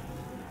name.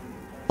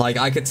 Like,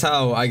 I could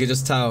tell. I could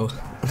just tell.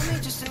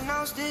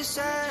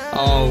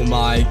 Oh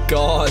my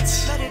god.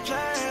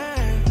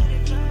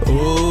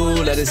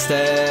 Ooh, let it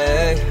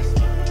stay.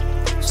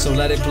 So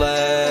let it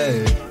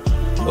play.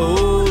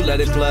 Ooh,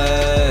 let it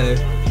play.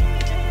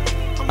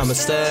 I'ma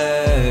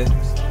stay.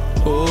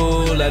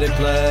 Ooh, let it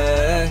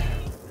play.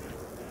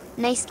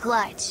 Nice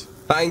clutch.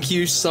 Thank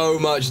you so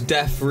much,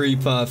 Death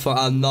Reaper, for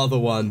another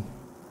one.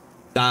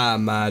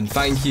 Damn, man.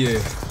 Thank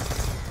you.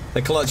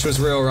 The clutch was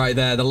real right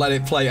there. The let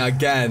it play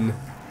again.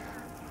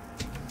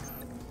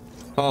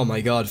 Oh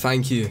my god,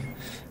 thank you.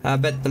 I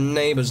bet the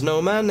neighbors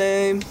know my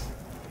name.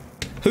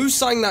 Who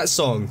sang that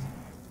song?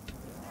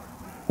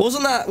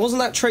 Wasn't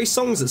that Trey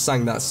Songz that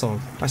sang that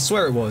song? I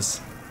swear it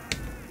was.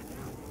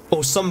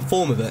 Or some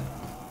form of it.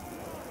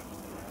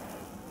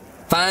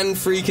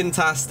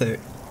 Fan-freaking-tastic.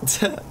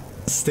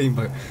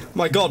 Steamboat.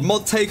 My god,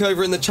 mod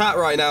takeover in the chat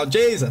right now.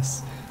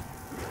 Jesus.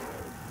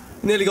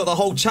 Nearly got the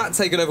whole chat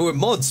taken over with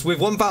mods with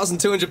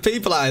 1,200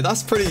 people out here.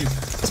 That's pretty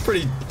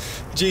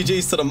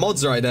GG's to the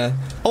mods right there.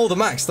 Oh, the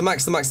Maxter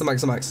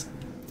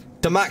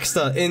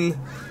in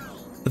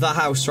the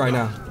house right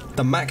now.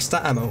 The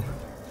Maxter ammo.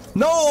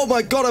 No, oh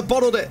my god, I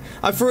bottled it.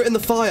 I threw it in the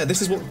fire. This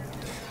is what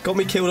got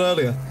me killed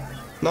earlier.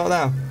 Not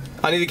now.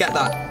 I need to get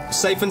that.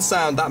 Safe and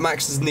sound. That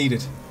Max is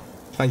needed.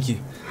 Thank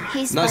you.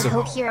 Hey, Spud, nice.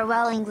 Hope you're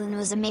well. England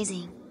was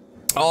amazing.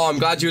 Oh, I'm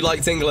glad you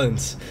liked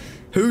England.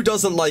 Who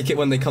doesn't like it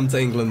when they come to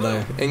England,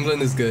 though?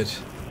 England is good.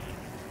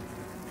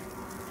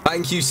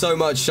 Thank you so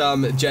much,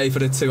 Jay, for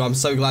the 2. I'm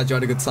so glad you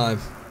had a good time.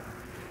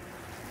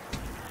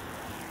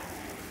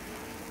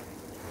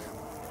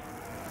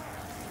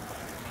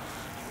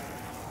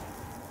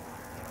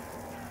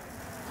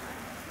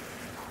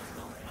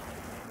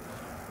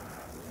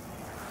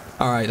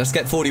 Alright, let's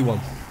get 41.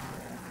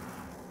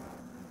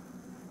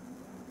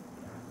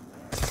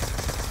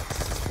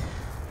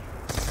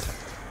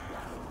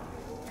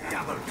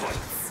 Double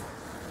points.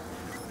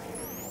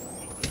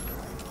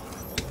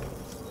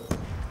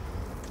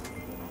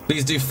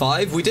 Please do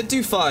 5. We did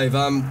do 5.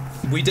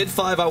 We did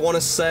 5, I want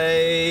to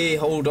say...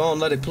 Hold on,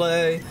 let it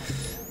play.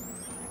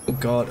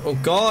 Oh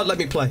god, let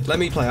me play. Let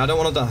me play. I don't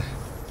want to die.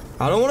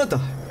 I don't want to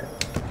die.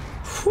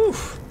 Whew.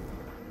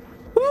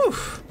 Whew.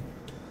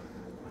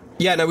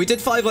 Yeah, no, we did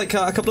 5 like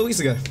a couple of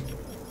weeks ago.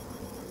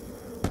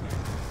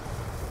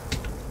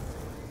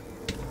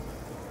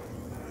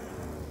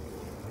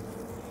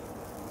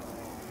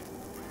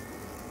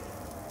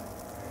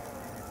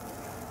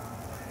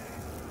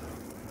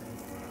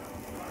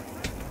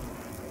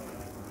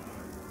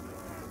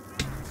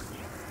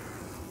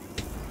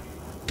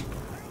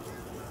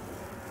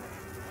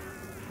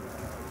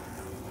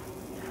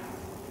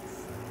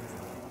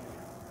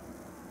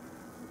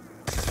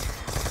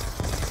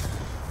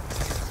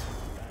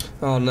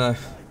 Oh no.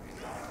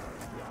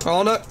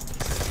 Oh no.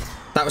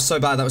 That was so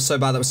bad, that was so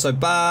bad, that was so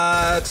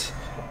bad.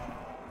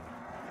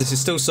 This is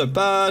still so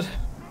bad.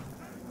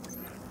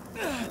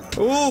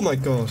 Oh my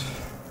god.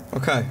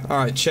 Okay,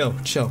 alright, chill,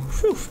 chill.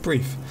 Whew,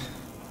 breathe.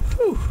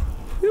 Whew,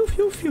 phew,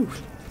 phew, phew.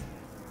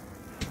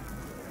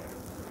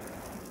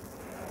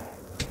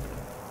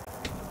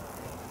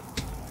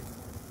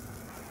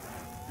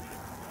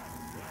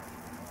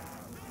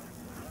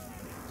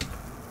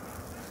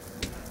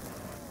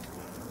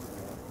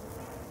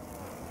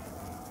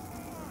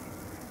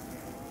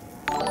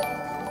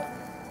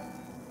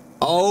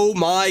 Oh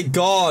my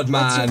god,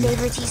 man. What's your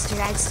favorite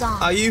Easter egg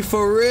song? Are you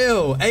for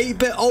real?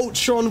 8-Bit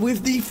Ultron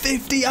with the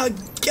 50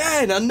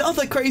 again.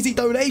 Another crazy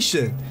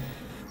donation.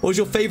 What was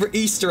your favorite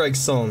Easter egg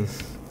song?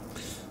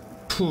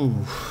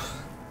 Whew.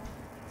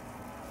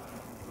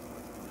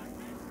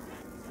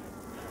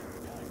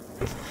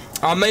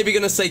 I'm maybe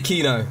going to say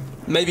Kino.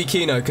 Maybe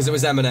Kino, because it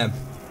was Eminem.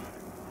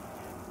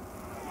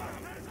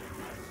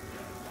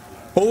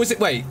 Or was it?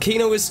 Wait,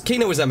 Kino was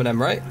Eminem,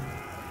 right?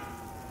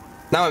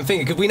 Now I'm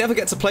thinking, because we never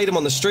get to play them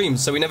on the stream,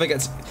 so we never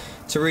get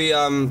to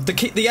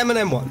the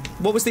Eminem one.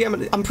 What was the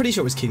Eminem? I'm pretty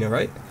sure it was Kino,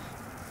 right?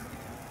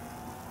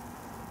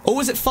 Or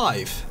was it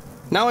 5?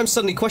 Now I'm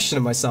suddenly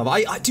questioning myself.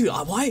 Dude,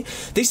 why?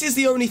 This is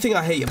the only thing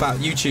I hate about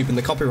YouTube and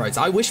the copyrights.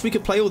 I wish we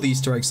could play all the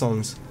Easter egg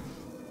songs.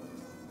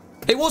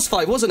 It was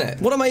 5, wasn't it?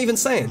 What am I even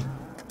saying?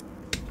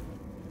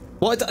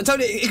 What?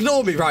 Don't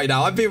ignore me right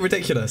now. I'm being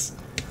ridiculous.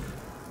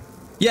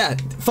 Yeah,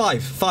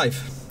 5.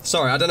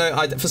 Sorry, I don't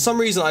know. For some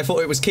reason, I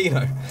thought it was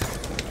Kino.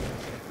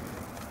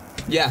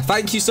 Yeah,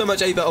 thank you so much,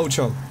 8-Bit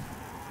Ultron.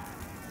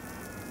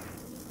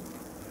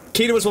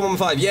 Kino was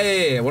 115.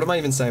 Yeah. What am I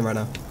even saying right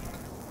now?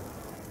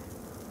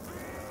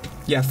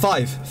 Yeah,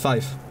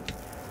 5.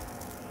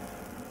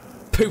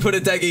 Who put a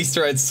dead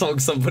Easter egg song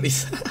somebody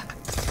said?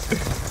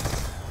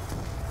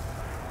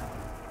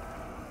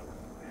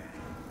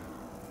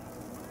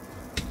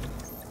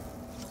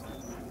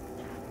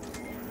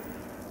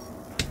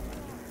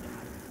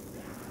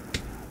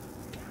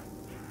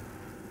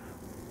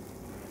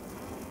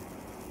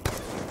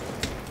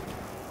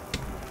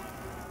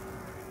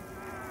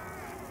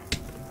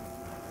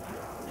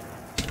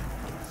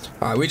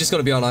 Alright, we just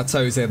gotta be on our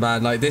toes here,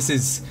 man. Like, this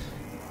is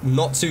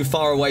not too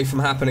far away from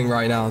happening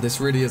right now. This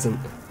really isn't.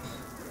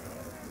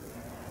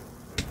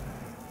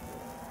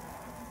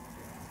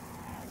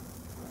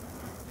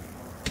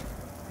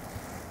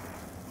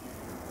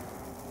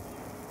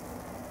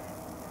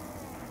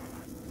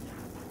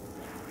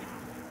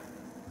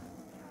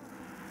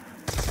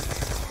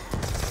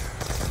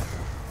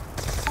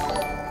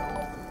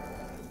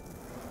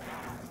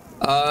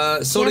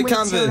 Solid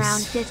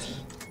canvas.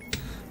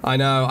 I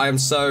know, I am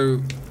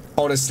so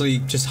honestly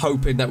just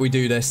hoping that we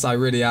do this. I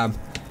really am.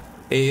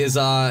 It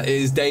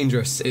is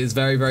dangerous. It is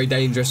very, very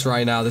dangerous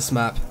right now, this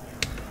map.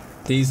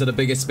 These are the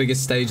biggest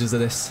stages of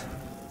this.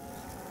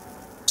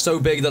 So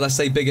big that I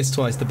say biggest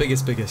twice. The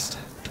biggest.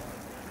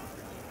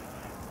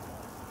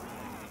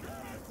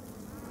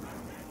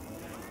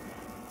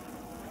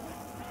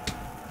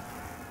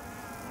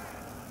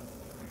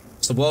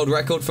 So world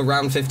record for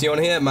round 50 on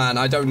here? Man,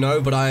 I don't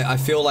know, but I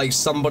feel like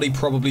somebody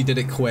probably did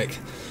it quick.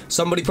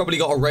 Somebody probably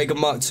got a Reagan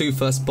Mark II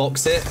first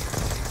box it,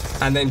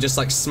 and then just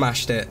like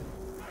smashed it.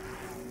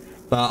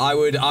 But I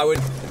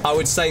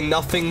would say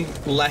nothing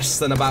less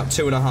than about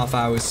 2.5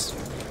 hours.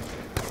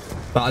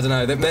 But I don't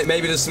know,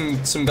 maybe there's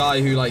some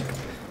guy who like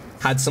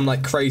had some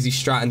like crazy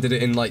strat and did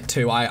it in like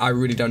 2. I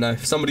really don't know.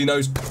 If somebody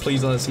knows,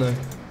 please let us know.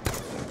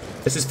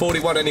 This is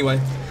 41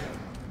 anyway.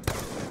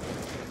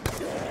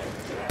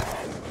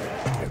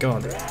 Oh my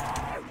god.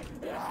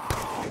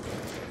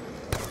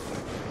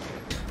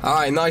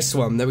 Alright, nice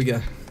one. There we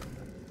go.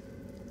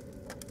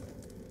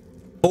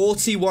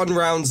 41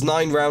 rounds,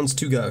 9 rounds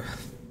to go.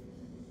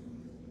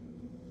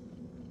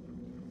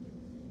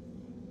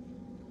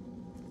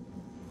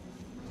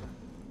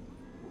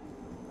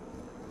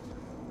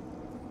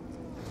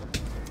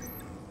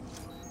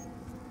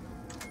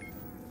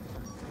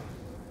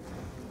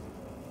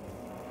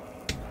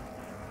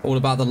 All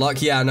about the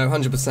luck? Yeah, no,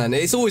 100%.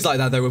 It's always like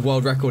that though with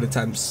world record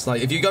attempts.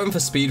 Like, if you're going for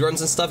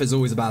speedruns and stuff, it's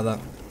always about that.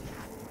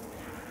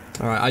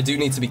 Alright, I do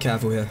need to be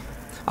careful here.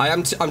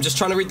 I'm just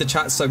trying to read the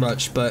chat so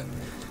much, but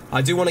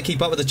I do want to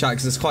keep up with the chat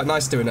because it's quite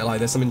nice doing it like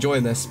this. I'm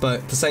enjoying this,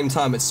 but at the same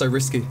time, it's so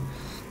risky.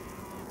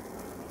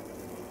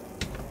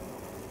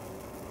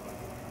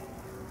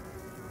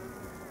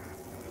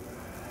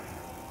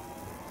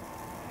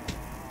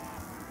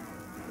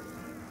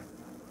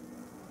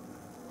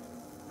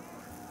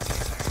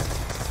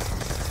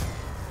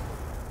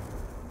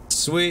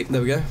 Sweet,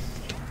 there we go.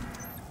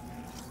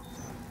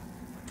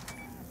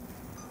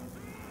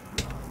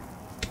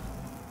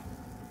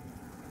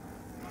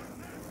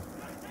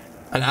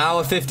 An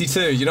hour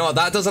 52. You know what?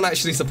 That doesn't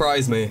actually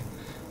surprise me.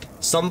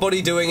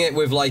 Somebody doing it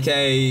with like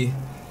the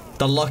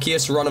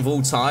luckiest run of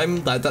all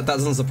time. That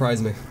doesn't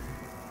surprise me.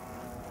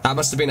 That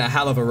must have been a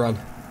hell of a run.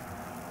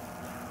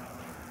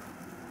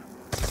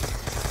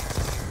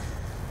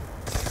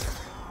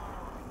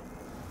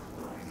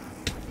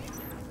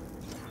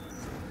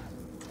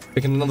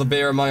 Drinking another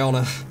beer in my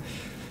honor.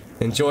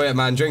 Enjoy it,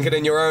 man. Drink it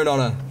in your own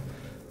honor.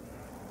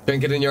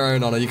 Drink it in your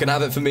own honor. You can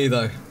have it for me,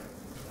 though.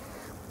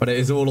 But it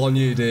is all on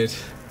you, dude.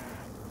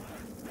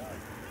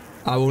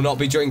 I will not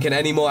be drinking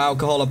any more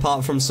alcohol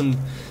apart from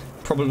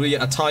probably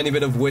a tiny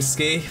bit of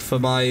whiskey for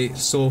my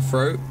sore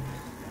throat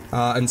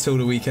until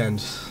the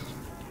weekend.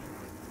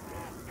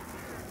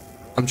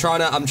 I'm trying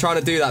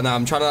to do that now.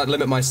 I'm trying to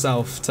limit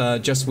myself to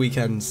just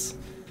weekends.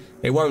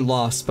 It won't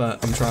last,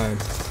 but I'm trying.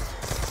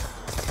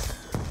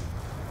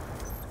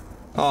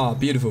 Oh,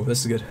 beautiful. This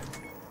is good.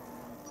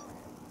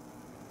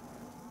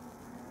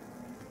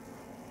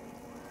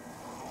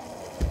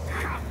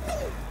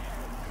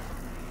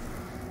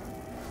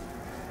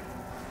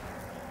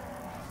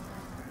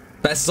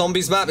 Best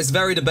zombies map is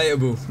very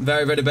debatable.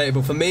 Very, very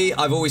debatable. For me,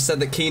 I've always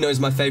said that Kino is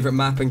my favorite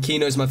map, and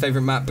Kino is my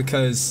favorite map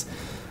because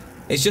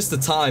it's just the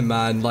time,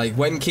 man. Like,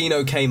 when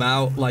Kino came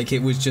out, like,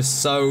 it was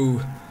just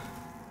so...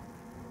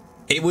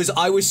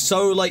 I was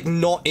so, like,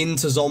 not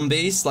into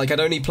zombies. Like, I'd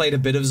only played a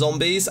bit of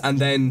zombies, and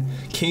then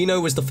Kino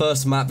was the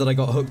first map that I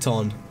got hooked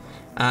on.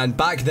 And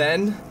back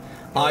then,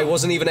 I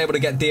wasn't even able to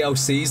get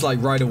DLCs,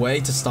 like, right away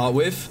to start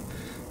with.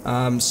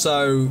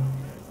 So,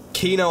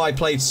 Kino, I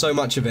played so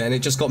much of it, and it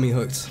just got me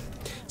hooked.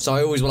 So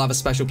I always will have a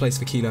special place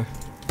for Kino.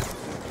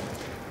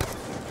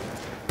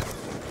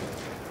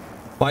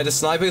 By the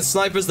sniper? The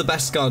sniper's the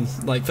best gun.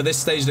 Like, for this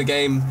stage of the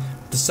game,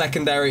 the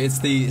secondary, it's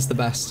the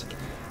best.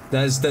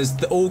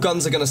 All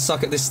guns are gonna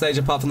suck at this stage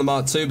apart from the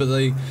Mark II, but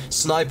the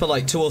sniper,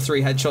 like 2 or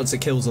 3 headshots,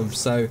 it kills them.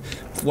 So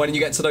when you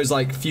get to those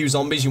like few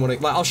zombies, you want to,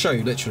 like, I'll show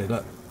you literally.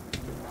 Look.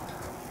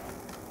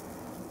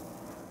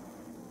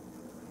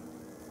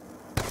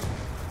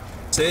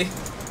 See?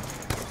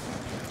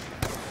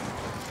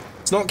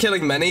 It's not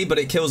killing many, but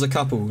it kills a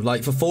couple.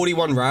 Like for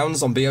 41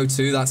 rounds on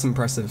BO2, that's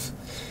impressive.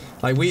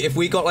 Like if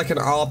we got like an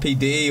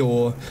RPD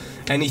or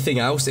anything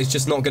else, it's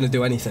just not gonna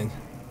do anything.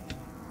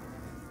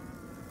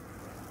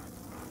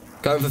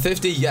 Going for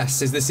 50?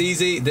 Yes. Is this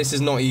easy? This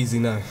is not easy,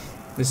 no.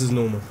 This is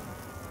normal.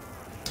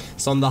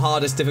 It's on the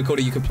hardest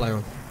difficulty you could play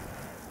on.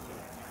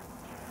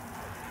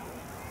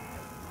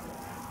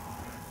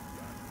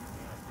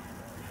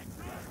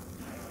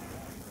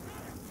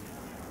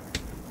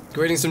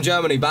 Greetings from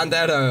Germany.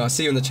 Bandero, I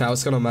see you in the chat.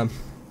 What's going on, man?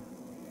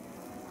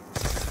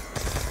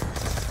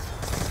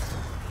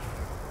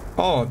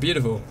 Oh,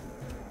 beautiful.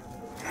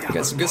 We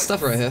got some good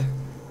stuff right here.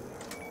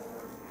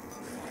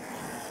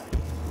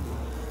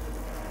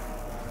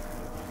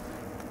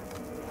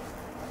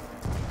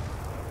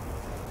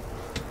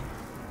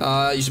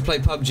 You should play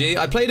PUBG.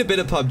 I played a bit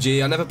of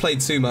PUBG. I never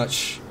played too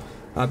much.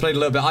 I played a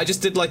little bit. I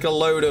just did like a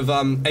load of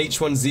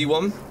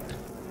H1Z1.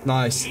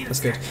 Nice.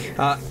 That's good.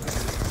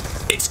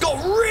 It's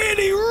got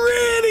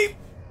really...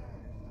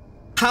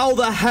 How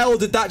the hell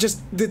did that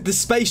just... The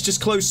space just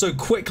close so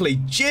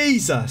quickly?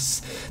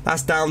 Jesus.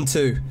 That's down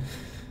 2.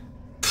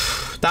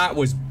 That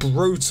was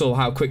brutal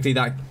how quickly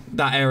that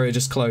area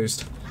just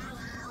closed.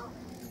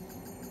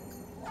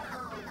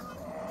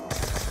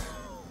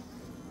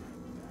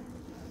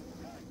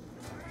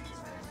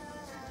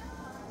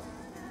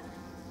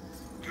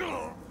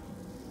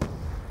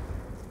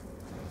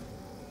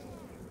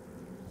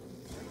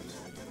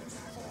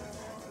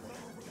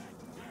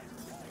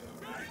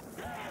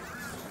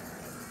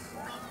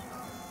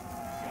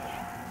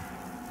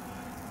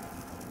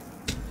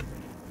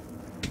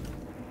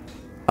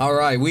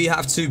 Alright, we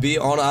have to be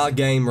on our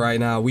game right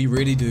now. We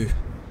really do.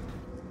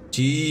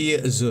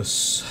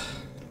 Jesus.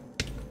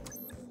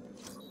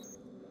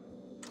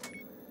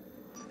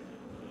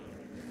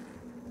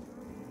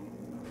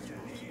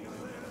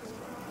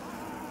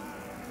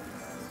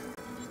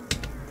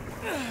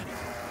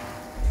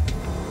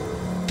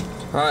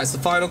 Alright, it's the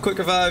final quick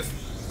revive.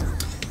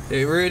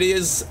 It really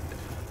is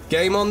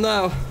game on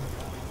now.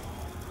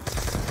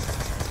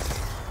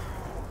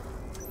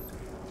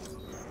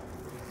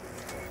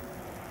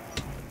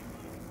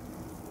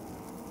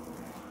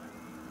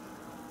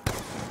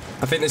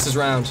 I think this is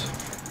round.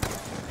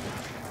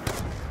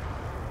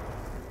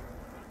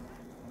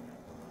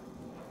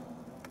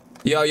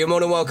 Yo, you're more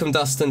than welcome,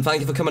 Dustin.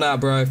 Thank you for coming out,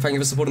 bro. Thank you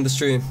for supporting the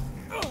stream.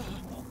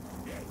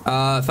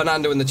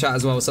 Fernando in the chat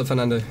as well. What's up,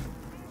 Fernando?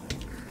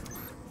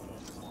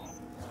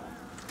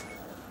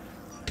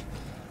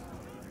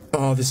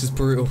 Oh, this is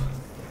brutal.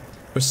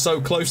 We're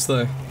so close,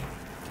 though.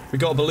 We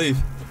gotta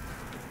believe.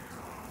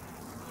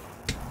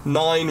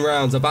 9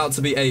 rounds, about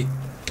to be 8.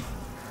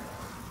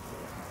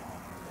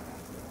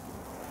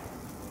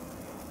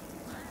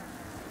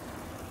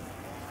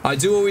 I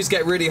do always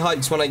get really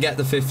hyped when I get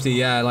the 50,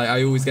 yeah, like,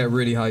 I always get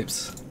really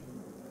hyped.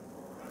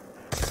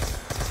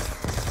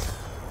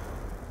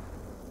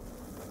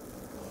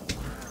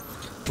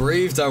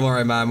 Breathe, don't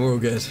worry, man, we're all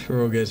good,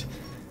 we're all good.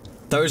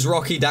 Those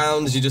rocky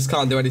downs, you just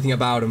can't do anything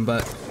about them,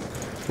 but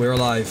we're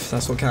alive,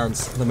 that's what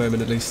counts, at the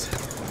moment at least.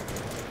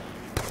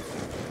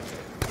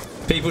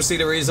 People see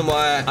the reason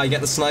why I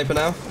get the sniper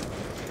now?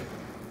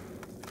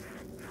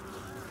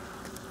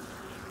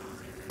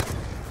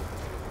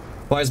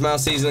 Why is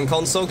mouse easier than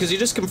console? Because you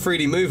just can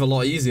freely move a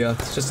lot easier.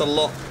 It's just a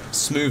lot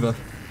smoother.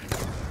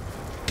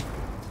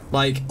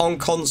 Like, on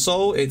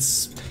console,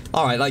 it's...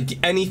 Alright, like,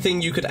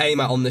 anything you could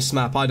aim at on this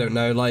map, I don't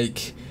know,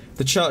 like,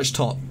 the church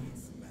top.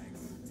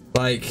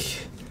 Like...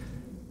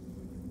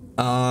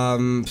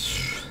 I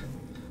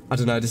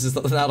don't know, this is...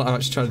 Now that I'm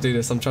actually trying to do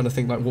this, I'm trying to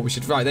think, like, what we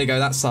should... Right, there you go,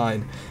 that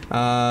sign.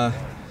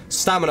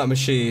 Stamina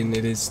machine,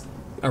 it is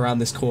around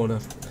this corner.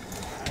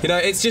 You know,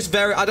 it's just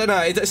very, I don't know,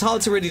 it's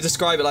hard to really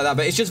describe it like that,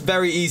 but it's just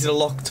very easy to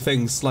lock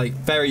things, like,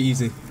 very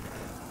easy.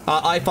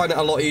 I find it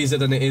a lot easier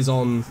than it is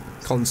on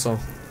console.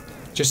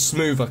 Just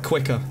smoother,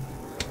 quicker.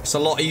 It's a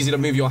lot easier to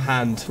move your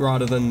hand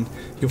rather than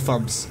your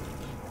thumbs.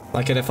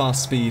 Like at a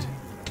fast speed.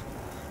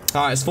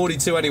 Alright, it's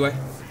 42 anyway.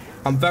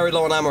 I'm very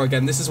low on ammo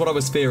again, this is what I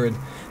was fearing.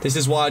 This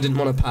is why I didn't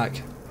want to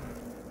pack.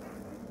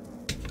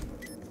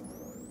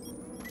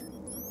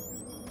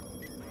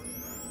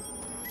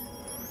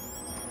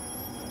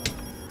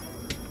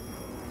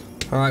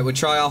 Alright, we'll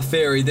try our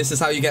theory. This is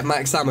how you get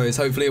max ammos.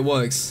 Hopefully it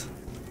works.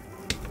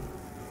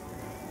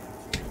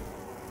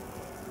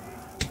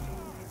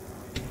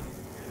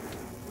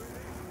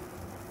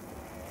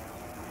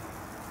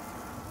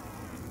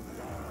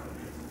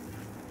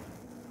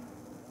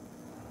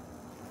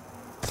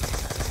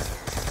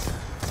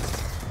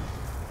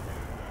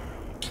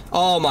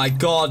 Oh my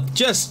god,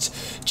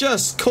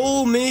 just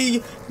call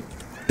me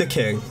the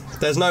king.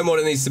 There's no more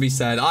that needs to be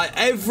said.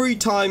 Every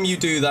time you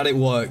do that, it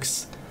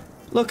works.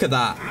 Look at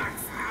that.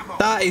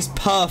 That is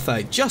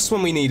perfect, just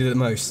when we needed it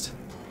most.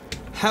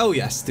 Hell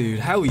yes, dude,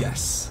 hell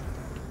yes.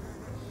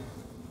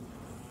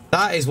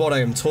 That is what I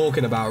am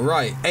talking about.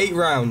 Right, 8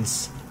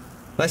 rounds.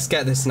 Let's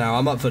get this now,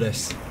 I'm up for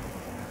this.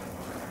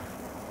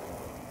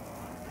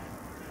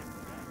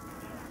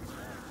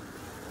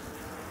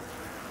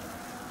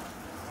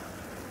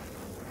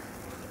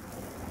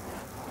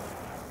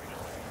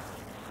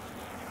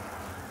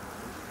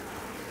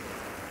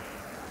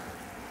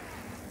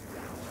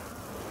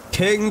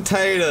 King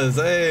Taylors,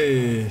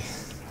 hey.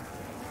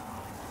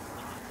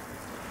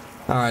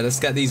 Alright, let's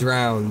get these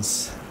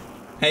rounds.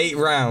 8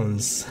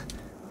 rounds.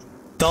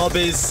 Dub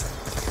is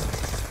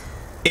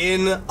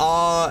in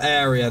our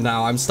area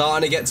now. I'm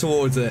starting to get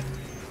towards it.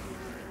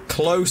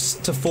 Close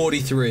to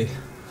 43.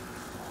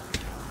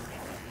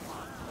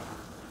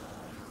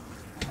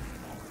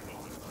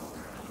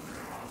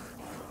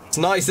 It's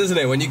nice, isn't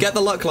it? When you get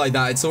the luck like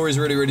that, it's always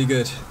really, really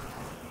good.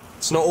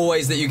 It's not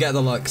always that you get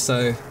the luck,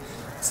 so...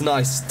 It's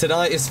nice.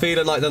 Tonight is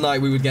feeling like the night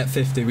we would get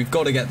 50. We've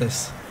got to get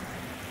this.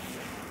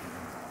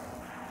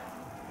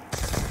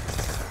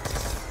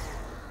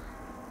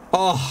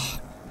 Oh.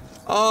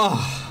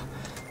 Oh.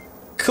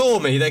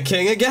 Call me the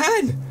king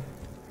again.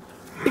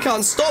 You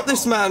can't stop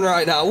this man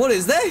right now. What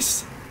is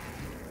this?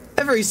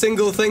 Every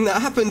single thing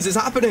that happens is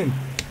happening.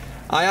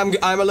 I'm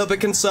a little bit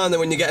concerned that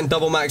when you're getting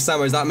double max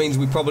ammos, that means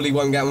we probably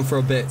won't get one for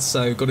a bit.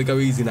 So, got to go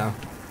easy now.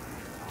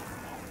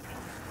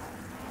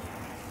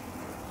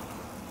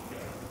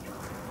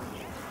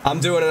 I'm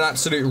doing an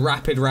absolute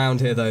rapid round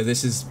here, though.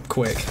 This is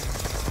quick.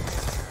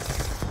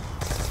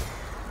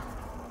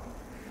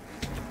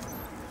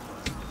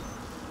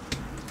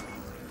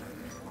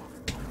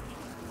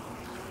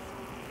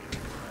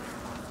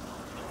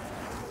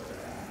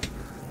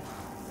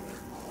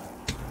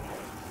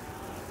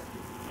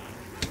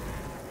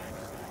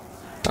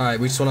 Alright,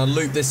 we just want to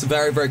loop this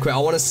very, very quick. I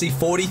want to see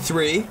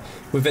 43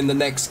 within the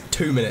next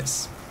 2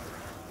 minutes.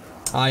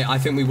 I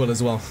think we will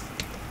as well.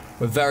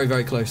 We're very,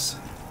 very close.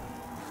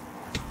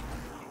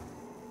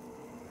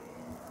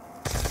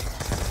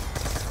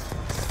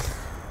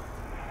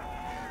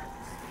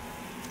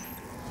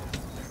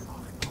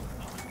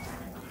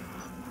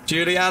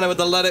 Juliana with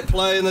the let it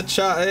play in the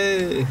chat.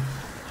 Hey.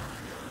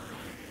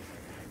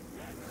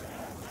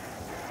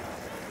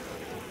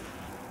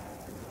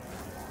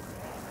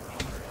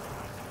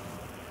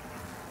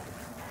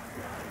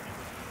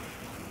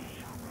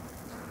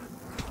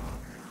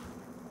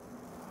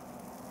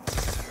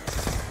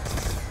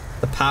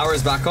 The power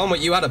is back on.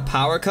 What, you had a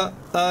power cut,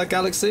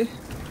 Galaxy?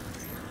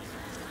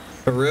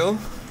 For real?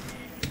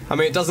 I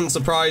mean, it doesn't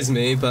surprise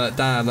me, but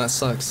damn, that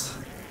sucks.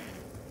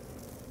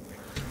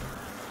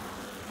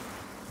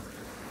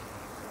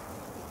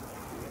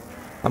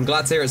 I'm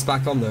glad to hear it's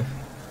back on, though.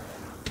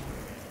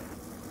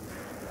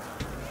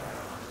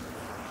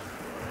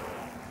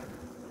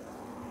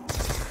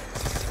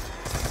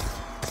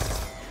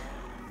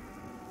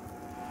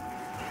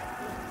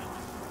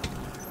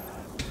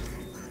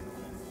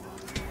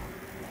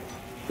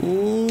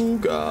 Ooh,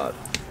 God.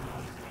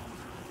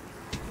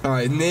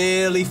 Alright,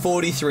 nearly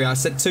 43. I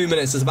said 2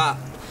 minutes. It's about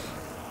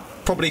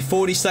probably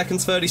 40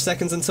 seconds, 30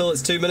 seconds until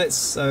it's 2 minutes.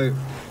 So,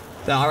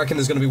 yeah, I reckon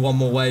there's going to be one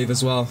more wave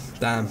as well.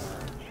 Damn.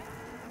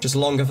 Just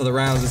longer for the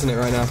rounds, isn't it,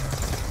 right now?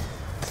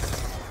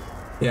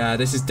 Yeah,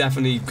 this is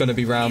definitely going to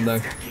be round,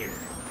 though.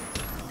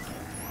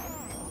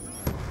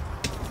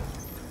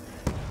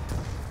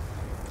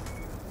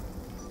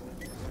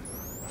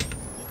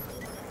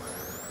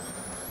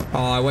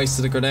 Oh, I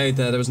wasted a grenade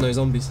there. There was no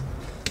zombies.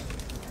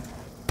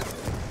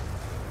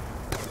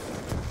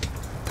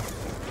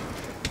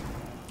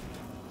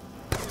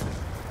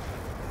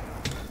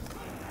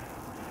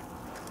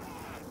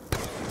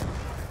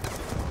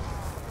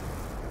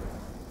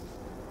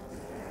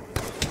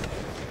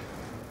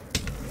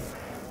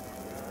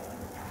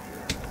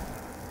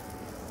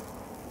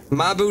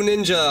 Mabu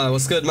Ninja,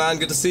 what's good, man?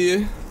 Good to see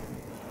you.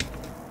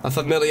 A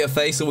familiar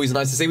face, always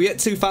nice to see. We hit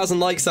 2,000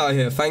 likes out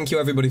here. Thank you,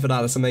 everybody, for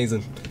that. That's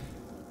amazing.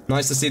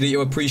 Nice to see that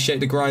you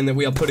appreciate the grind that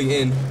we are putting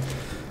in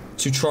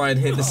to try and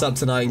hit this up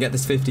tonight and get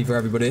this 50 for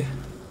everybody.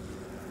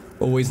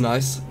 Always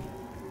nice.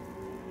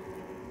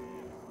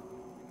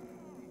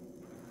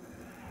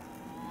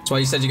 That's why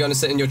you said you're going to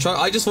sit in your truck.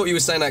 I just thought you were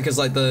saying that because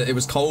like it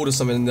was cold or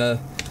something and the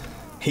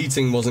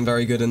heating wasn't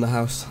very good in the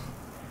house.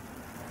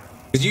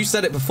 Because you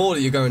said it before that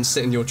you go and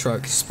sit in your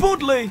truck.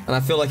 Spuddley! And I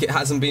feel like it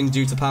hasn't been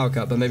due to power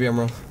cut, but maybe I'm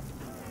wrong.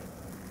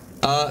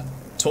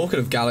 Talking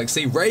of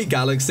Galaxy, Ray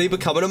Galaxy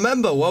becoming a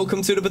member.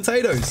 Welcome to the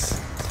potatoes.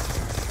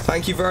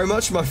 Thank you very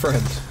much, my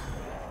friend.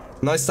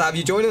 Nice to have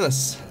you joining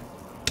us.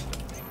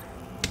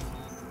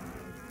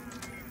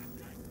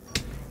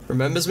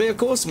 Remembers me? Of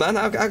course, man.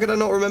 How could I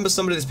not remember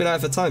somebody that's been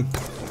out for time?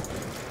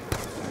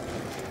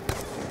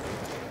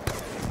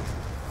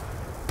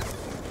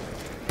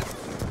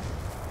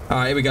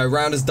 Alright, here we go.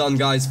 Round is done,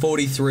 guys.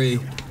 43.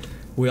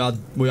 We are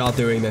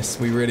doing this.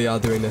 We really are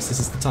doing this.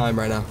 This is the time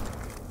right now.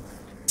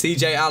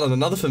 CJ Allen,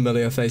 another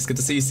familiar face. Good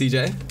to see you,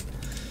 CJ.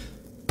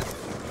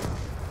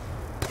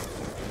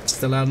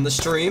 Still out on the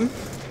stream.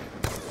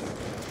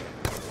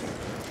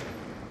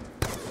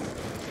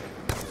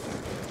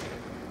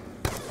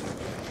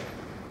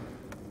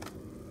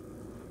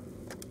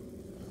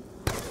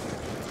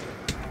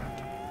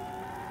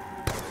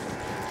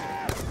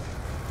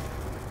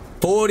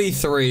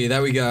 $43.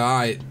 There we go.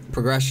 Alright.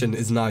 Progression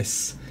is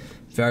nice.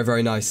 Very,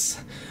 very nice.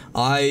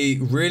 I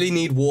really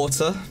need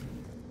water,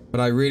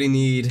 but I really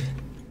need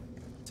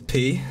to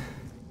pee.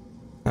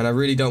 And I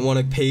really don't want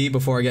to pee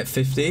before I get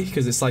 50,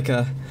 because it's like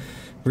a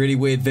really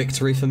weird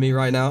victory for me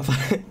right now.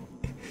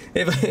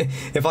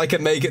 If I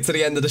can make it to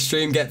the end of the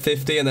stream, get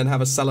 50, and then have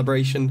a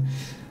celebration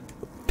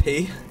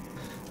pee.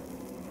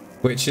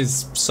 Which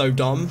is so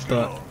dumb,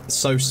 but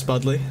so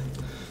Spuddley.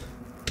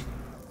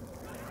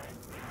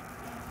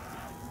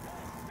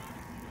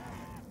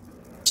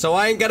 So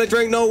I ain't gonna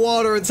drink no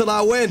water until I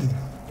win.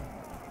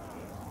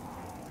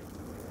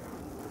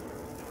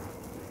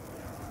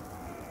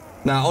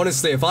 Now,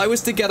 honestly, if I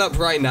was to get up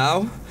right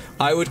now,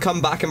 I would come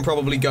back and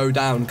probably go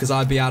down because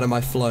I'd be out of my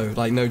flow.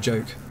 Like, no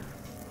joke.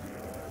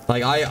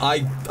 Like,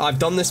 I've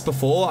done this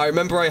before. I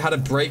remember I had a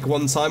break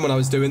one time when I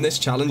was doing this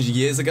challenge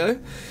years ago.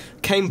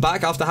 Came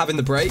back after having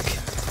the break.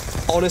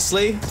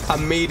 Honestly,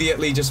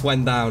 immediately just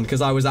went down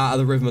because I was out of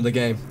the rhythm of the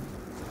game.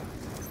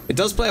 It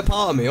does play a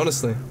part of me,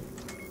 honestly.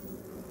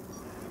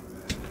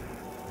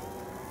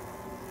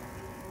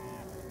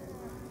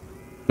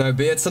 No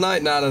beer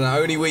tonight? No,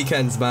 only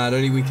weekends, man,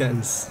 only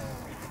weekends.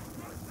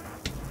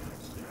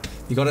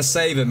 You gotta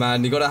save it,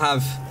 man. You gotta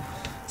have...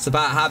 It's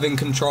about having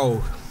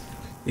control.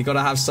 You gotta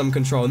have some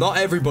control. Not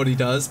everybody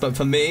does, but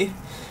for me,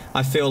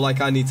 I feel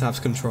like I need to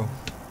have control.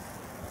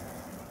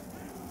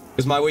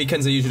 Because my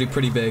weekends are usually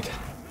pretty big.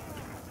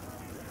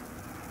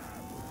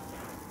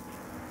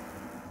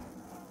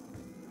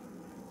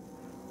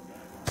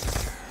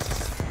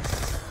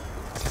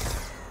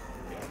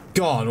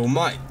 God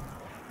almighty.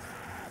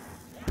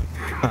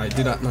 Alright,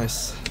 do that,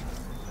 nice.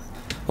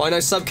 Well, I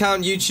know sub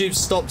count, YouTube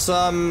stopped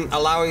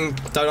allowing,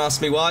 don't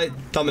ask me why,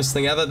 dumbest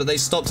thing ever, but they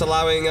stopped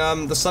allowing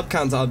the sub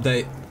count to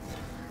update.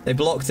 They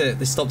blocked it,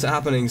 they stopped it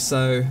happening,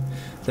 so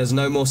there's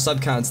no more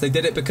sub counts. They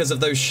did it because of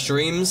those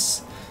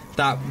streams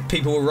that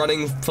people were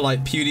running for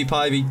like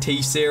PewDiePie,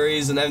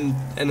 T-Series, and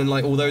then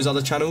like all those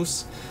other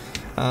channels.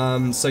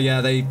 So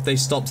yeah, they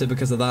stopped it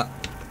because of that.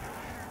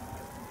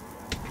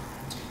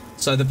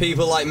 So the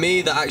people like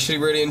me that actually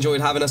really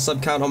enjoyed having a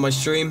sub count on my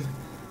stream,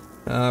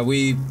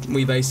 we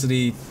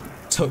basically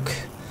took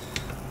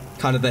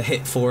kind of the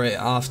hit for it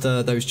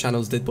after those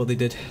channels did what they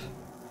did.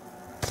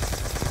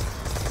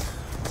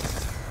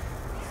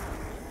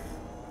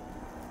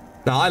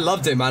 No, I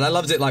loved it, man. I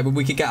loved it, like, when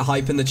we could get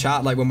hype in the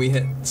chat, like, when we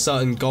hit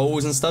certain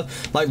goals and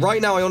stuff. Like, right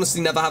now, I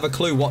honestly never have a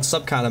clue what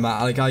sub count I'm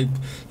at. Like, I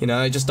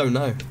just don't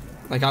know.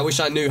 Like, I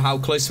wish I knew how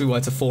close we were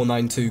to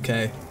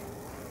 492k.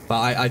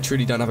 But I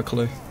truly don't have a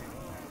clue.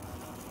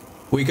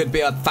 We could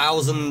be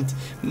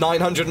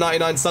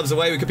 1,999 subs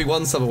away. We could be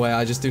 1 sub away.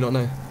 I just do not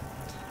know.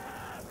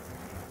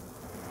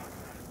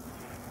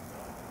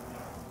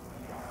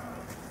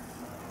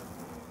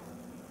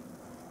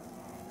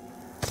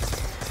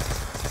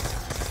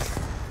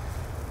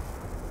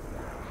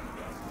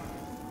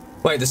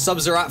 Wait, the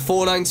subs are at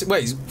 492.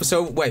 Wait,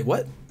 so wait,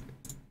 what?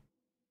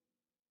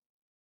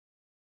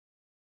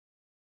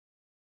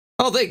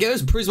 Oh, there it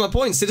goes. Proves my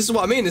point. See, this is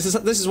what I mean. This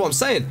is what I'm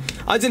saying.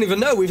 I didn't even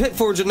know we've hit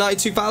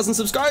 492,000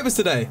 subscribers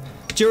today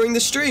during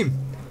the stream.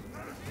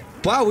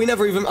 Wow, I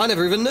never even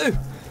knew.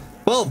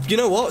 Well, you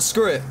know what?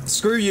 Screw it.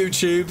 Screw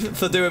YouTube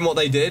for doing what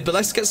they did. But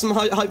let's get some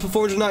hype for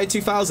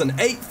 492,000.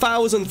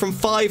 8,000 from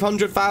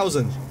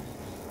 500,000.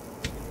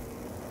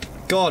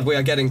 God, we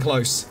are getting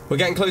close. We're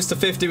getting close to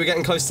 50. We're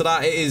getting close to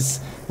that. It is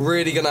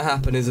really gonna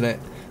happen, isn't it?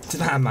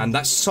 Damn, man,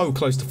 that's so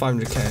close to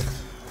 500k.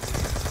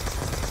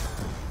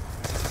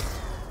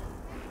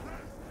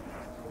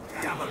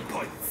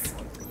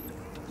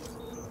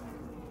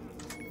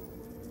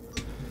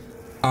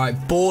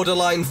 Alright,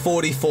 borderline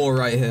 44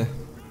 right here.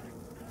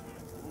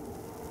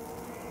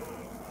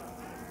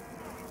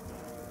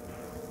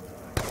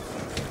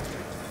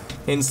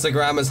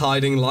 Instagram is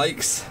hiding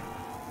likes.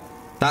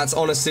 That's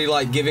honestly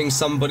like giving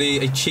somebody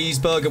a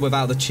cheeseburger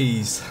without the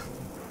cheese.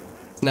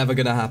 It's never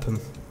gonna happen.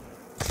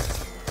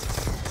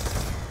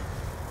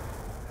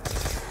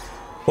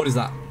 What is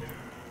that?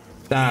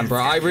 Damn,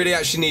 bro, I really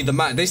actually need the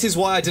Mac. This is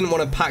why I didn't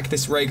want to pack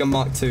this ray gun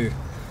Mark II.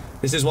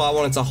 This is why I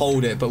wanted to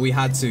hold it, but we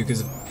had to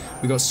because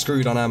we got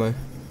screwed on ammo.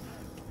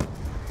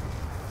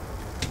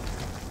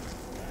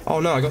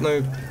 Oh no, I got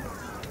no...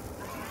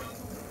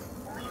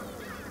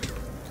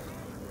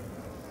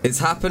 It's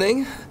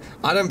happening?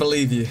 I don't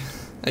believe you.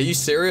 Are you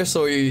serious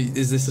or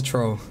is this a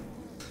troll?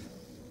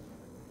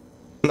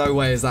 No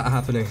way is that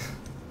happening.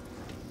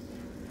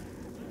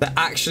 They're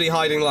actually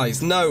hiding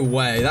lights. No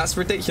way, that's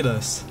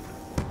ridiculous.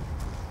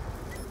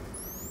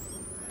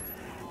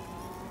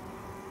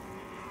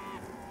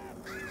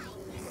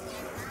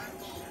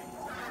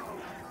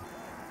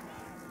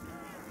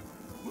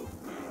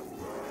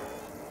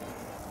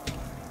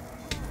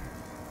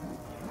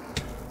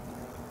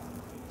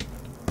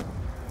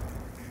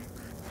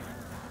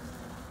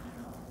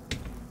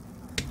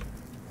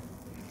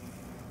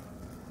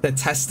 They're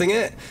testing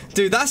it?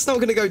 Dude, that's not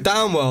gonna go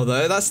down well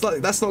though. That's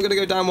not gonna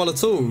go down well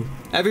at all.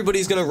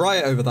 Everybody's gonna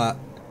riot over that.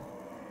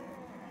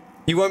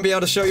 You won't be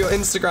able to show your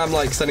Instagram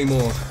likes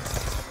anymore.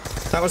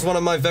 That was one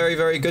of my very,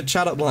 very good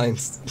chat up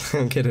lines.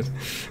 I'm kidding.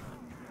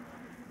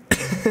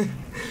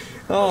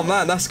 Oh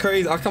man, that's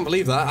crazy. I can't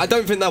believe that. I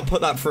don't think they'll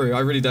put that through. I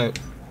really don't.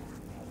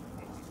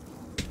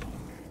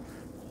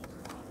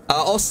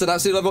 Austin,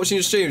 absolutely love watching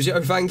your streams.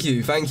 Yo, thank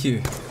you, thank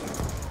you.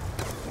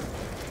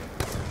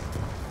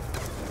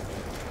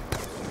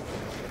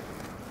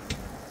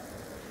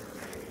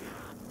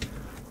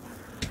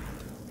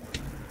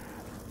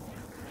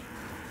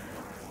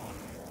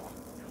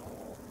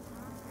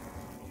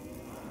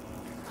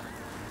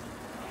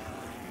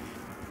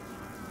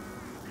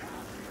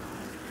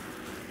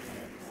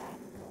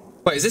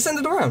 Wait, is this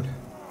ended around?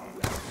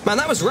 Man,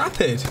 that was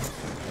rapid.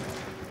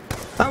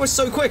 That was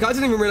so quick. I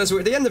didn't even realize we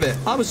were at the end of it.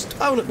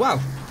 Oh, wow.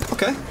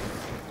 Okay.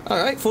 All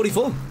right,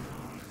 44.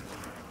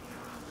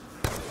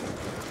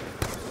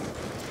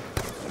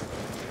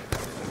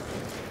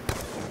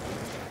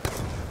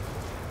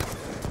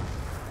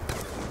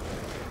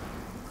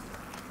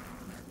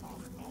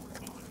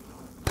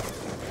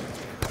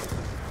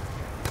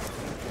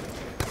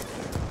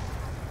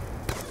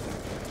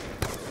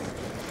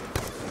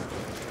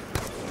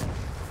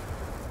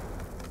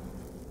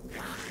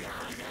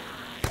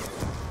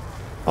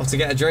 Off to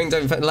get a drink.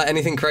 Don't let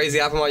anything crazy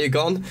happen while you're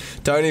gone.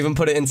 Don't even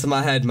put it into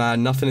my head,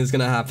 man. Nothing is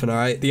gonna happen,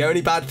 alright? The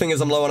only bad thing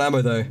is I'm low on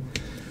ammo, though.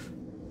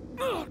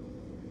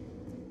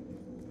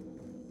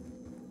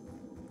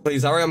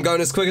 Please hurry, I'm going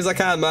as quick as I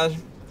can, man.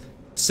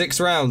 6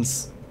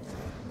 rounds.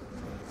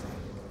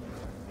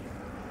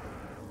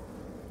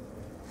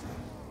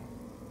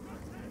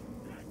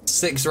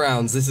 Six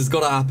rounds. This has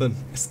gotta happen.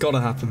 It's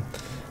gotta happen.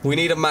 We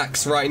need a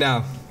max right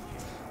now.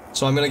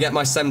 So I'm gonna get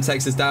my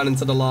Semtexes down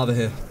into the lava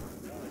here.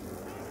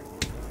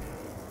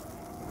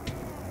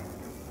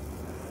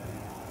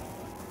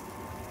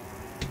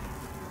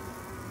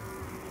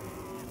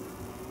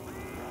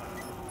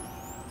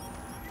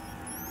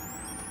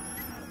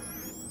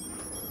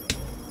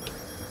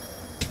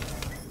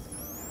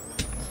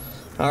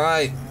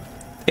 Alright,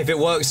 if it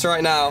works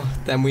right now,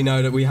 then we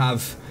know that we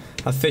have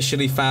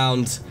officially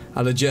found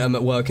a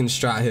legitimate working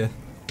strat here.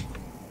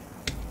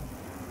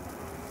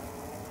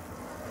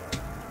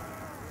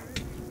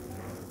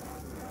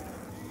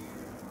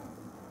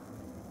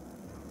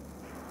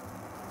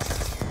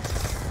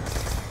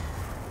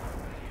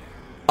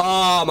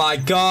 Oh my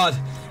god.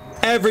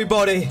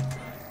 Everybody.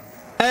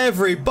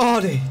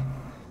 Everybody.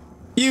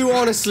 You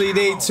honestly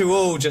need to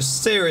all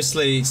just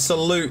seriously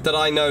salute that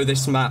I know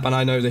this map and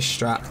I know this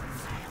strat.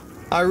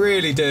 I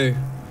really do.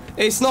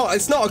 It's not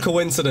a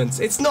coincidence.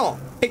 It's not.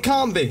 It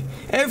can't be.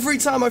 Every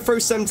time I throw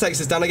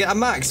Semtexes down, I get a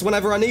max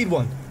whenever I need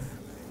one.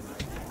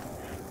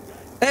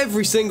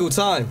 Every single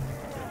time.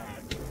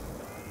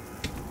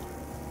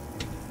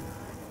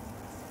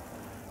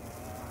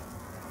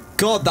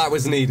 God, that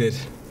was needed.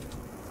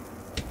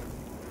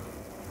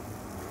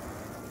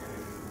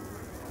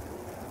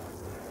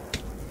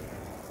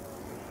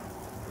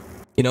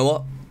 You know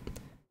what?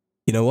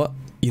 You know what?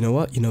 You know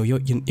what?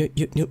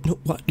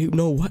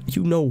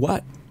 You know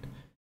what?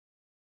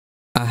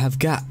 I have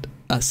got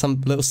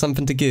some little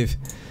something to give.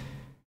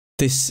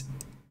 This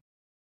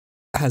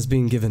has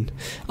been given.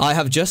 I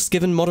have just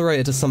given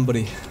moderator to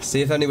somebody.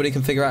 See if anybody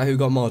can figure out who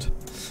got mod.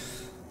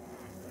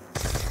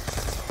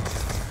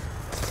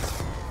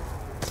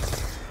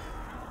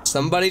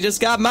 Somebody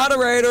just got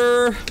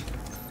moderator.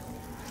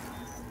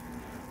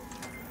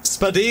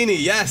 Spuddini,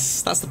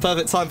 yes, that's the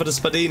perfect time for the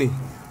Spuddini.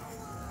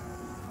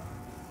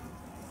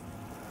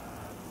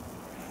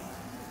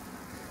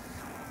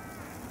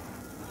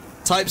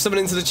 Type something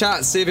into the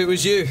chat, see if it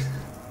was you.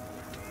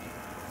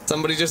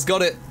 Somebody just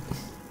got it.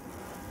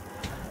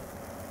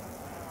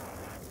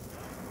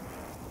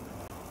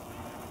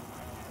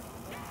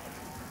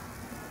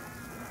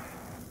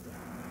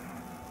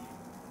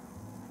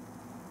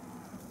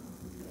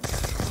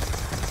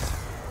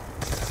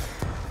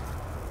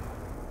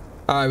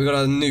 Alright, we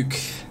got a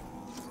nuke.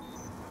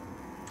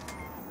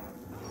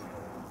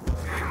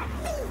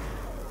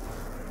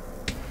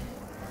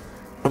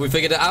 Have we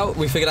figured it out?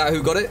 We figured out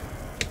who got it?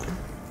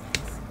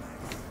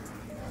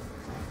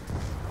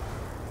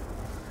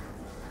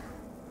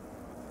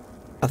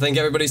 I think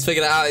everybody's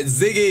figured it out.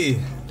 It's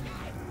Ziggy.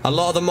 A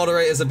lot of the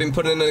moderators have been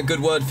putting in a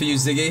good word for you,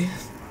 Ziggy.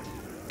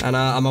 And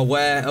I'm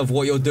aware of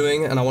what you're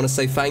doing, and I want to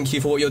say thank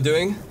you for what you're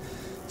doing.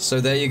 So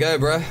there you go,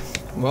 bruh.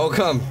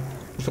 Welcome.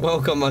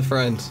 Welcome, my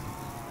friend.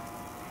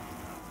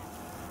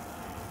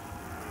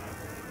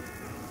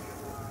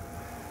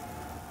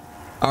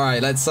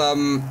 Alright, let's,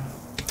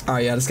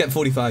 alright, yeah, let's get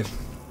 45.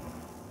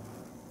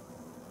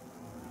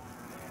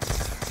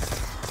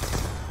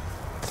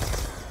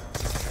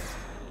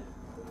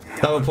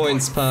 Double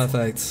points,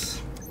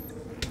 perfect.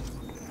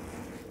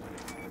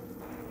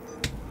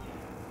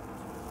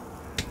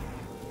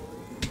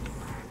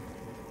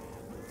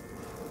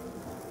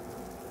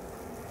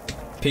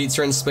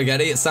 Pizza and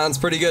spaghetti, it sounds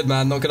pretty good,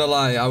 man, not gonna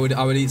lie. I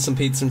would eat some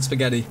pizza and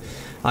spaghetti.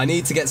 I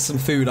need to get some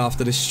food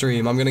after this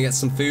stream. I'm gonna get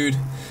some food.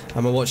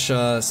 I'm gonna watch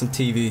some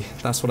TV.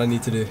 That's what I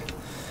need to do.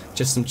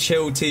 Just some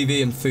chill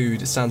TV and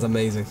food. It sounds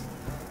amazing.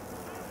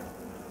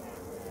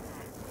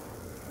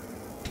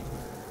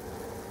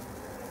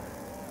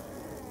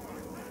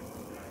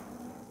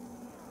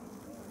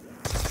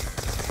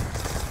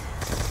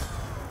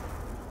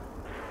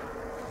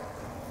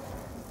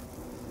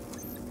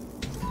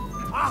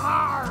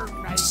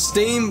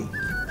 Steam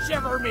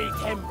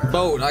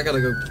boat. I gotta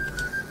go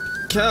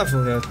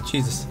careful here.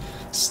 Jesus.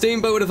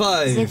 Steamboat of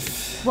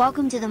 5.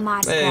 Welcome to the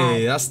mod squad.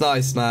 Hey, that's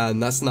nice,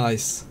 man. That's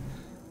nice.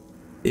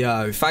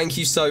 Yo, thank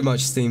you so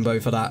much,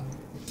 Steamboat, for that.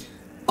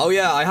 Oh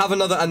yeah, I have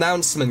another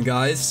announcement,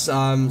 guys.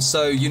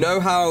 So you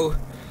know how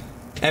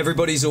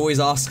everybody's always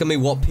asking me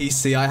what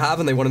PC I have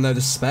and they want to know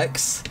the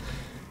specs?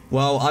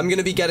 Well, I'm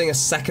gonna be getting a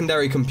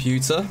secondary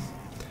computer.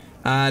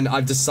 And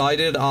I've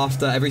decided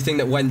after everything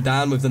that went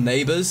down with the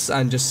neighbors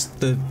and just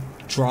the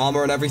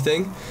drama and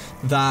everything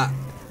that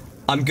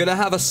I'm gonna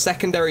have a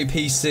secondary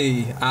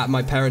PC at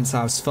my parents'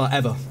 house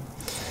forever.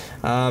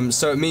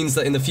 So it means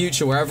that in the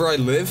future, wherever I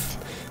live,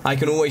 I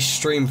can always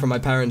stream from my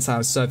parents'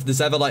 house. So if there's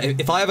ever like,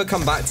 if I ever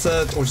come back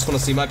to, or just want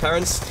to see my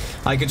parents,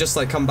 I could just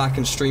like come back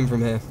and stream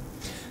from here.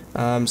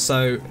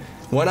 So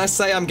when I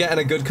say I'm getting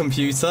a good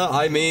computer,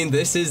 I mean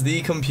this is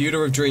the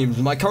computer of dreams.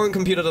 My current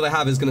computer that I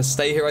have is going to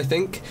stay here, I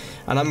think,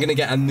 and I'm going to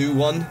get a new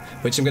one,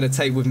 which I'm going to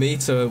take with me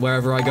to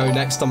wherever I go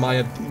next on my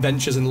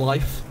adventures in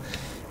life.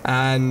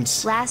 And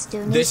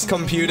this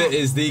computer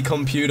is the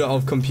computer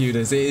of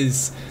computers.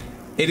 It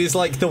is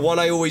like the one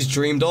I always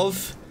dreamed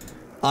of.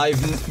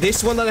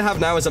 This one that I have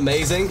now is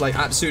amazing, like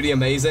absolutely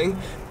amazing,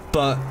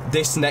 but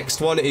this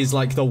next one is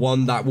like the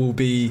one that will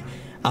be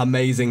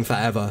amazing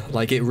forever.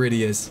 Like it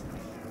really is.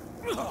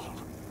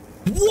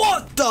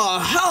 What the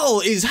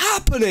hell is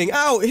happening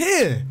out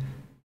here?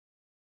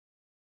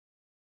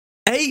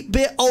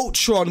 8-Bit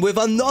Ultron with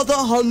another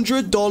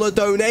 $100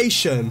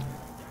 donation.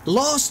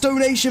 Last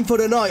donation for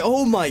the night.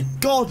 Oh my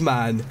god,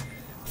 man.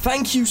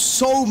 Thank you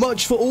so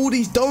much for all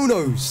these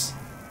donos.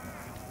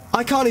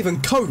 I can't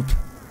even cope.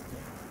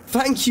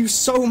 Thank you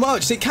so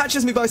much. It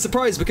catches me by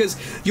surprise because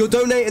you're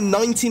donating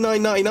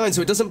 $99.99,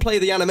 so it doesn't play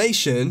the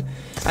animation.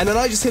 And then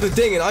I just hit a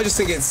ding, and I just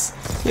think it's,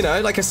 you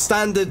know, like a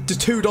standard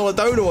 $2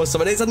 donor or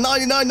something. It's a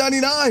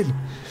 $99.99.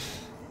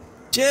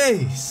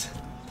 Jeez.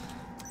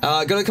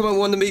 Gonna come up with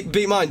one to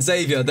beat mine.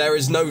 Xavier, there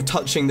is no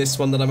touching this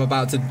one that I'm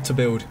about to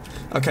build.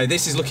 Okay,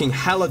 this is looking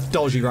hella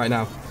dodgy right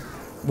now.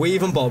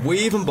 Weave and bob,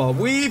 weave and bob,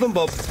 weave and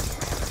bob.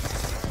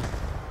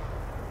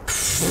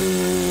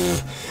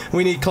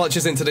 We need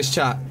clutches into this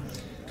chat.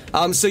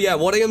 So yeah,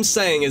 what I am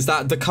saying is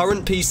that the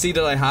current PC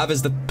that I have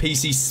is the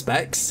PC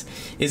specs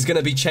is going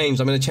to be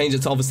changed. I'm going to change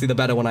it to obviously the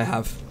better one I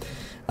have.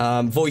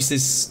 Voice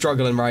is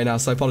struggling right now,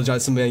 so I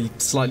apologize for me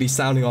slightly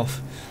sounding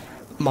off.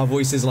 My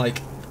voice is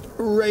like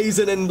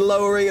raising and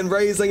lowering and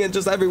raising and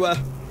just everywhere.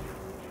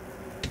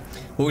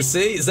 We'll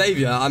see.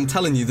 Xavier, I'm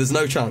telling you, there's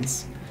no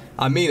chance.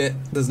 I mean it,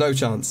 there's no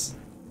chance.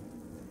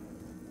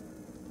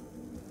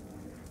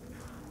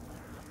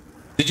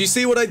 Did you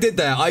see what I did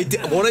there?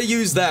 What I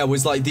used there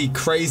was like the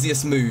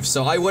craziest move.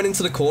 So I went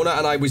into the corner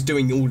and I was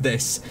doing all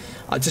this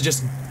to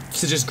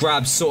just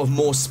grab sort of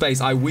more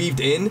space. I weaved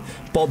in,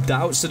 bobbed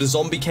out, so the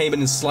zombie came in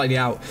and slightly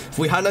out. If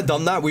we hadn't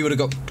done that, we would have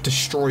got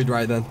destroyed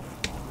right then.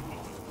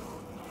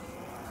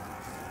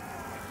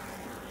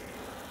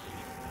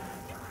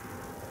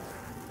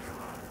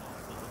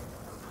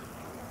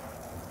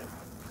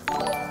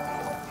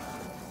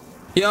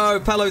 Yo,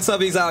 Palo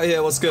Tubby's out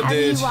here. What's good,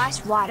 dude? How do you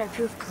wash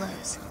waterproof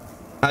clothes?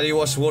 How do you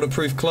wash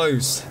waterproof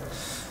clothes?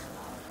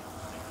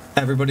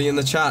 Everybody in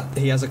the chat,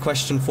 he has a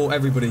question for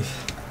everybody.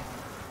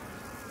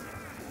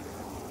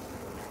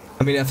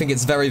 I mean, I think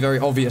it's very, very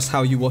obvious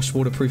how you wash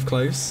waterproof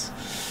clothes.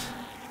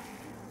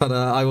 But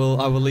I will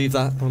leave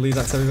that. I'll leave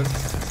that to everybody.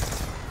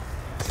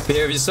 But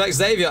here, if you spec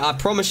Xavier, I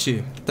promise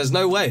you, there's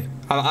no way.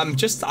 I'm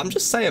just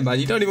saying, man.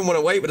 You don't even want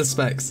to wait with the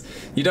specs.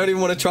 You don't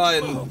even want to try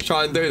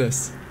and do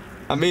this.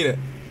 I mean it.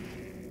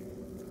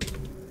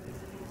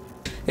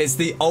 It's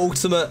the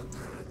ultimate.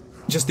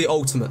 Just the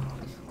ultimate.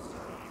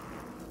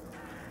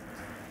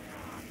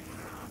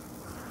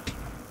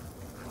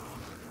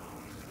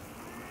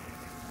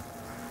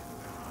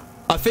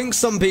 I think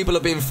some people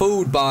have been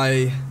fooled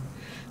by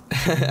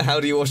how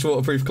do you wash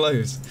waterproof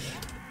clothes?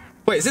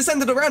 Wait, is this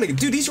ended a round again?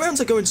 Dude, these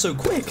rounds are going so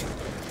quick.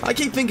 I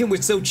keep thinking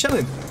we're still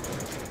chilling.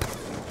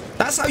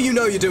 That's how you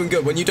know you're doing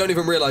good, when you don't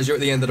even realize you're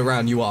at the end of the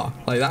round. You are.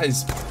 Like, that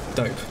is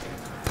dope.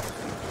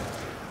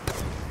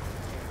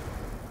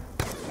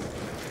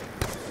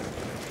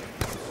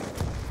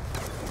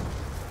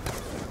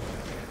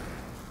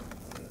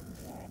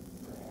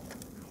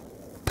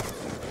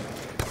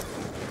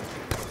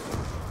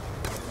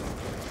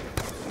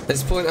 At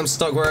this point, I'm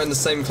stuck wearing the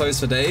same clothes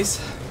for days.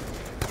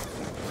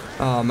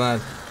 Oh, man.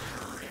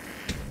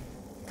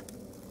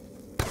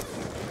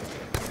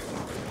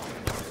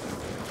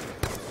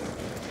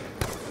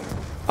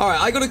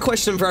 Alright, I got a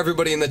question for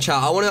everybody in the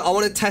chat. I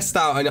want to test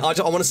out, and I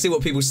want to see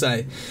what people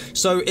say.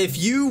 So, if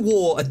you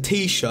wore a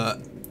t-shirt,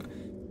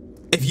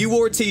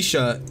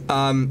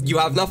 you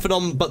have nothing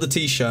on but the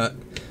t-shirt.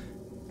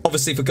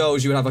 Obviously, for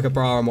girls, you would have like a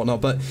bra and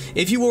whatnot, but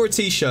if you wore a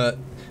t-shirt,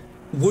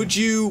 would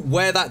you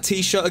wear that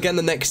t-shirt again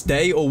the next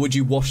day, or would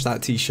you wash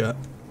that t-shirt?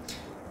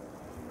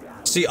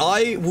 See,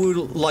 I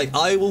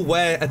will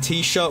wear a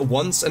t-shirt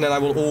once, and then I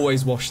will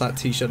always wash that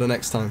t-shirt the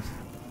next time.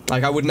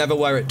 Like, I would never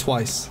wear it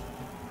twice.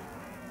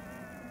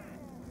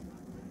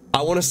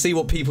 I want to see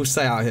what people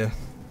say out here.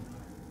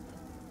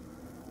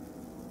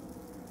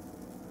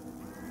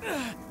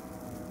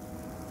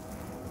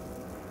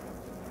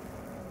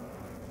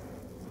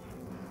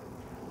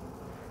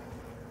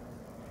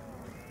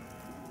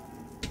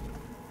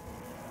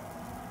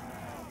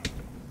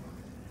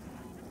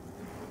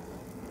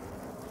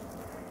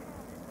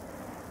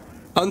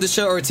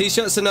 Undershirt or a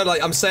t-shirt? So no,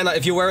 like, I'm saying, like,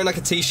 if you're wearing like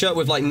a t-shirt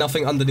with like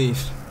nothing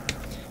underneath.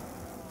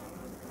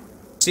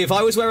 See, if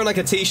I was wearing like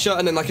a t-shirt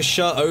and then like a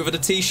shirt over the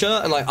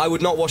t-shirt, and like I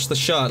would not wash the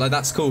shirt, like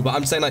that's cool. But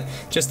I'm saying like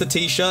just the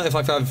t-shirt, if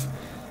I've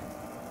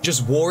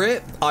just wore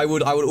it, I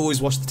would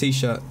always wash the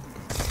t-shirt.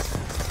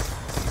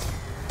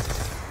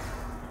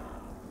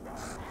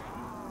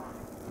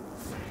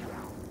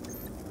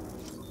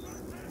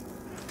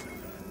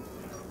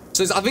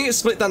 So I think it's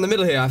split down the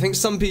middle here. I think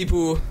some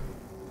people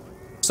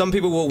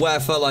will wear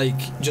for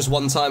like just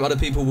one time, other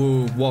people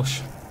will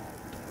wash.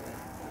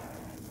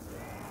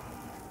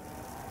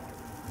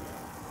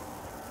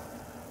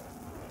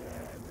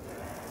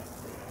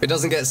 If it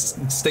doesn't get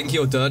stinky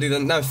or dirty,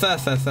 then no, fair,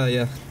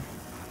 yeah.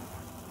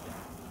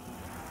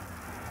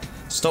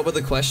 Stop with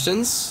the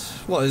questions.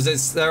 What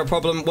is there a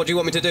problem? What do you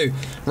want me to do?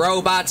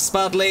 Robot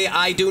Spuddley,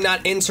 I do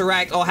not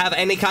interact or have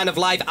any kind of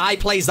life. I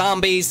play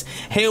zombies.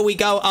 Here we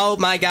go. Oh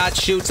my god,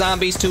 shoot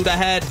zombies to the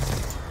head.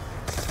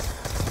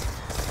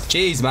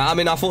 Jeez, man. I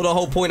mean, I thought the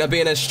whole point of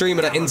being a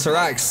streamer that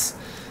interacts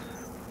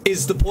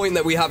is the point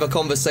that we have a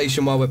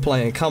conversation while we're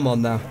playing. Come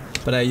on now.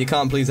 But hey, you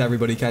can't please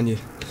everybody, can you?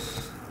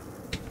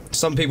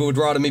 Some people would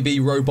rather me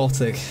be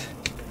robotic.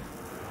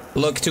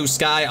 Look to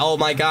sky. Oh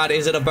my god,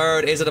 is it a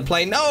bird? Is it a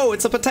plane? No,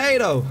 it's a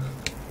potato.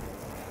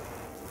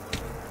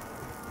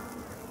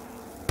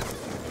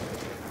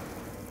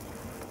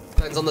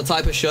 Depends on the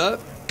type of shirt.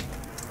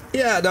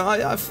 Yeah, no,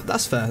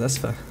 that's fair. That's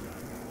fair.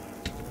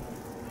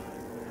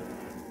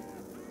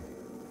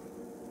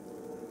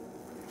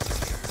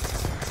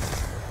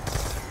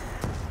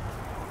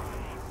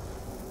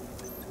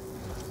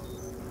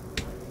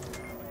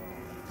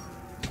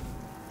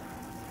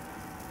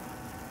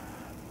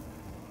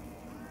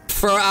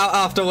 Throw it out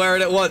after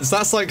wearing it once.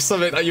 That's like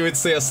something that you would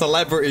see a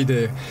celebrity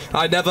do.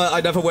 I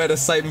never wear the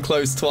same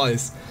clothes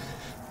twice.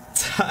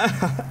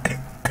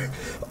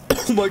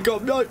 Oh my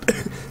god, no.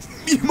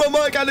 My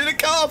mic, I need a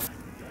cough.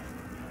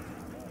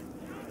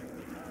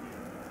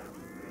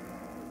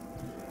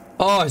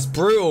 Oh, it's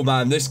brutal,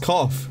 man, this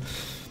cough.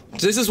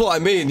 This is what I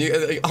mean.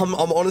 I'm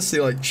honestly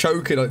like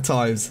choking at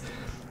times.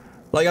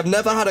 Like, I've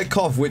never had a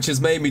cough which has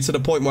made me to the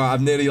point where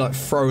I've nearly like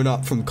thrown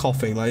up from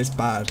coughing. Like, it's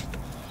bad.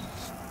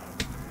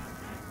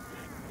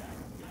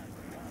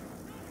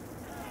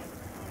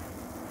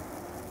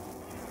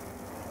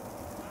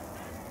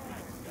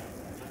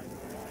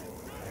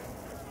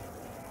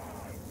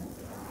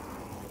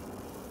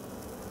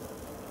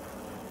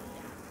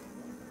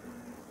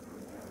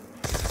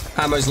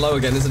 Ammo's low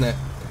again, isn't it?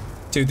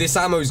 Dude, this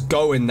ammo's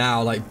going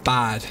now, like,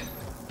 bad.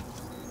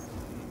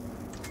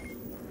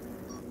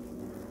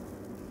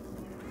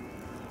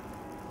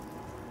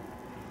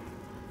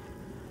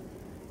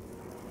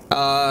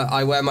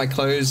 I wear my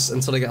clothes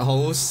until I get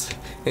holes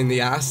in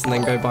the ass and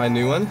then go buy a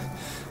new one.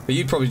 But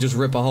you'd probably just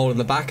rip a hole in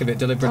the back of it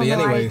deliberately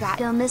anyway.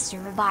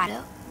 Mr.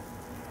 Roboto.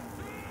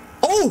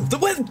 Oh, the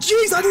weather!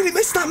 Jeez, I nearly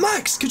missed that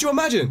max! Could you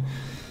imagine?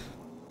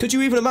 Could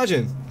you even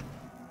imagine?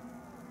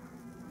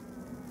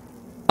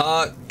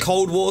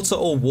 Cold water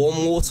or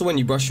warm water when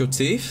you brush your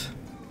teeth?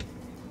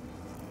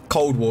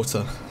 Cold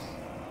water.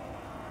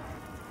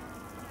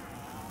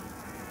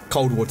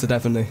 Cold water,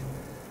 definitely.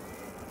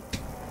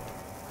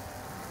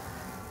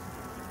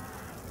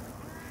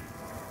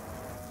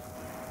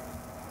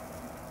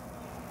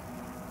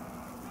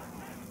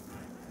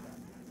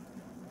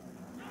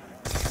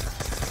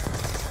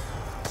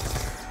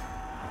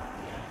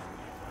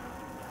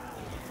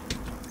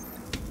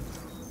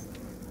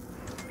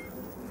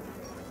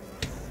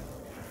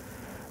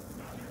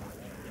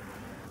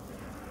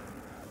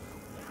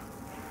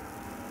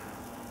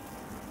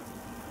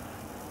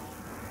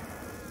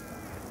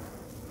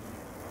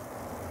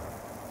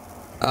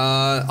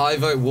 I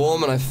vote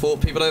warm and I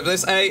fought people over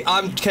this. Hey,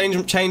 I'm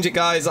change it,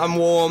 guys. I'm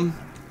warm.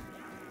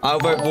 I'll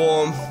vote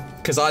warm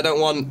because I don't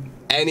want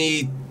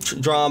any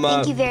drama.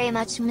 Thank you very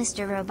much,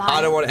 Mr. Robot.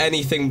 I don't want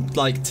anything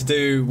like to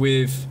do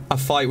with a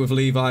fight with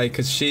Levi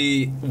because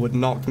she would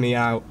knock me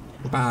out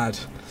bad.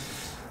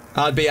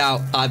 I'd be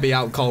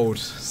out cold.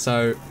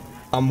 So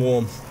I'm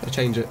warm. I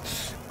change it.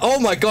 Oh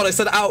my god, I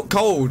said out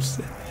cold.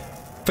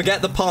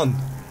 Forget the pun.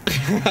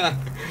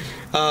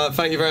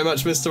 Thank you very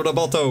much, Mr.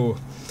 Roboto.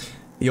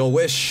 Your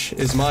wish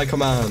is my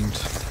command.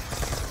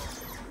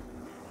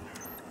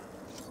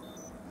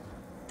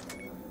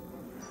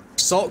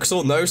 Socks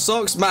or no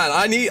socks? Man,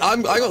 I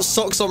got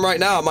socks on right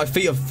now. My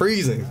feet are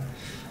freezing.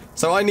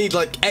 So I need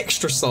like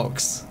extra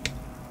socks.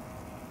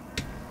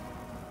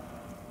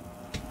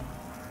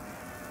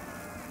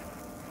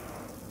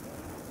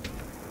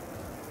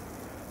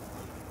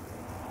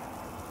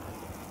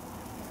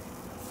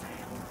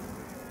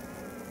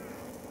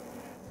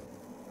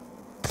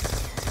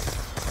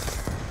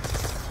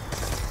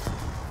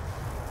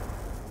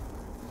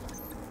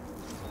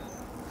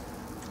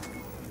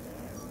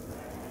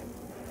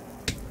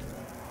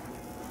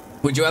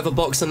 Would you ever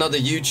box another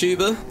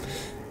YouTuber?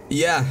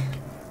 Yeah.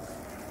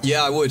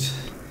 Yeah, I would.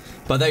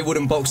 But they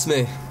wouldn't box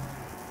me.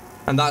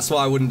 And that's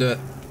why I wouldn't do it.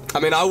 I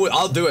mean,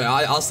 I'll do it.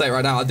 I'll say it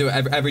right now. I'll do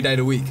it every day of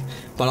the week.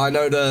 But I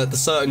know the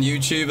certain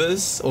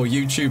YouTubers or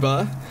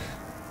YouTuber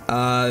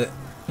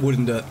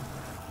wouldn't do it.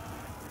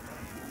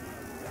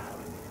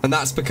 And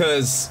that's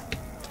because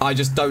I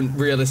just don't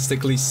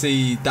realistically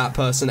see that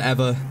person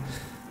ever.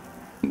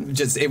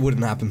 It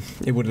wouldn't happen.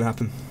 It wouldn't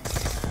happen.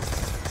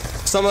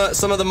 Some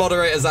of the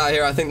moderators out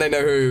here, I think they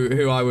know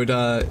who I would,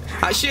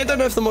 actually, I don't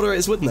know if the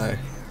moderators would know.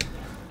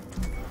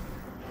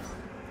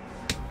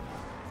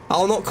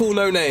 I'll not call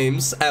no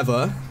names,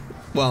 ever.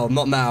 Well,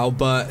 not now,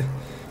 but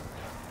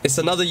it's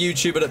another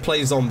YouTuber that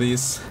plays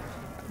zombies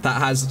that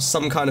has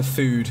some kind of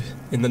food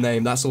in the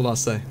name. That's all I'll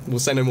say. We'll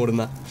say no more than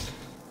that.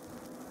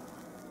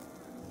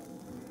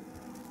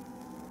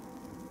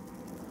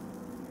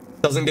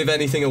 Doesn't give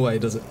anything away,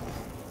 does it?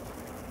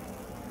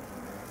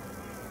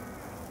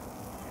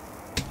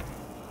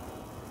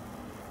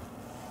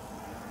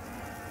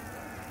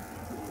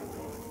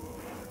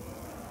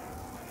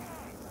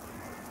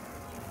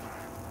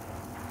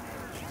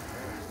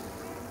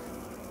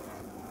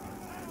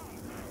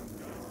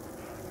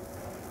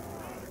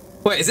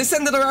 Wait, is this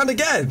ended around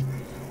again?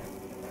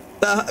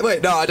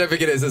 Wait, no, I don't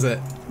think it is it?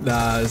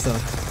 Nah, it's not.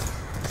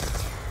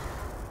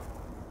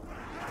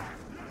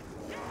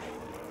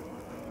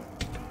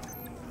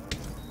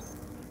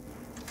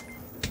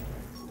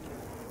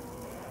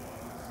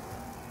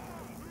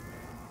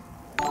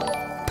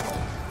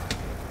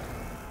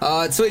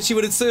 Twitchy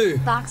with it too.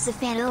 Box a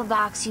fan, it'll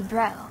box you,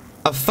 bro.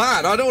 A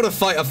fan? I don't want to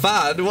fight a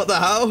fan. What the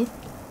hell?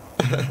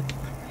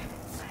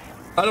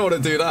 I don't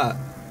want to do that.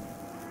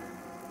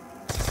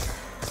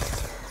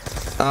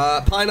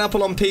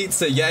 Pineapple on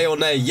pizza, yay or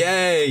nay?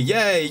 Yay,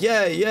 yay,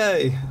 yay,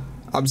 yay.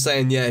 I'm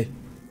saying yay.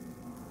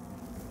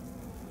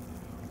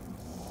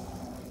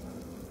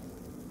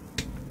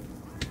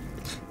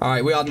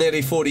 Alright, we are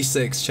nearly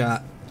 46,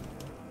 chat.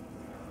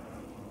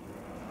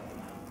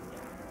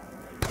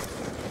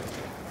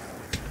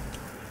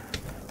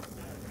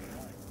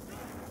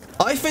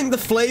 I think the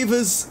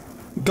flavors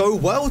go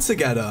well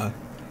together.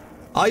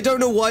 I don't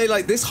know why,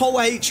 like, this whole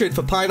hatred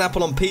for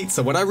pineapple on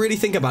pizza, when I really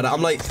think about it,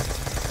 I'm like,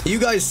 are you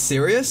guys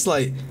serious?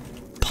 Like,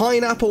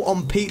 pineapple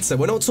on pizza.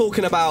 We're not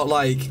talking about,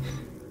 like,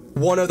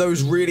 one of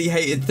those really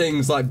hated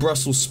things like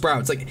Brussels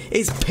sprouts. Like,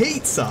 it's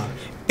pizza.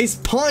 It's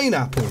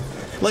pineapple.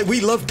 Like,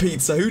 we love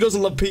pizza. Who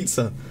doesn't love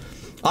pizza?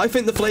 I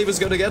think the flavors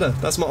go together.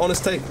 That's my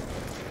honest take.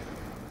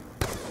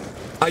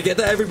 I get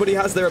that everybody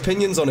has their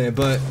opinions on it,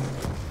 but,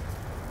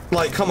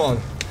 like, come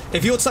on.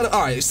 If you're telling,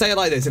 alright, say it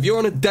like this. If you're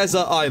on a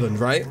desert island,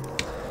 right?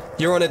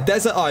 You're on a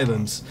desert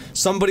island.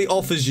 Somebody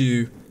offers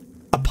you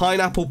a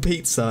pineapple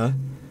pizza,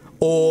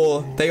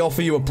 or they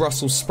offer you a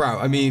Brussels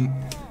sprout. I mean, do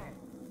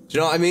you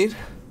know what I mean?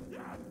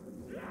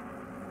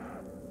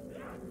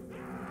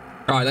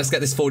 Alright, let's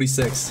get this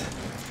 46.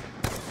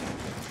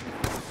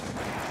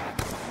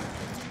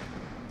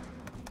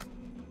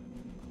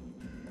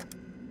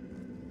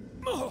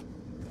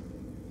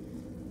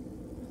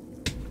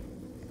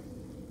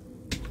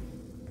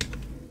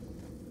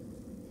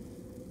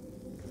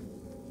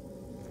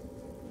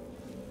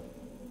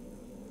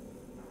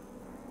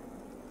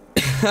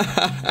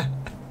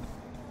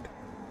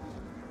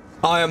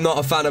 I am not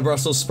a fan of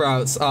Brussels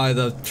sprouts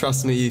either.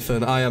 Trust me,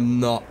 Ethan. I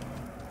am not.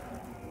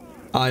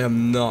 I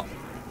am not.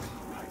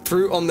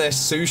 Fruit on their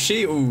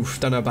sushi? Ooh,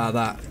 don't know about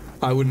that.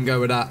 I wouldn't go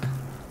with that.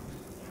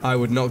 I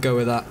would not go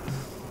with that.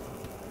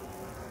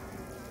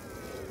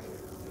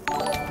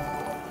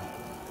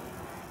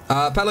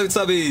 Palo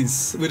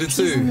Tubbies with a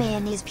 2. Peas and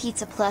mayonnaise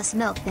pizza plus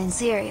milk then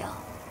cereal.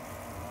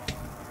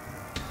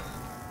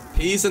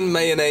 Peas and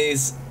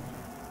mayonnaise.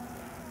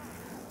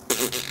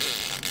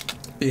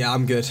 Yeah,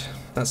 I'm good.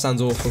 That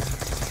sounds awful.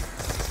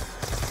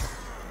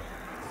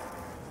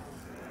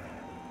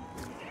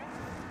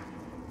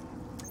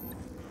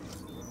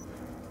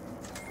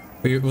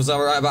 Was that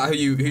right about who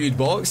you'd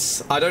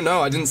box? I don't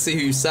know. I didn't see who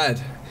you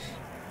said.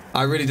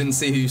 I really didn't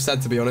see who you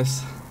said, to be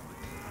honest.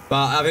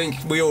 But I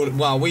think we all,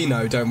 well, we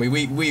know, don't we?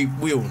 We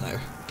all know.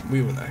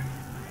 We all know.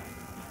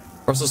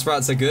 Brussels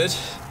sprouts are good.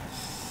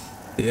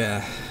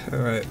 Yeah. All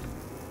right.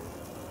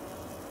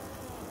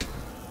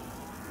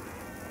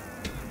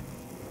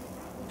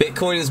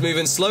 Bitcoin is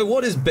moving slow.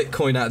 What is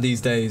Bitcoin at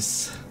these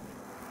days?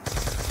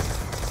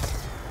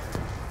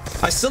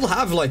 I still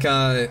have like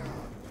a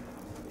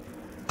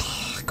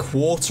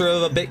quarter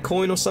of a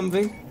Bitcoin or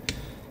something.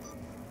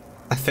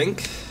 I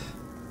think.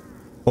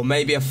 Or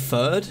maybe a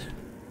third.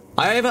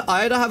 I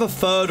either have a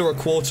third or a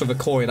quarter of a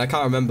coin. I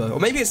can't remember. Or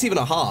maybe it's even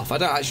a half. I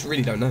actually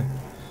really don't know.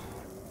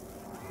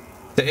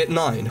 At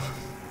 9.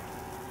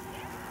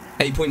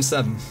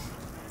 8.7.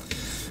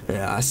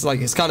 Yeah, it's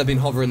like, it's kind of been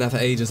hovering there for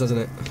ages,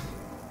 hasn't it?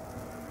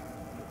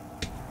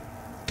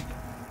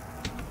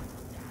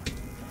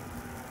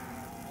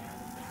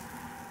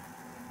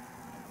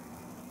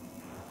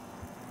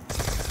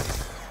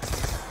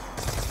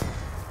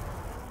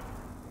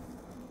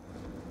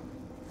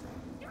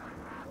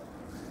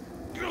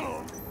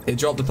 It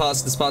dropped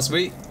this past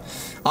week.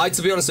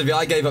 To be honest with you,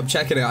 I gave up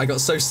checking it. I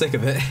got so sick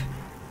of it.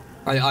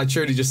 I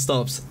truly just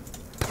stopped.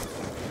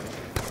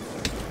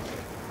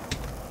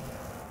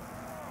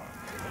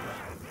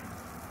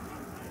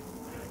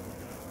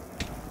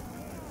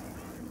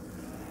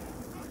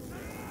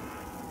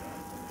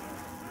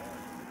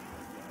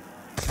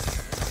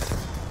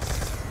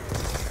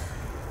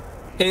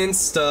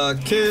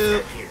 Insta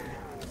kill.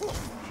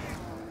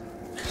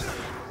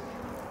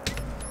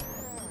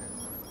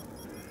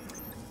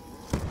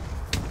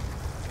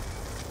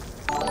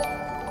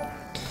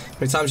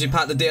 How many times you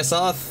pat the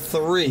DSR?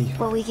 3.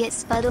 Will we get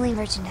Spuddley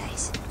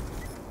merchandise?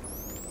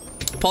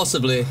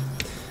 Possibly.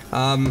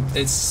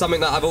 It's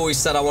something that I've always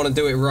said I want to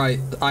do it right.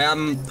 I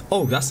am...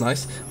 Oh, that's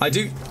nice. I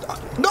do...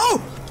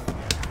 No!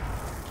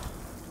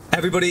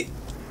 Everybody.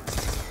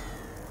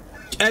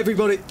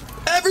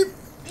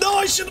 No,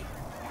 I should...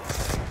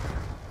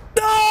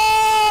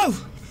 No!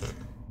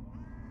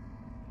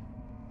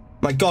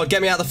 My God,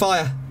 get me out of the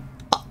fire.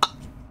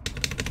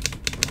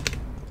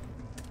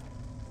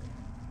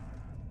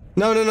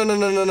 No.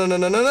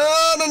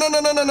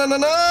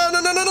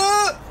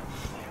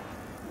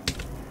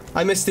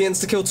 I missed the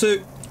insta kill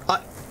too.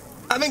 I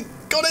haven't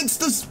got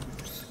instas.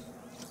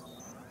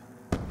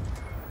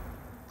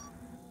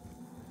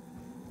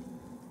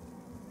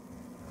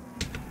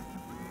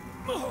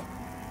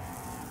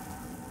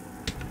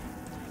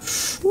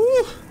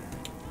 Woo.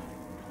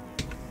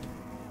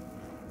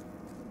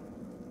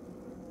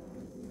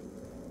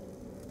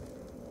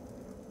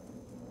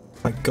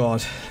 My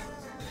God.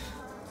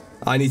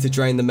 I need to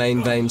drain the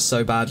main vein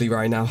so badly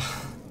right now.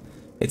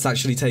 It's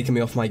actually taking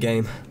me off my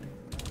game.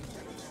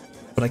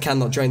 But I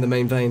cannot drain the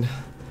main vein.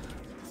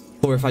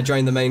 Or if I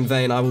drain the main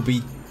vein, I will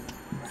be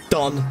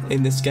done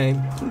in this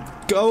game.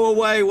 Go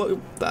away!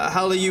 What the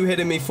hell are you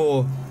hitting me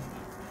for?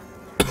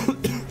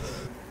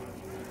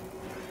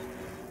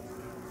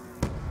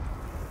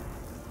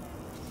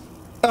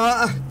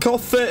 Can't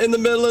fit in the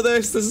middle of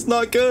this. This is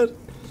not good.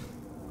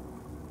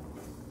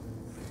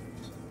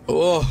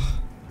 Oh,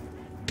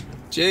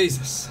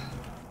 Jesus.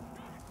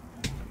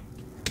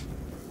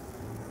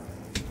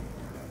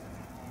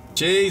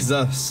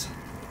 Jesus.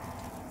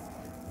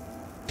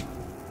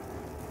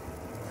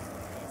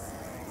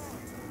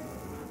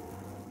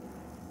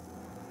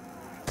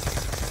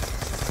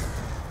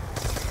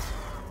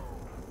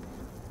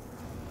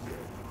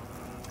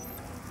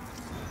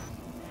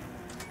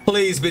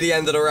 Please be the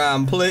end of the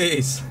round,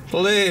 please.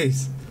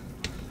 Please.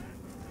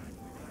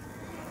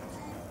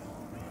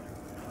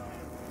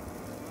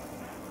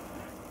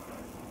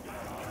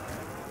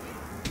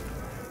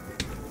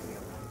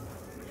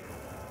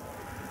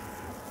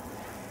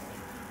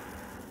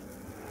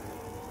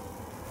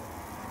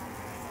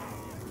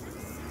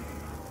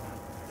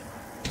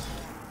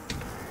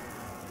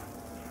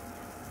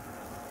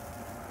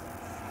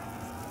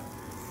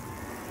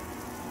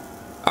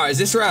 Alright, is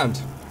this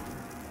round?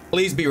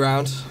 Please be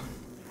round.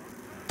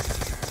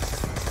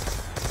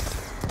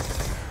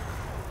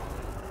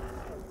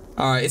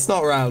 Alright, it's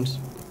not round.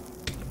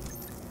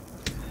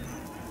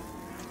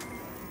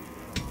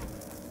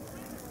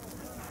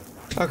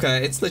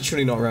 Okay, it's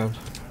literally not round.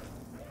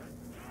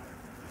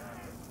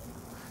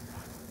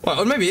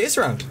 Well, or maybe it is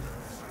round.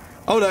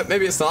 Oh no,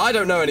 maybe it's not. I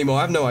don't know anymore.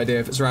 I have no idea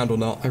if it's round or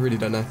not. I really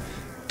don't know.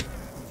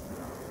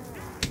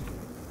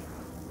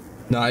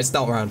 No, it's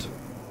not round.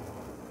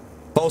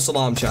 False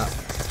alarm, chat.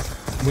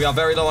 We are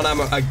very low on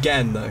ammo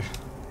again, though.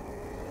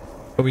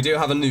 But we do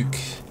have a nuke.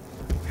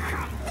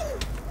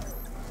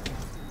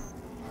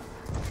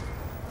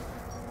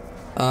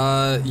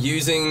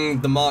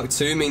 Using the Mark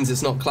II means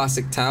it's not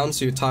classic town,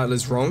 so your title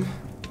is wrong.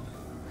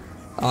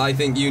 I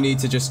think you need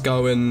to just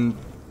go and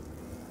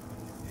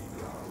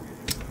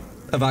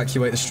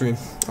evacuate the stream.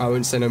 I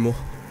won't say no more.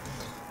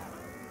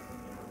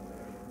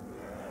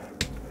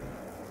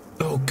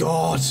 Oh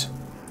god.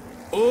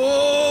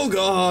 Oh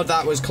god,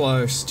 that was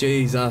close.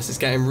 Jesus, it's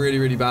getting really,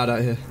 really bad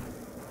out here.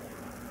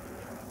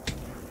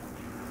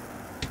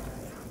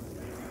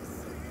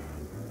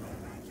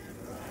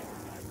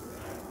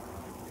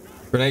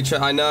 Grenade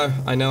shot, I know,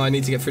 I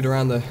need to get through the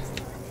round though.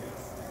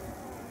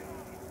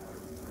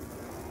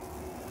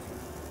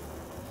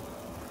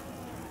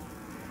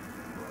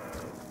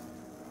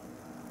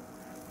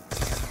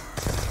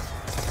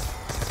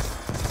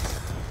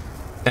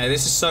 Okay,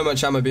 this is so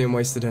much ammo being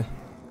wasted here.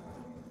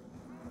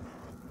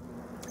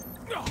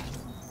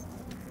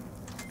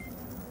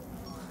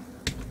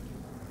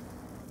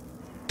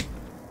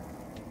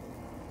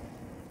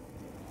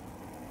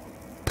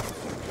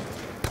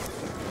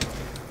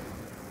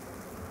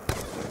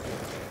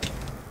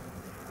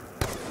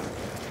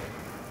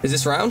 Is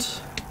this round?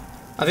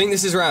 I think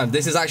this is round.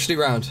 This is actually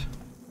round.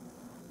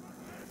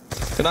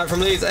 Good night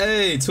from Leeds.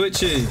 Hey,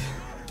 Twitchy.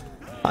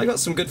 I got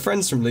some good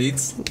friends from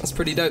Leeds. That's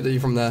pretty dope that you're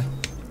from there.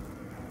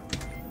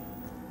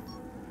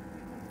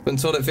 Been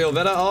told it feel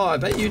better? Oh, I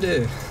bet you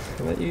do.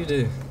 I bet you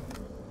do.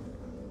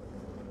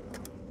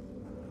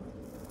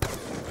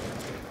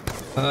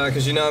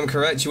 Because you know I'm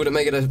correct. You wouldn't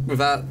make it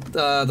without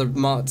the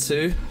Mark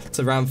II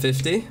to round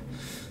 50.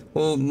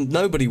 Well,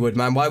 nobody would,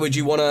 man. Why would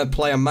you want to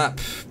play a map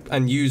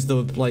and use the,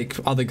 like,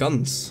 other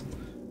guns?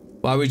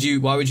 Why would you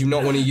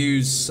not want to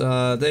use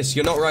this?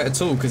 You're not right at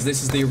all, because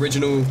this is the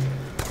original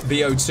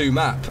BO2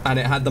 map, and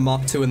it had the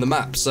Mark II in the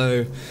map,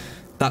 so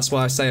that's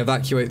why I say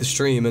evacuate the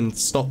stream and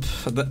stop.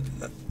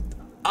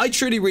 I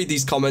truly read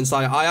these comments.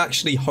 I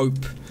actually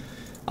hope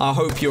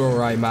you're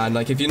alright, man.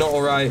 Like, if you're not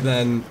alright,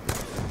 then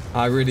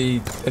I really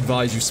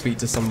advise you speak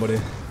to somebody,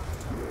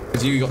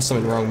 because you got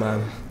something wrong,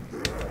 man.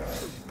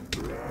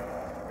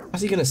 How's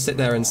he gonna sit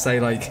there and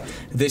say, like,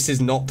 this is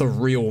not the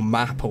real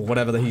map, or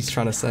whatever that he's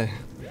trying to say?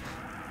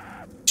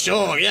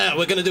 Sure, yeah,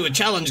 we're gonna do a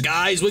challenge,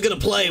 guys. We're gonna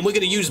play, and we're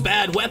gonna use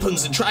bad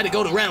weapons and try to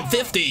go to round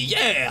 50.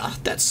 Yeah,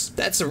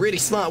 that's a really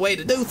smart way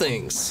to do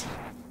things.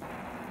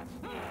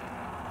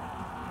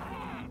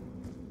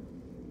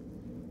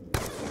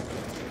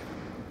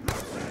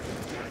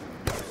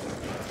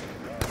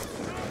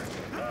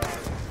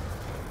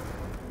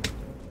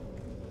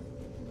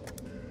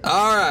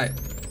 Alright.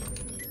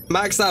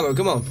 Max ammo,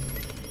 come on.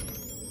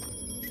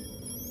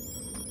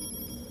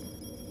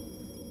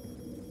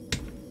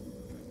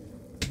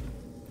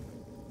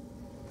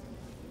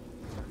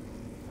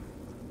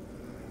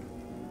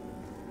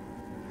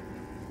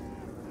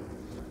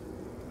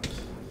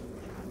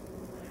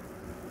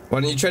 Why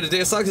don't you trade a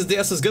DSR? Because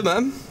DS is good,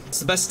 man. It's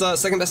the best,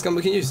 second best gun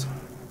we can use.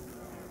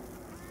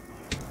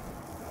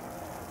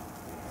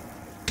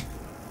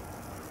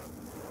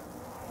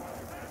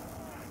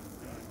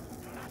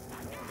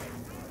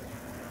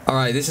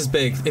 Alright, this is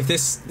big. If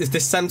this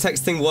Semtex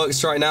thing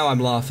works right now, I'm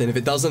laughing. If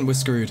it doesn't, we're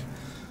screwed.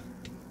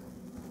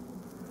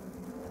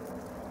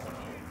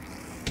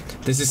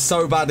 This is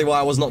so badly why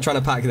I was not trying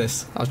to pack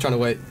this. I was trying to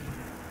wait.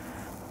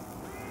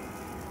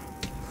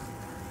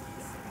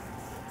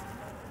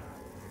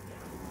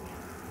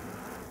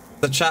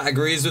 The chat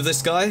agrees with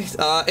this guy.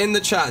 In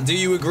the chat, do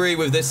you agree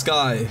with this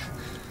guy?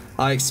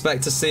 I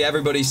expect to see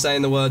everybody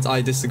saying the words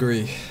I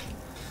disagree.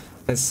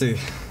 Let's see.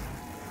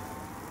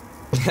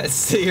 Let's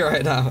see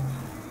right now.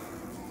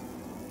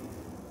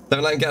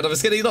 Don't let him get another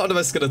skin. He's not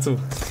another skin at all.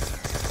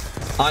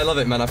 I love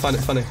it, man. I find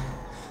it funny.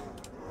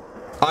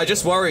 I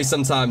just worry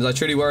sometimes. I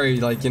truly worry,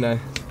 like, you know.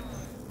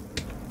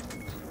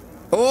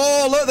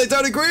 Oh, look, they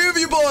don't agree with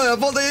you, boy. I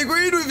thought they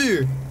agreed with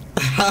you.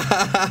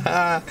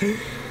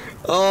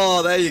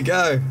 Oh, there you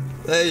go.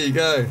 There you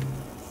go.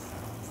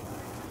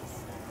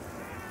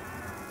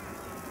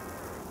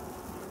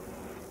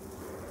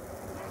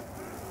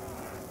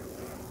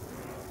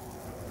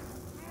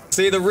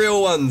 See, the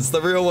real ones,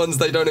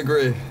 they don't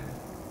agree.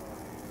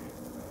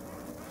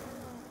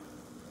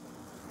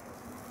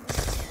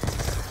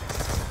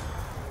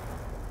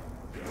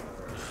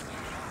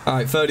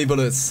 Alright, 30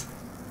 bullets.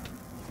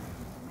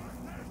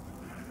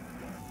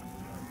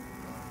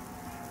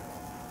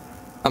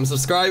 I'm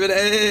subscribing.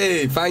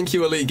 Hey, thank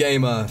you, Elite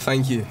Gamer.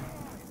 Thank you.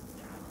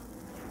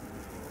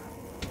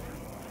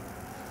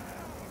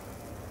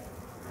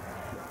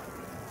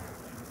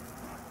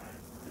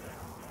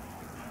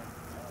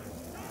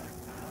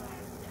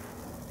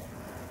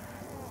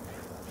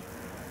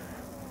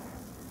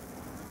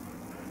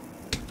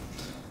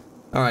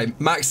 Alright,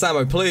 max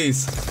ammo,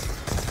 please.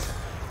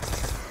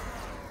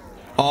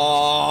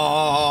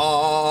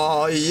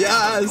 Oh,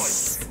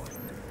 yes!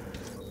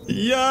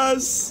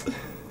 Yes!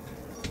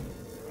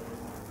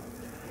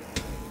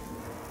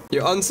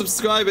 You're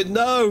unsubscribing.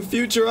 No,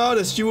 future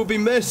artist, you will be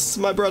missed,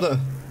 my brother.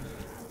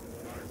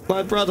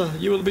 My brother,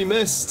 you will be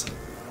missed.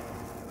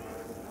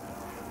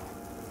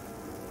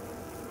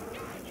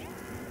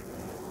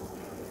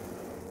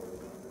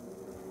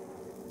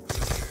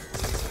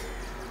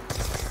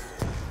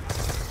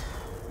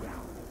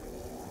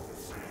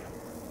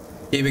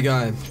 Keep it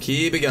going.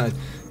 Keep it going.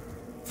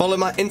 Follow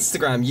my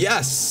Instagram.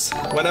 Yes.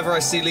 Whenever I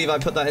see leave, I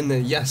put that in there.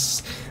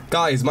 Yes.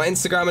 Guys, my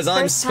Instagram is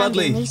I'm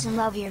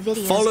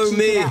Spuddley. Follow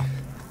me.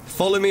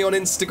 Follow me on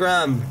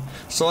Instagram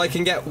so I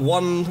can get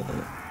one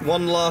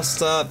last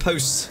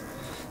post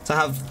to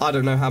have, I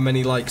don't know how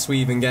many likes we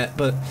even get,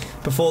 but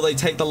before they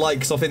take the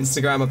likes off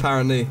Instagram,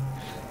 apparently.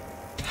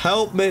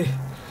 Help me.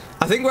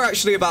 I think we're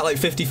actually about like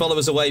 50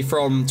 followers away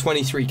from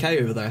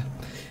 23k over there.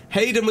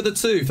 Hayden with a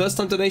 2. First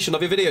time donation.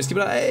 Love your videos. Keep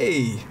it up.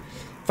 Hey.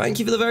 Thank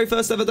you for the very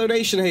first ever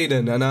donation,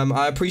 Hayden. And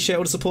I appreciate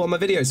all the support on my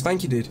videos.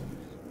 Thank you, dude.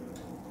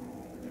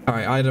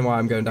 Alright, I don't know why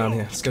I'm going down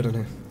here. Let's go down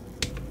here.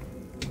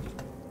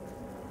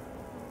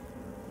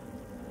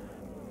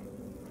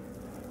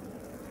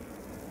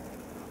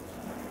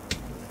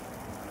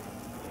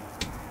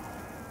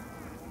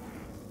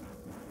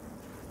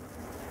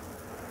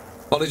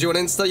 Followed you on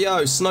Insta?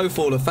 Yo,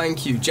 Snowfaller,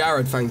 thank you.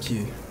 Jared, thank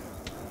you.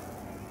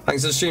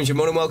 Thanks for the streams. You're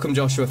more than welcome,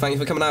 Joshua. Thank you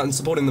for coming out and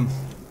supporting them.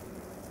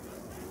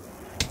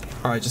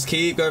 Alright, just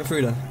keep going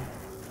through there.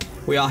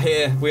 We are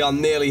here. We are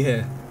nearly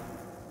here.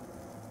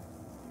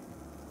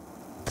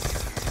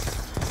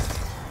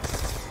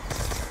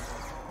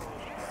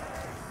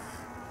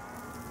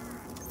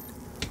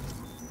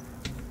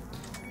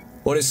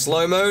 What is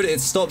slow mode?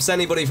 It stops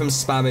anybody from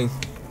spamming.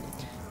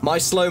 My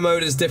slow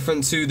mode is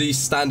different to the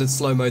standard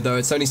slow mode though.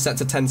 It's only set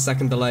to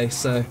 10-second delay,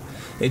 so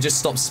it just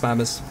stops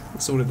spammers.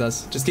 That's all it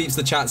does. Just keeps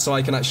the chat so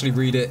I can actually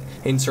read it,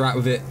 interact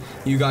with it.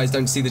 You guys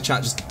don't see the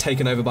chat just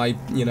taken over by,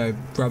 you know,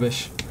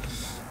 rubbish.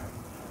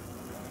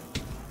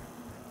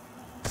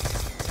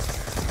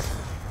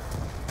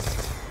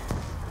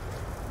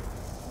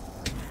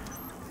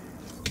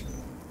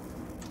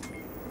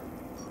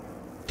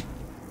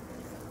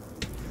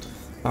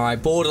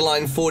 Alright,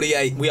 borderline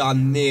 48. We are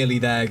nearly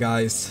there,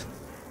 guys.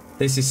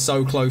 This is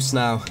so close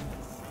now.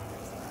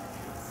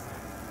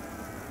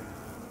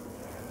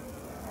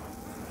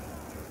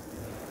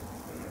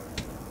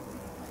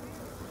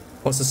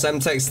 What's the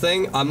Semtex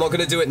thing? I'm not going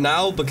to do it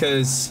now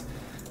because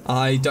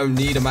I don't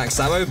need a max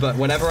ammo, but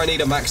whenever I need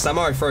a max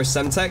ammo, I throw a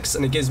Semtex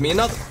and it gives me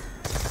another.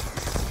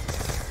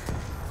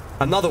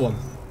 Another one.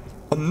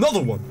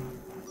 Another one.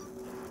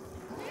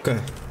 Okay.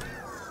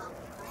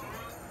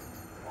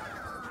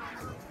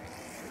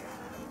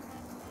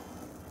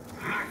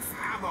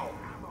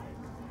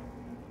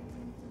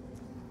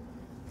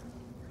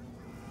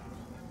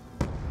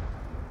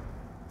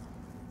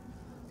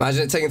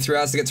 Imagine it taking 3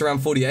 hours to get to around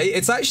 48.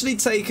 It's actually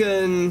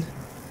taken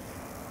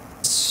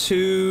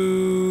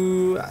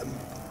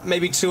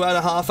maybe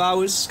 2.5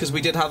 hours because we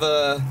did have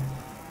a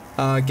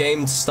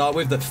game to start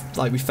with that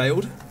like we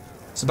failed.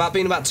 It's about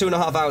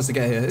 2.5 hours to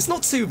get here. It's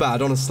not too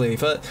bad, honestly.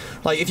 But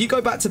like if you go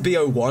back to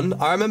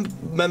BO1, I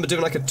remember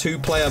doing like a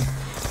 2-player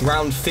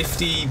round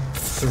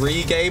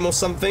 53 game or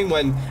something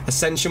when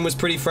Ascension was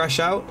pretty fresh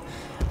out,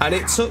 and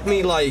it took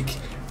me like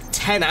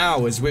 10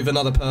 hours with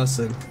another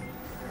person.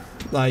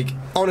 Like,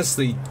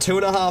 honestly,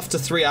 2.5 to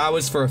 3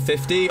 hours for a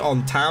 50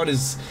 on town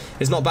is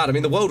not bad. I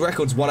mean, the world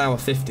record's 1 hour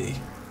 50.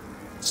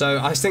 So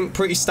I think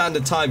pretty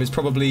standard time is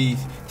probably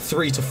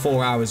 3 to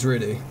 4 hours,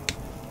 really.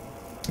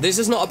 This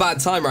is not a bad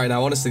time right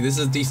now, honestly. This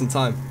is a decent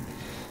time.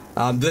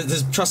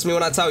 Trust me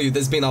when I tell you,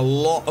 there's been a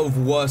lot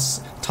of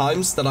worse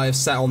times that I have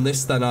set on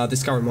this than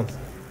this current one.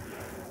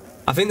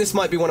 I think this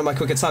might be one of my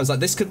quicker times. Like,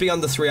 this could be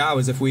under 3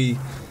 hours if we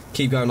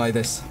keep going like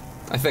this,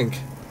 I think.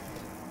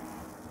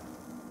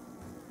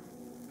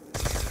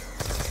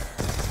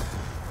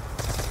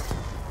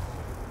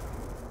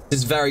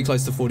 It's very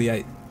close to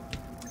 48.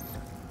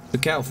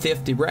 Took out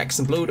 50 wrecks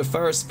and blew the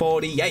first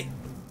 48.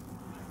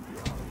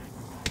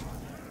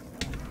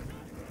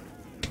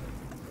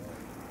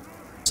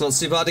 It's not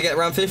super hard to get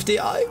around 50.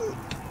 I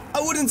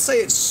wouldn't say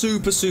it's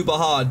super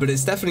hard, but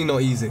it's definitely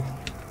not easy.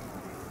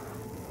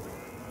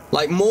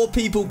 Like, more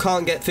people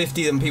can't get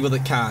 50 than people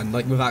that can,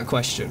 like, without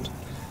question.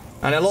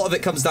 And a lot of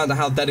it comes down to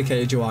how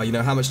dedicated you are, you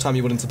know, how much time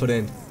you're willing to put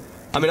in.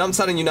 I mean, I'm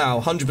telling you now,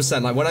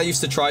 100%, like, when I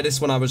used to try this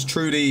when I was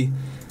truly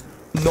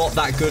not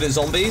that good at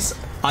zombies,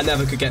 I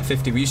never could get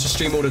 50. We used to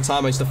stream all the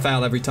time, I used to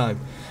fail every time.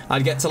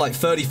 I'd get to, like,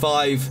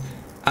 35,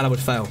 and I would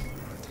fail.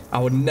 I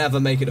would never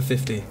make it to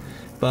 50.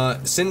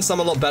 But since I'm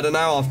a lot better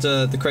now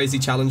after the crazy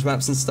challenge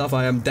maps and stuff,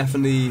 I am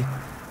definitely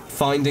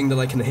finding that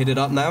I can hit it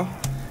up now.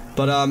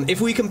 But if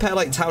we compare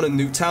like Town and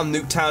Nuketown,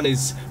 Nuketown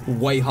is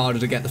way harder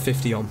to get the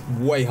 50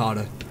 on. Way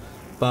harder.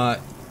 But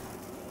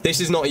this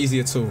is not easy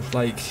at all.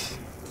 Like,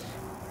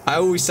 I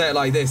always say it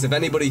like this. If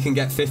anybody can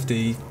get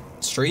 50,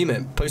 stream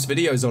it. Post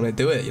videos on it.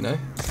 Do it, you know?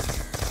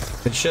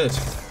 It should.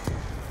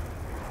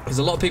 There's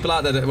a lot of people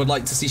out there that would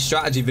like to see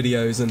strategy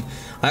videos. And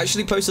I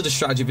actually posted a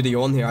strategy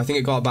video on here. I think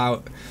it got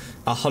about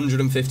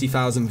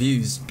 150,000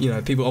 views. You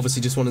know, people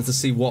obviously just wanted to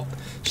see what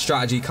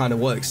strategy kind of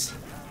works.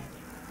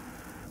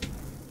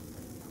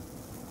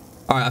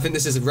 Alright, I think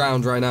this is a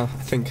round right now, I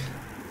think.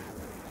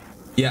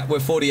 Yeah, we're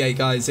 48,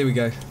 guys. Here we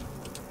go.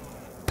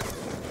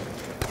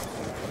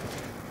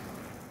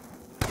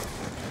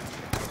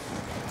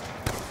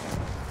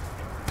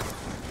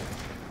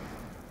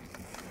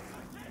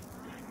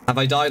 Have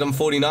I died on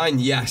 49?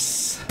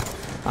 Yes.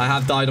 I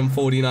have died on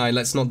 49.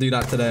 Let's not do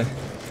that today.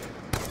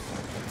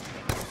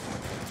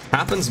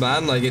 Happens,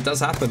 man. Like, it does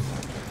happen.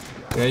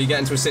 You know, you get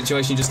into a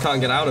situation you just can't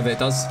get out of it. It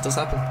does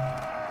happen.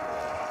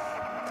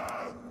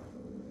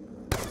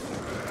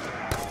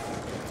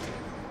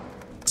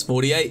 It's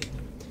 48.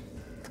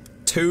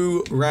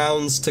 2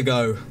 rounds to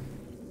go.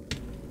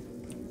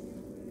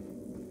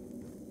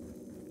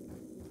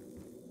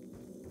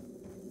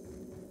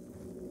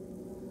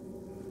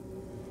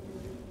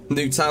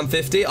 Nuketown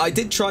 50. I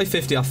did try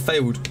 50. I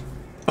failed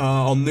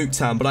on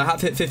Nuketown, but I have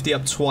hit 50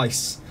 up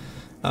twice.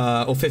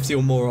 Or 50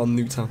 or more on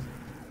Nuketown.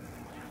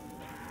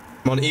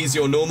 I'm on easy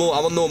or normal.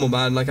 I'm on normal,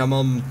 man. Like, I'm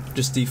on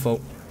just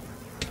default.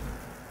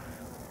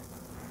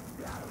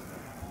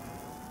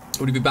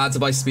 Would it be bad to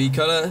buy speed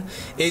cutter?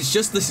 It's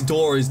just this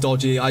door is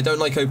dodgy. I don't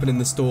like opening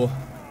this door.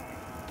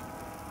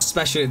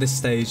 Especially at this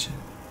stage.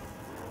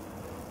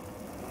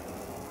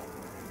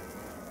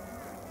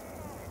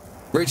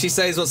 Richie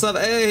says, what's up?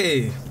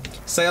 Hey!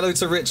 Say hello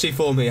to Richie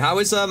for me. How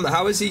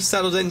is he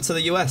settled into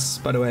the US,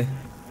 by the way?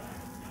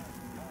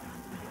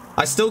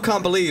 I still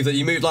can't believe that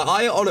you moved. Like,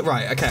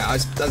 right, okay, I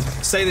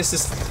say this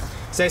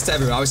to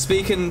everyone. I was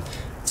speaking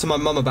to my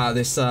mum about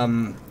this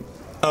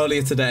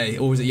earlier today,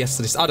 or was it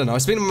yesterday? I don't know. I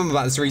was speaking to my mum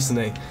about this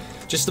recently,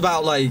 just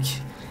about like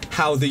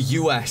how the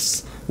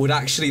US would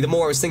actually, the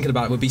more I was thinking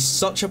about it, would be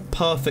such a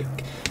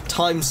perfect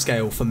time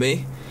scale for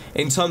me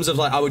in terms of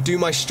like I would do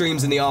my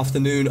streams in the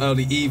afternoon,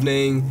 early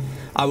evening.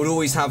 I would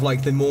always have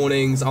like the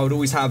mornings. I would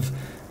always have,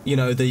 you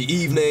know, the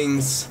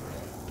evenings.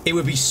 It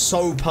would be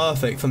so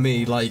perfect for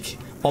me, like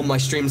on my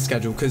stream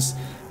schedule, because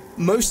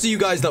most of you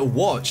guys that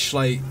watch,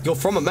 like, you're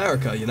from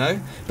America, you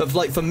know? But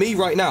like for me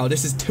right now,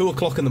 this is 2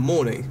 o'clock in the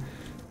morning.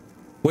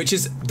 Which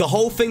is, the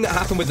whole thing that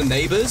happened with the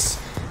neighbors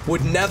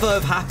would never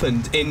have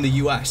happened in the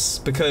US,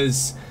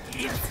 because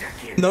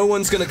no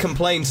one's gonna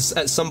complain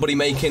at somebody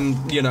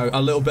making, you know,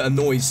 a little bit of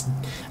noise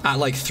at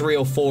like 3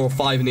 or 4 or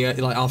 5 in the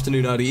like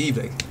afternoon, early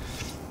evening.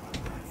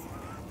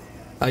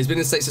 He's been in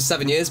the States for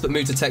 7 years, but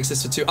moved to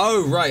Texas for 2.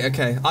 Oh, right,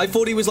 okay. I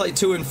thought he was like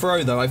to and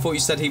fro though. I thought you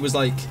said he was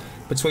like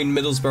between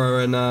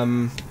Middlesbrough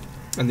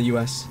and the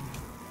US.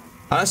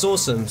 Oh, that's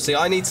awesome. See,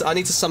 I need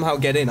to somehow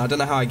get in. I don't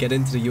know how I get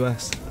into the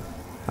US.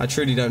 I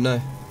truly don't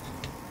know.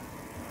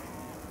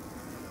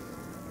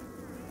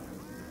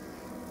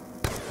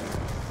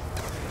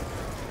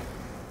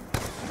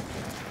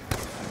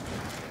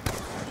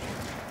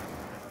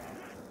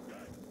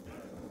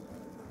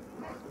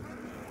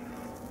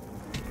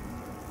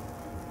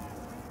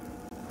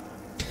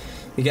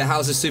 You get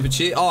houses super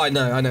cheap. Oh, I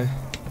know.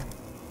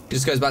 He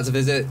just goes back to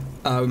visit.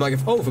 We might go.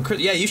 Oh, for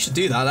Christmas. Yeah, you should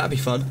do that. That'd be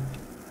fun.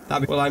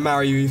 Will I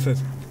marry you, Ethan?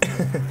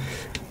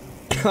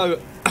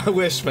 I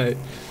wish, mate.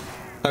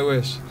 I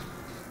wish.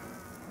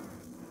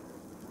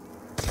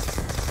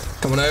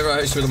 Come on over. I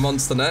host you with a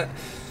monster net.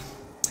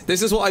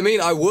 This is what I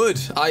mean. I would.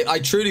 I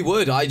truly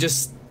would. I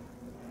just.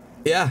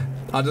 Yeah.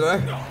 I don't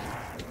know.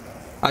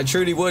 I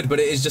truly would, but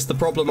it is just the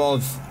problem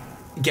of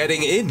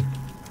getting in.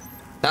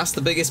 That's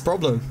the biggest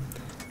problem.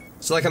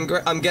 So like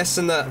I'm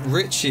guessing that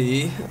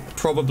Richie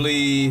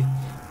probably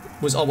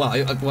was, oh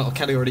well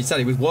Kelly already said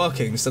he was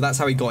working, so that's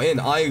how he got in.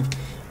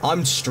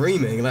 I'm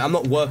streaming, like I'm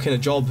not working a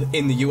job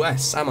in the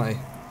US, am I?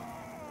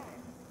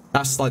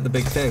 That's like the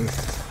big thing.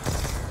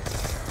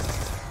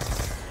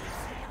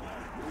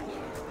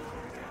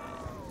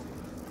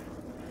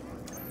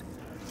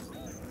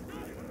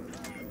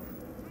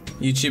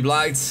 YouTube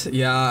lagged.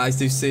 Yeah, I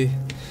do see.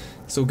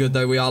 It's all good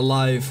though. We are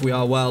live. We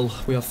are well.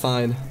 We are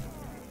fine.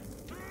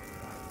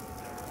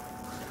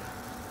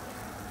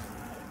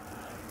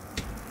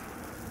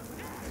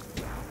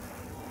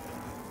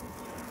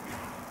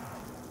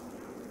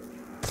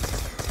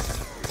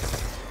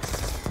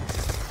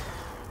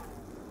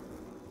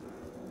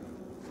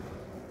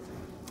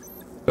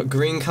 Got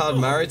green card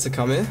married to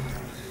come here.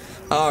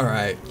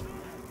 Alright.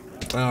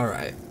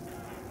 Alright.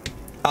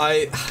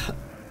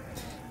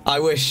 I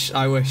wish.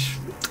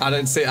 I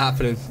don't see it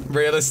happening.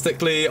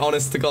 Realistically,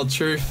 honest to God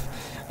truth,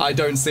 I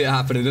don't see it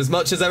happening. As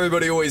much as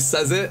everybody always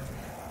says it,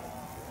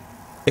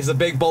 it's a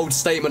big bold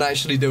statement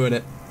actually doing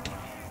it.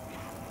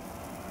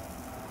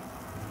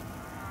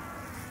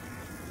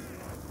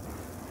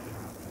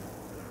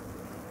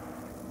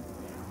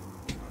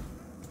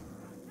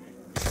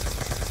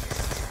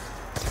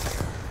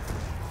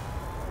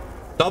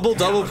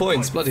 Double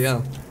points, bloody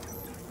hell.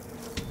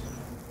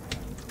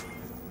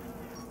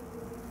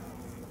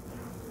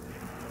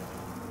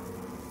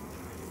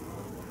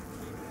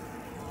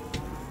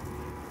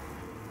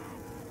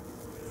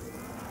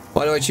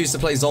 Why do I choose to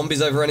play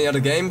zombies over any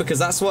other game? Because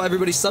that's what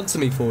everybody subbed to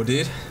me for,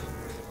 dude.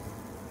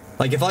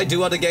 Like, if I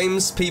do other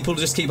games, people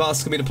just keep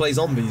asking me to play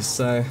zombies,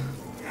 so...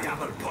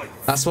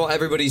 That's what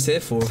everybody's here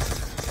for.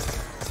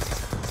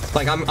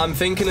 Like, I'm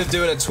thinking of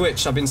doing a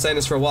Twitch, I've been saying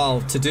this for a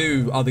while, to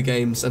do other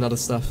games and other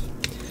stuff.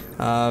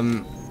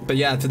 But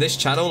yeah, for this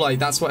channel, like,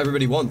 that's what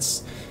everybody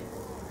wants.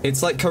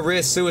 It's like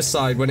career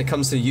suicide when it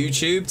comes to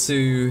YouTube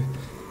to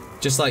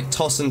just, like,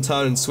 toss and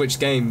turn and switch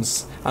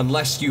games.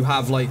 Unless you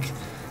have, like...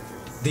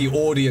 the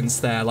audience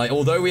there. Like,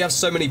 although we have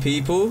so many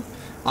people,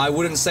 I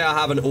wouldn't say I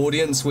have an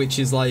audience which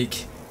is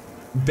like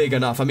big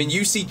enough. I mean,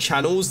 you see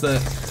channels that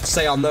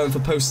say are known for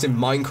posting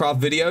Minecraft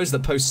videos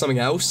that post something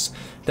else.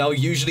 They'll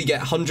usually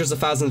get hundreds of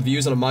thousands of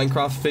views on a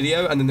Minecraft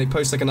video, and then they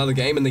post like another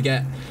game and they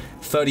get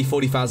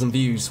 30-40,000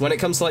 views. When it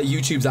comes to like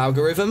YouTube's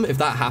algorithm, if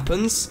that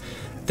happens,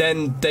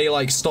 then they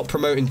like stop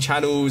promoting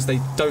channels. They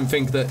don't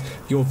think that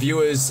your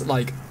viewers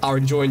like are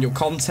enjoying your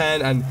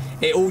content, and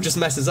it all just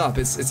messes up.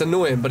 It's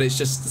annoying, but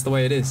it's the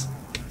way it is.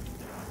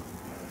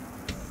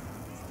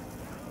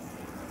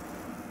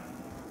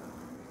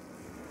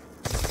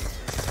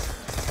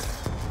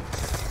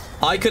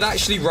 I could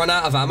actually run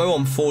out of ammo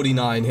on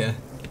 49 here.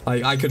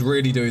 Like, I could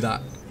really do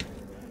that.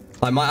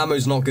 Like, my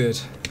ammo's not good.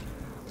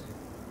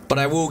 But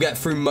I will get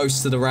through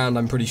most of the round,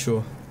 I'm pretty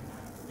sure.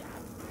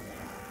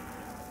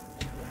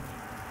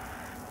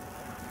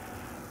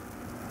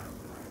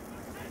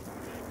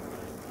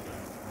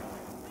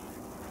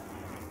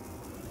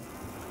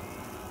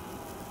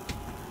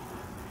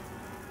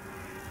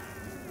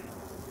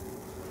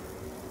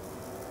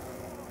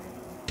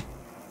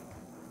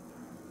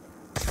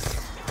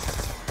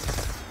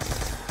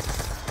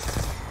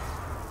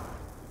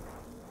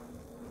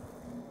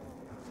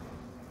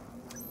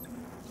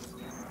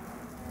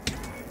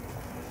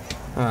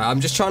 Alright,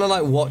 I'm just trying to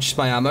like watch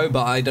my ammo,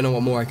 but I don't know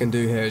what more I can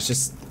do here. It's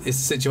a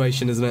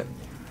situation, isn't it?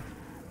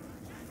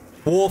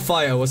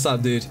 Warfire, what's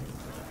up, dude?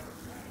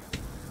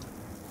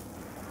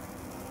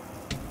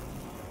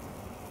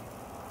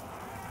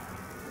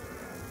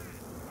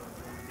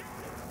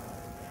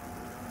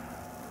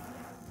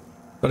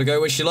 Gotta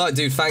go, wish you luck,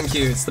 dude. Thank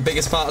you. It's the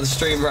biggest part of the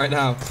stream right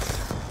now.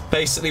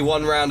 Basically,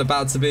 one round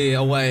about to be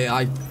away.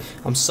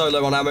 I'm so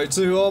low on ammo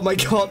too. Oh my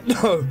god,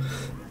 no.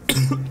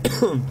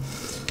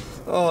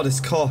 Oh, this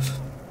cough.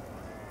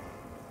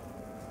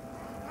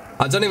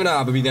 I don't even know how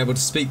I've been able to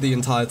speak the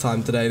entire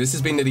time today. This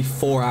has been nearly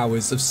 4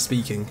 hours of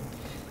speaking.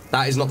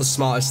 That is not the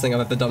smartest thing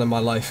I've ever done in my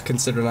life,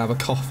 considering I have a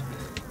cough.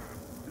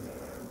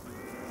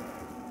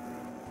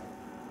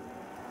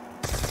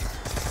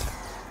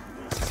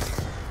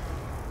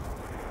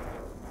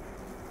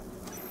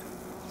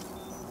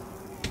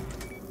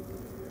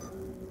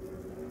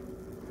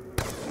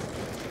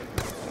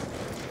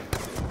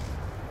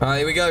 Alright,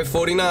 here we go,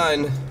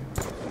 49.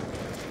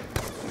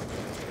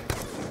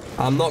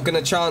 I'm not going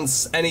to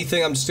chance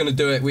anything, I'm just going to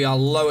do it. We are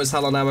low as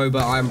hell on ammo,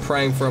 but I am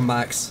praying for a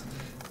max.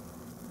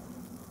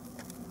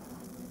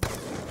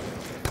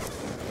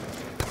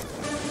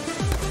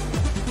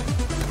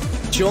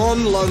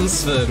 John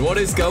Lunsford, what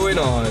is going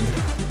on?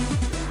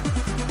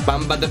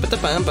 Bam ba da ba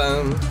da bam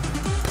bam.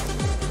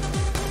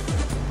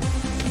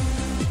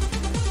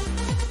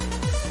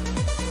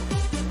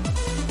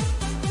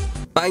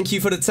 Thank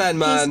you for the 10,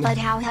 man. Hey, Spud,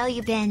 how hell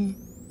you been?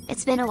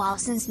 It's been a while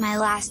since my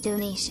last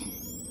donation.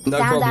 No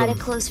Found problem. out a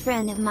close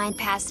friend of mine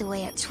passed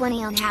away at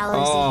 20 on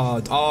Hallows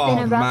Eve. Oh,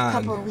 been a rough man.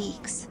 couple of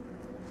weeks.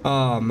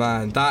 Oh,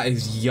 man, that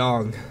is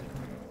young.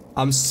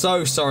 I'm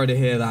so sorry to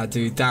hear that,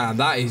 dude. Damn,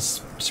 that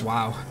is...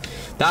 Wow.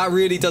 That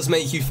really does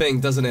make you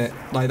think, doesn't it?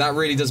 Like, that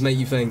really does make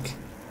you think.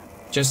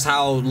 Just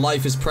how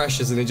life is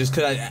precious, and it just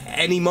could... At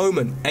any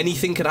moment,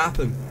 anything could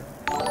happen.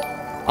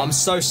 I'm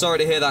so sorry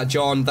to hear that,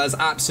 John. That's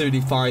absolutely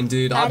fine,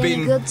 dude. I've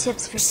been good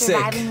tips for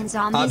surviving in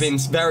zombies? I've been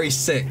very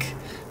sick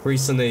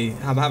recently.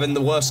 I'm having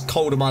the worst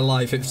cold of my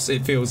life, it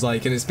feels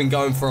like, and it's been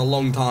going for a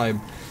long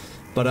time.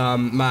 But,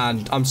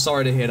 man, I'm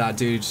sorry to hear that,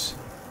 dude.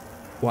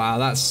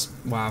 Wow,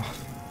 wow.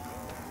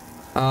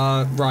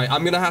 Right,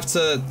 I'm gonna have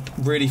to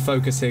really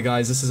focus here,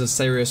 guys. This is a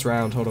serious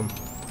round. Hold on.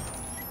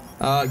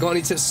 Got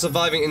any tips for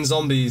surviving in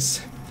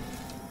zombies?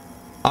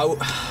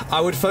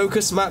 I would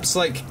focus maps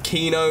like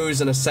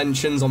Kinos and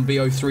Ascensions on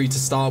BO3 to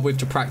start with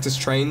to practice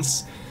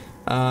trains.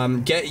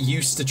 Get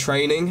used to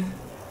training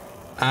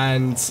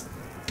and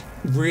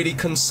really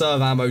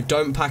conserve ammo.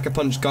 Don't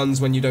pack-a-punch guns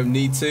when you don't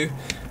need to.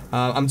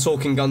 I'm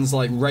talking guns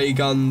like ray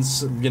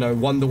guns, you know,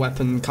 wonder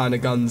weapon kind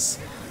of guns.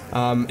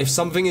 If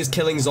something is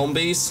killing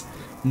zombies,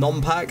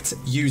 non-packed,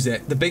 use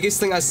it. The biggest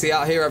thing I see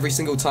out here every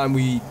single time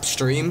we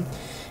stream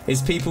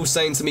is people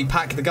saying to me,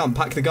 pack the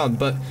gun,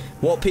 but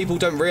what people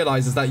don't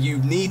realize is that you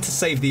need to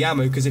save the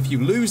ammo, because if you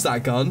lose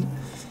that gun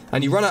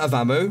and you run out of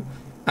ammo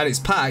and it's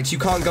packed, you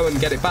can't go and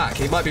get it back.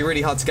 It might be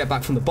really hard to get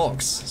back from the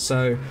box.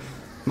 So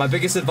my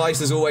biggest advice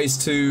is always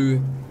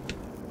to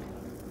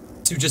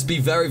just be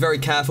very, very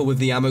careful with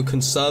the ammo,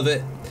 conserve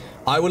it.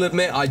 I will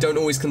admit I don't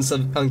always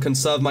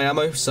conserve my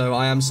ammo, so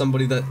I am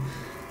somebody that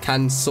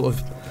can sort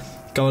of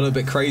go a little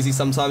bit crazy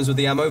sometimes with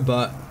the ammo,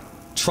 but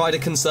try to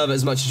conserve it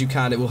as much as you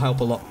can. It will help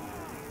a lot.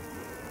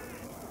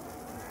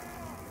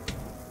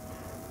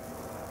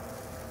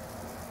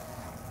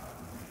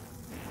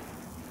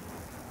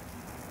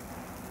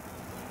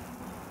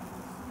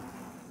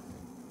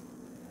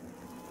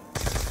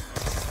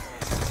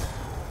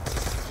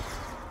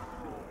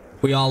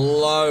 We are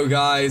low,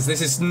 guys.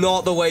 This is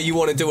not the way you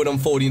want to do it on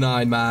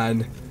 49,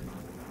 man.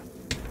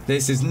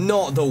 This is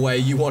not the way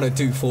you want to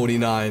do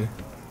 49.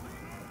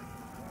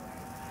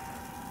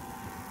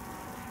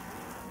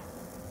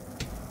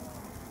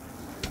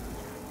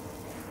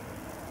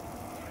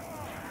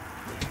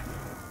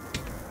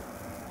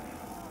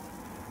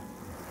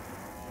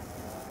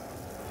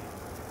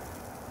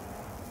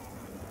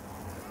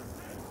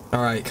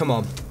 Alright, come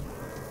on.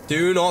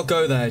 Do not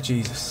go there,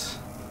 Jesus.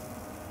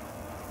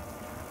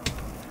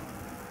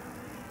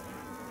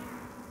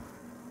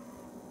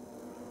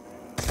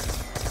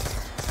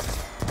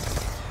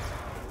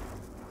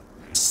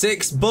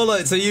 Six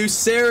bullets, are you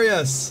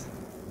serious?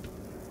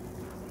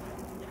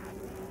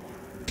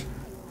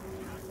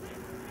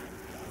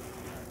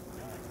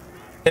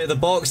 Hit the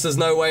box, there's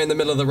no way in the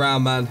middle of the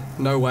round, man.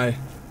 No way.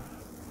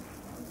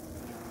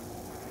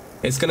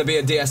 It's gonna be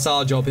a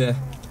DSR job here.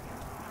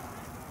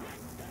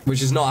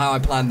 Which is not how I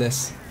planned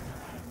this.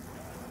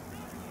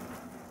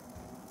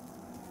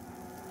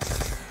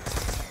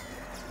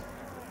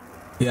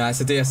 Yeah,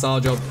 it's a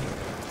DSR job.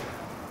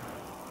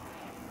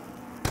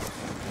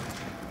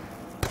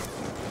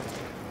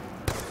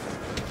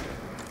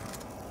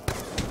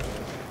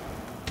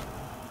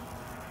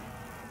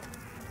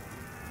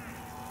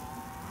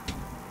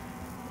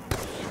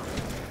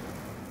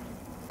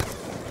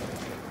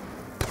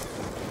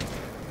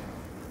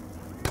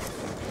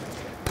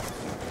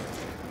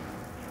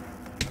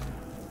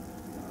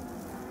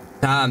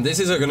 Damn, this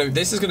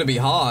is gonna be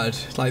hard.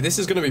 Like, this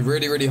is gonna be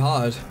really, really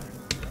hard.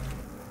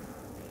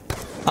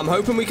 I'm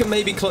hoping we can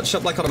maybe clutch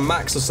up like on a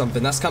max or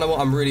something. That's kind of what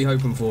I'm really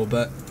hoping for,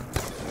 but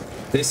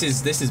this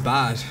is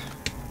bad.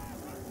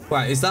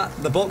 Wait, is that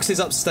the box is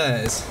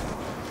upstairs?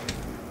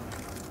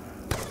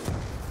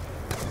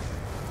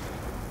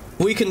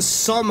 We can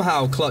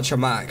somehow clutch a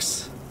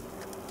max.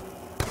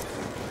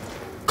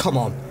 Come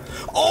on.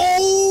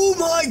 Oh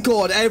my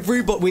god,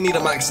 we need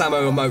a max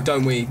ammo emote,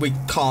 don't we? We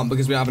can't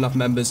because we don't have enough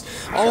members.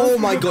 Oh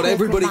my god,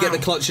 everybody get the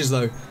clutches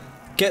though.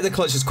 Get the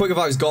clutches. Quick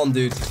revive is gone,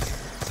 dude.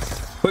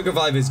 Quick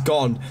revive is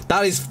gone.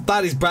 That is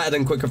better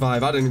than quick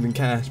revive. I don't even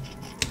care.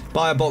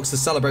 Buy a box to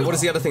celebrate. What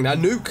is the other thing? A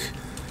nuke.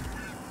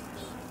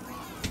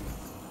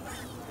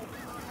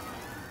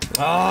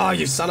 Ah, oh,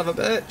 you son of a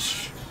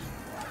bitch.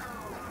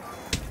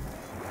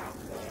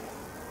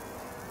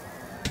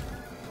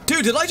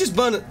 Dude, did I just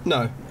burn it?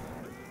 No.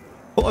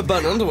 Oh, I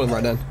burned another one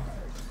right then.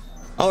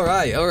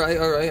 Alright.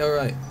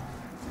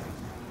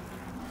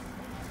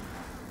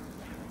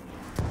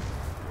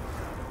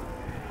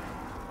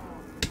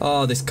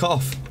 Oh, this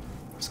cough.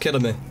 It's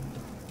killing me.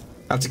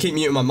 I have to keep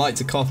muting my mic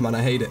to cough, man.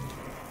 I hate it.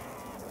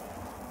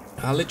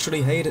 I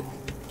literally hate it.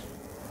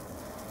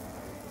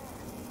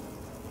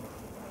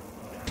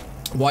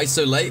 Why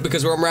so late?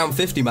 Because we're on round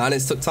 50, man. It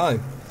took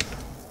time.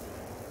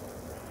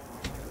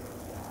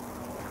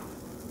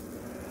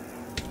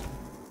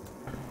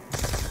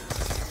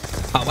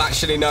 Oh,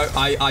 actually, no.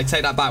 I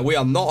take that back. We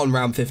are not on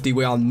round 50.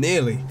 We are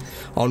nearly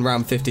on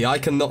round 50. I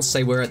cannot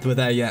say we're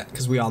there yet,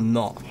 because we are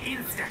not.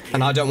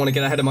 And I don't want to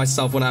get ahead of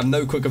myself when I have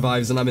no quick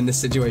revives and I'm in this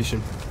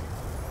situation.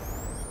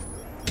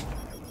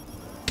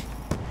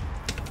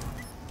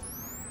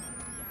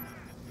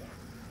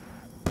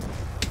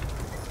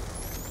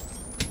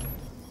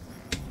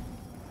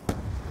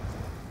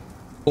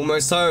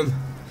 Almost home.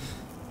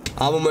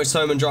 I'm almost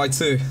home and dry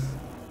too.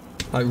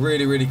 Like,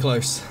 really, really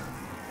close.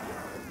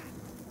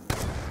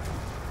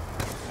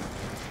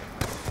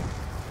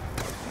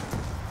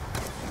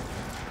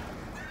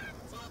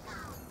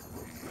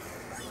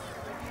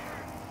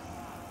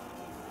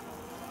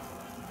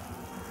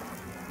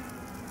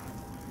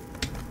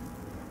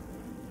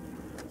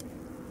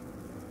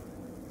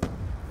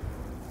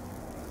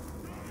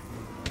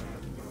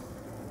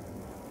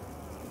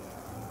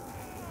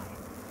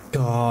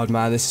 God,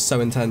 man, this is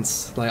so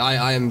intense. Like,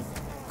 I am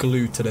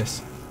glued to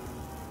this.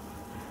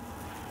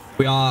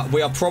 We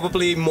are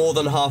probably more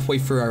than halfway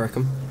through, I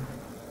reckon.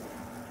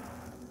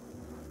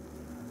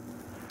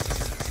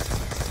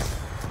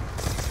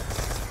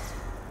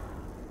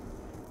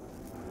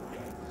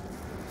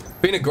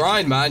 Been a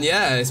grind, man.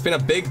 Yeah, it's been a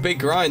big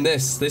grind.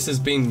 This has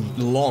been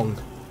long,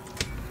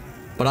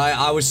 but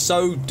I was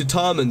so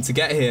determined to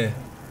get here.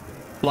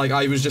 Like,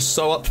 I was just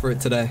so up for it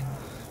today.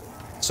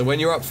 So when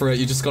you're up for it,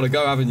 you just gotta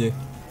go, haven't you?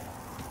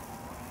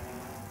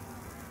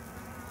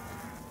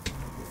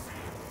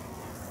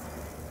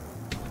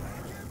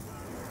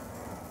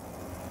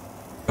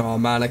 Oh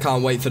man, I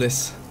can't wait for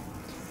this.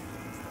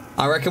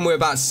 I reckon we're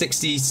about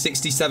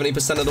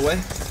 70% of the way.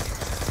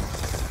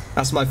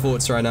 That's my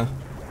thoughts right now.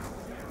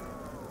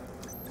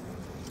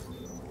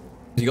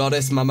 You got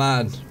this, my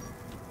man.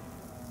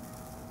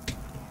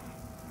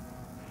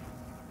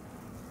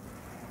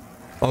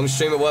 Long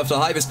stream at worth the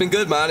hype. It's been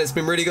good, man. It's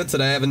been really good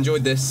today. I've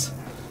enjoyed this.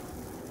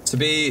 To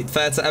be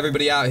fair to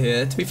everybody out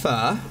here, to be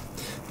fair,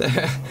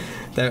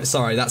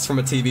 sorry, that's from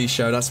a TV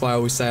show. That's why I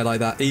always say it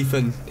like that.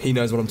 Ethan, he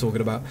knows what I'm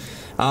talking about.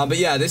 But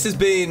yeah, this has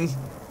been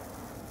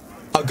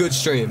a good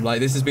stream. Like,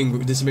 this has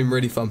been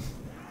really fun.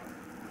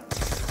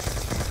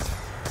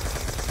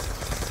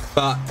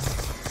 But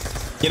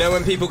you know,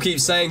 when people keep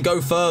saying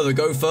go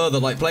further,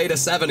 like play to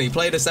 70,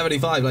 play to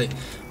 75, like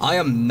I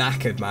am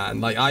knackered, man.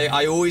 Like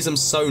I always am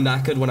so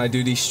knackered when I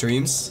do these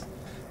streams.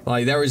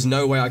 Like, there is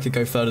no way I could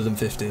go further than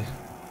 50.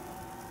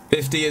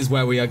 50 is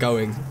where we are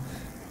going,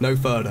 no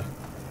further.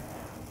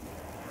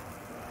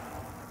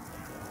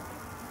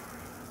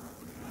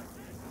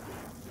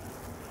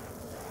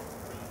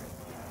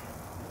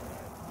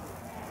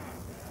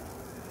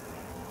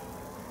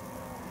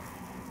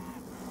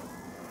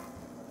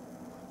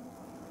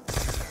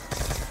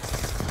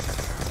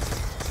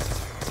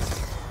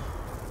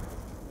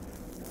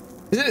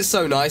 Isn't it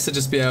so nice to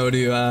just be able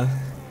to,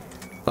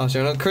 flash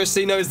on?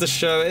 Chrissy knows the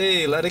show.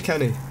 Hey, let it,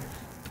 Kenny.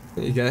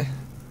 There you go.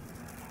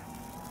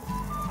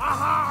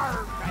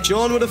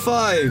 John with a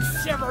 5.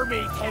 Shiver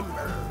me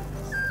timbers.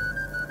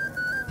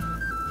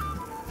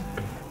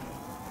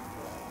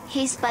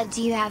 Hey Spud,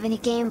 do you have any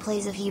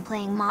gameplays of you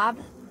playing Mob?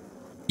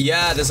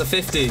 Yeah, there's a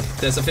 50.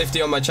 There's a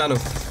 50 on my channel.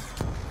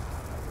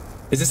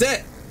 Is this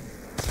it?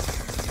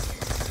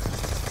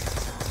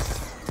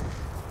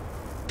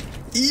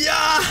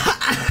 Yeah!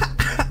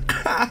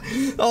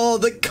 Oh,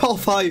 the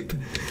cough hype.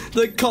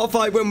 The cough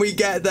hype when we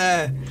get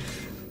there.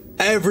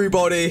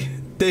 Everybody,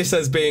 this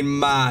has been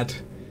mad.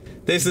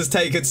 This has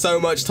taken so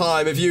much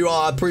time. If you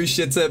are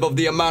appreciative of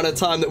the amount of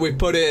time that we've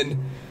put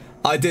in,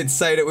 I did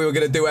say that we were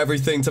going to do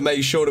everything to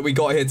make sure that we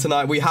got here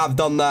tonight. We have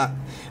done that.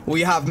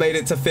 We have made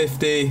it to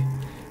 50.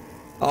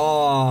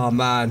 Oh,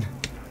 man.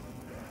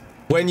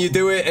 When you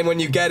do it and when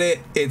you get it,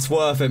 it's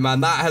worth it,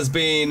 man. That has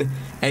been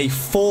a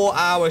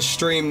 4-hour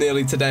stream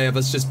nearly today of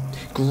us just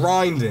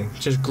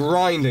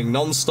grinding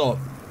non-stop.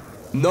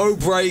 No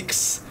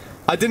breaks.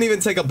 I didn't even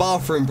take a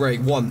bathroom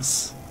break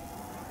once.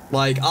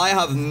 Like, I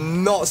have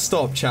not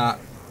stopped, chat.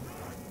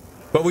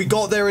 But we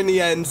got there in the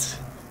end.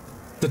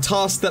 The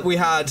task that we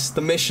had,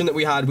 the mission that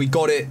we had, we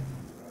got it.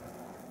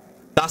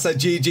 That's a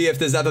GG if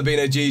there's ever been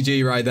a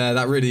GG right there.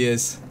 That really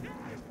is.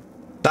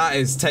 That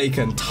is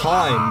taken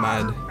time,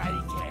 man.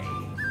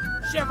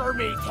 Shiver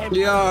me timbers.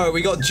 Yo,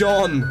 we got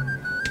John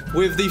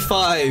with the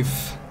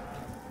 5.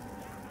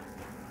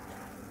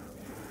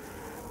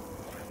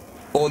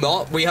 Or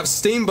not. We have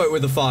Steamboat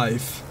with the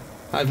 5.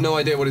 I have no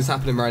idea what is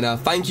happening right now.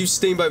 Thank you,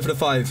 Steamboat, for the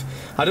 5.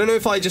 I don't know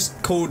if I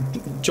just called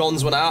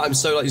John's one out. I'm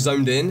so, like,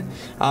 zoned in.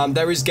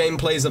 There is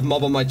gameplays of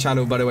Mob on my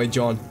channel, by the way,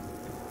 John.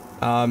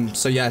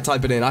 So, yeah,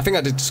 type it in. I think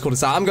I did just call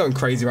this out. I'm going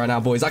crazy right now,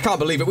 boys. I can't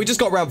believe it. We just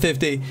got around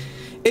 50.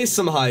 It's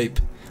some hype.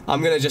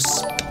 I'm going to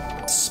just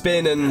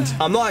spin and...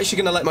 I'm not actually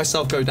going to let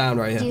myself go down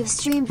right here. You've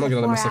streamed for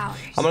 4 hours.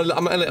 I'm going to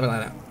let it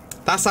like that.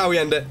 That's how we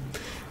end it.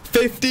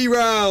 50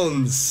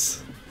 rounds.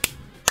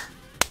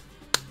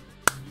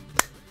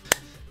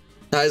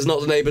 That is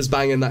not the neighbours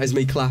banging, that is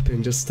me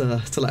clapping, just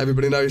to let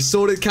everybody know.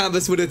 Sorted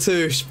Canvas with a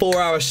 2,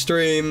 4-hour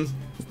stream,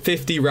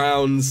 50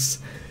 rounds.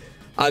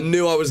 I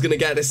knew I was going to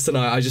get this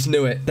tonight, I just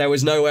knew it. There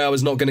was no way I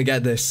was not going to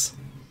get this.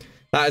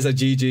 That is a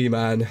GG,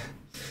 man.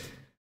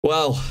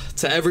 Well,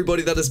 to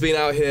everybody that has been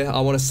out here, I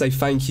want to say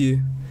thank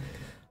you.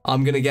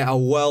 I'm going to get a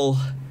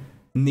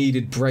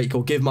well-needed break,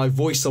 or give my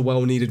voice a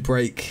well-needed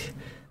break.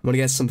 I'm going to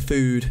get some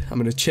food, I'm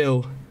going to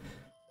chill.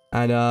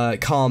 And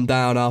calm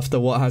down after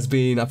what has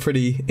been a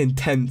pretty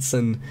intense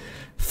and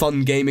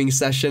fun gaming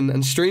session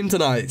and stream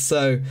tonight.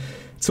 So,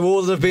 to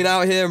all that have been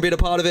out here and been a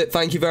part of it,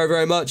 thank you very,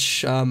 very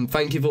much.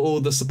 Thank you for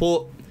all the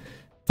support.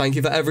 Thank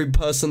you for every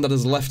person that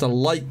has left a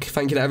like.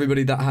 Thank you to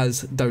everybody that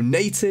has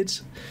donated.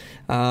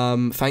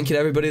 Thank you to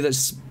everybody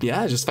that's,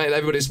 yeah, just thank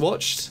everybody that's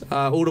watched.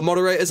 All the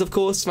moderators, of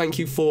course, thank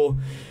you for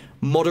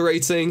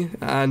moderating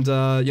and,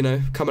 you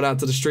know, coming out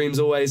to the streams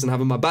always and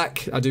having my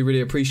back. I do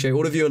really appreciate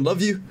all of you and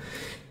love you.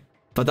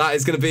 But that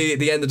is going to be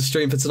the end of the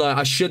stream for tonight.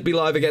 I should be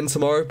live again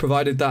tomorrow,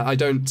 provided that I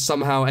don't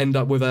somehow end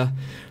up with a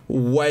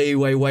way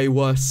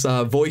worse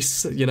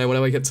voice, you know, when I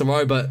wake up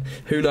tomorrow. But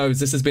who knows?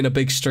 This has been a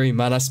big stream,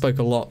 man. I spoke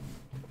a lot.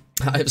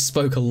 I have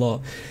spoke a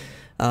lot.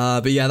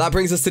 But yeah, that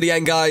brings us to the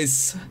end,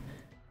 guys.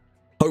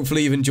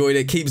 Hopefully you've enjoyed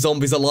it. Keep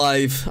zombies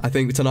alive. I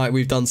think tonight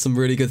we've done some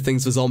really good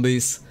things for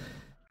zombies.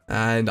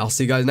 And I'll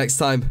see you guys next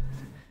time.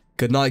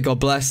 Good night, God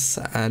bless,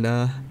 and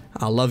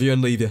I'll love you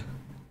and leave you.